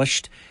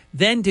demolished.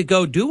 Then to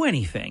go do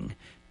anything,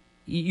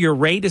 your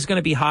rate is going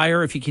to be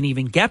higher if you can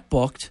even get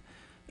booked.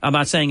 I'm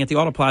not saying at the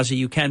Auto Plaza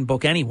you can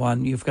book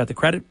anyone. You've got the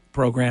credit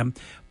program.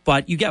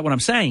 But you get what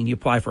I'm saying. You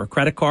apply for a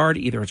credit card.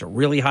 Either it's a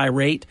really high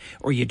rate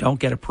or you don't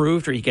get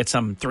approved, or you get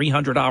some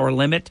 $300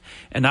 limit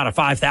and not a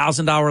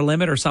 $5,000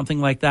 limit or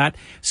something like that.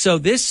 So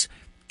this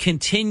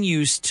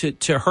continues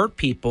to hurt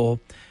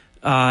people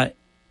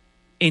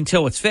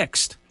until it's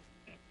fixed.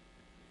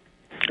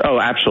 Oh,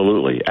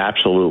 absolutely.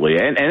 Absolutely.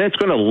 And it's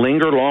going to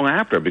linger long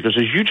after, because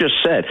as you just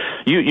said,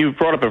 you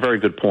brought up a very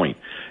good point.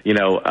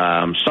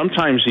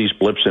 Sometimes these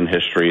blips in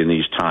history and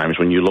these times,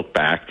 when you look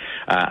back,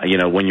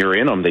 when you're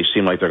in them, they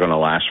seem like they're going to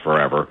last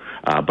forever.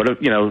 But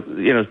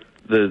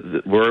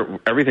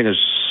everything is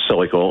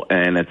cyclical,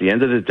 and at the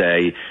end of the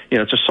day,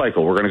 it's a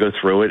cycle. We're going to go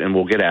through it, and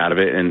we'll get out of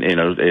it, and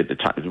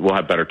we'll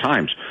have better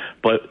times.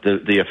 But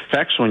the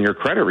effects on your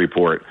credit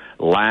report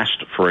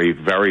last for a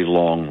very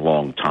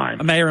long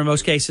time. Mayor, in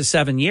most cases,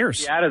 7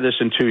 years. Be out of this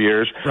in 2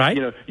 years, right?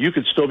 You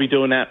could still be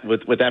doing that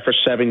with that for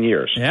 7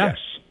 years. Yeah. Yes.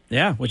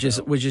 Yeah, which is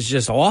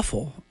just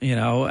awful,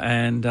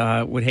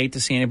 and would hate to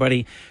see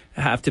anybody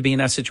have to be in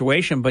that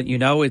situation. But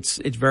it's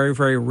very,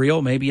 very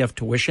real. Maybe you have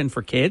tuition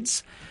for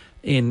kids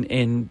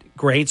in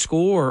grade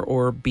school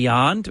or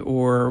beyond,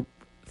 or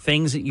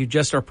things that you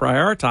just are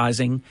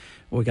prioritizing.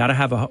 We got to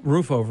have a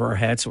roof over our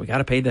heads, so we got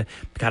to pay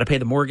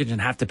the mortgage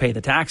and have to pay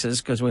the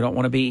taxes, because we don't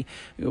want to be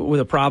with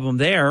a problem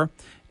there.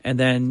 And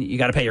then you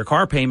got to pay your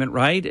car payment,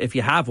 right? If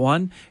you have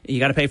one, you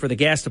got to pay for the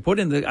gas to put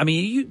in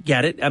you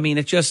get it.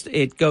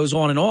 It goes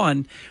on and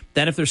on.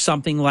 Then if there's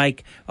something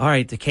like, all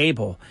right, the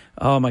cable,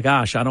 oh my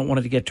gosh, I don't want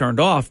it to get turned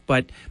off,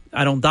 but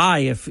I don't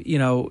die if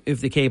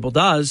the cable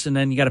does. And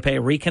then you got to pay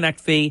a reconnect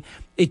fee.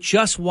 It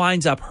just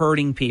winds up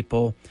hurting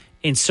people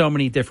in so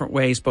many different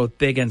ways, both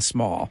big and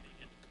small.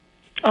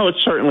 Oh, it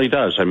certainly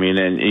does. I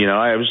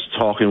was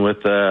talking with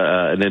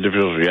an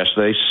individual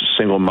yesterday,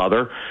 single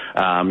mother,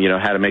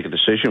 had to make a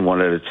decision,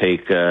 wanted to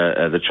take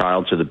the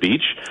child to the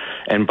beach.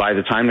 And by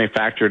the time they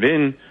factored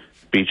in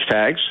beach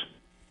tags,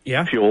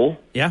 fuel,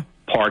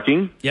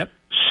 parking,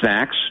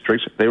 snacks,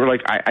 drinks, they were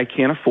like, I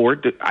can't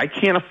afford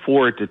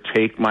to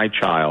take my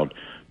child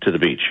to the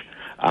beach.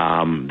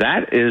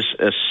 That is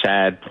a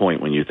sad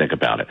point when you think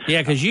about it.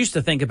 Yeah, because you used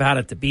to think about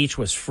it, the beach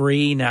was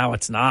free. Now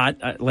it's not.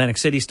 Atlantic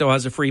City still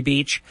has a free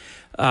beach,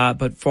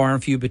 but far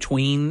and few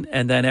between.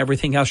 And then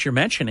everything else you're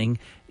mentioning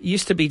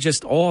used to be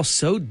just all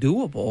so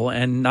doable,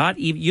 and not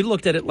even, you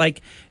looked at it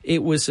like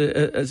it was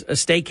a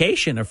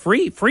staycation, a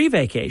free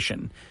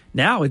vacation.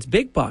 Now it's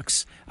big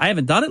bucks. I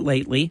haven't done it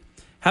lately.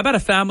 How about a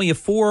family of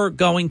four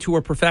going to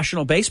a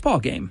professional baseball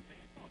game?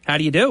 How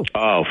do you do?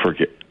 Oh,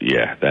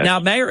 Now,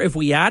 Mayor, if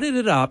we added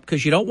it up,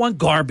 because you don't want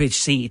garbage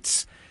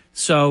seats,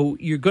 so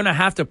you're going to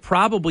have to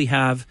probably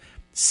have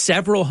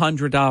several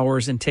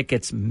 $100s in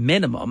tickets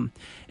minimum.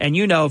 And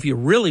if you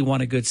really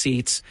wanted good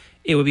seats,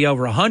 it would be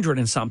over $100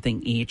 and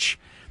something each.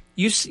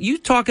 You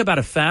talk about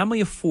a family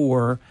of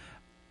four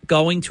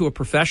going to a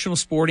professional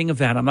sporting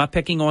event. I'm not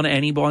picking on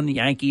anyone, the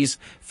Yankees,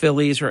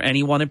 Phillies, or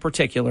anyone in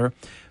particular,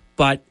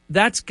 but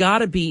that's got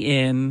to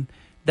be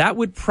that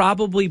would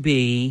probably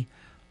be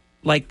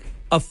like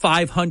a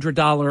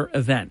 $500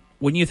 event,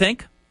 wouldn't you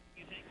think?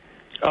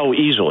 Oh,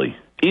 easily.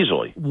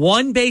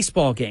 One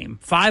baseball game,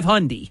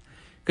 $500,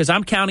 because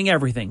I'm counting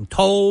everything: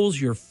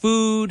 tolls, your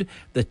food,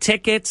 the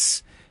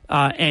tickets,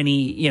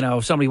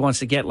 if somebody wants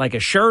to get like a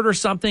shirt or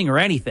something or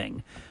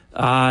anything,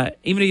 even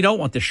if you don't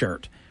want the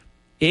shirt.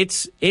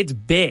 It's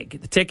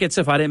big. The tickets,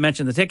 if I didn't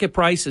mention, the ticket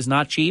price is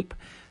not cheap.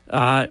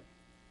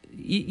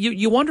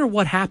 You wonder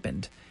what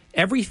happened.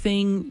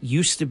 Everything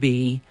used to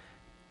be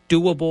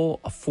doable,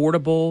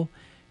 affordable.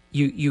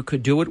 You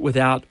could do it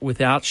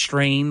without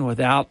strain,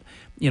 without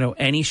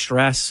any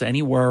stress,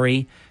 any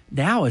worry.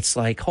 Now it's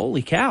like,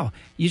 holy cow!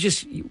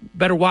 You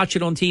better watch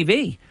it on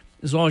TV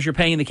as long as you're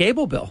paying the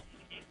cable bill.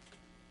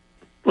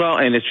 Well,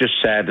 and it's just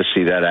sad to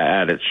see that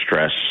added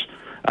stress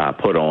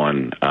put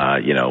on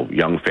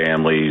young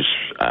families,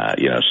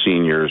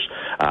 seniors.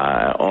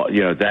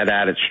 That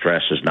added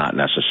stress is not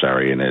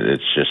necessary, and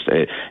it's just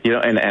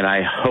and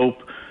I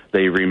hope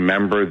they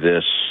remember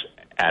this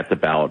at the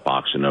ballot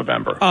box in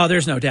November. Oh,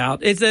 there's no doubt.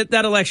 It's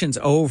that election's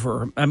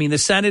over. The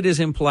Senate is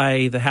in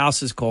play. The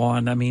House is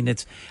gone.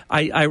 It's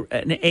an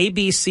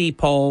ABC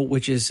poll,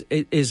 which is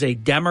a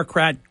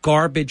Democrat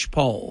garbage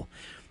poll.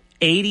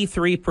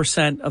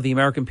 83% of the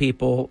American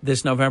people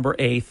this November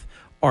 8th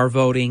are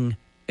voting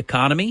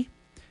economy,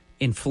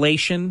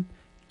 inflation,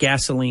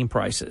 gasoline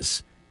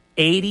prices.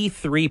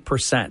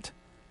 83%.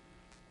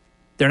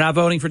 They're not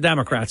voting for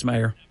Democrats,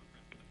 Mayor.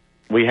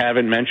 We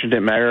haven't mentioned it,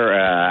 Mayor,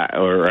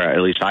 or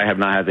at least I have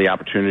not had the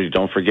opportunity.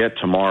 Don't forget,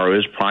 tomorrow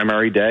is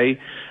primary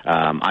day.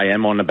 I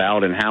am on the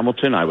ballot in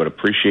Hamilton. I would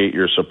appreciate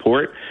your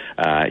support.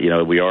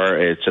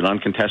 It's an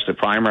uncontested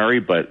primary,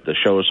 but the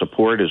show of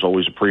support is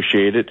always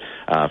appreciated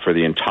for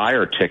the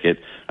entire ticket,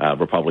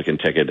 Republican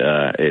ticket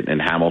in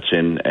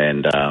Hamilton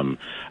and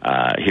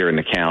here in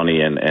the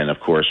county, and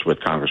of course with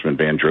Congressman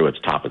Van Drew at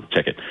the top of the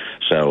ticket.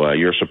 So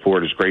your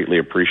support is greatly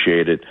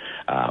appreciated.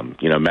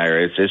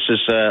 Mayor, it's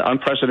just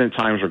unprecedented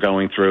times we're going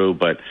going through.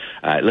 But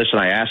listen,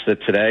 I asked it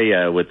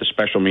today with the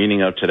special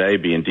meaning of today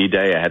being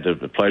D-Day. I had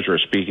the pleasure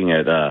of speaking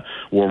at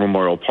War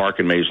Memorial Park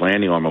in Mays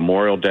Landing on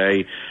Memorial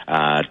Day.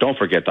 Don't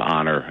forget to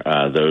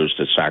honor those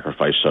that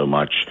sacrifice so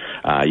much.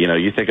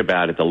 You think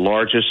about it, the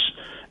largest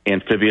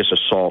amphibious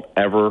assault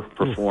ever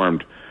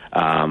performed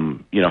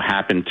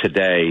happened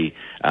today,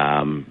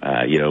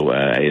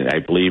 I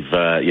believe,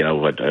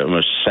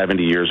 almost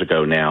 70 years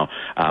ago now.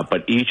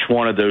 But each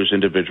one of those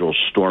individuals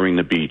storming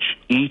the beach,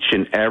 each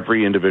and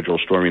every individual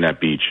storming that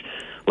beach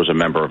was a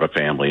member of a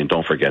family. And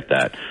don't forget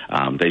that.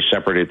 They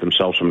separated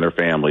themselves from their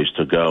families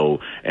to go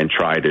and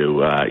try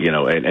to,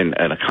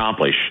 and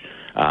accomplish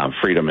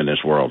freedom in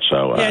this world.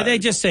 So they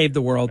just saved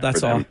the world.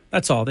 That's all.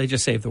 That's all. They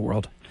just saved the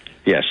world.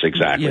 Yes,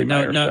 exactly. Yeah,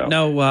 Mayor,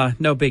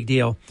 no big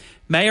deal.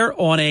 Mayor,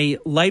 on a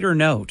lighter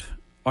note,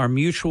 our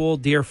mutual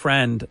dear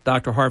friend,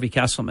 Dr. Harvey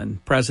Kesselman,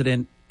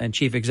 President and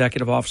Chief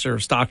Executive Officer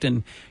of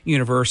Stockton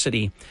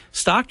University.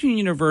 Stockton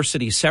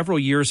University, several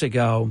years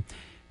ago,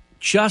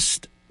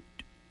 just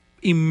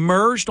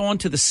emerged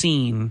onto the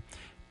scene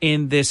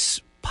in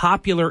this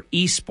popular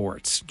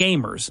esports,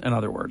 gamers, in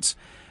other words.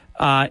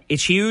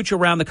 It's huge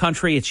around the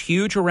country. It's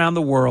huge around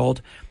the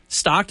world.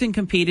 Stockton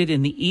competed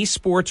in the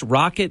Esports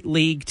Rocket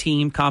League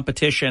team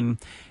competition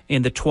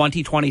in the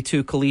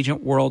 2022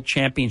 Collegiate World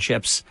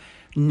Championships.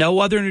 No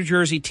other New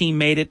Jersey team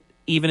made it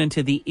even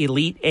into the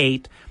Elite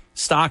Eight.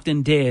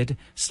 Stockton did.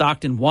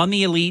 Stockton won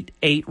the Elite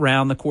Eight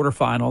round, the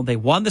quarterfinal. They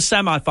won the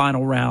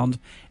semifinal round,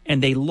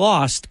 and they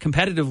lost,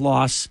 competitive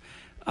loss.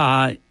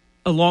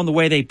 Along the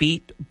way, they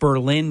beat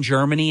Berlin,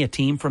 Germany, a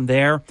team from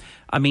there.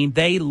 I mean,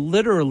 they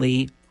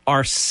literally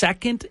are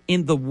second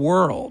in the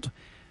world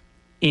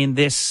in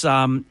this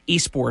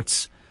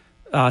esports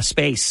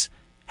space.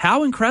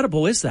 How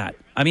incredible is that?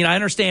 I mean, I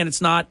understand it's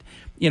not,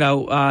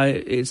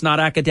 it's not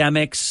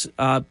academics,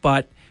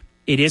 but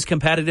it is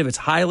competitive. It's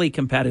highly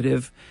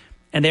competitive,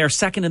 and they are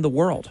second in the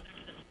world.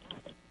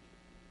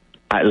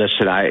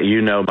 Listen,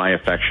 my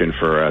affection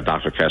for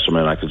Dr.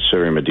 Kesselman. I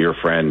consider him a dear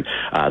friend.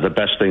 The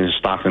best thing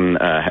Stockton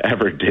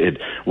ever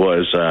did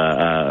was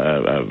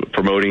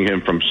promoting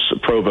him from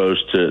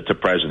provost to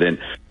president.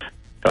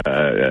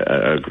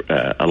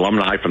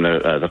 Alumni from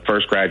the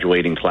first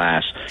graduating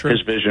class. True.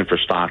 His vision for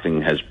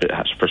Stockton has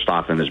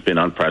been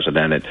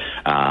unprecedented,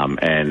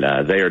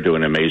 and they are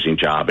doing an amazing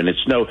job. And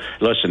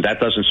listen, that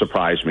doesn't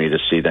surprise me to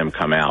see them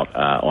come out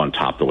on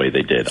top the way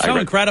they did. So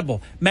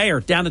incredible.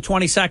 Mayor, down to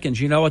 20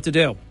 seconds. You know what to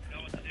do.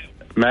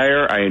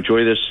 Mayor, I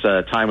enjoy this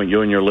time with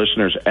you and your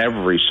listeners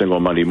every single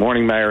Monday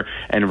morning, Mayor.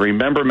 And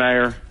remember,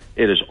 Mayor,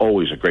 it is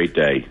always a great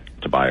day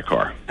to buy a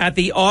car. At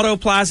the Auto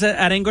Plaza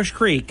at English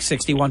Creek,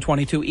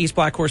 6122 East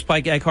Black Horse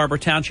Pike, Egg Harbor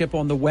Township,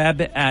 on the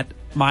web at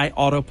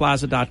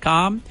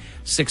myautoplaza.com,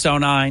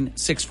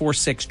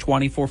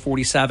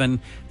 609-646-2447.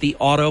 The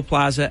Auto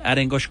Plaza at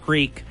English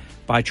Creek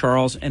by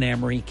Charles and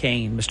Emery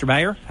Kane. Mr.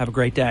 Mayor, have a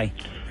great day.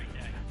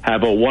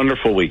 Have a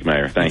wonderful week,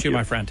 Mayor. Thank you.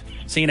 My friend.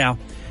 See you now.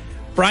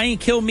 Brian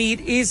Kilmeade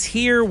is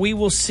here. We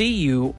will see you